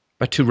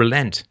but to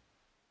relent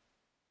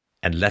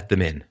and let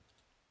them in.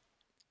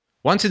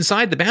 Once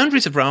inside the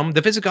boundaries of Rome,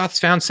 the Visigoths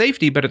found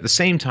safety, but at the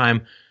same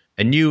time,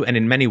 a new and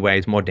in many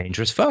ways more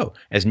dangerous foe.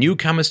 As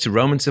newcomers to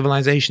Roman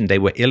civilization, they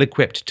were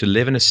ill-equipped to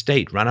live in a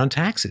state run on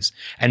taxes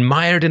and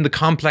mired in the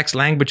complex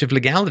language of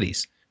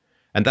legalities.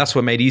 And thus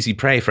were made easy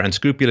prey for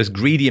unscrupulous,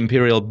 greedy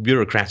imperial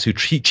bureaucrats who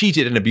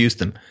cheated and abused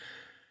them.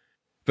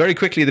 Very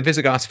quickly, the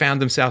Visigoths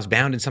found themselves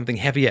bound in something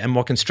heavier and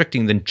more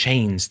constricting than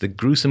chains, the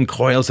gruesome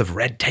coils of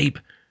red tape.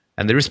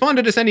 And they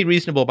responded as any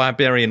reasonable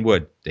barbarian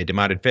would. They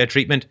demanded fair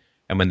treatment,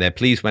 and when their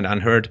pleas went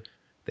unheard,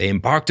 they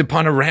embarked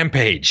upon a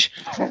rampage.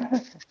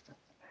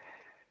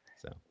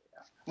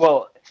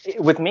 Well,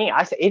 with me,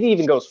 I say it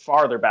even goes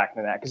farther back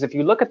than that, because if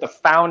you look at the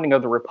founding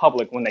of the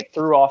Republic when they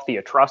threw off the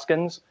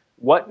Etruscans,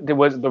 what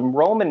was the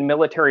Roman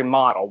military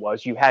model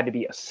was you had to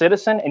be a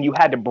citizen and you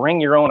had to bring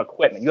your own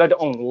equipment. You had to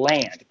own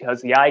land,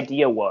 because the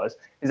idea is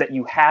that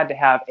you had to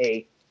have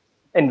a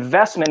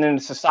investment in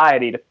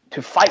society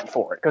to fight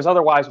for it, because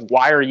otherwise,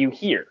 why are you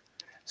here?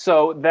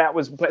 So that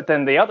was, but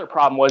then the other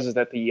problem was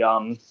that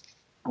the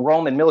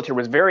Roman military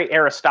was very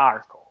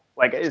aristocratical.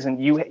 Like,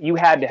 you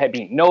had to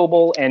be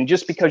noble, and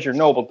just because you're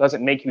noble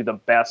doesn't make you the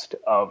best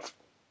of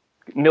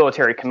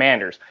military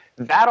commanders.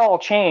 That all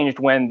changed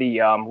when the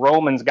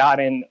Romans got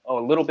in a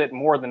little bit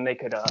more than they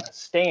could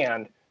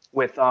stand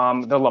with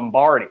the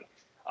Lombardi.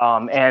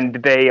 And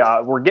they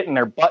were getting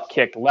their butt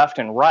kicked left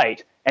and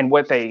right. And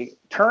what they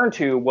turned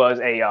to was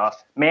a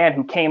man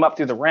who came up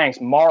through the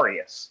ranks,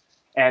 Marius.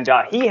 And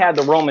he had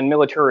the Roman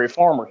military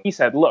reform where he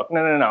said, look,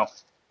 no.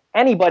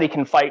 Anybody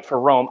can fight for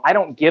Rome. I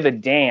don't give a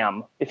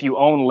damn if you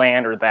own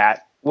land or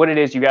that. What it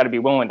is, you got to be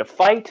willing to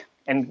fight,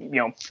 And,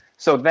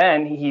 so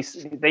then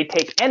they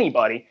take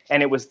anybody,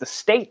 and it was the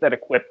state that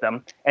equipped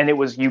them, and it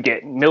was, you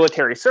get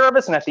military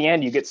service, and at the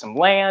end you get some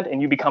land,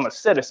 and you become a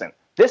citizen.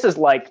 This is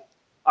like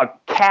a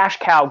cash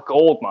cow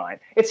gold mine.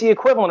 It's the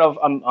equivalent of,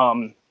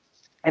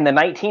 in the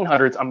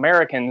 1900s,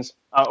 Americans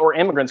or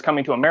immigrants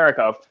coming to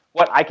America of,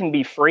 what, I can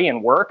be free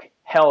and work?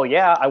 Hell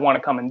yeah, I want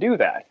to come and do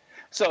that.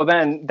 So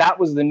then that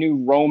was the new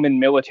Roman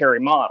military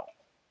model.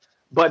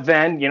 But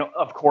then,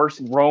 of course,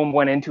 Rome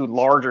went into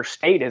larger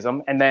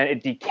statism, and then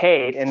it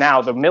decayed, and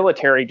now the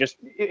military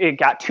it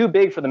got too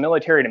big for the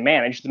military to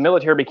manage. The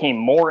military became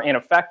more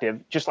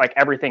ineffective, just like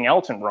everything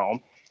else in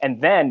Rome,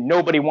 and then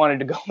nobody wanted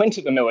to go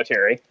into the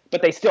military,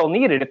 but they still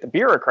needed it, the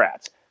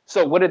bureaucrats.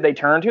 So what did they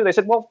turn to? They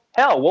said, well,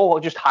 hell, we'll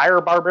just hire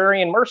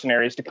barbarian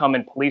mercenaries to come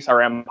and police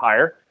our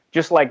empire.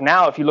 Just like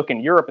now, if you look in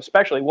Europe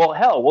especially, well,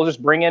 hell, we'll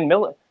just bring in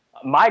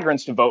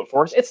migrants to vote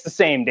for us. It's the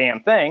same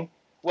damn thing.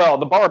 Well,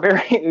 the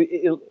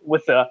barbarian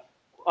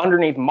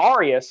underneath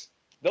Marius,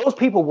 those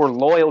people were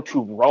loyal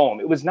to Rome.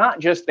 It was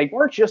not just, they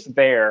weren't just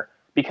there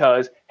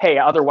because, hey,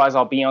 otherwise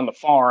I'll be on the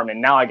farm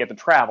and now I get to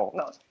travel.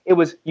 No, it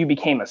was, you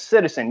became a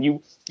citizen.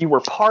 You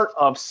were part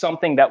of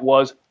something that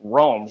was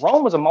Rome.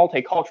 Rome was a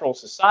multicultural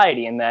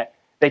society in that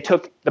they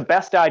took the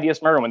best ideas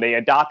from everyone. They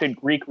adopted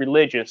Greek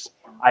religious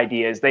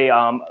ideas. They,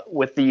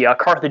 with the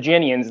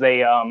Carthaginians,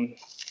 they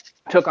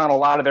took on a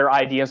lot of their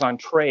ideas on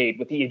trade.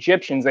 With the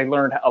Egyptians, they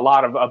learned a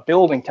lot of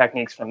building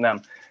techniques from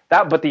them.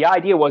 But the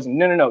idea was,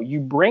 no, you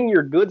bring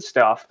your good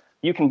stuff,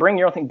 you can bring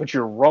your own thing, but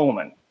you're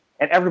Roman.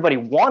 And everybody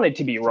wanted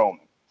to be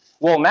Roman.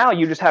 Well, now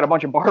you just had a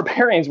bunch of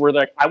barbarians where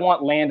they're like, I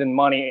want land and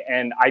money,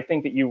 and I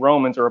think that you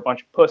Romans are a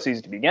bunch of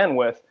pussies to begin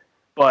with,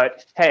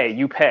 but hey,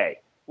 you pay.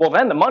 Well,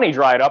 then the money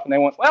dried up, and they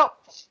went, well,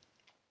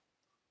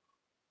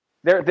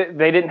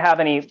 they didn't have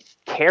any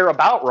care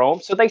about Rome,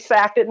 so they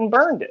sacked it and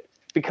burned it.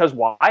 Because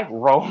why?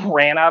 Rome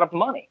ran out of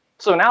money.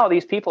 So now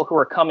these people who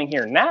are coming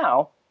here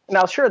now,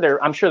 I'm sure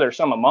there's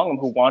some among them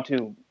who want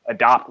to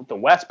adopt the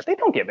West, but they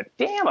don't give a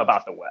damn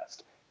about the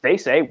West. They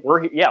say,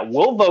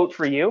 we'll vote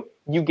for you.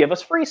 You give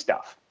us free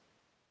stuff.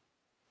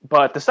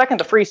 But the second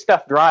the free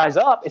stuff dries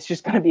up, it's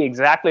just going to be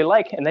exactly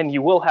like, and then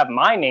you will have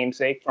my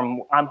namesake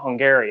I'm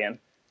Hungarian.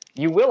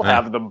 You will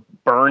have the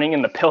burning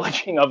and the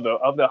pillaging of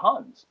the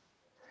Huns.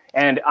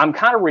 And I'm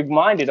kind of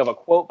reminded of a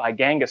quote by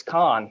Genghis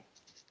Khan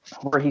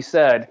where he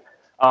said,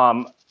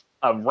 a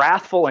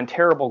wrathful and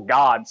terrible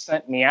God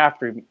sent me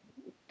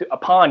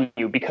upon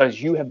you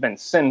because you have been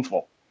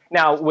sinful.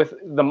 Now, with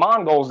the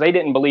Mongols, they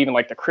didn't believe in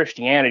like the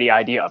Christianity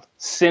idea of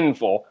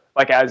sinful,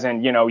 like as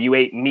in, you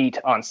ate meat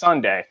on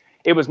Sunday.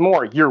 It was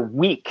more, you're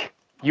weak,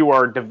 you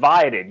are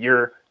divided,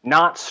 you're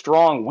not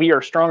strong, we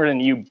are stronger than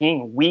you.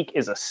 Being weak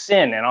is a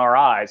sin in our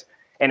eyes.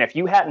 And if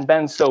you hadn't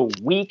been so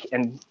weak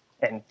and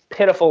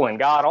pitiful and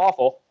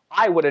god-awful,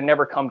 I would have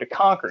never come to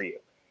conquer you.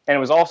 And it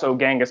was also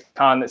Genghis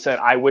Khan that said,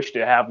 I wish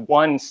to have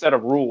one set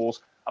of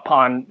rules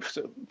upon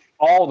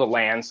all the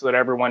lands so that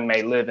everyone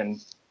may live in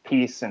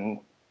peace and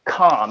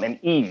calm and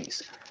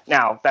ease.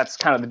 Now, that's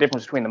kind of the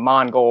difference between the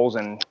Mongols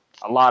and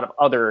a lot of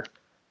other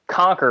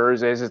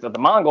conquerors is that the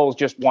Mongols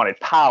just wanted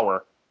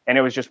power, and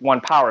it was just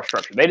one power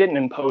structure. They didn't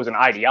impose an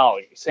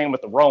ideology. Same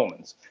with the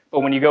Romans. But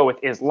when you go with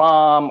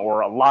Islam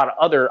or a lot of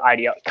other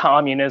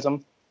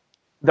communism,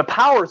 the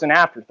power is an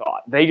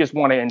afterthought. They just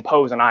want to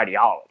impose an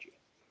ideology.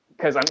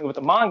 Because with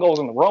the Mongols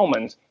and the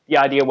Romans, the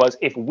idea was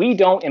if we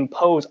don't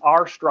impose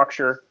our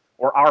structure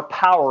or our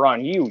power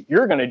on you,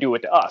 you're going to do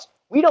it to us.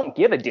 We don't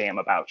give a damn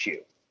about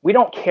you. We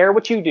don't care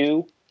what you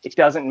do. It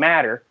doesn't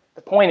matter.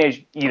 The point is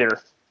either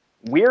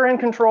we're in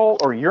control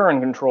or you're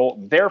in control.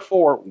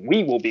 Therefore,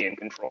 we will be in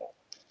control.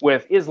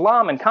 With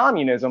Islam and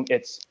communism,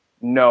 it's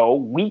no,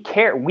 we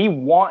care. We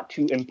want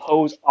to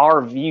impose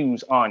our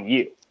views on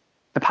you.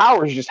 The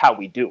power is just how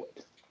we do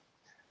it.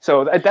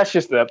 So that's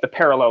just the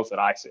parallels that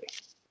I see.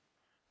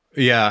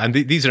 Yeah, and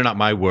these are not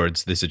my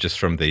words. This is just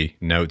from the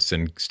notes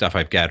and stuff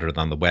I've gathered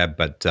on the web,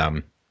 but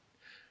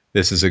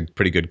this is a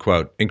pretty good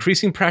quote.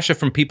 Increasing pressure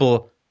from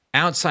people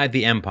outside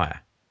the empire,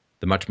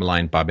 the much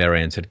maligned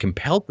barbarians, had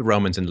compelled the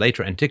Romans in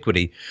later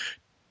antiquity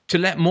to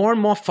let more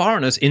and more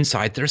foreigners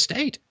inside their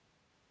state.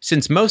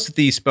 Since most of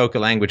these spoke a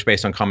language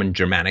based on common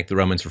Germanic, the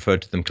Romans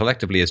referred to them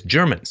collectively as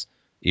Germans,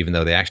 even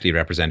though they actually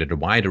represented a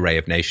wide array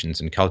of nations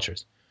and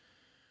cultures.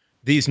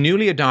 These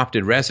newly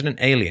adopted resident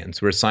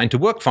aliens were assigned to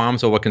work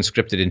farms or were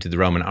conscripted into the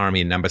Roman army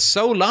in numbers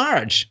so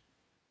large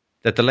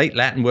that the late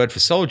Latin word for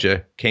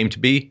soldier came to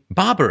be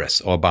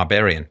barbarous or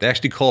barbarian. They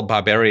actually called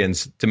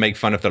barbarians to make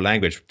fun of their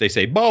language. They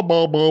say, ba,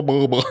 ba, ba,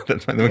 ba, ba.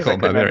 That's why they were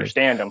called barbarians.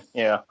 Understand them,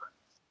 yeah.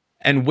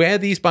 And where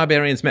these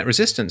barbarians met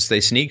resistance,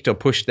 they sneaked or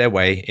pushed their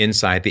way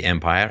inside the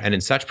empire, and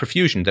in such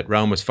profusion that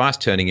Rome was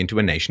fast turning into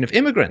a nation of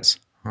immigrants.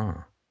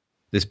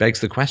 This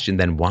begs the question,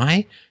 then,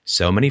 why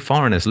so many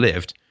foreigners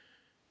lived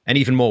and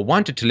even more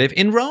wanted to live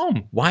in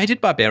Rome? Why did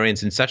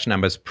barbarians in such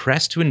numbers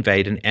press to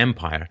invade an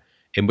empire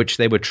in which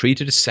they were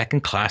treated as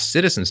second-class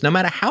citizens, no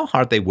matter how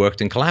hard they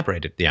worked and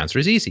collaborated? The answer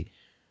is easy.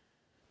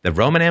 The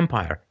Roman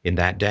Empire in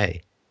that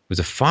day was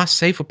a far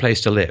safer place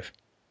to live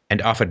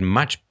and offered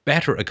much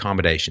better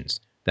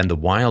accommodations than the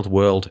wild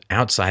world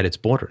outside its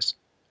borders.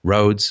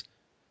 Roads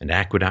and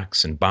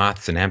aqueducts and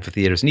baths and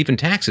amphitheaters and even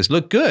taxes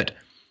look good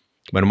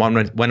when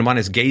one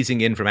is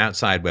gazing in from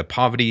outside, where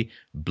poverty,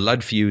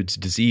 blood feuds,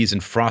 disease,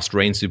 and frost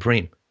reign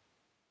supreme.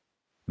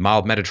 The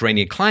mild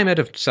Mediterranean climate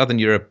of southern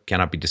Europe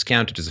cannot be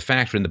discounted as a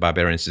factor in the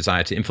barbarians'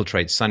 desire to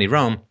infiltrate sunny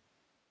Rome.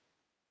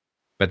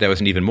 But there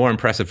was an even more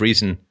impressive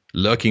reason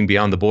lurking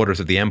beyond the borders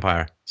of the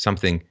empire,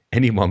 something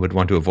anyone would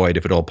want to avoid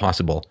if at all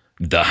possible: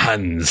 the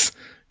Huns.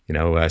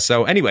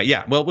 So anyway,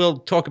 yeah, well, we'll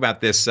talk about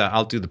this.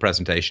 I'll do the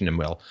presentation and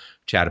we'll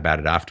chat about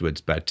it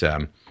afterwards. But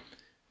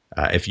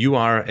if you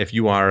are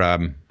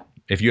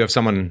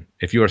someone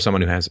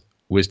who has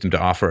wisdom to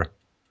offer,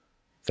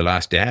 The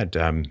Last Dad,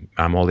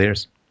 I'm all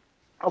ears.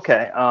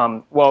 Okay.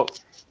 Well,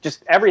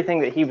 just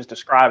everything that he was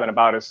describing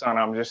about his son,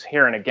 I'm just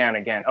hearing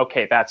again.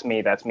 Okay, that's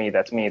me.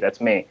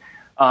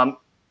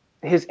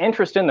 His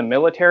interest in the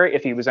military,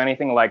 if he was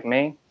anything like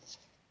me,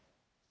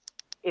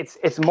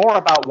 it's more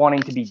about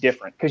wanting to be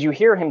different. Because you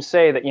hear him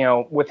say that,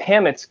 with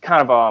him, it's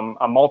kind of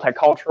a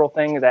multicultural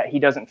thing, that he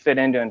doesn't fit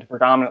into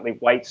predominantly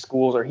white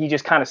schools, or he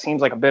just kind of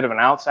seems like a bit of an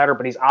outsider,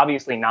 but he's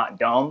obviously not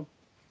dumb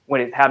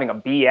when he's having a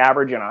B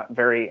average in a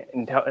very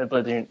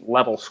intelligent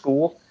level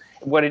school.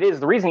 What it is,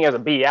 the reason he has a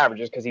B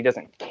average is because he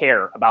doesn't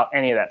care about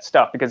any of that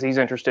stuff, because he's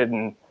interested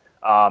in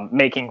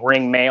making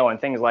ring mail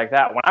and things like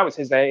that. When I was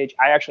his age,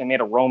 I actually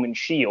made a Roman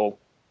shield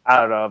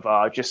out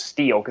of just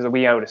steel, because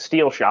we owned a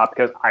steel shop,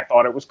 because I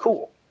thought it was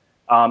cool.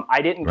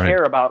 I didn't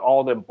care about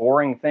all the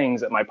boring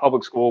things that my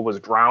public school was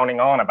drowning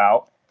on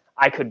about.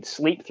 I could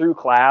sleep through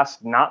class,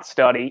 not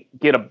study,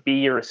 get a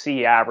B or a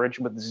C average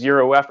with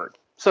zero effort.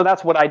 So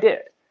that's what I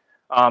did.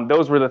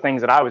 Those were the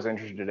things that I was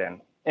interested in.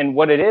 And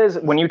what it is,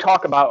 when you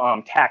talk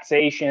about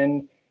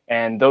taxation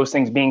and those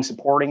things being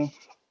supporting,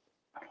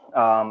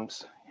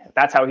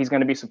 that's how he's going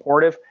to be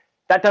supportive.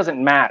 That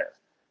doesn't matter,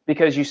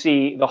 because you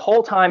see, the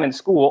whole time in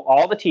school,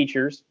 all the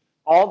teachers,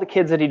 all the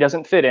kids that he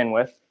doesn't fit in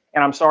with,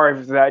 and I'm sorry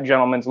if that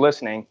gentleman's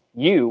listening,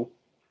 you're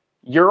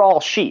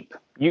all sheep.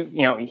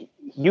 You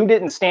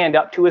didn't stand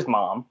up to his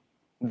mom.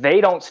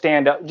 They don't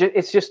stand up.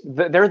 It's just,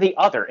 they're the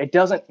other. It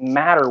doesn't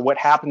matter what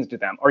happens to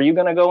them. Are you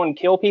going to go and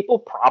kill people?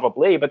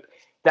 Probably, but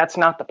that's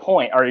not the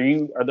point. Are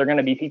there going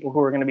to be people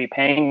who are going to be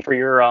paying for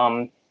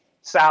your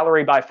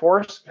salary by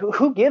force?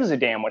 Who gives a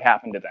damn what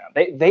happened to them?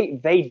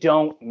 They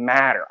don't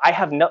matter. I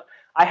have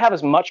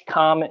as much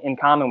in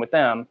common with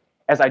them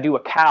as I do a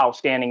cow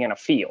standing in a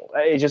field.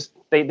 It just,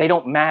 they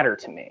don't matter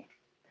to me.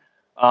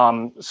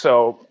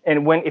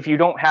 If you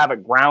don't have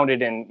it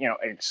grounded in,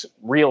 it's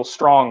real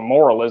strong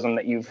moralism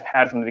that you've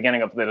had from the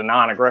beginning of the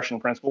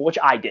non-aggression principle, which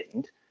I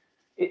didn't,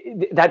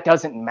 that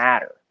doesn't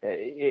matter.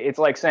 It's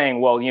like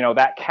saying, well,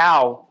 that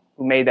cow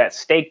who made that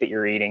steak that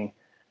you're eating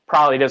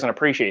probably doesn't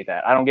appreciate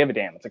that. I don't give a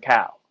damn. It's a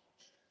cow.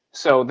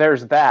 So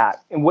there's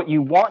that. And what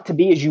you want to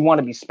be is you want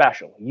to be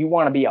special. You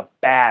want to be a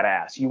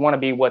badass. You want to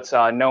be what's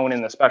known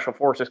in the special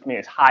forces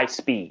community as high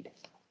speed.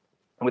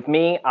 And with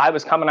me, I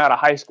was coming out of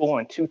high school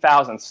in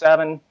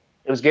 2007.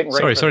 It was getting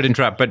ready. Sorry to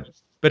interrupt, but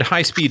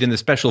high speed in the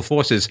special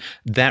forces,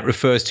 that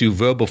refers to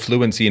verbal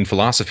fluency in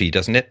philosophy,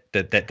 doesn't it?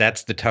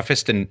 That's the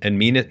toughest and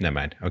mean it. Never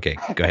mind. Okay,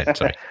 go ahead.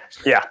 Sorry.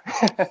 Yeah.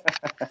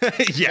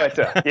 Yeah.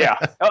 But, yeah.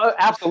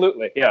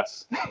 Absolutely.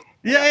 Yes.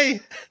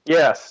 Yay.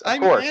 Yes. Of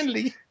I'm course.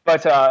 manly.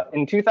 But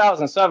in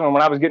 2007,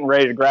 when I was getting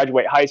ready to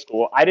graduate high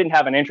school, I didn't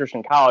have an interest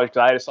in college,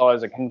 because I just saw it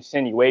as a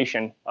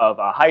continuation of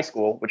high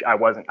school, which I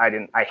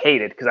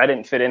hated, because I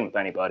didn't fit in with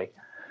anybody.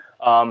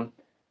 But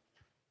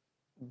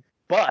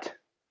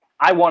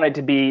I wanted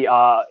to be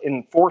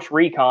in Force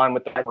Recon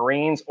with the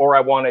Marines, or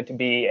I wanted to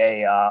be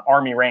a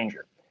Army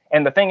Ranger.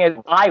 And the thing is,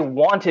 I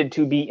wanted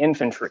to be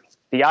infantry.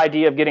 The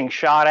idea of getting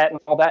shot at and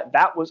all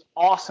that was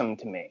awesome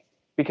to me.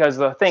 Because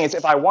the thing is,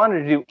 if I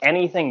wanted to do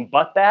anything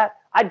but that,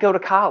 I'd go to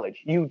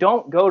college. You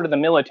don't go to the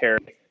military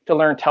to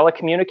learn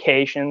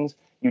telecommunications.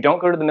 You don't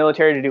go to the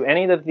military to do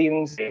any of the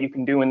things that you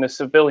can do in the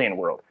civilian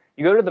world.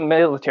 You go to the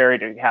military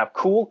to have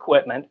cool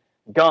equipment,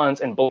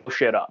 guns, and blow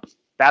shit up.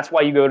 That's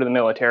why you go to the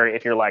military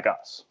if you're like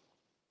us.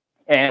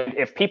 And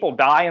if people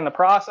die in the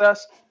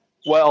process,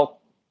 well,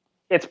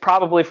 it's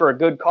probably for a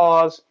good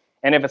cause.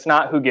 And if it's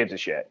not, who gives a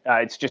shit?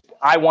 It's just,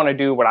 I want to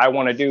do what I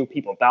want to do.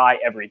 People die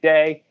every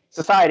day.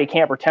 Society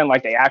can't pretend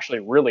like they actually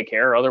really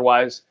care.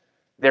 Otherwise,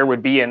 there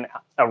would be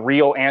a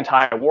real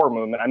anti-war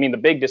movement. I mean, the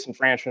big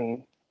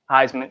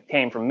disenfranchisement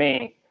came from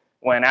me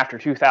when after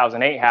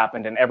 2008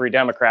 happened and every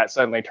Democrat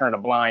suddenly turned a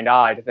blind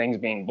eye to things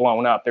being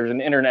blown up. There's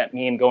an internet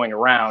meme going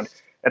around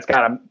that's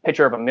got a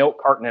picture of a milk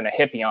carton and a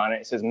hippie on it.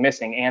 It says,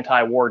 missing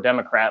anti-war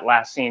Democrat,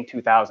 last seen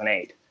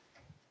 2008.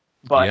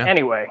 But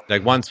anyway.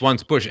 Like once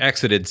Bush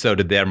exited, so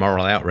did their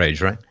moral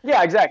outrage, right?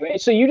 Yeah, exactly.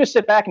 So you just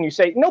sit back and you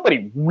say,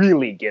 nobody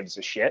really gives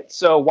a shit.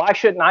 So why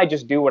shouldn't I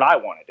just do what I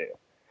want to do?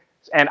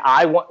 And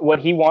what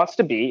he wants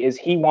to be is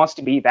he wants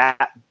to be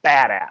that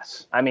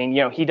badass. I mean,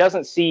 he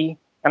doesn't see,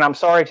 and I'm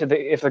sorry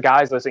if the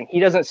guy's listening,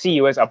 he doesn't see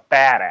you as a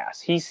badass.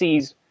 He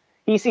sees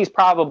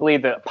probably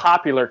the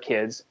popular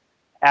kids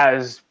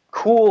as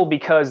cool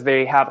because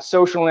they have a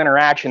social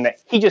interaction that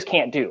he just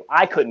can't do.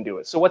 I couldn't do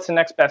it. So what's the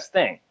next best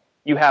thing?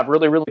 You have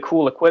really, really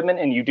cool equipment,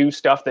 and you do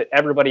stuff that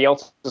everybody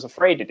else is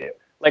afraid to do.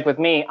 Like with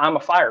me, I'm a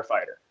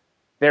firefighter.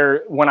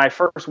 When I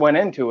first went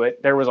into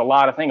it, there was a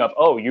lot of thing of,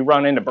 oh, you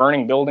run into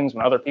burning buildings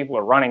when other people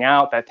are running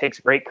out. That takes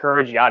great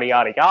courage, yada,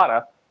 yada,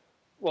 yada.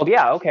 Well,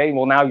 yeah, okay,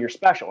 well, now you're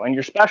special. And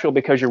you're special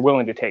because you're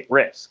willing to take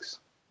risks.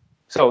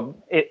 So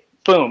it,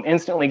 boom,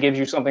 instantly gives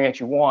you something that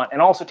you want.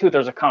 And also, too,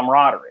 there's a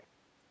camaraderie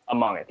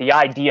among it. The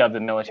idea of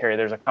the military,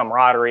 there's a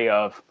camaraderie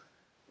of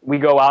we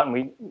go out and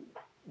we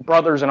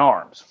brothers in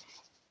arms.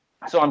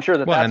 So I'm sure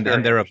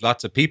and there are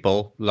lots of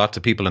people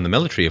in the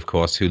military, of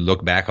course, who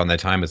look back on their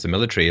time as the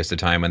military as the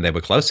time when they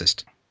were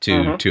closest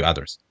to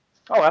others.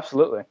 Oh,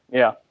 absolutely.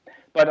 Yeah.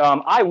 But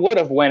I would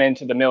have went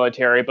into the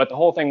military, but the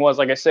whole thing was,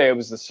 like I say, it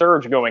was the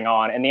surge going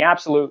on. And the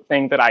absolute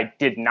thing that I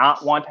did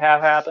not want to have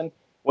happen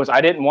was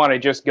I didn't want to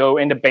just go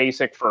into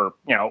basic for,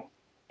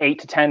 8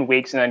 to 10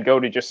 weeks and then go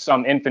to just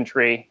some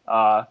infantry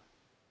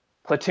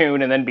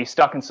platoon and then be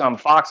stuck in some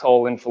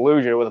foxhole in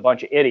Fallujah with a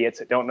bunch of idiots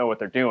that don't know what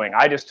they're doing.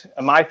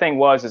 My thing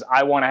was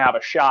I want to have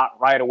a shot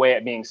right away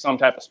at being some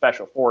type of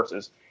special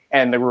forces.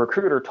 And the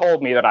recruiter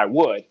told me that I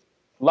would.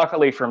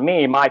 Luckily for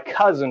me, my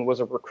cousin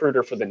was a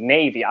recruiter for the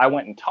Navy. I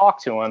went and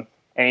talked to him,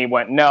 and he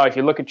went, no, if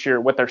you look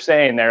at what they're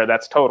saying there,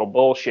 that's total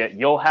bullshit.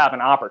 You'll have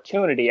an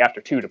opportunity after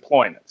 2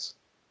 deployments.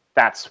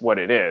 That's what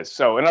it is.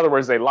 So in other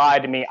words, they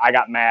lied to me. I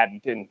got mad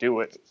and didn't do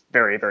it.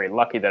 Very, very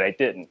lucky that I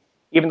didn't,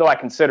 even though I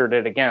considered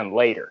it again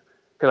later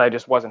because I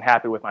just wasn't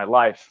happy with my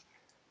life.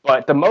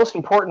 But the most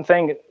important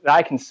thing that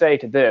I can say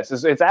to this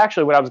is it's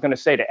actually what I was going to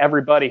say to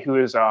everybody who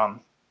is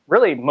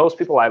really most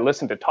people I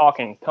listen to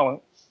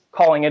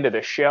calling into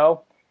this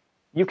show.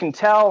 You can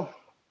tell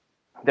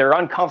they're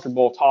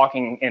uncomfortable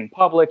talking in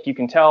public. You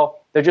can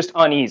tell they're just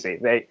uneasy.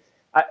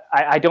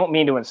 I don't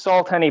mean to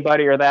insult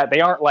anybody or that.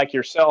 They aren't like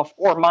yourself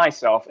or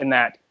myself in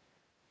that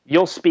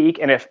you'll speak,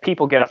 and if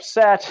people get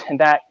upset, and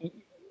that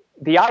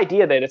the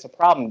idea that it's a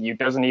problem to you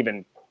doesn't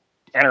even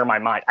enter my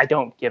mind. I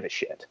don't give a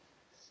shit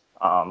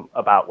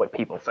about what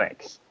people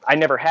think. I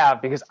never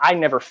have because I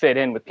never fit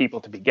in with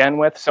people to begin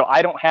with, so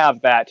I don't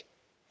have that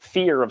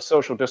fear of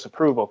social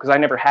disapproval because I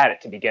never had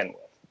it to begin with.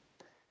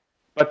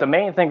 But the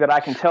main thing that I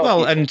can tell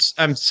people, and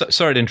I'm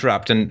sorry to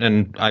interrupt,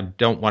 and I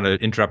don't want to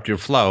interrupt your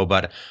flow,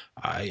 but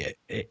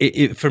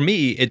for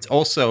me, it's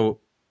also,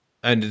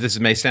 and this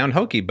may sound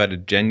hokey, but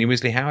it's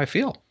genuinely how I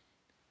feel.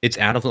 It's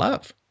out of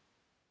love.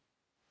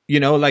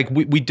 Like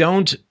we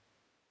don't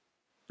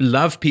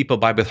love people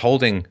by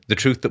withholding the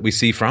truth that we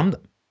see from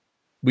them.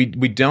 We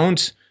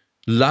don't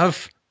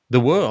love the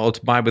world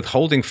by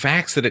withholding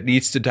facts that it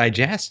needs to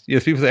digest.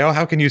 People say, oh,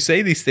 how can you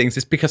say these things?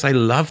 It's because I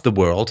love the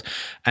world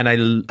and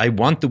I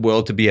want the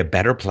world to be a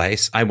better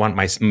place. I want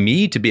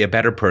me to be a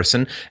better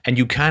person. And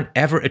you can't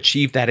ever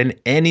achieve that in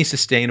any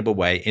sustainable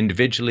way,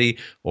 individually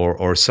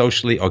or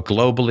socially or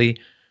globally,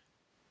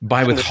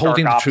 by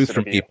withholding the truth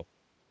from people.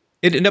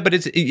 I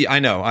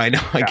know, I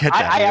get that.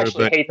 I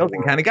actually hate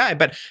the kind of guy,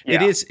 but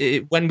it is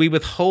when we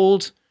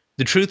withhold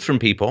the truth from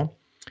people,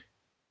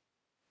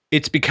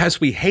 it's because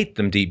we hate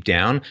them deep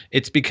down.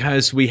 It's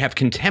because we have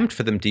contempt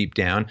for them deep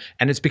down.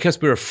 And it's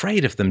because we're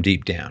afraid of them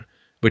deep down,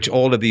 which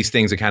all of these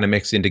things are kind of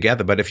mixed in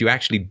together. But if you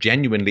actually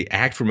genuinely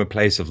act from a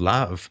place of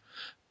love,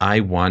 I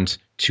want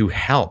to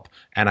help.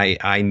 And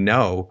I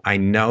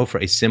know for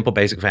a simple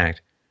basic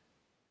fact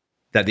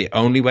that the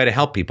only way to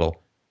help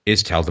people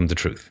is tell them the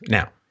truth.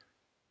 Now,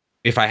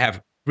 if I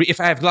have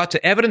lots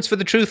of evidence for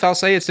the truth, I'll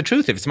say it's the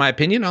truth. If it's my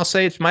opinion, I'll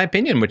say it's my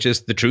opinion, which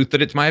is the truth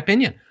that it's my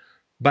opinion.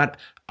 But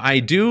I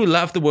do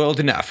love the world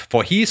enough,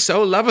 for he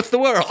so loveth the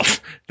world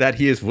that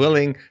he is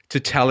willing to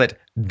tell it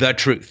the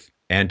truth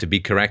and to be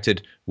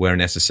corrected where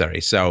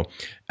necessary. So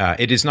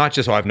it is not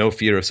just, I have no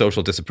fear of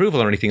social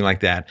disapproval or anything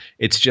like that.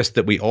 It's just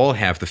that we all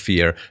have the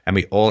fear and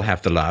we all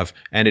have the love.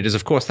 And it is,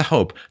 of course, the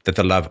hope that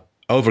the love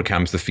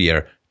overcomes the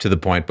fear to the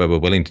point where we're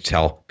willing to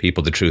tell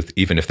people the truth,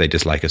 even if they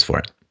dislike us for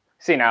it.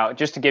 See, now,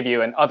 just to give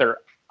you another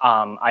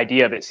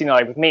idea of it,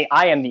 like with me,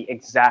 I am the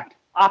exact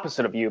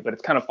opposite of you, but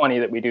it's kind of funny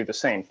that we do the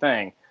same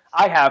thing.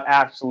 I have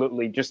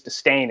absolutely just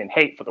disdain and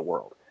hate for the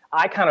world.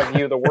 I kind of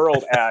view the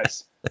world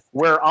as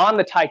we're on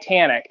the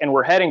Titanic and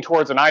we're heading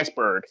towards an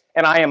iceberg,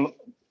 and I am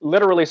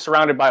literally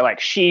surrounded by like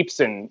sheeps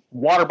and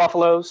water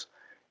buffaloes,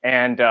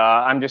 and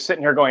I'm just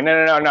sitting here going,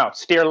 no,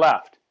 steer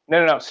left.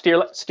 No,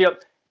 steer.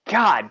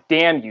 God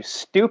damn you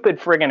stupid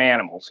friggin'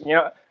 animals.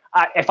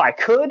 If I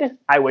could,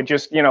 I would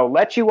just,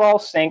 let you all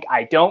sink.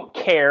 I don't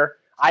care.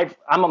 I'm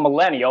a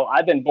millennial.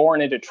 I've been born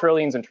into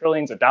trillions and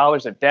trillions of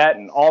dollars of debt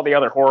and all the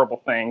other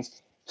horrible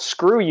things.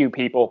 Screw you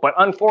people. But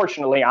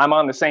unfortunately, I'm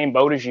on the same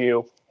boat as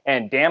you.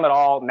 And damn it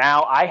all,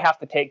 now I have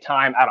to take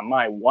time out of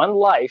my one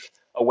life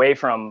away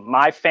from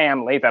my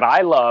family that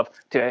I love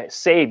to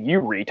save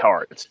you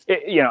retards.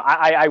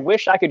 I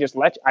wish I could just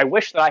I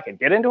wish that I could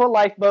get into a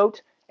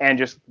lifeboat and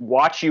just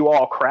watch you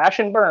all crash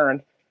and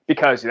burn,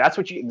 because that's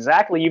what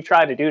you've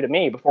tried to do to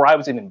me before I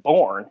was even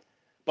born.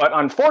 But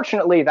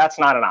unfortunately, that's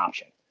not an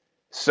option.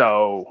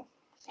 So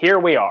here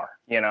we are,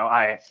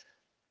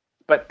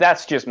 but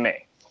that's just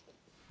me.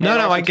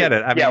 No, I get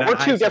it. I mean, we're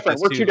two different.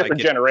 We're two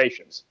different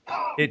generations.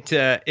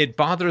 It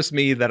bothers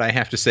me that I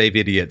have to save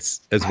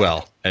idiots as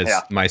well as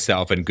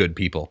myself and good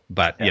people.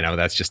 But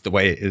that's just the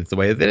way it's the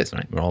way it is,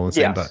 right? We're all in the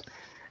same boat.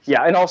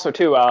 Yeah, and also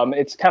too,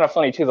 it's kind of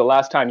funny too. The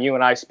last time you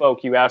and I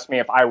spoke, you asked me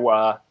if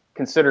I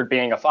considered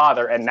being a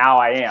father, and now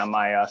I am.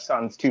 My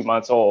son's 2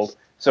 months old.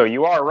 So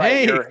you are right.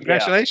 Hey,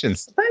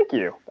 congratulations.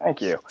 Yeah.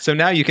 Thank you. So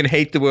now you can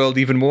hate the world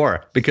even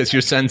more because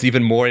your son's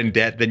even more in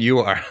debt than you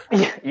are.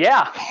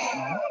 Yeah.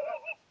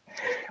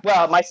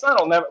 Well, my son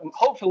will never.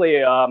 Hopefully,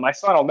 my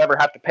son will never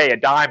have to pay a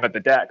dime of the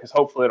debt because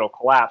hopefully it'll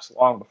collapse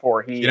long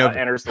before he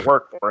enters the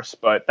workforce.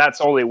 But that's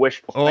only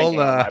wishful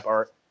thinking on my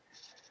part.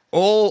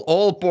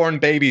 All born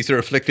babies are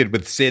afflicted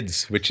with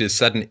SIDS, which is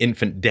sudden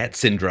infant debt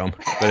syndrome.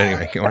 But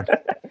anyway, go on.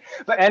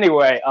 But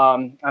anyway,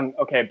 I'm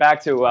okay.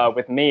 Back to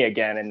with me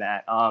again in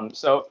that.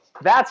 So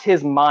that's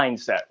his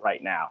mindset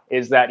right now.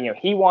 Is that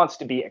he wants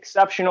to be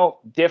exceptional,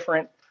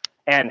 different,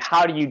 and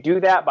how do you do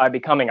that? By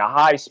becoming a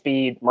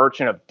high-speed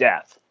merchant of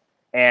death.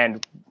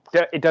 And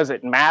it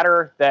doesn't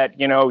matter that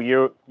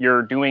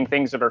you're doing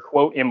things that are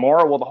quote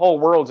immoral. Well, the whole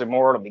world's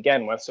immoral to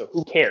begin with, so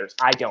who cares?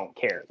 I don't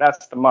care.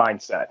 That's the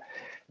mindset.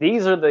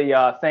 These are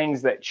the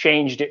things that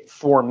changed it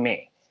for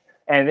me.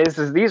 And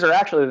these are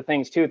actually the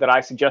things, too, that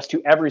I suggest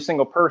to every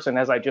single person,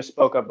 as I just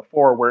spoke of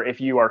before, where if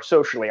you are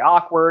socially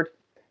awkward,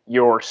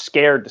 you're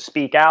scared to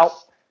speak out,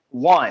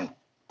 one,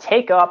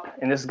 take up,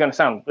 and this is going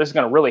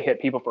to really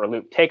hit people for a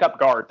loop, take up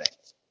gardening.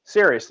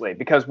 Seriously,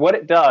 because what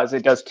it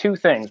does two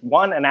things.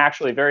 One, an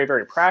actually very,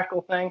 very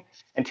practical thing,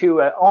 and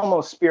two, an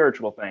almost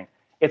spiritual thing.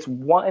 It's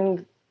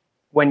one,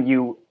 when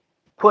you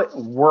put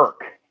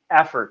work,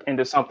 effort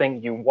into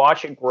something, you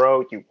watch it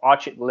grow, you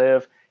watch it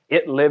live,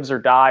 it lives or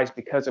dies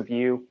because of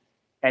you.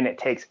 And it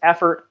takes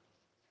effort,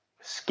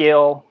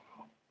 skill,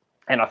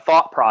 and a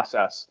thought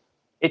process.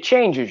 It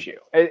changes you.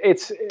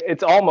 It's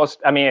almost,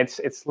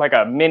 it's like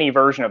a mini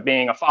version of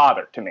being a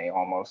father to me,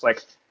 almost.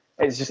 Like,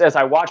 it's just as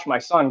I watched my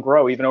son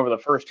grow, even over the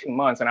first 2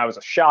 months, and I was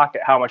shocked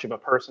at how much of a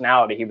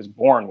personality he was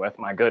born with,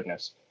 my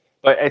goodness.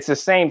 But it's the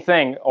same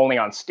thing, only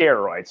on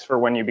steroids for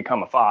when you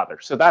become a father.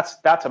 So that's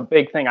a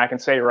big thing I can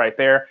say right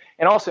there.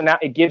 And also now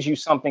it gives you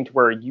something to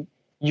where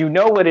you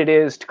know what it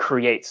is to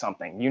create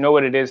something. You know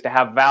what it is to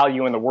have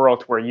value in the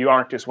world to where you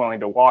aren't just willing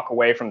to walk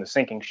away from the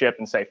sinking ship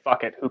and say,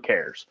 fuck it, who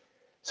cares?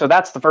 So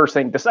that's the first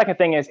thing. The second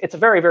thing is it's a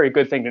very, very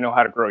good thing to know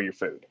how to grow your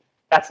food.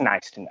 That's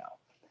nice to know.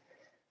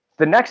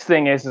 The next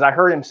thing is I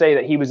heard him say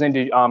that he was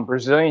into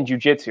Brazilian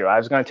Jiu-Jitsu. I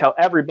was going to tell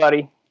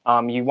everybody,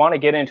 you want to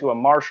get into a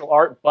martial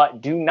art,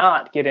 but do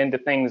not get into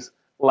things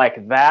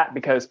like that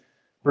because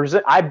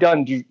I've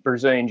done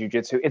Brazilian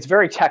Jiu-Jitsu. It's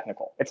very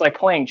technical. It's like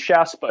playing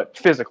chess, but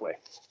physically.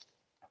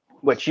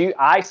 What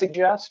I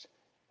suggest,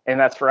 and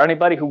that's for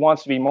anybody who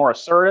wants to be more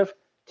assertive,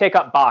 take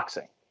up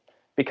boxing.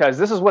 Because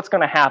this is what's going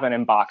to happen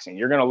in boxing.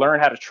 You're going to learn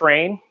how to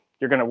train.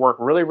 You're going to work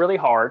really, really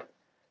hard.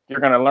 You're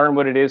going to learn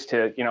what it is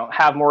to,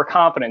 have more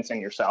confidence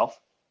in yourself.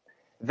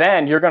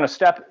 Then you're going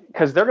to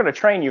because they're going to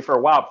train you for a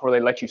while before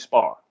they let you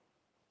spar.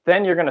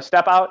 Then you're going to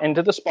step out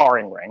into the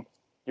sparring ring.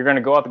 You're going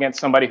to go up against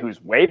somebody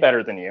who's way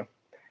better than you.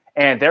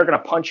 And they're going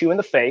to punch you in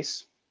the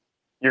face.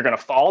 You're going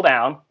to fall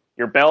down.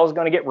 Your bell is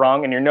going to get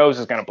rung and your nose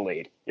is going to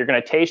bleed. You're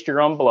going to taste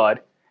your own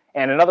blood.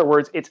 And in other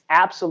words, it's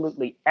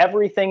absolutely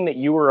everything that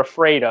you were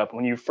afraid of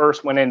when you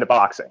first went into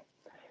boxing.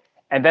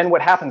 And then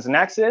what happens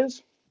next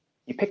is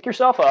you pick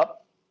yourself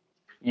up,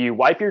 you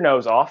wipe your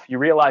nose off, you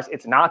realize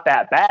it's not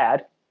that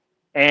bad,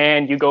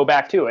 and you go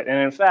back to it. And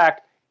in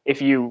fact,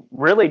 if you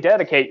really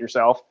dedicate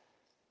yourself,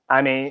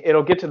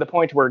 it'll get to the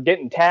point where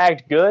getting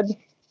tagged good,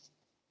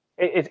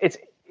 it's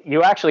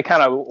you actually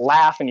kind of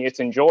laugh and it's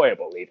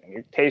enjoyable even.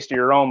 You taste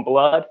your own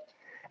blood.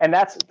 And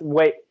that's the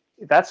way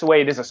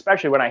it is,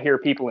 especially when I hear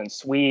people in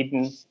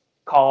Sweden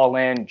call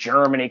in,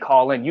 Germany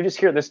call in. You just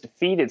hear this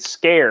defeated,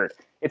 scared.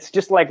 It's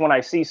just like when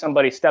I see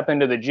somebody step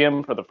into the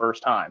gym for the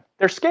first time.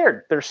 They're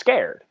scared.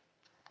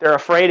 They're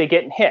afraid of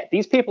getting hit.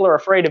 These people are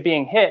afraid of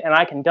being hit, and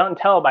I can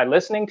tell by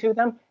listening to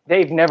them,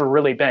 they've never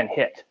really been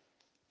hit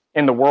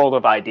in the world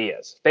of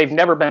ideas. They've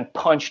never been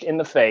punched in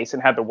the face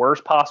and had the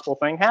worst possible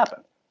thing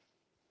happen.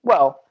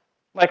 Well,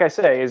 like I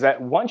say, is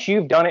that once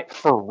you've done it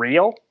for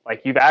real,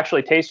 like you've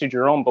actually tasted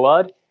your own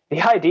blood,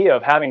 the idea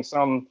of having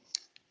some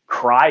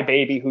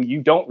crybaby who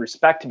you don't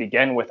respect to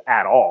begin with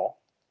at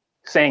all,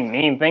 saying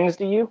mean things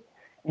to you,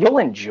 you'll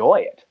enjoy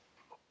it.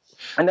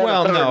 And then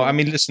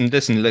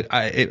listen, look,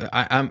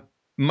 I'm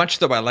much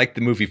though I like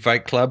the movie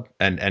Fight Club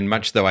and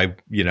much though I,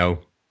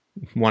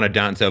 want to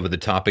dance over the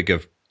topic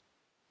of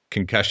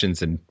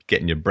concussions and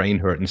getting your brain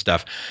hurt and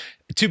stuff.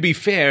 To be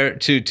fair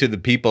to the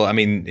people,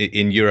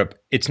 in Europe,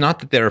 it's not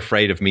that they're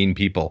afraid of mean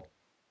people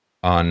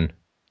on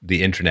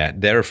the internet.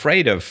 They're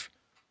afraid of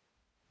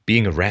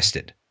being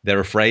arrested.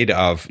 They're afraid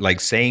of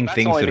saying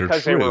things that are true.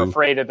 Because they were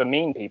afraid of the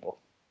mean people.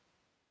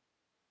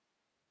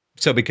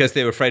 So because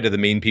they were afraid of the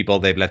mean people,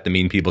 they've let the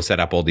mean people set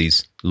up all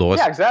these laws.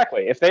 Yeah,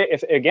 exactly.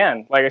 If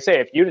again, like I say,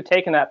 if you'd have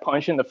taken that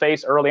punch in the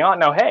face early on,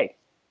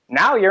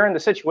 now you're in the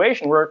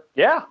situation where,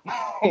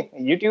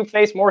 you do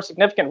face more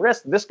significant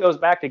risk. This goes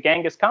back to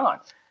Genghis Khan.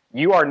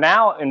 You are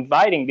now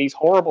inviting these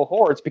horrible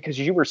hordes because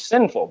you were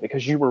sinful,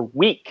 because you were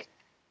weak,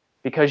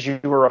 because you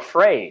were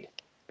afraid,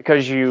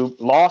 because you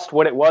lost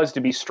what it was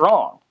to be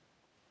strong.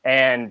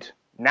 And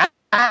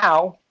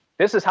now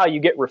this is how you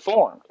get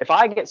reformed. If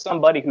I get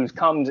somebody who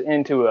comes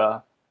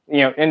into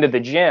into the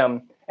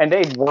gym and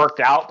they've worked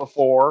out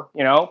before,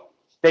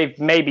 they've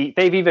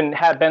even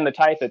been the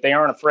type that they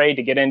aren't afraid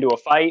to get into a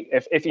fight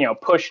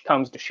if push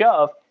comes to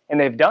shove, and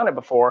they've done it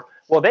before,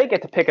 well, they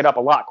get to pick it up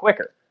a lot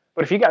quicker.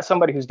 But if you got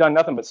somebody who's done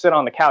nothing but sit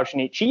on the couch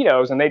and eat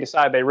Cheetos and they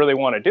decide they really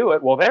want to do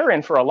it, well, they're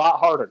in for a lot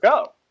harder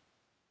go.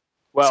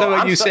 Well, so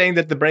are you saying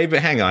that the brave?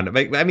 Hang on.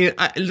 I mean,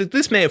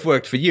 this may have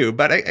worked for you,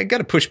 but I got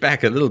to push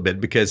back a little bit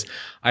because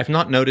I've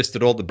not noticed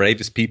that all the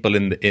bravest people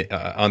on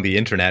the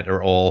internet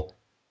are all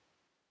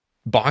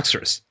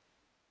boxers.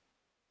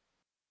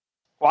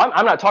 Well,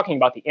 I'm not talking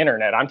about the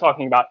internet. I'm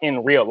talking about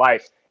in real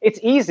life. It's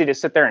easy to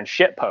sit there and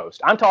shitpost.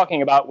 I'm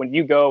talking about when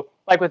you go,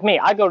 like with me,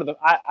 I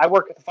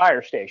work at the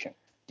fire station.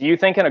 Do you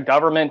think in a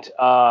government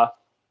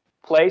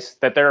place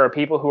that there are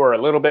people who are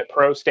a little bit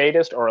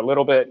pro-statist or a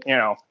little bit,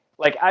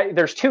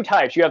 there's two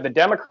types. You have the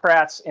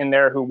Democrats in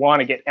there who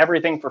want to get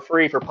everything for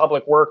free for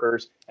public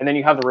workers. And then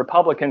you have the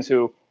Republicans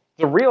who,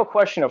 the real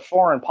question of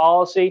foreign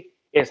policy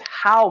is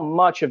how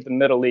much of the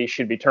Middle East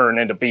should be turned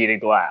into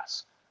beaded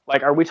glass.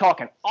 Like, are we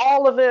talking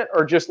all of it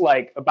or just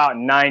like about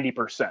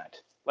 90%?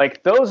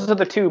 Like, those are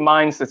the two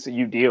mindsets that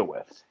you deal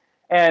with.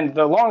 And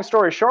the long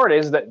story short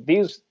is that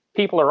these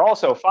people are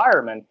also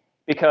firemen,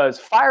 because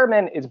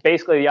firemen is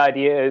basically the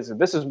idea is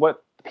this is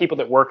what the people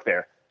that work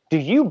there. Do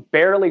you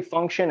barely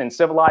function in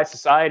civilized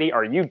society?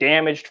 Are you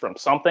damaged from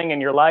something in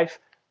your life?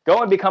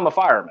 Go and become a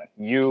fireman.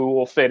 You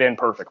will fit in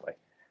perfectly.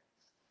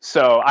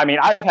 So, I mean,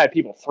 I've had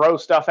people throw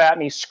stuff at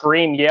me,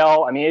 scream,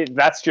 yell. I mean,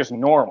 that's just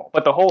normal.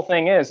 But the whole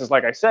thing is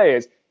like I say,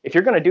 is if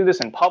you're going to do this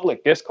in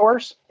public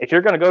discourse, if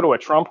you're going to go to a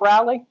Trump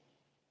rally,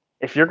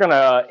 if you're going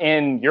to,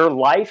 in your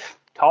life,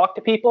 talk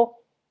to people,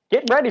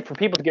 get ready for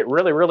people to get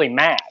really, really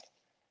mad.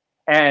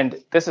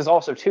 And this is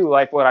also, too,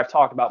 like what I've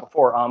talked about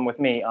before with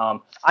me.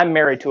 I'm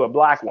married to a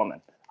black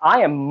woman.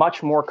 I am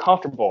much more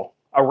comfortable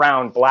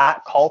around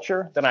black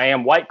culture than I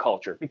am white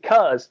culture,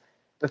 because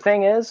the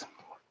thing is,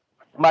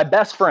 my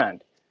best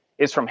friend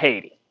is from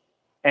Haiti.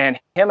 And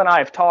him and I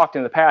have talked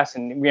in the past,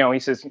 and he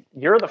says,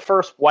 you're the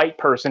first white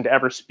person to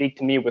ever speak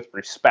to me with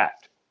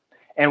respect.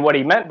 And what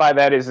he meant by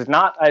that is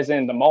not as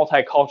in the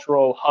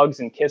multicultural hugs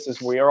and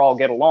kisses where we all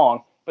get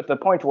along, but the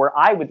point where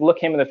I would look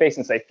him in the face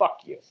and say,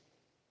 fuck you.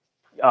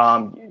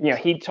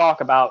 He'd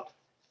talk about,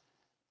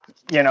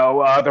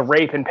 the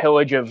rape and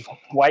pillage of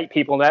white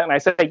people and that. And I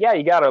said, yeah,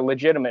 you got a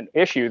legitimate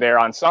issue there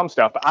on some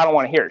stuff, but I don't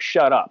want to hear it.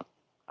 Shut up.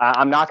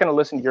 I'm not going to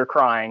listen to your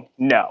crying.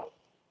 No.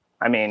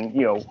 I mean,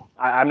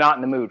 I'm not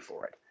in the mood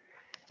for it.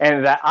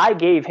 And that I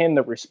gave him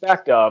the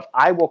respect of,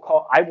 I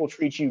will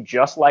treat you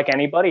just like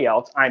anybody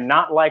else. I'm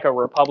not like a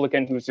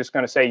Republican who's just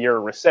going to say you're a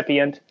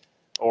recipient,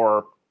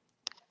 or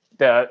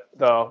the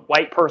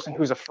white person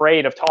who's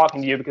afraid of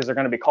talking to you because they're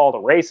going to be called a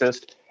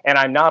racist. And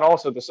I'm not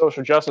also the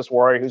social justice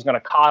warrior who's going to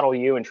coddle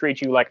you and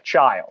treat you like a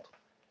child.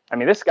 I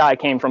mean, this guy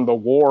came from the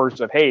wars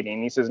of Haiti,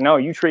 and he says, no,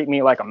 you treat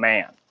me like a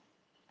man.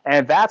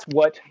 And that's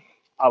what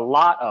a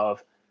lot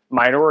of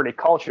minority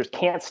cultures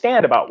can't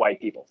stand about white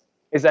people,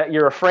 is that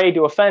you're afraid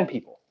to offend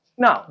people.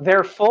 No,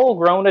 they're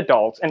full-grown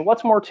adults. And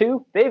what's more,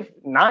 too, they've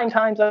 9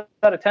 times out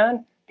of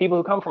 10, people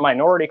who come from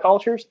minority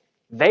cultures,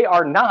 they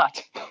are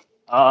not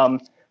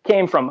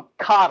came from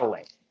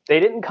coddling. They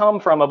didn't come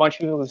from a bunch of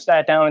people who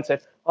sat down and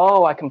said,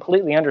 oh, I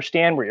completely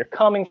understand where you're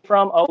coming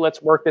from. Oh,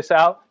 let's work this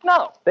out.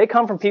 No, they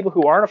come from people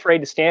who aren't afraid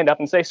to stand up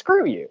and say,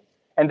 screw you.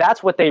 And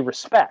that's what they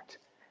respect.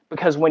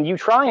 Because when you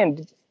try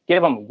and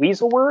give them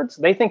weasel words,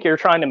 they think you're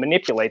trying to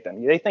manipulate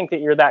them. They think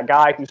that you're that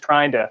guy who's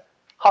trying to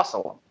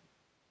hustle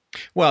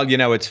them. Well,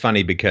 it's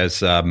funny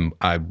because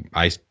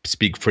I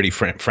speak pretty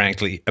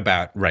frankly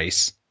about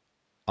race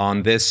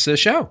on this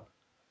show.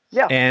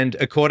 Yeah. And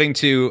according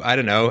to, I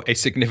don't know, a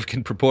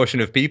significant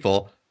proportion of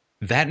people,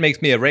 that makes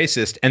me a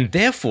racist. And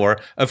therefore,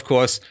 of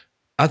course,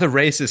 other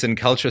races and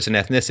cultures and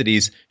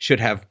ethnicities should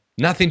have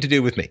nothing to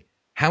do with me.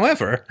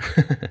 However,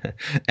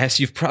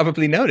 as you've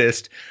probably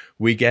noticed,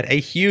 we get a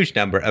huge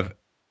number of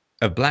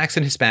blacks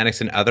and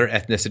Hispanics and other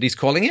ethnicities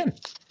calling in.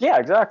 Yeah,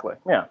 exactly.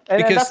 Yeah.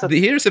 Because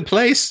here's a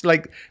place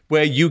like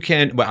where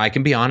I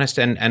can be honest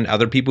and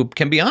other people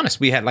can be honest.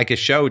 We had like a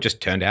show just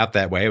turned out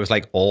that way. It was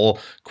like all,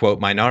 quote,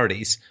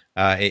 minorities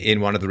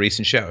in one of the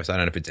recent shows. I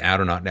don't know if it's out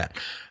or not now.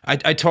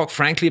 I talk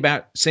frankly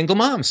about single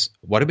moms.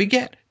 What do we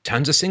get?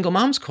 Tons of single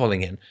moms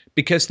calling in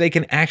because they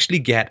can actually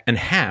get and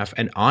have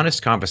an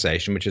honest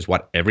conversation, which is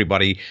what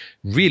everybody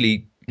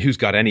really who's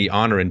got any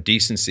honor and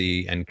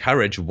decency and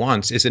courage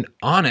wants, is an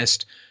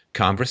honest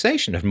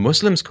conversation. If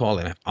Muslims call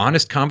in,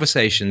 honest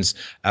conversations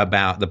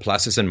about the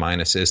pluses and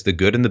minuses, the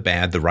good and the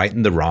bad, the right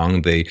and the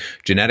wrong, the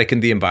genetic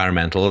and the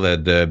environmental,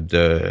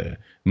 the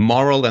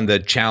moral and the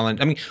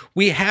challenge. I mean,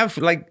 we have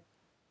like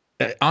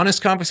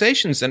honest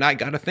conversations, and I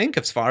got to think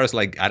as far as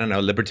like, I don't know,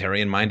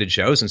 libertarian minded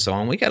shows and so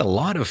on, we get a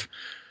lot of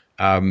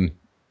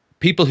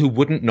people who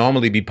wouldn't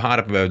normally be part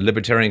of a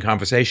libertarian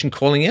conversation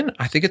calling in,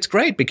 I think it's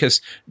great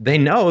because they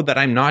know that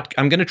I'm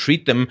going to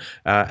treat them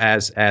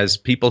as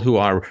people who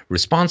are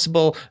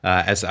responsible,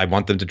 as I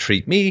want them to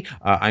treat me.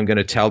 I'm going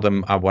to tell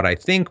them what I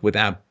think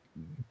without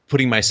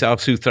putting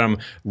myself through some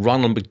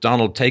Ronald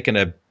McDonald taking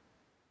a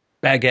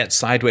baguette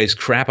sideways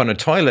crap on a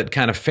toilet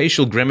kind of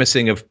facial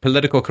grimacing of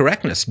political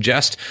correctness,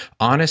 just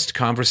honest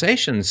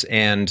conversations,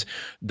 and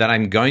that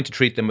I'm going to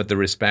treat them with the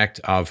respect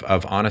of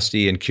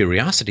honesty and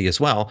curiosity as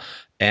well.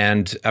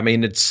 And I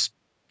mean, it's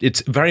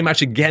very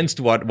much against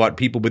what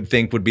people would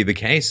think would be the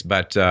case.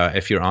 But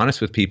if you're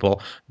honest with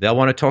people, they'll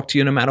want to talk to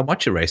you no matter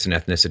what your race and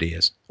ethnicity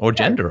is, or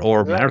gender,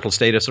 or marital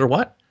status, or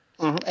what.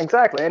 Mm-hmm,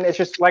 exactly. And it's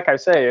just like I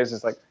say,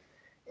 is like,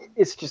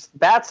 it's just,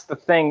 that's the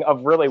thing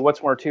of really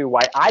what's more too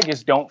why I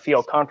just don't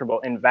feel comfortable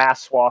in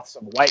vast swaths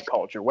of white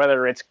culture,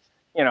 whether it's,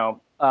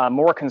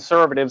 more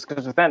conservatives,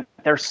 because then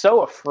they're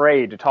so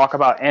afraid to talk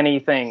about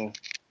anything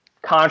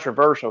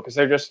controversial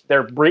because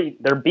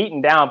they're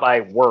beaten down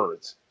by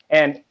words.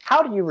 And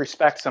how do you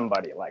respect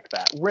somebody like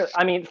that?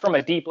 I mean, from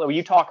a deep level,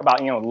 you talk about,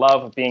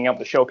 love of being able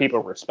to show people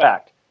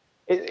respect.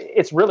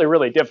 It's really,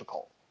 really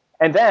difficult.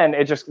 And then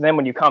then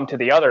when you come to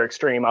the other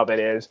extreme of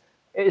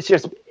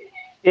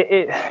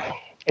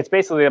it's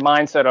basically the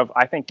mindset of,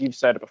 I think you've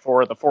said it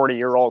before, the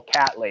 40-year-old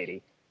cat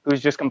lady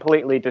who's just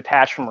completely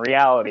detached from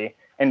reality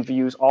and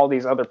views all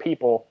these other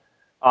people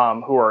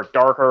who are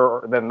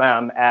darker than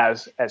them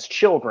as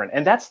children.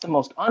 And that's the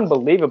most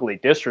unbelievably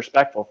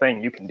disrespectful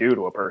thing you can do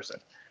to a person.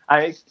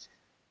 I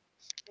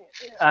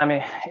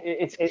mean,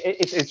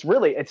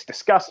 it's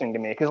disgusting to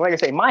me because, like I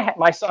say,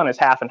 my son is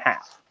half and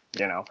half,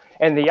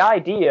 and the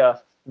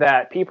idea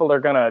that people are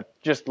going to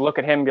just look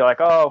at him and be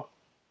like, oh,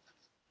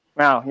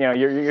 well,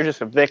 you're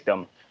just a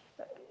victim.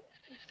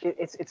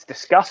 It's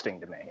disgusting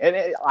to me.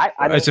 And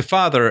as a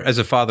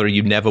father,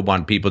 you never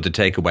want people to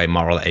take away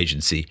moral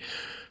agency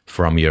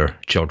from your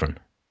children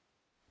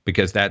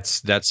because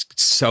that's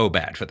so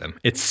bad for them.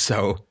 It's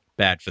so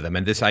bad for them.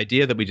 And this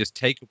idea that we just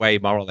take away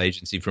moral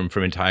agency from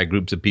entire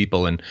groups of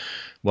people, and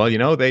well,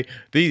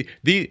 these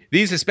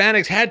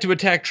Hispanics had to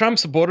attack Trump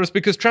supporters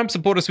because Trump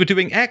supporters were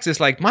doing X. It's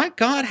like, my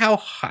God,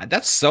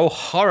 that's so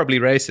horribly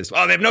racist.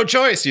 Well, they have no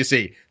choice, you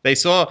see. They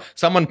saw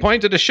someone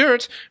point at a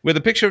shirt with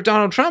a picture of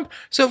Donald Trump,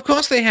 so of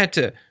course they had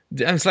to.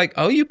 And it's like,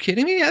 oh, are you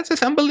kidding me? That's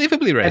just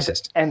unbelievably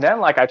racist. And then,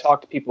 like I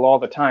talk to people all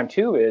the time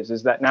too,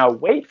 is that now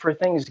wait for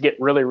things to get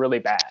really, really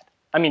bad.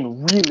 I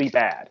mean, really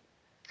bad.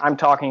 I'm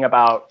talking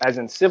about as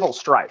in civil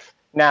strife.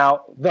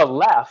 Now, the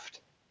left,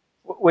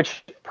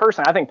 which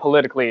personally, I think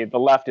politically, the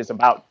left is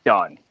about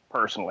done,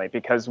 personally,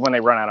 because when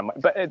they run out of money,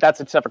 but that's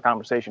a separate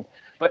conversation.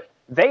 But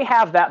they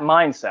have that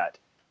mindset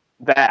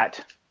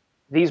that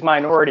these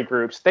minority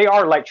groups, they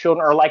are like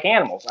children or like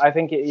animals. I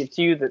think it's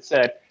you that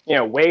said,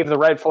 wave the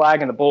red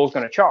flag and the bull's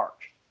going to charge.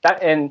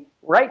 And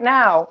right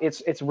now,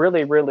 it's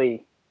really,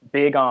 really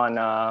big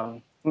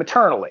on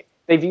maternally.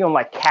 They view them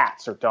like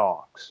cats or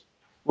dogs,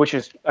 which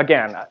is,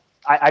 again,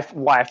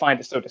 why I find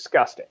it so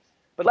disgusting.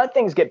 But let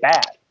things get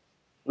bad.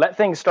 Let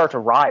things start to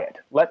riot.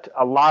 Let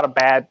a lot of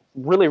bad,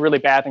 really, really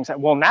bad things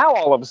happen. Well, now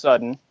all of a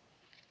sudden,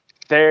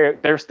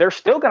 they're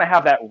still going to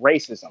have that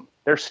racism.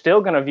 They're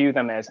still going to view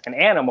them as an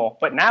animal,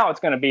 but now it's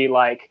going to be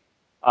like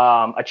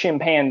a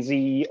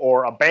chimpanzee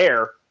or a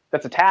bear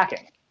that's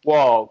attacking.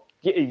 Well,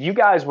 you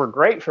guys were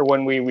great for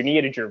when we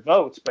needed your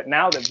votes, but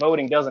now that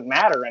voting doesn't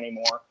matter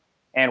anymore,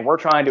 and we're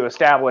trying to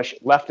establish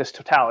leftist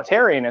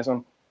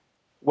totalitarianism,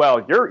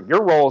 well,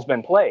 your role has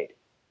been played.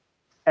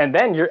 And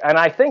then and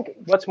I think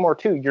what's more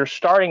too, you're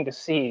starting to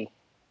see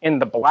in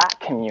the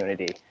black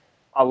community,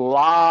 a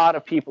lot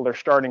of people are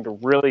starting to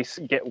really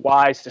get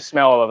wise to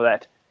smell of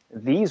that.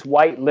 These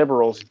white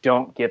liberals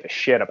don't give a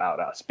shit about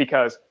us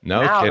because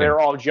now they're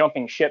all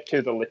jumping ship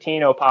to the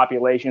Latino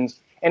populations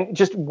and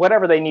just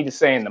whatever they need to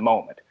say in the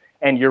moment.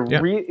 And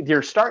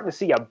you're starting to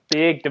see a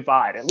big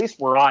divide, at least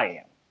where I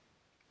am.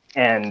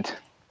 And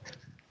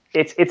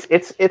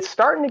it's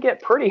starting to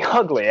get pretty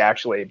ugly,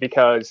 actually,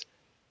 because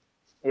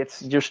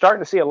you're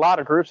starting to see a lot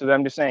of groups of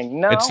them just saying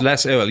no. It's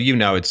less,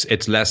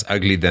 it's less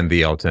ugly than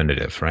the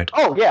alternative, right?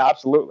 Oh yeah,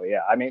 absolutely,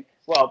 yeah. I mean,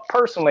 well,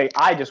 personally,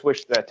 I just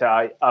wish that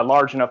a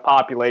large enough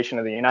population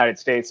of the United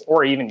States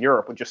or even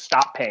Europe would just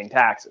stop paying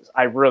taxes.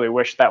 I really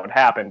wish that would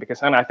happen because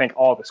then I think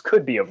all this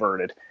could be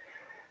averted.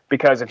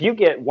 Because if you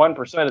get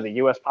 1% of the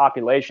U.S.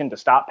 population to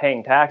stop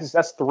paying taxes,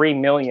 that's 3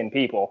 million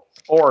people,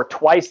 or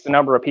twice the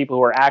number of people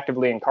who are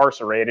actively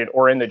incarcerated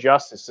or in the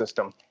justice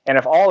system. And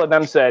if all of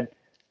them said,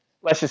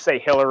 let's just say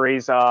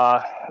Hillary's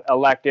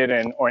elected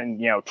and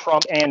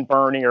Trump and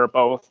Bernie are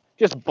both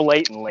just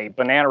blatantly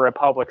Banana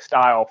Republic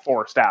style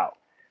forced out,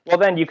 well,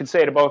 then you could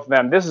say to both of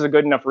them, this is a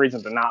good enough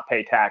reason to not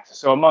pay taxes.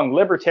 So among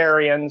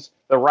libertarians,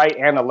 the right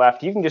and the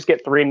left, you can just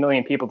get 3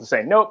 million people to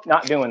say, nope,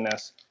 not doing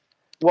this.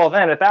 Well,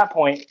 then at that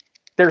point,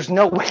 there's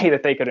no way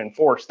that they could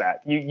enforce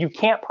that. You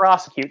can't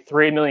prosecute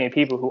 3 million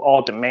people who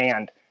all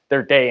demand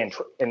their day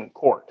in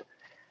court.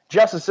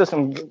 Justice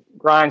system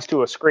grinds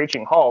to a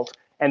screeching halt.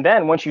 And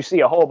then once you see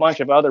a whole bunch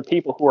of other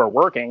people who are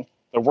working,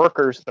 the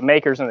workers, the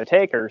makers, and the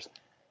takers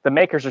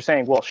are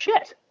saying, well,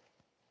 shit,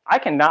 I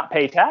cannot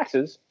pay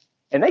taxes,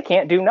 and they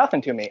can't do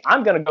nothing to me.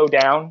 I'm going to go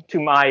down to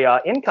my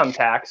income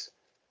tax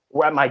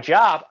at my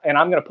job, and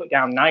I'm going to put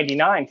down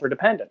 99 for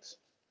dependents.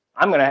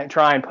 I'm going to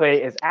try and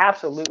pay as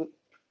absolute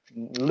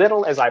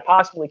little as I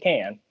possibly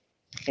can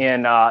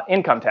in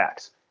income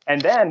tax.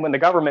 And then when the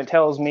government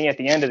tells me at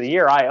the end of the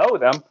year I owe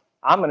them,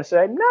 I'm going to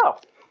say, no,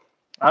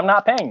 I'm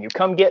not paying you.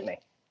 Come get me.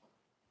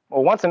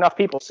 Well, once enough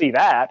people see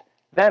that,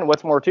 then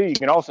what's more too, you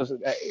can also,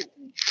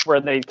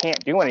 where they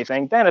can't do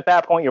anything, then at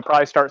that point you'll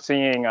probably start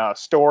seeing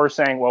stores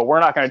saying, well, we're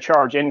not going to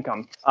charge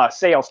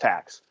sales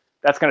tax.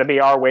 That's going to be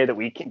our way that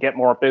we can get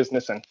more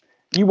business, and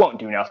you won't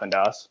do nothing to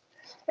us.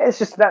 It's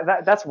just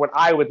that's what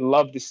I would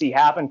love to see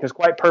happen, because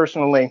quite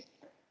personally,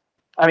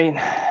 I mean,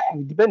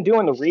 you've been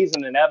doing the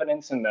reason and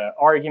evidence and the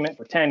argument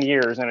for 10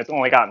 years, and it's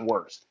only gotten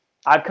worse.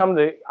 I've come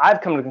to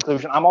the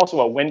conclusion. I'm also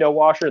a window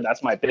washer.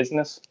 That's my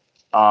business.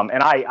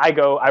 And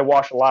I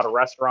wash a lot of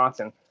restaurants,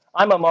 and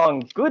I'm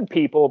among good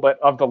people, but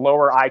of the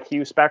lower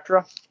IQ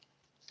spectra.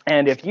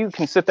 And if you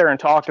can sit there and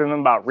talk to them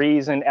about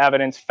reason,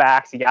 evidence,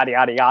 facts, yada,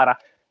 yada, yada,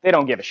 they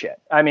don't give a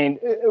shit. I mean,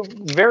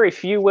 very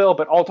few will,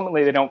 but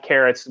ultimately they don't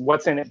care. It's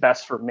what's in it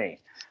best for me.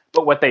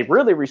 But what they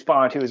really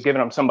respond to is giving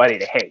them somebody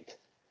to hate.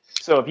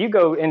 So if you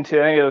go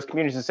into any of those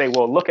communities and say,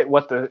 well, look at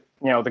what the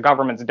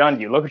government's done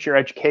to you. Look at your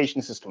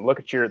education system. Look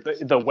at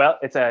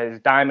it's as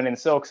Diamond and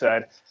Silk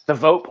said, the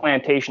vote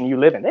plantation you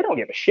live in. They don't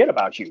give a shit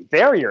about you.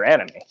 They're your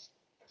enemy.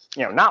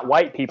 Not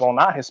white people,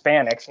 not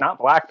Hispanics, not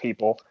black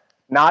people,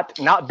 not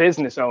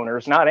business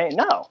owners,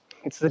 no.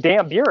 It's the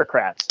damn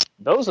bureaucrats.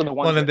 Those are the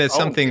ones. Well, and there's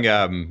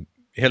something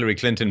Hillary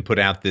Clinton put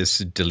out this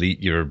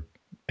delete your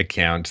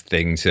account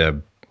thing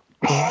to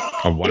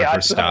on one of her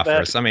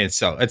staffers. I mean,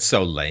 it's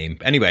so lame.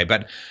 Anyway,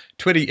 but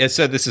Twitter.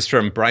 So this is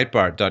from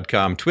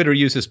Breitbart.com. Twitter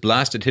users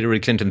blasted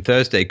Hillary Clinton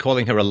Thursday,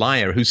 calling her a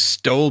liar who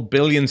stole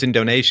billions in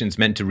donations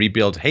meant to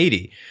rebuild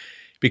Haiti,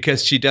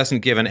 because she doesn't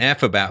give an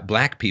F about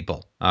black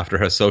people after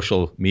her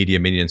social media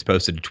minions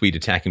posted a tweet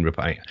attacking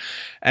Republicans.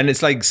 And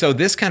it's like, so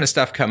this kind of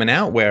stuff coming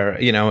out where,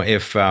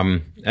 if,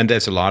 and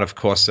there's a lot, of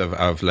course, of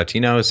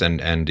Latinos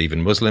and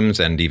even Muslims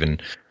and even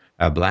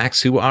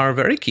blacks who are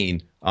very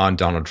keen on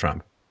Donald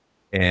Trump.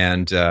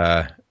 And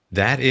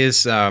that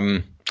is,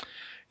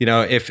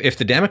 if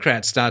the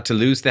Democrats start to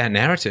lose that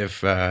narrative,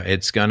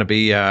 it's going to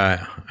be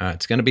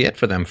it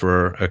for them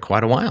for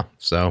quite a while.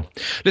 So,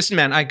 listen,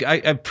 man, I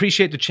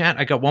appreciate the chat.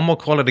 I got one more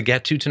caller to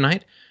get to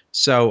tonight,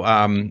 so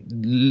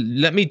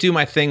let me do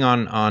my thing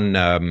on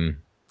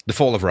the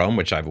Fall of Rome,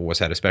 which I've always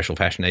had a special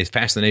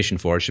fascination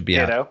for. It should be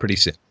out pretty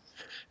soon,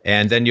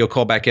 and then you'll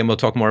call back in. We'll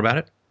talk more about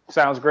it.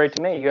 Sounds great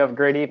to me. You have a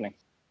great evening.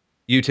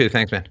 You too.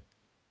 Thanks, man.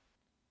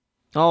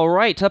 All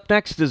right, up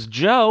next is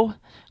Joe.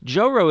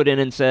 Joe wrote in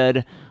and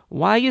said,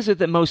 why is it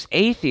that most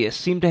atheists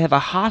seem to have a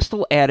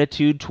hostile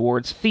attitude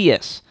towards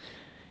theists?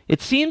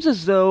 It seems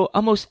as though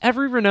almost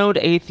every renowned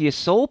atheist's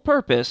sole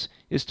purpose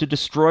is to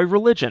destroy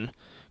religion,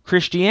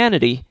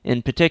 Christianity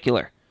in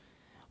particular.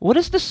 What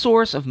is the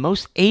source of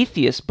most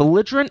atheists'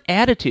 belligerent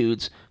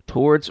attitudes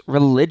towards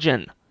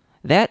religion?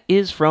 That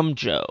is from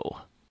Joe.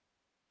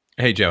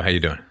 Hey, Joe, how you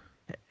doing?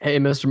 Hey,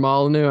 Mr.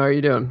 Molyneux, how are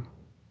you doing?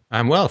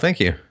 I'm well, thank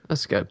you.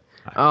 That's good.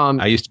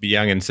 I used to be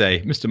young and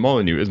say, Mr.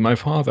 Molyneux is my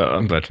father,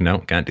 but no,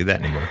 can't do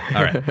that anymore.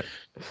 All right.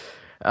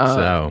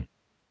 So,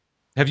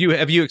 have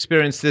you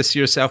experienced this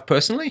yourself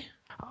personally?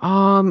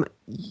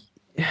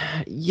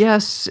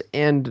 Yes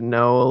and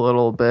no, a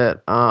little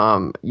bit.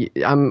 I'm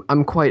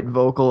quite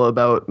vocal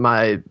about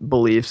my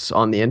beliefs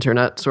on the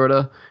internet, sort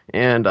of,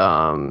 and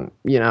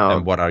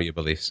And what are your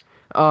beliefs?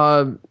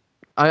 I'm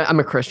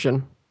a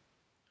Christian.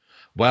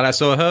 Well, I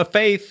saw her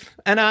faith,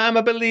 and I'm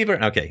a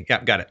believer. Okay,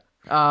 got it.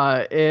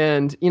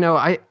 And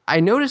I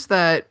noticed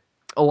that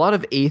a lot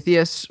of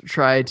atheists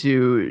try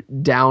to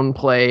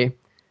downplay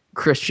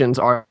Christians'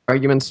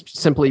 arguments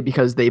simply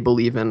because they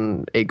believe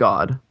in a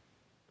God.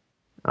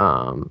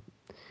 And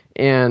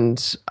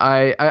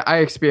I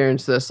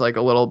experienced this like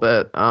a little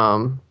bit.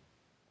 I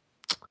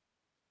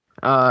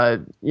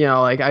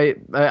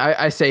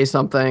say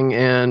something,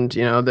 and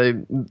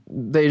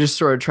they just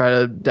sort of try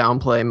to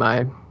downplay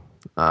my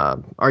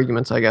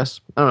arguments, I guess.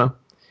 I don't know.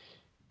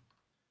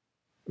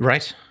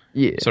 Right.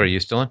 Yeah. Sorry, you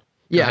still on?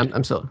 Yeah,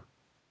 I'm still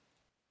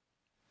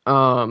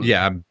on.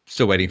 Yeah, I'm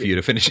still waiting for you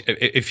to finish.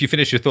 If you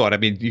finish your thought, I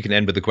mean, you can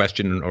end with the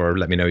question or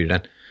let me know you're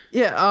done.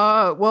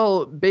 Yeah.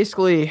 Well,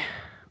 basically,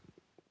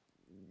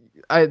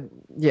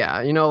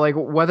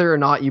 whether or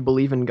not you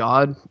believe in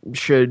God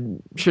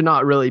should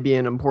not really be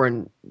an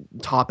important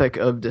topic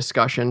of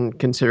discussion,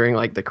 considering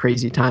like the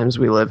crazy times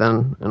we live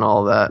in and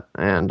all that.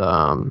 And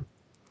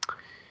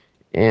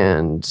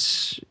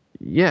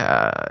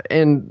yeah,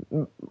 and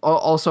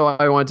also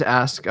I wanted to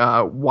ask,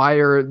 why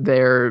are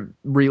there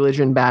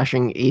religion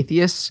bashing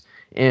atheists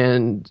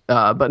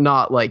but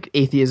not like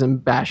atheism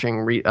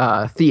bashing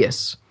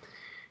theists?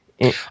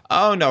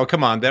 Oh no,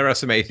 come on! There are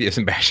some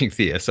atheism bashing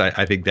theists.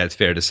 I think that's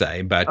fair to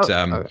say, but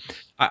okay.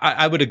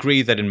 I would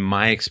agree that in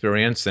my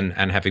experience and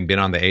having been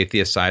on the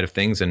atheist side of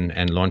things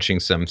and launching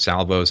some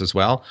salvos as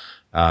well,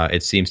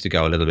 it seems to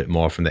go a little bit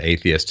more from the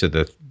atheist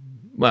to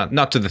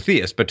not to the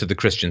theist, but to the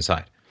Christian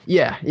side.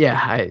 Yeah,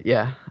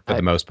 for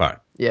the most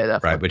part. Yeah,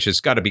 definitely. Right, which has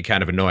got to be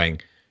kind of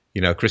annoying.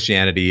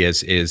 Christianity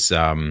is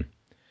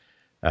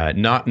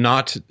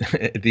not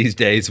these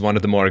days one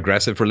of the more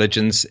aggressive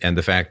religions, and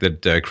the fact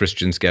that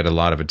Christians get a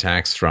lot of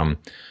attacks from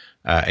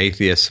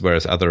atheists,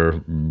 whereas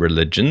other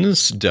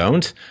religions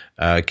don't,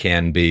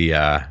 can be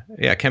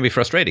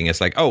frustrating.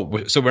 It's like,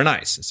 oh, so we're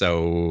nice,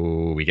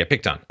 so we get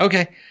picked on.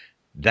 Okay,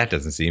 that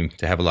doesn't seem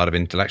to have a lot of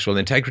intellectual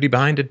integrity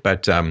behind it.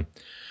 But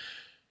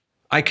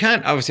I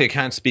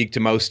can't speak to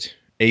most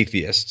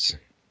atheists.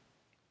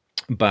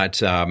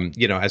 But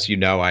as you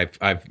know,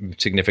 I've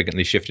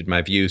significantly shifted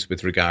my views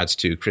with regards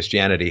to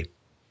Christianity.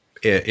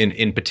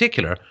 In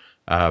particular,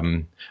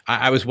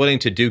 I was willing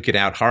to duke it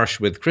out harsh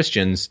with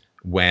Christians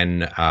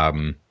when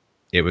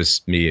it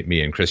was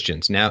me and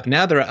Christians.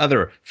 Now there are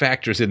other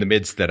factors in the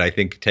midst that I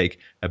think take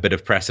a bit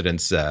of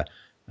precedence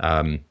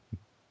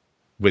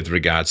with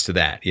regards to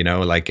that.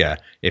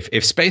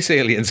 If space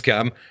aliens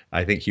come,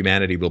 I think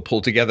humanity will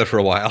pull together for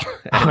a while.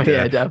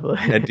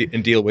 Definitely,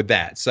 and deal with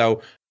that.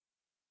 So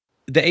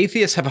the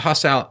atheists have a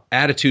hostile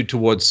attitude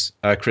towards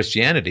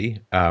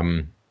Christianity.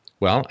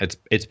 Well,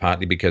 it's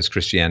partly because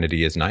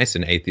Christianity is nice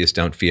and atheists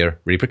don't fear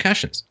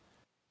repercussions.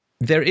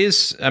 There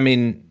is,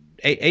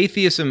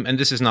 atheism, and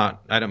this is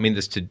not, I don't mean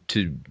this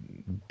to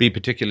be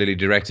particularly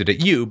directed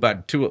at you,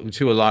 but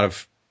to a lot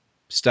of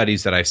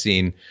studies that I've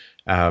seen,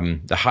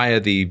 the higher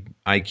the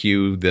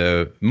IQ,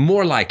 the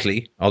more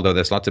likely, although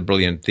there's lots of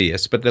brilliant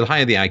theists, but the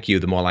higher the IQ,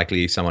 the more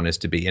likely someone is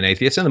to be an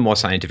atheist, and the more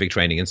scientific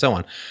training and so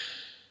on.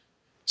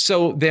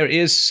 So there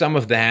is some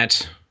of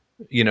that,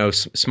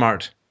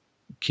 smart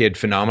kid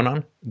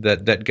phenomenon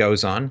that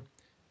goes on.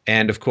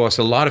 And of course,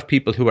 a lot of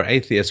people who are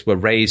atheists were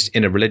raised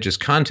in a religious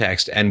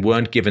context and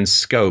weren't given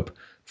scope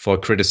for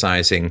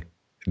criticizing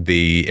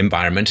the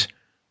environment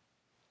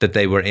that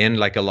they were in.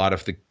 Like a lot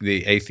of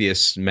the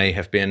atheists may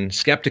have been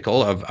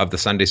skeptical of the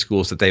Sunday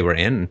schools that they were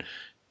in,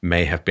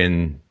 may have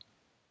been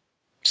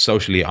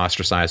socially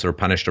ostracized or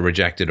punished or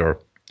rejected or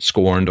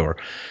scorned or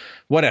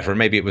whatever.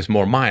 Maybe it was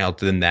more mild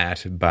than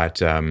that,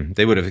 but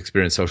they would have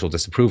experienced social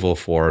disapproval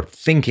for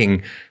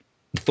thinking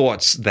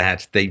thoughts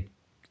that they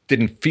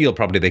didn't feel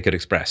probably they could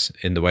express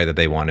in the way that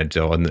they wanted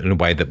to, or in a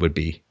way that would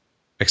be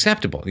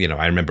acceptable.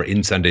 I remember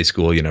in Sunday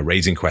school,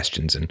 raising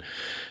questions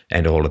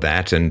and all of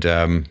that. And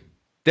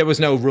there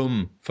was no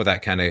room for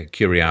that kind of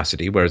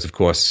curiosity. Whereas, of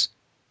course,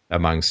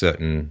 in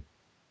certain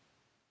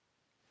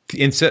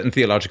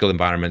theological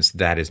environments,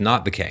 that is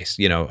not the case.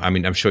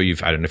 I'm sure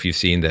I don't know if you've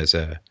seen, there's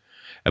a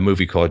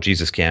movie called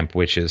Jesus Camp,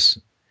 which is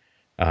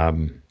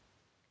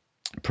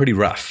pretty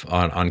rough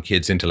on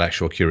kids'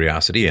 intellectual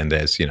curiosity. And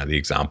there's, the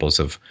examples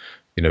of,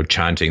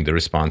 chanting the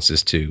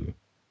responses to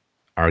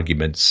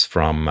arguments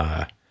from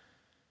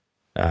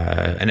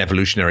an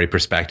evolutionary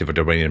perspective, a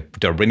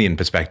Darwinian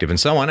perspective, and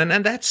so on.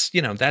 And that's,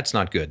 that's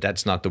not good.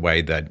 That's not the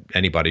way that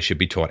anybody should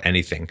be taught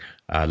anything.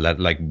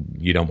 Like,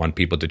 you don't want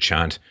people to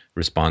chant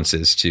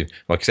responses to,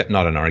 well, except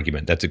not an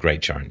argument. That's a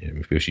great chant.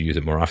 We should use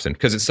it more often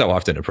because it's so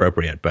often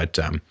appropriate. But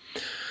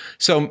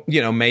so,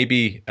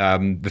 maybe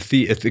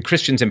the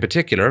Christians in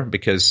particular,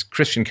 because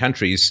Christian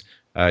countries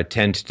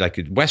tend to, like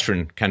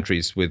Western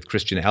countries with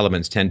Christian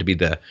elements, tend to be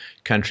the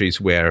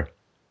countries where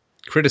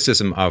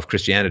criticism of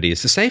Christianity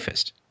is the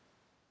safest.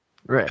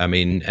 Right.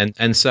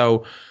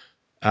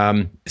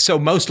 So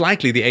most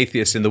likely the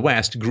atheists in the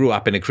West grew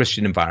up in a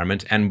Christian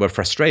environment and were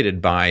frustrated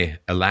by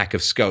a lack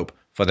of scope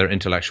for their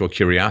intellectual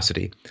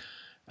curiosity.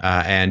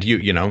 And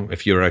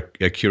if you're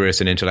a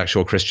curious and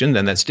intellectual Christian,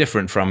 then that's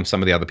different from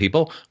some of the other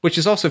people, which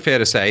is also fair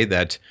to say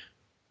that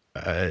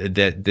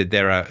that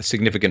there are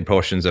significant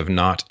portions of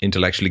not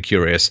intellectually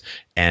curious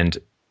and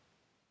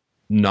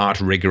not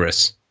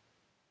rigorous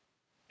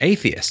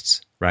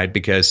atheists, right?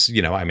 Because,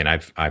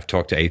 I've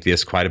talked to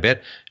atheists quite a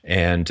bit,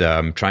 and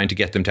trying to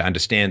get them to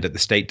understand that the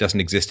state doesn't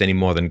exist any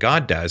more than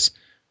God does.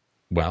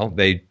 Well,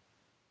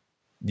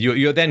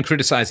 you're then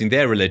criticizing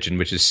their religion,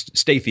 which is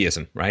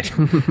statheism, right?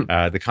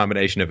 The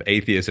combination of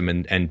atheism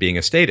and being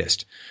a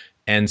statist.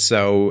 And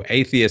so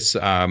atheists,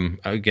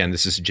 again,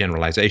 this is a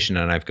generalization,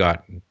 and I've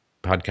got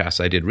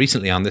podcasts I did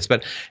recently on this,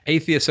 but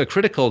atheists are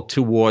critical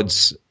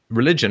towards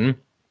religion.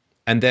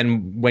 And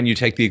then when you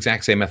take the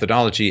exact same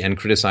methodology and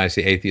criticize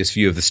the atheist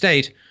view of the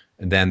state,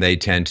 then they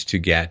tend to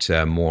get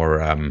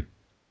more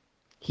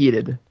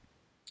heated.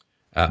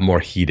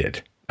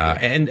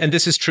 And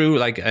this is true.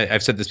 Like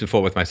I've said this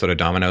before with my sort of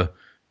domino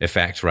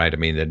effect, right?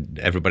 That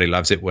everybody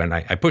loves it when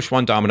I push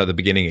one domino at the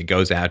beginning, it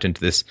goes out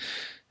into this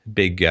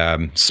big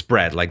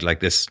spread, like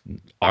this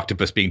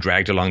octopus being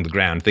dragged along the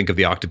ground. Think of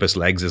the octopus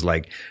legs as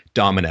like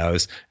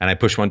dominoes, and I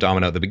push one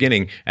domino at the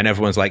beginning, and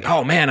everyone's like,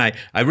 "Oh man,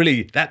 I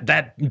really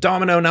that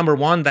domino number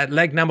one, that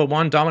leg number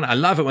one domino, I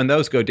love it when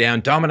those go down.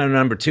 Domino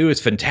number two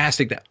is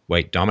fantastic.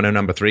 Wait, domino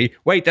number three?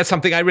 Wait, that's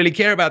something I really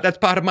care about. That's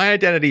part of my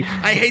identity.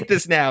 I hate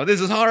this now. This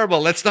is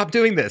horrible. Let's stop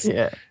doing this."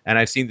 Yeah. And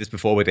I've seen this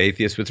before with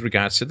atheists with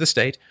regards to the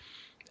state.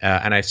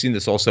 And I've seen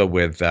this also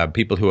with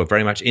people who are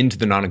very much into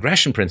the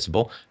non-aggression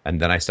principle, and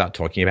then I start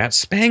talking about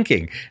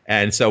spanking.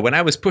 And so when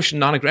I was pushing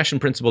non-aggression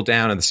principle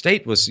down, and the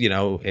state was,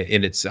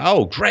 in its,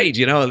 oh, great,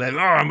 like, oh,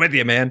 I'm with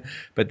you, man.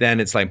 But then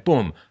it's like,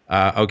 boom,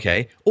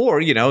 okay.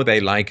 Or, they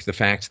like the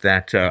fact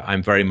that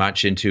I'm very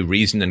much into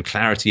reason and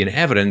clarity and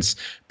evidence.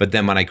 But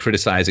then when I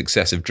criticize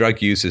excessive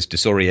drug use as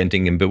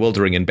disorienting and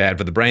bewildering and bad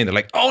for the brain, they're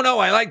like, oh, no,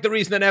 I like the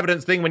reason and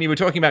evidence thing when you were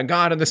talking about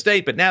God and the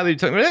state. But now that you're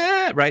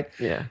talking, right?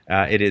 Yeah.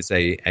 It is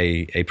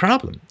a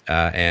problem.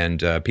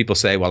 And people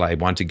say, well, I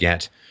want to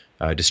get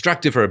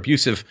destructive or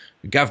abusive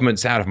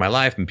governments out of my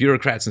life and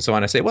bureaucrats and so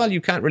on. I say, well,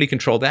 you can't really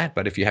control that.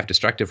 But if you have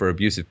destructive or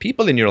abusive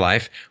people in your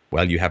life,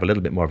 well, you have a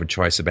little bit more of a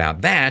choice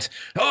about that.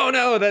 Oh,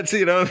 no, that's,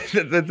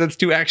 that's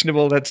too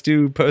actionable. That's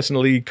too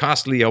personally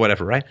costly or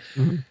whatever, right?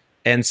 Mm-hmm.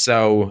 And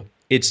so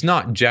it's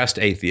not just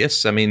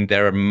atheists. I mean,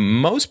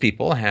 most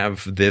people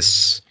have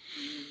this,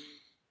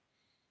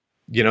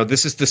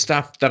 this is the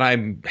stuff that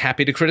I'm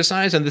happy to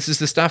criticize, and this is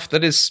the stuff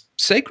that is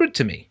sacred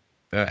to me.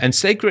 And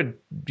sacred,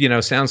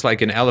 sounds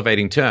like an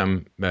elevating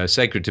term.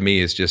 Sacred to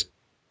me is just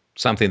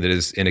something that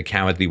is in a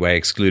cowardly way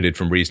excluded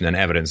from reason and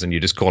evidence, and you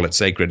just call it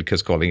sacred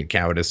because calling it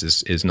cowardice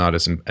is not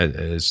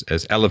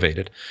as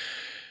elevated.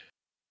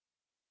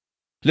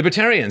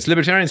 Libertarians,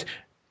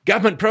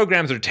 government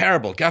programs are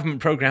terrible. Government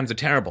programs are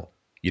terrible.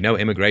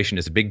 Immigration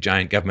is a big,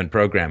 giant government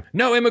program.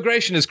 No,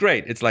 immigration is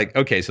great. It's like,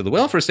 okay, so the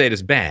welfare state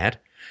is bad,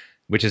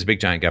 which is a big,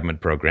 giant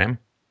government program.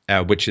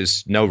 Which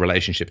is no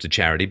relationship to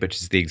charity, but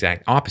is the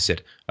exact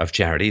opposite of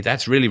charity.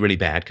 That's really, really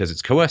bad because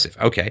it's coercive.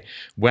 Okay,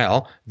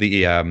 well,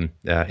 the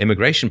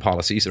immigration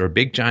policies are a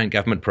big, giant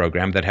government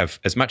program that have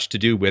as much to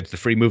do with the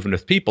free movement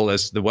of people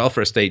as the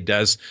welfare state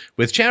does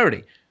with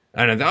charity.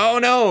 And oh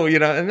no,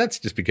 and that's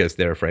just because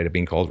they're afraid of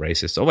being called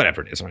racist or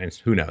whatever it is. Right?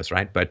 Who knows,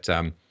 right? But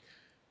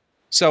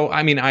so,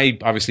 I mean, I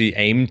obviously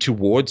aim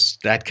towards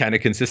that kind of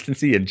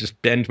consistency and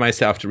just bend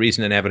myself to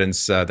reason and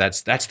evidence.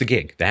 That's the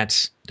gig.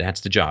 That's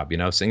the job.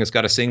 Singer's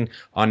got to sing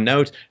on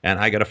note, and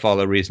I got to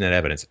follow reason and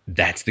evidence.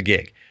 That's the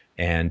gig.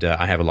 And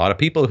I have a lot of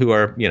people who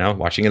are,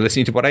 watching and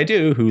listening to what I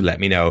do who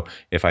let me know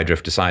if I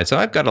drift aside. So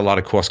I've got a lot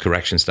of course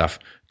correction stuff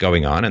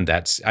going on, and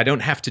I don't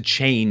have to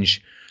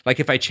change.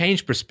 Like if I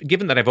change,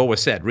 given that I've always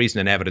said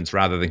reason and evidence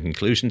rather than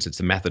conclusions, it's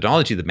the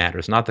methodology that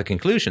matters, not the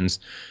conclusions.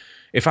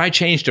 If I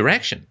change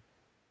direction,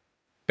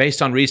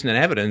 based on reason and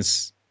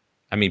evidence,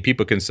 I mean,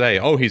 people can say,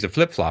 oh, he's a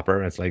flip-flopper.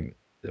 And it's like,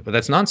 but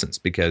that's nonsense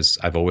because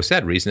I've always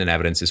said reason and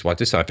evidence is what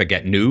to. So if I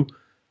get new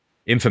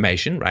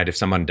information, right, if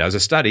someone does a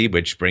study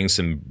which brings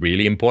some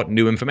really important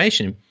new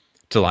information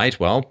to light,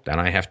 well, then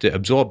I have to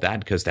absorb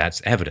that because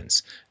that's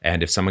evidence.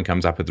 And if someone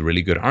comes up with a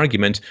really good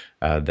argument,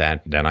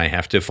 then I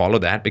have to follow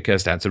that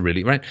because that's a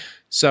really, right?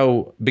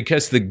 So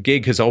because the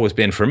gig has always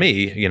been for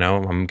me,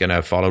 I'm going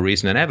to follow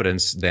reason and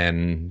evidence,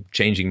 then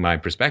changing my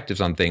perspectives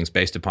on things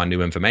based upon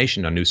new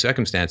information or new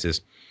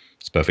circumstances,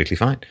 it's perfectly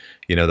fine.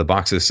 The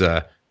boxer's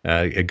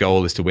a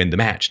goal is to win the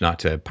match, not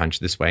to punch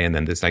this way and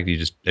then this. Like you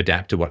just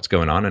adapt to what's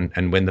going on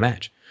and win the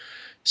match.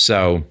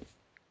 So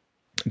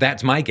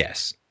that's my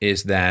guess,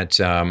 is that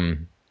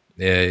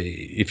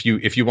if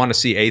you want to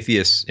see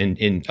atheists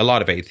in a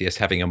lot of atheists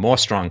having a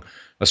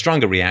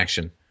stronger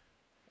reaction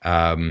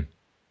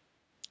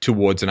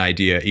towards an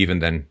idea even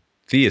than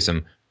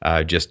theism,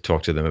 just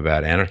talk to them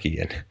about anarchy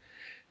and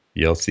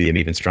you'll see an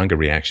even stronger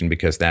reaction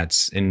because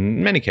that's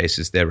in many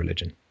cases their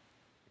religion.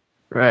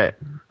 Right.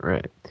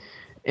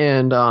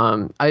 And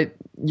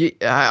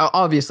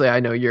obviously I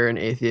know you're an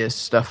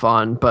atheist,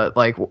 Stefan, but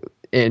like,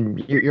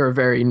 and you're a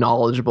very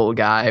knowledgeable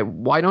guy.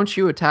 Why don't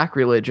you attack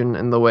religion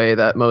in the way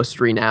that most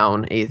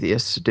renowned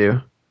atheists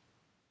do?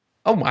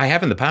 Oh, I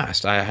have in the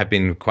past. I have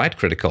been quite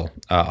critical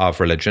of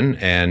religion,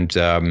 and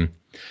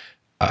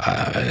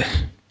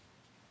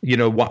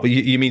what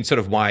you mean? Sort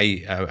of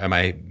why am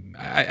I?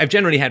 I've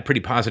generally had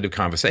pretty positive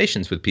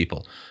conversations with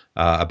people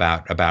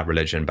about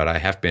religion, but I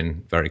have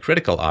been very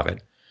critical of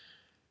it.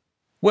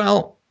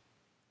 Well,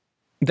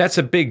 that's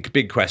a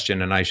big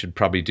question, and I should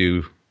probably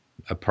do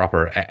a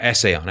proper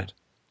essay on it.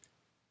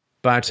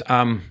 But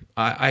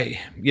I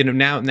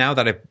now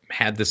that I've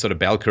had this sort of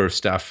bell curve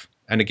stuff,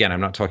 and again, I'm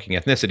not talking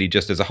ethnicity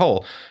just as a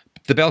whole,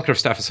 the bell curve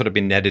stuff has sort of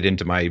been netted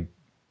into my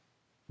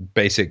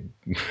basic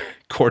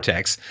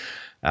cortex.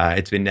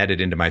 It's been netted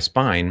into my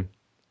spine.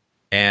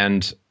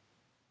 And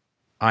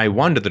I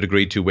wonder the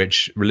degree to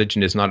which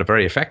religion is not a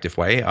very effective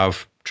way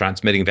of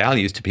transmitting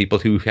values to people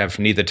who have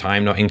neither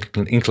time nor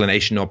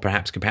inclination or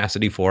perhaps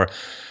capacity for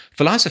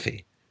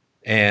philosophy.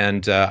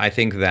 And I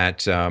think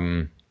that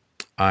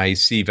I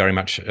see very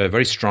much a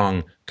very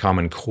strong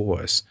common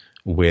cause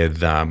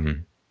with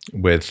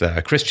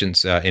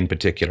Christians in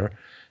particular.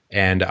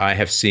 And I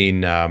have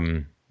seen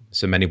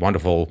so many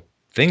wonderful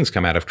things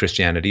come out of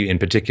Christianity, in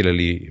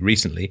particularly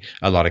recently,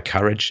 a lot of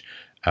courage,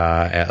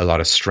 a lot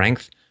of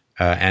strength,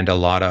 and a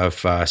lot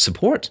of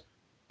support.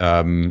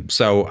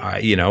 So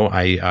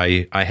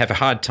I have a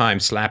hard time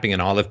slapping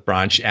an olive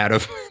branch out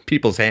of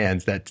people's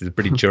hands. That's a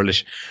pretty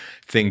churlish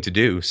thing to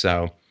do.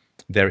 So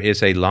there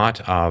is a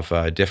lot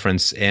of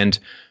difference. And,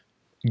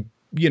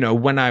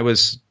 when I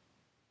was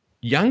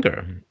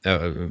younger,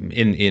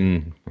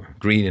 in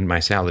Green in My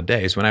Salad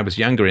Days, when I was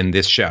younger in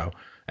this show,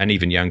 and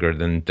even younger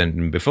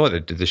than before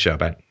the show,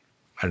 about,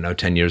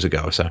 10 years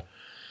ago or so,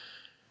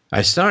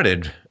 I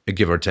started,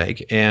 give or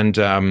take. And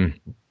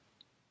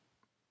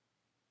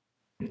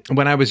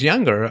when I was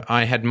younger,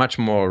 I had much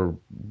more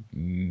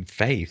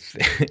faith.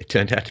 It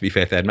turned out to be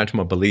faith. I had much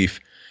more belief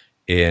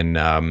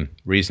in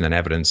reason and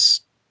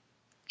evidence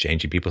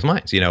changing people's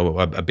minds.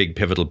 A big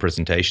pivotal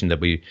presentation that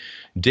we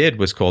did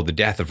was called The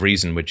Death of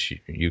Reason, which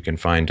you can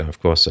find, of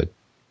course, at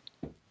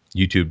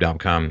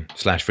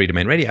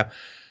youtube.com/freedomainradio,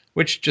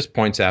 which just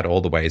points out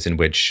all the ways in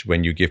which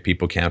when you give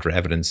people counter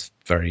evidence,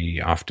 very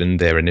often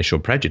their initial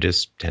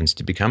prejudice tends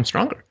to become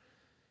stronger.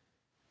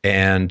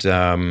 And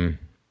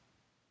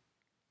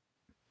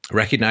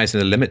recognizing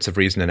the limits of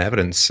reason and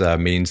evidence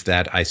means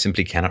that I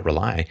simply cannot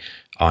rely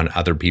on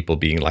other people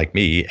being like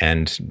me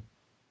and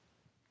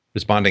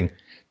responding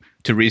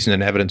to reason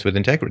and evidence with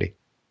integrity.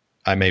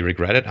 I may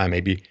regret it. I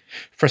may be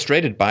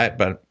frustrated by it,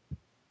 but,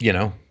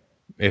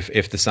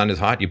 if the sun is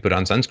hot, you put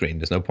on sunscreen.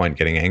 There's no point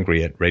getting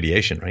angry at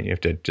radiation, right? You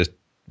have to just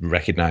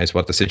recognize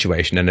what the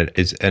situation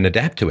is and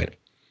adapt to it.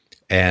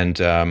 And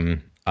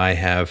I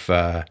have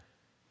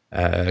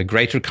a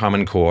greater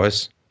common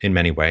cause in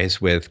many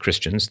ways with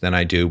Christians than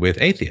I do with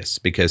atheists,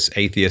 because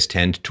atheists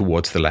tend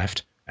towards the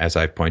left, as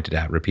I've pointed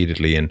out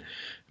repeatedly in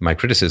my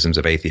criticisms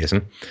of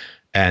atheism,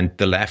 and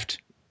the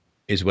left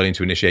is willing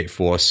to initiate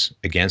force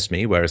against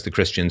me, whereas the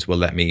Christians will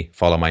let me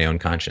follow my own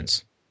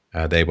conscience.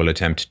 They will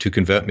attempt to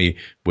convert me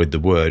with the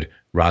word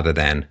rather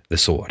than the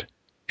sword.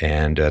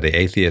 And the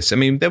atheists,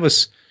 there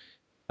was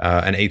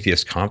an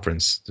atheist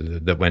conference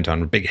that went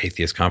on, a big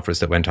atheist conference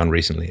that went on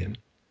recently, and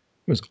it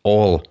was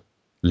all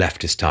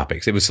leftist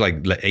topics. It was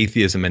like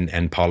atheism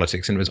and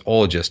politics, and it was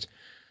all just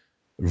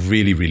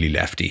really, really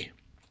lefty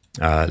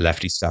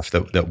stuff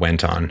that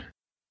went on.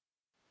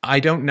 I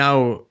don't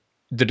know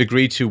the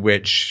degree to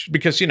which,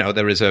 because,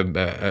 there is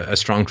a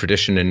strong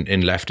tradition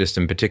in leftist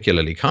and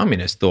particularly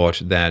communist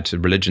thought that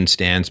religion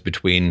stands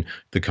between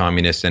the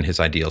communist and his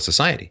ideal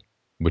society,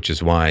 which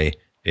is why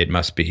it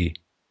must be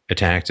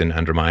attacked and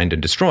undermined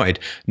and destroyed,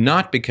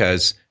 not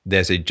because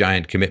there's a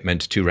giant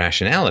commitment to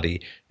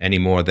rationality any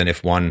more than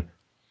if one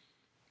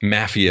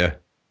mafia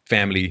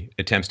family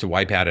attempts to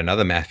wipe out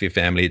another mafia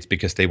family, it's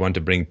because they want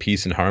to bring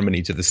peace and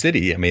harmony to the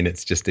city.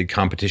 It's just a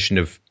competition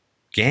of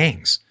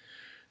gangs.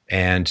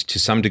 And to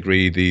some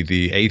degree,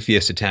 the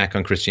atheist attack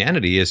on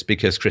Christianity is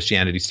because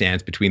Christianity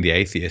stands between the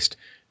atheist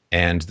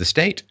and the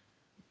state.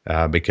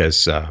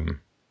 Because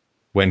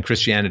when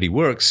Christianity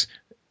works,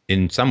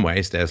 in some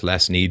ways, there's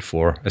less need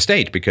for a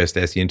state, because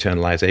there's the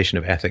internalization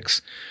of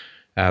ethics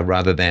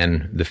rather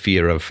than the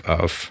fear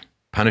of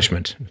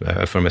punishment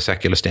from a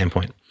secular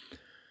standpoint.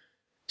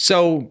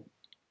 So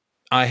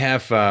I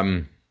have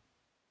a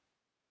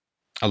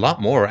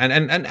lot more,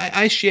 and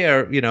I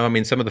share,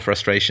 some of the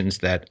frustrations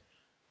that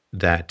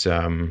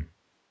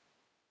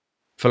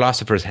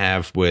philosophers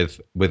have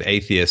with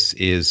atheists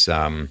is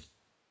that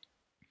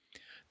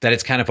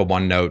it's kind of a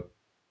one-note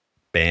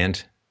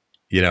band.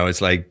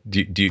 It's like,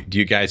 do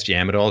you guys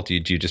jam at all? Do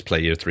you just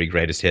play your three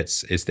greatest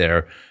hits? Is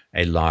there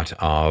a lot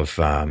of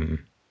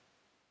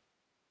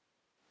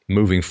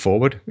moving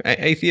forward?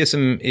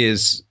 Atheism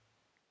is,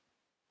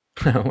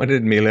 what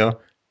did Milo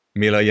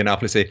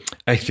Yiannopoulos say?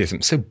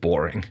 Atheism is so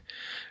boring.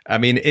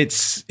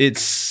 There's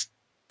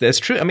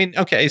true.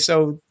 Okay,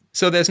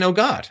 so there's no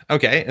God.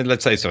 Okay, and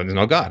let's say so there's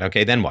no God.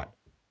 Okay, then what?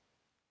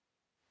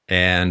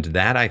 And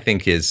that, I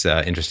think, is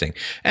interesting.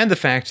 And the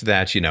fact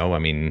that,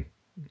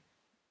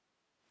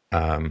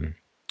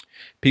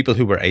 people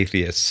who were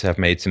atheists have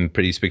made some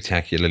pretty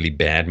spectacularly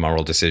bad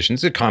moral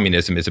decisions.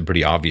 Communism is a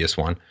pretty obvious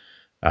one,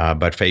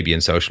 but Fabian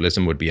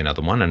socialism would be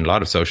another one, and a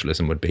lot of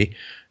socialism would be.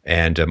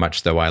 And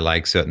much though I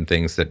like certain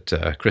things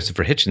that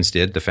Christopher Hitchens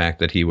did, the fact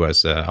that he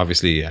was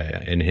obviously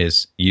in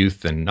his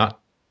youth, and not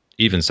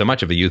even so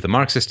much of a youth, a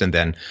Marxist, and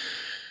then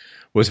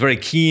was very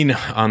keen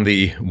on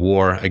the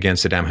war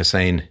against Saddam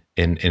Hussein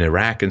in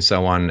Iraq and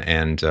so on,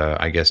 and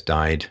I guess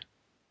died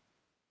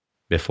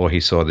before he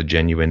saw the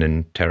genuine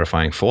and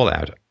terrifying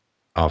fallout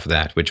of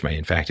that, which may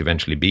in fact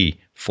eventually be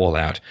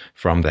fallout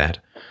from that.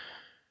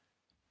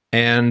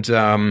 And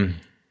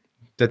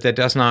that there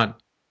does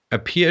not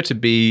appear to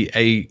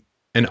be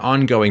an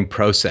ongoing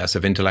process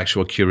of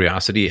intellectual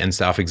curiosity and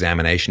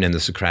self-examination in the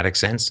Socratic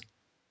sense.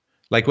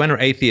 Like, when are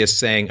atheists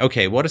saying,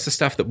 okay, what is the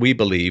stuff that we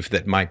believe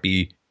that might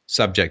be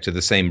subject to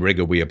the same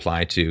rigor we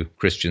apply to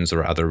Christians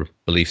or other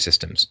belief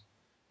systems?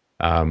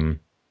 When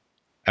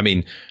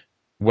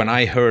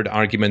I heard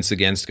arguments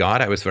against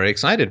God, I was very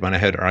excited. When I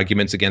heard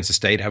arguments against the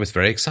state, I was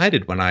very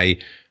excited. When I,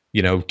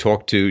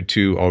 talk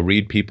to or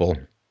read people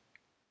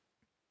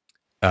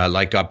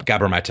like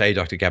Gabor Mate,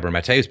 Dr. Gabor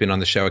Mate, who's been on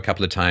the show a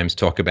couple of times,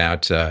 talk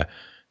about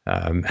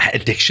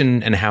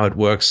addiction and how it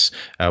works.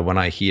 When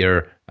I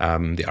hear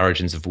the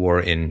origins of war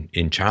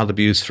in child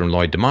abuse from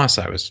Lloyd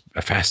Demoss, I was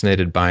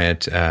fascinated by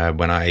it.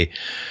 When I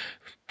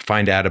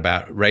find out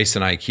about race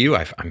and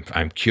IQ.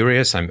 I'm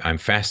curious. I'm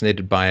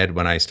fascinated by it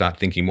when I start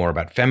thinking more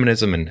about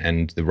feminism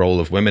and the role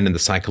of women in the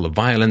cycle of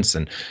violence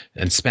and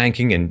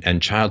spanking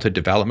and childhood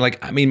development.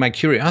 Like, I mean, my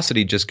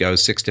curiosity just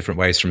goes 6 different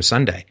ways from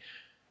Sunday.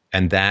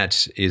 And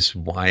that is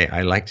why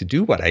I like to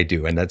do what I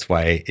do. And that's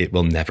why it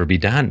will never be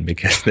done,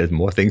 because there's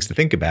more things to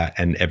think about.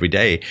 And every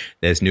day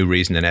there's new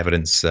reason and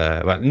evidence,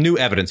 new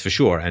evidence for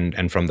sure.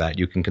 And from that,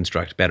 you can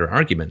construct better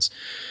arguments.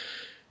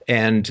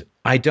 And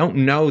I don't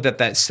know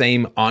that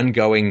same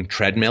ongoing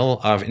treadmill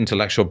of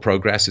intellectual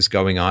progress is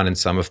going on in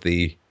some of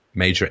the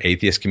major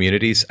atheist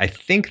communities. I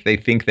think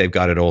they've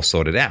got it all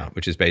sorted out,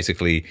 which is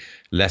basically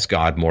less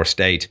God, more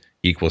state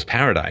equals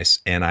paradise.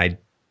 And I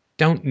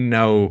don't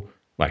know.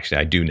 Well,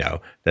 actually, I do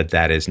know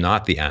that is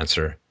not the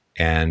answer.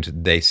 And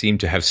they seem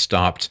to have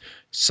stopped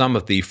some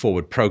of the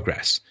forward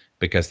progress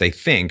because they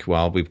think,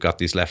 well, we've got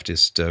these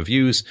leftist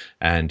views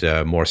and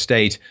more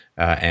state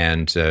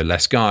and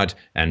less God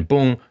and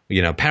boom,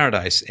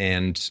 paradise.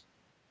 And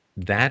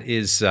that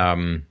is,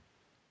 that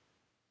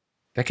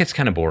gets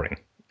kind of boring.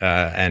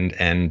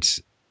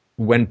 And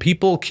when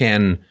people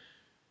can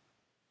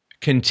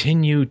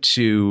continue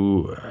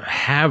to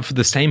have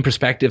the same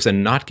perspectives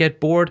and not get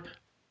bored,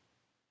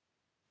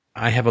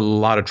 I have a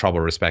lot of trouble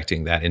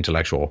respecting that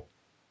intellectual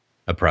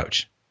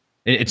approach.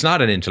 It's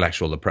not an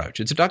intellectual approach.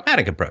 It's a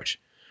dogmatic approach.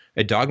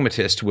 A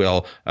dogmatist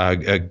will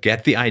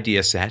get the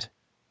idea set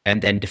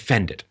and then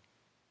defend it,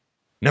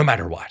 no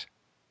matter what.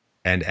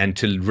 And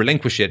to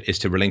relinquish it is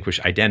to relinquish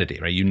identity,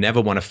 right? You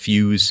never want to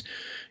fuse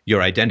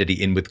your identity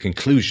in with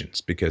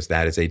conclusions, because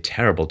that is a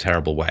terrible,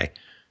 terrible way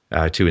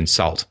to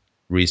insult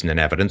reason and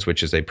evidence,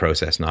 which is a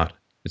process,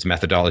 it's a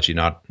methodology,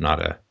 not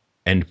a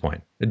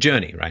endpoint, a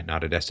journey, right?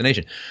 Not a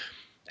destination.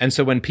 And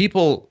so when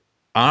people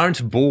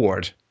aren't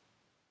bored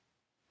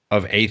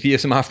of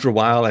atheism after a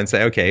while and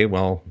say, okay,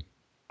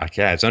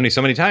 it's only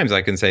so many times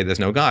I can say there's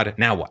no God.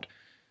 Now what?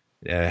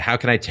 How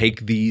can I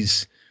take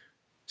these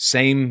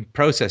same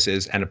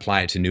processes and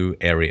apply it to new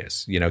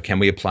areas? Can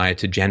we apply it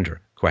to gender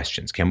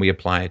questions? Can we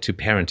apply it to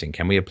parenting?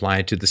 Can we apply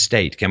it to the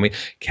state? Can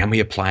we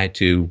apply it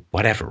to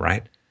whatever,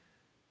 right?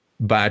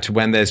 But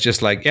when there's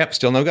just like, yep,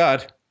 still no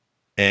God,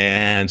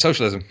 and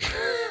socialism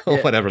or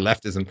whatever,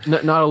 leftism,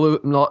 not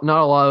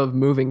a lot of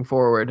moving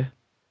forward.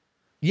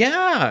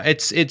 Yeah,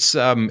 it's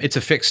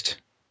a fixed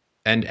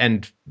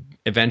and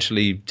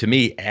eventually, to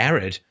me,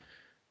 arid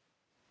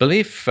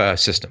belief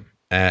system,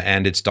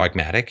 and it's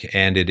dogmatic,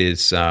 and it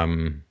is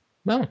again,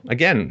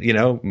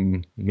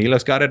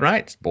 Milo's got it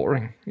right. It's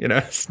boring,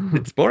 it's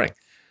boring.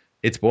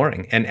 It's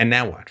boring, and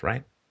now what,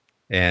 right?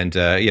 And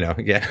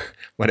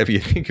whatever you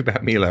think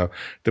about Milo,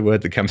 the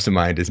word that comes to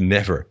mind is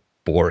never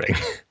boring.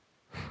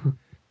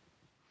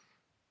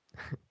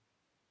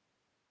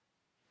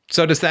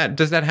 So does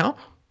that help?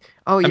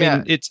 Oh yeah, I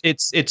mean,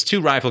 it's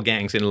two rival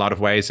gangs in a lot of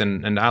ways,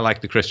 and I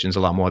like the Christians a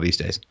lot more these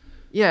days.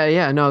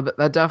 Yeah, no,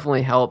 that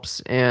definitely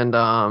helps. And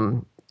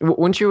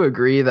wouldn't you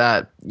agree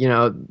that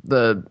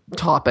the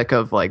topic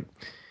of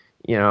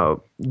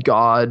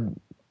God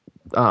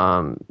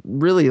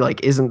really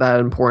isn't that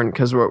important,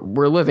 because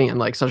we're living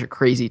in such a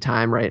crazy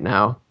time right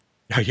now.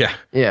 Oh yeah.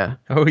 Yeah.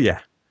 Oh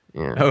yeah.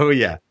 Yeah. Oh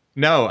yeah.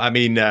 No, I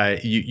mean,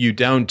 you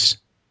don't.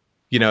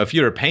 If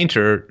you're a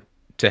painter,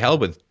 to hell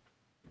with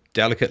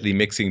delicately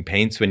mixing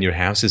paints when your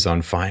house is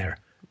on fire.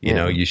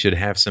 You should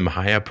have some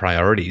higher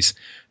priorities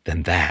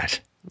than that.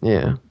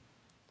 Yeah,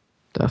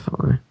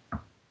 definitely.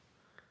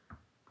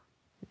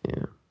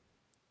 Yeah.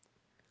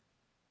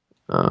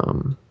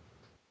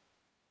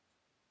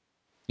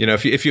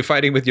 If you're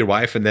fighting with your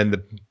wife and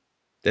then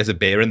there's a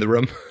bear in the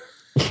room,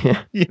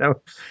 yeah.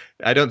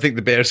 I don't think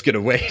the bear's going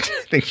to wait.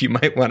 I think you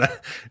might want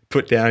to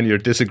put down your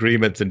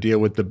disagreements and deal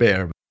with the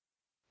bear.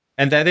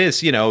 And that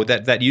is,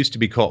 that used to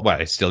be called,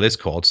 well, it still is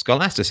called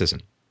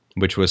scholasticism,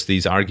 which was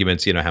these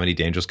arguments, how many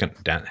angels can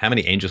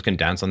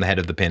dance on the head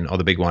of the pin, or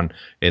the big one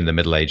in the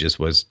Middle Ages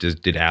was,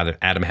 did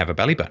Adam have a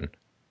belly button?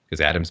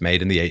 Because Adam's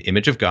made in the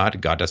image of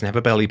God. God doesn't have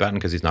a belly button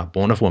because he's not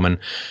born of woman.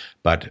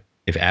 But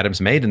if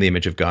Adam's made in the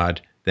image of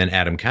God, then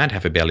Adam can't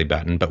have a belly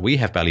button, but we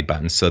have belly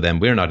buttons. So then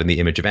we're not in the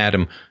image of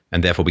Adam,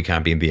 and therefore we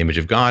can't be in the image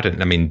of God.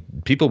 And I mean,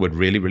 people would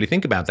really, really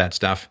think about that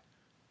stuff.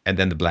 And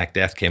then the Black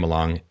Death came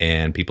along,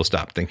 and people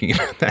stopped thinking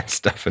about that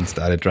stuff and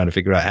started trying to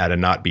figure out how to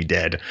not be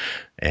dead.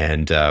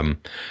 And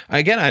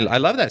again, I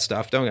love that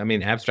stuff.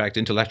 Abstract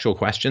intellectual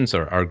questions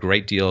are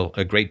great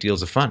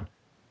deals of fun.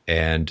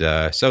 And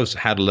so's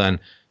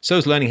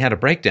learning how to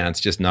break dance,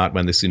 just not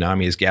when the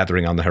tsunami is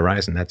gathering on the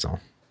horizon. That's all.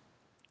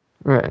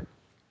 Right.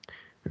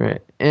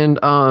 And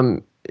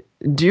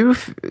do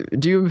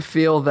you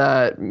feel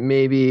that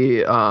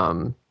maybe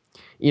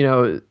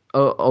a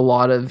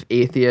lot of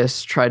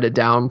atheists try to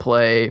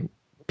downplay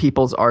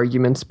people's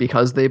arguments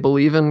because they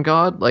believe in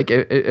God? Like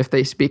if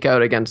they speak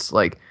out against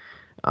I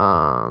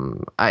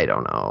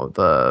don't know,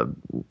 the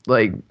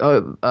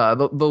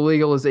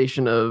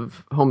legalization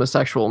of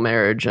homosexual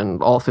marriage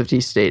in all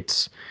 50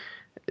 states,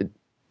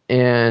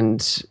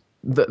 and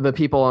the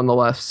people on the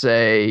left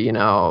say,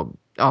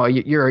 oh,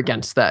 you're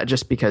against that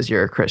just because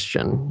you're a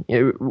Christian.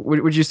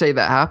 Would you say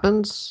that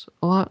happens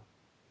a lot?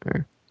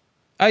 Or?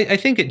 I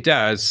think it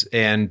does.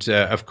 And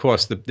of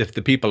course, if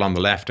the people on the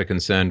left are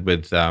concerned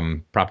with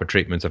proper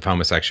treatments of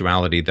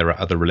homosexuality, there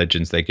are other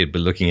religions they could be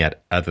looking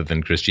at other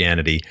than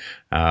Christianity,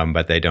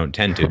 but they don't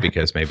tend to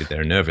because maybe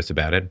they're nervous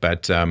about it.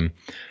 But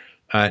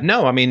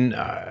no, I mean,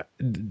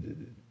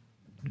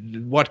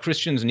 what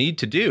Christians need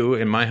to do,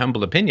 in my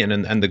humble opinion,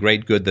 and the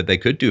great good that they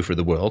could do for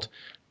the world,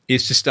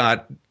 is to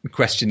start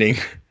questioning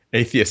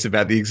atheists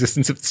about the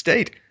existence of the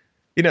state.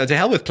 You know, to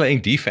hell with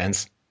playing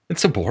defense.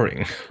 It's so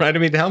boring, right? I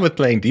mean, to hell with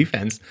playing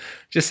defense.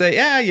 Just say,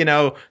 yeah, you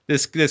know,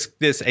 this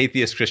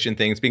atheist Christian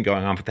thing's been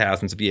going on for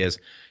thousands of years.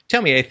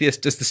 Tell me,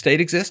 atheist, does the state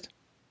exist?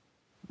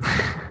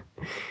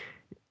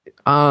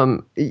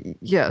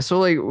 Yeah. So,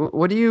 like,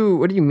 what do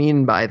you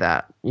mean by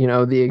that? You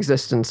know, the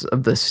existence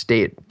of the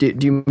state. Do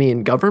you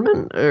mean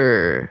government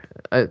or?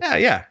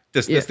 Yeah.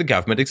 Does the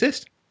government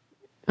exist?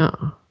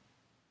 Oh.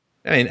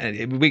 I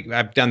mean,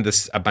 I've done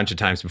this a bunch of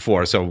times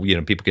before, so you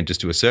know, people can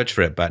just do a search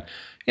for it. But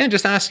yeah,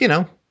 just ask, you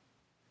know.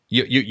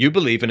 You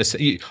believe in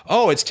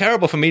it's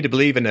terrible for me to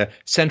believe in a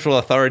central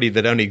authority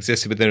that only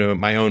exists within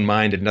my own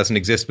mind and doesn't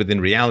exist within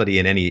reality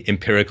in any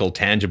empirical,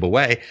 tangible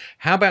way.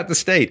 How about the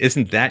state?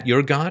 Isn't that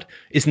your God?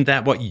 Isn't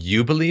that what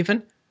you believe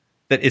in?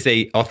 That is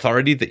a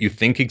authority that you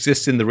think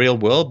exists in the real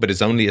world, but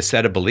is only a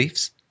set of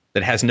beliefs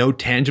that has no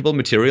tangible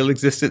material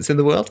existence in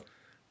the world?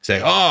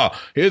 Say,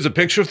 here's a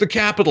picture of the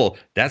Capitol.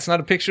 That's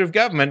not a picture of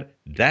government.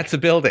 That's a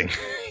building.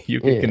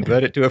 You can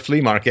convert it to a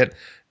flea market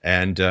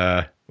and,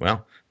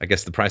 well, I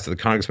guess the price of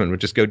the congressman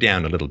would just go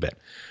down a little bit.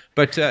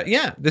 But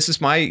this is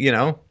my, you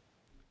know,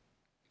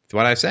 it's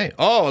what I say.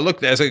 Oh,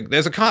 look, there's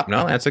a cop.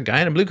 No, that's a guy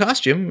in a blue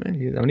costume. And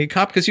you don't need a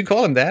cop because you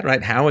call him that,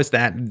 right? How is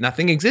that?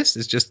 Nothing exists.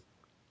 It's just,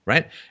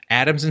 right?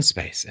 Atoms in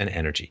space and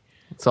energy.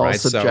 It's all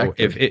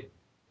subjective.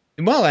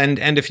 So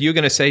and if you're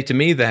going to say to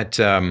me that,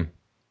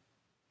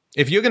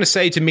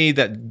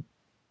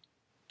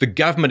 the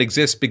government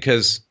exists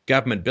because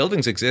government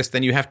buildings exist,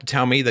 then you have to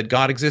tell me that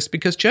God exists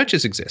because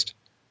churches exist.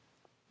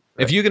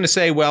 Right. If you're going to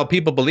say, well,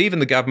 people believe in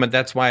the government,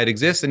 that's why it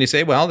exists, then you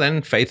say, well,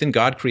 then faith in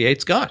God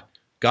creates God.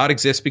 God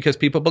exists because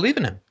people believe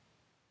in him.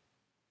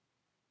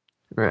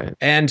 Right.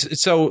 And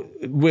so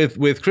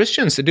with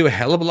Christians, they do a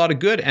hell of a lot of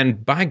good.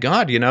 And by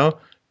God, you know,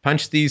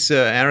 punch these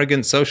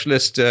arrogant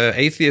socialist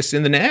atheists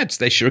in the nads.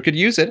 They sure could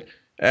use it.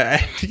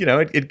 You know,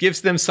 it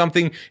gives them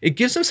something. It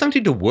gives them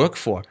something to work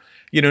for.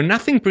 You know,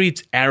 nothing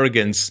breeds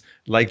arrogance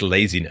like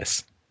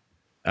laziness.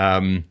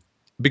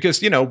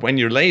 Because, you know, when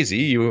you're lazy,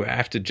 you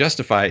have to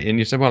justify it and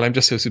you say, well, I'm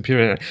just so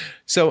superior.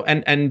 So,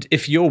 and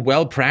if you're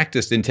well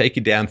practiced in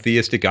taking down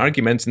theistic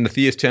arguments and the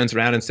theist turns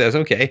around and says,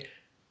 okay,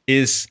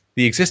 is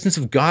the existence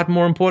of God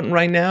more important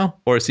right now,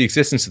 or is the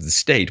existence of the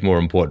state more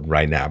important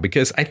right now?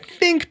 Because I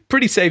think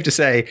pretty safe to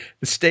say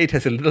the state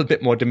has a little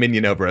bit more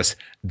dominion over us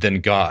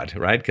than God,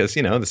 right? Because,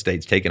 you know, the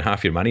state's taking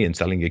half your money and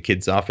selling your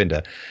kids off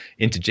into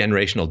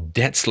generational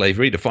debt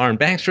slavery to foreign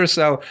banksters.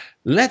 So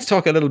let's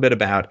talk a little bit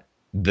about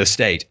the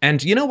state.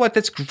 And you know what?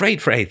 That's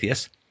great for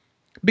atheists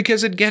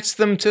because it gets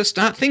them to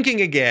start thinking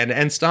again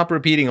and stop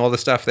repeating all the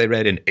stuff they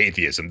read in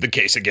Atheism, the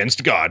Case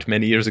Against God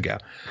many years ago.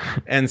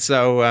 And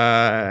so,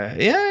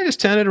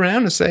 just turn it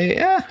around and say,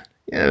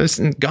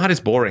 God is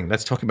boring.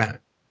 Let's talk about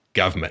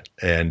government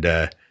and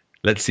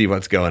let's see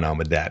what's going on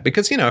with that.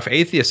 Because, you know, if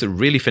atheists are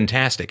really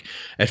fantastic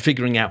at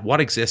figuring out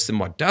what exists and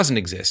what doesn't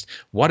exist,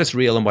 what is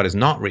real and what is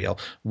not real,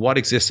 what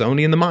exists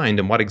only in the mind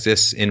and what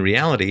exists in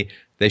reality,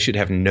 they should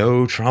have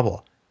no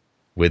trouble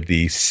with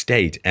the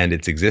state and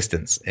its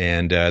existence.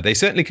 And they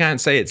certainly can't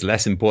say it's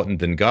less important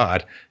than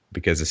God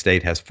because the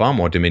state has far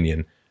more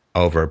dominion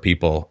over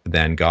people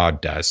than God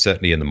does,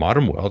 certainly in the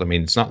modern world. I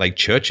mean, it's not like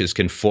churches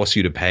can force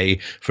you to pay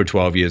for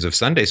 12 years of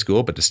Sunday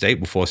school, but the state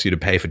will force you to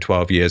pay for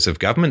 12 years of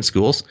government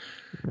schools.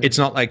 Right. It's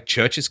not like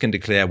churches can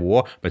declare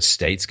war, but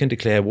states can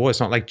declare war. It's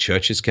not like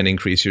churches can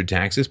increase your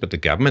taxes, but the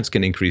governments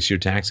can increase your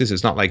taxes.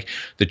 It's not like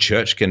the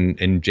church can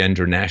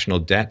engender national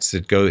debts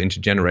that go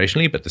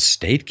intergenerationally, but the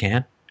state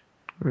can.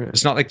 Right.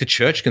 It's not like the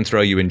church can throw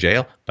you in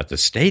jail, but the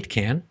state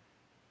can.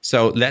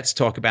 So let's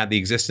talk about the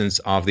existence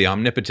of the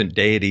omnipotent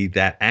deity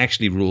that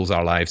actually rules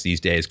our lives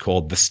these days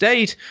called the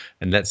state.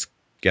 And let's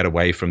get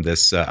away from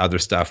this other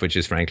stuff, which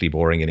is frankly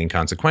boring and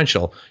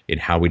inconsequential in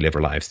how we live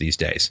our lives these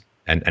days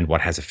and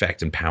what has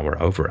effect and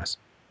power over us.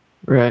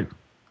 Right.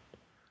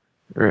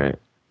 Right.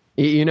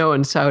 You know,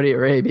 in Saudi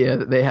Arabia,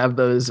 they have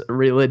those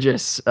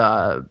religious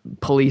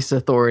police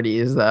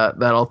authorities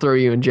that'll throw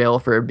you in jail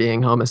for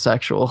being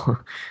homosexual.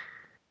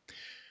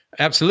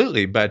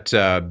 Absolutely. But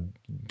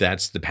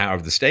that's the power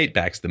of the state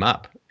backs them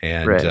up.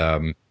 And,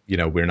 right. You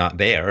know, we're not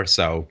there.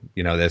 So,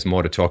 you know, there's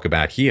more to talk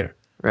about here.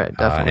 Right.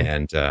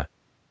 Definitely.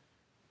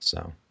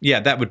 So,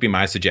 yeah, that would be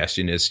my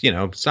suggestion is, you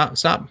know,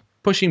 stop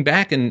pushing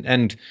back.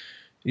 And,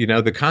 you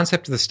know, the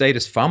concept of the state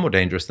is far more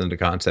dangerous than the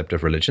concept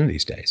of religion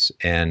these days.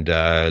 And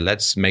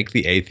let's make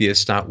the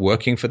atheists start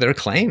working for their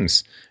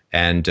claims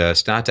and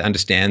start to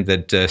understand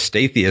that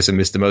statheism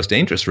is the most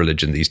dangerous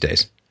religion these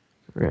days.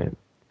 Right.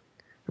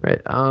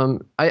 Right.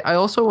 I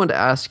also want to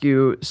ask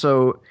you,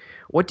 so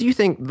what do you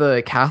think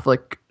the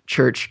Catholic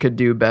Church could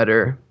do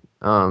better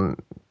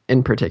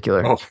in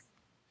particular?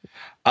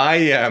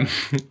 I'll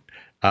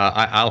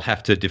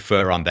have to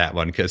defer on that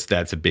one because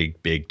that's a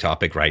big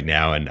topic right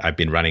now, and I've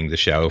been running the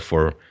show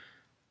for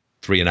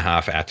 3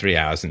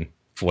 hours and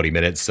 40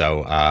 minutes,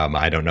 so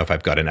I don't know if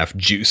I've got enough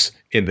juice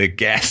in the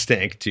gas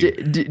tank to.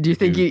 Do you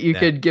think you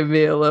could give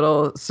me a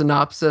little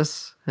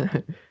synopsis?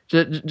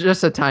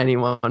 Just a tiny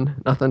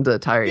one, nothing to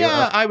tire you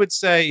up. Yeah, I would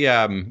say,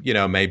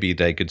 maybe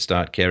they could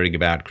start caring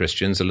about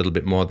Christians a little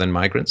bit more than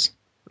migrants.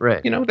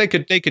 Right.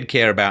 They could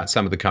care about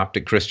some of the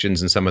Coptic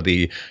Christians and some of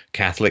the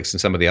Catholics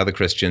and some of the other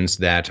Christians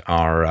that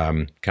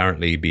are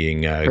currently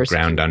being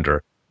ground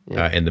under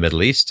in the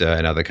Middle East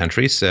and other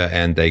countries,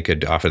 and they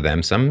could offer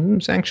them some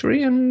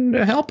sanctuary and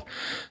help.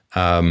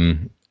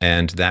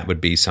 And that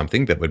would be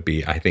something that would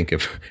be, I think,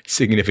 of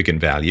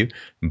significant value.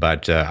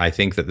 But I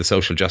think that the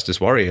social justice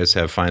warriors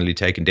have finally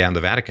taken down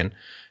the Vatican,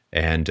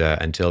 and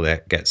until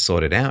that gets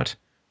sorted out,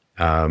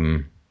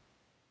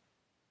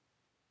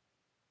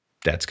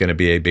 that's going to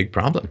be a big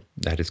problem.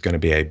 That is going to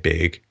be a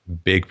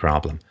big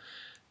problem.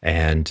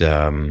 And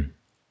that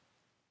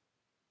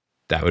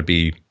would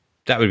be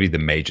the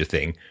major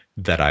thing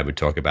that I would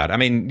talk about. I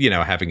mean,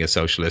 having a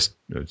socialist,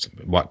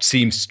 what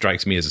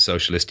strikes me as a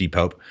socialist-y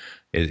pope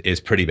is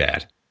pretty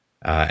bad.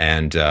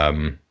 And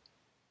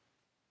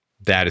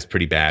that is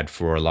pretty bad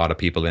for a lot of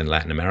people in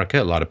Latin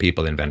America, a lot of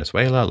people in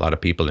Venezuela, a lot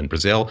of people in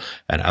Brazil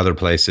and other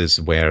places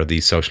where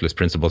these socialist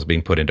principles are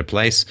being put into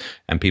place,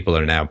 and people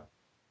are now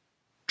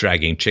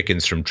dragging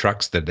chickens from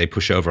trucks that they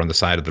push over on the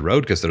side of the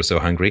road because they're so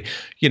hungry.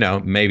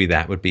 Maybe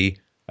that would be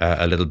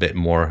a little bit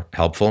more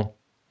helpful.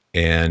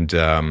 And,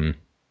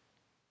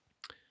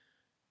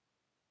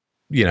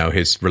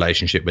 his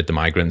relationship with the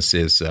migrants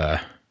is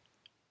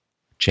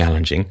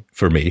challenging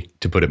for me,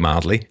 to put it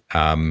mildly.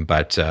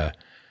 But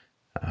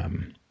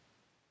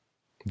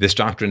this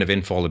doctrine of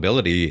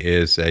infallibility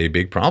is a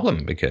big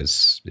problem,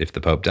 because if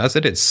the Pope does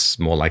it, it's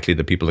more likely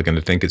that people are going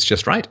to think it's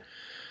just right.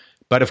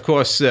 But of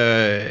course,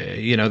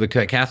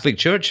 the Catholic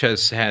Church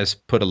has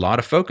put a lot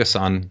of focus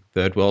on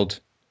third world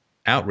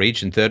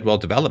outreach and third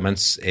world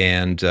developments,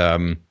 and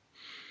so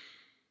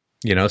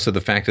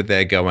the fact that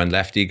they're going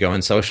lefty,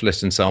 going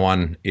socialist, and so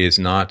on is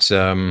not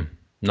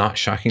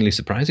shockingly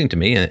surprising to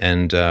me.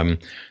 And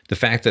the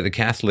fact that the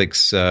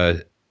Catholics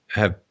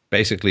have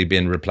basically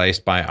been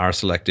replaced by our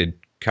selected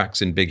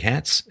cucks in big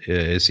hats,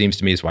 it seems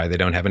to me, is why they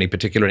don't have any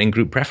particular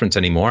in-group preference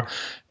anymore,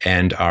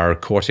 and are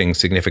courting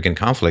significant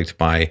conflict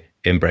by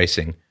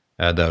embracing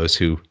those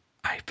who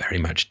I very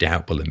much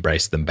doubt will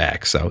embrace them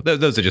back. So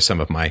those are just some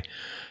of my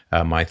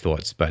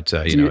thoughts. But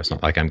it's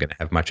not like I'm going to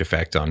have much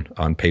effect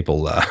on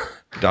papal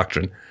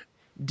doctrine.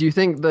 Do you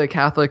think the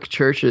Catholic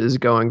Church is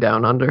going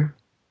down under?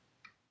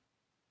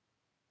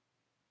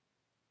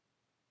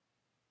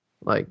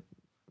 Like,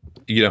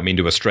 you don't mean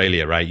to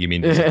Australia, right? You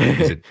mean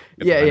is it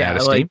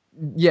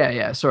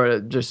yeah, sort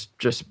of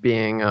just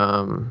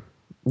being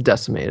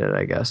decimated,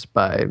 I guess,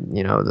 by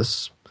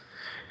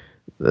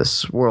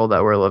this world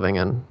that we're living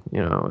in.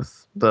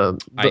 With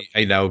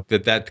I know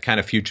that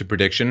kind of future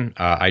prediction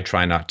I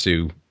try not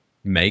to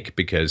make,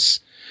 because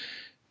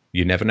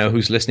you never know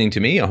who's listening to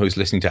me or who's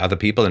listening to other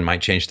people, and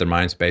might change their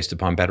minds based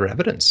upon better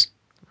evidence.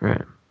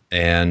 Right.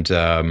 And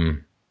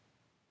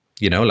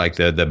like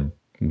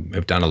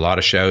we've done a lot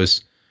of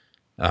shows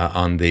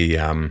on the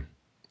on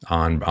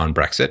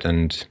Brexit,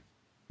 and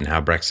how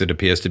Brexit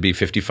appears to be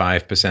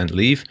 55%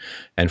 leave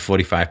and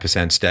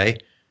 45% stay.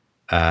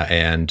 I've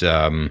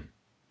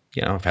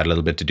had a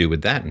little bit to do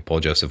with that, and Paul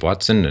Joseph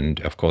Watson, and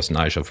of course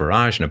Nigel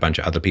Farage, and a bunch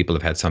of other people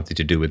have had something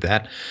to do with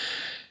that.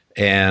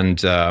 And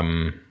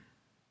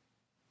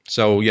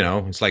so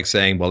it's like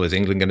saying, well, is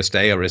England going to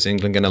stay or is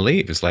England going to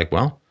leave? It's like,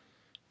 well,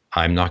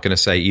 I'm not going to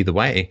say either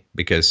way,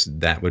 because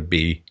that would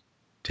be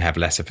to have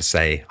less of a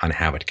say on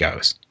how it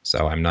goes.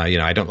 So I'm not,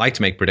 I don't like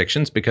to make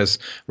predictions, because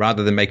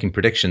rather than making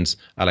predictions,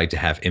 I like to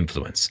have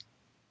influence.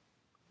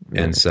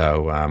 Right. And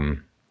so,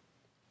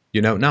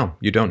 you don't know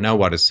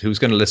who's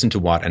going to listen to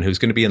what, and who's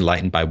going to be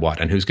enlightened by what,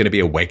 and who's going to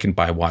be awakened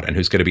by what, and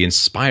who's going to be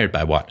inspired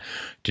by what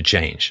to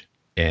change.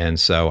 And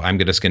so I'm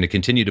just going to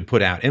continue to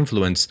put out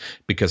influence,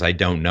 because I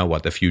don't know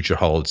what the future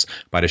holds,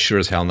 but as sure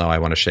as hell know I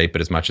want to shape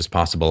it as much as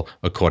possible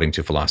according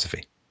to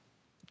philosophy.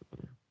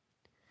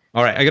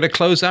 All right, I got to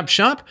close up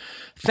shop.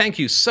 Thank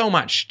you so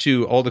much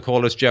to all the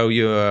callers. Joe,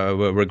 you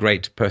were a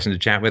great person to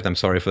chat with. I'm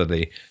sorry for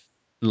the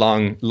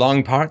long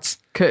parts.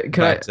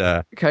 Can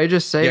I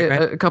just say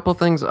a couple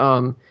things?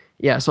 So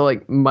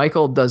like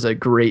Michael does a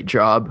great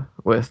job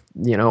with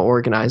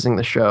organizing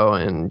the show,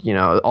 and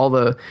all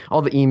the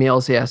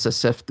emails he has to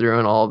sift through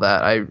and all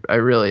that. I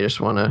really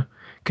just want to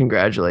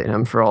congratulate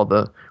him for all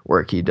the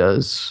work he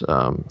does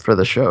for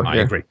the show. I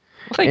agree.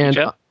 Well, thank you,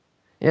 Joe.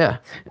 Yeah.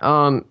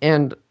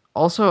 And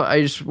also,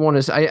 I just want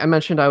to say, I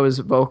mentioned I was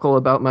vocal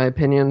about my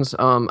opinions.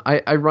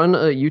 I run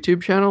a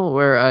YouTube channel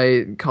where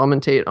I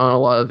commentate on a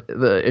lot of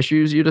the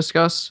issues you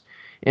discuss,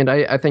 and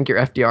I think your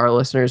FDR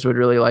listeners would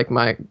really like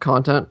my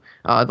content.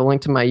 The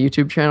link to my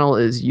YouTube channel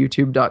is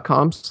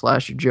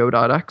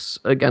youtube.com/joe.x.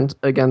 Again,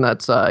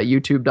 that's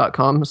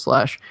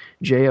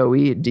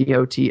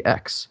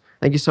youtube.com/JOEDOTX.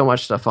 Thank you so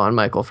much, Stefan,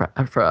 Michael, for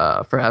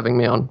having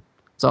me on.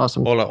 It's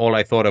awesome. All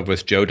I thought of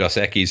was Joe Dos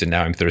Equis, and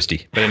now I'm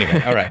thirsty. But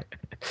anyway, all right.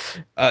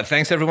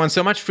 Thanks, everyone,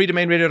 so much.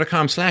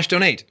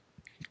 freedomainradio.com/donate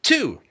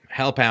to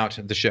help out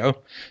the show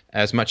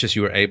as much as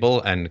you are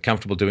able and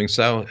comfortable doing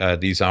so.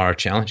 These are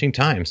challenging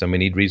times, and we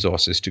need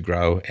resources to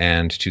grow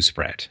and to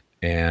spread.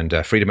 And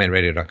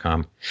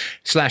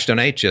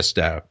freedomainradio.com/donate. Just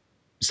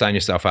sign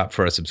yourself up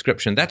for a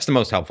subscription. That's the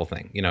most helpful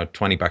thing,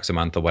 $20 a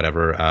month or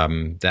whatever.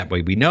 That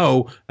way we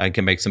know and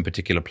can make some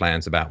particular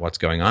plans about what's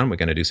going on. We're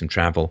going to do some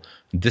travel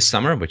this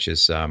summer, which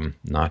is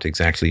not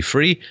exactly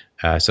free.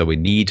 So we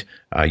need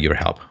your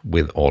help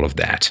with all of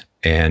that.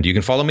 And you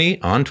can follow me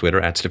on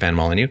Twitter at Stefan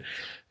Molyneux.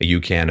 You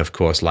can, of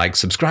course, like,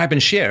 subscribe,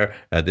 and share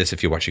this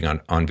if you're watching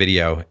on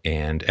video,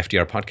 and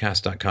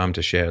FDRpodcast.com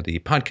to share the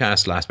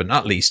podcast. Last but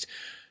not least,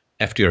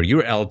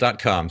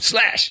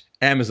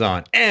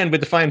 FDRURL.com/Amazon. And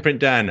with the fine print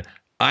done,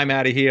 I'm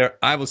out of here.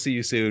 I will see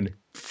you soon.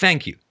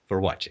 Thank you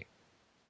for watching.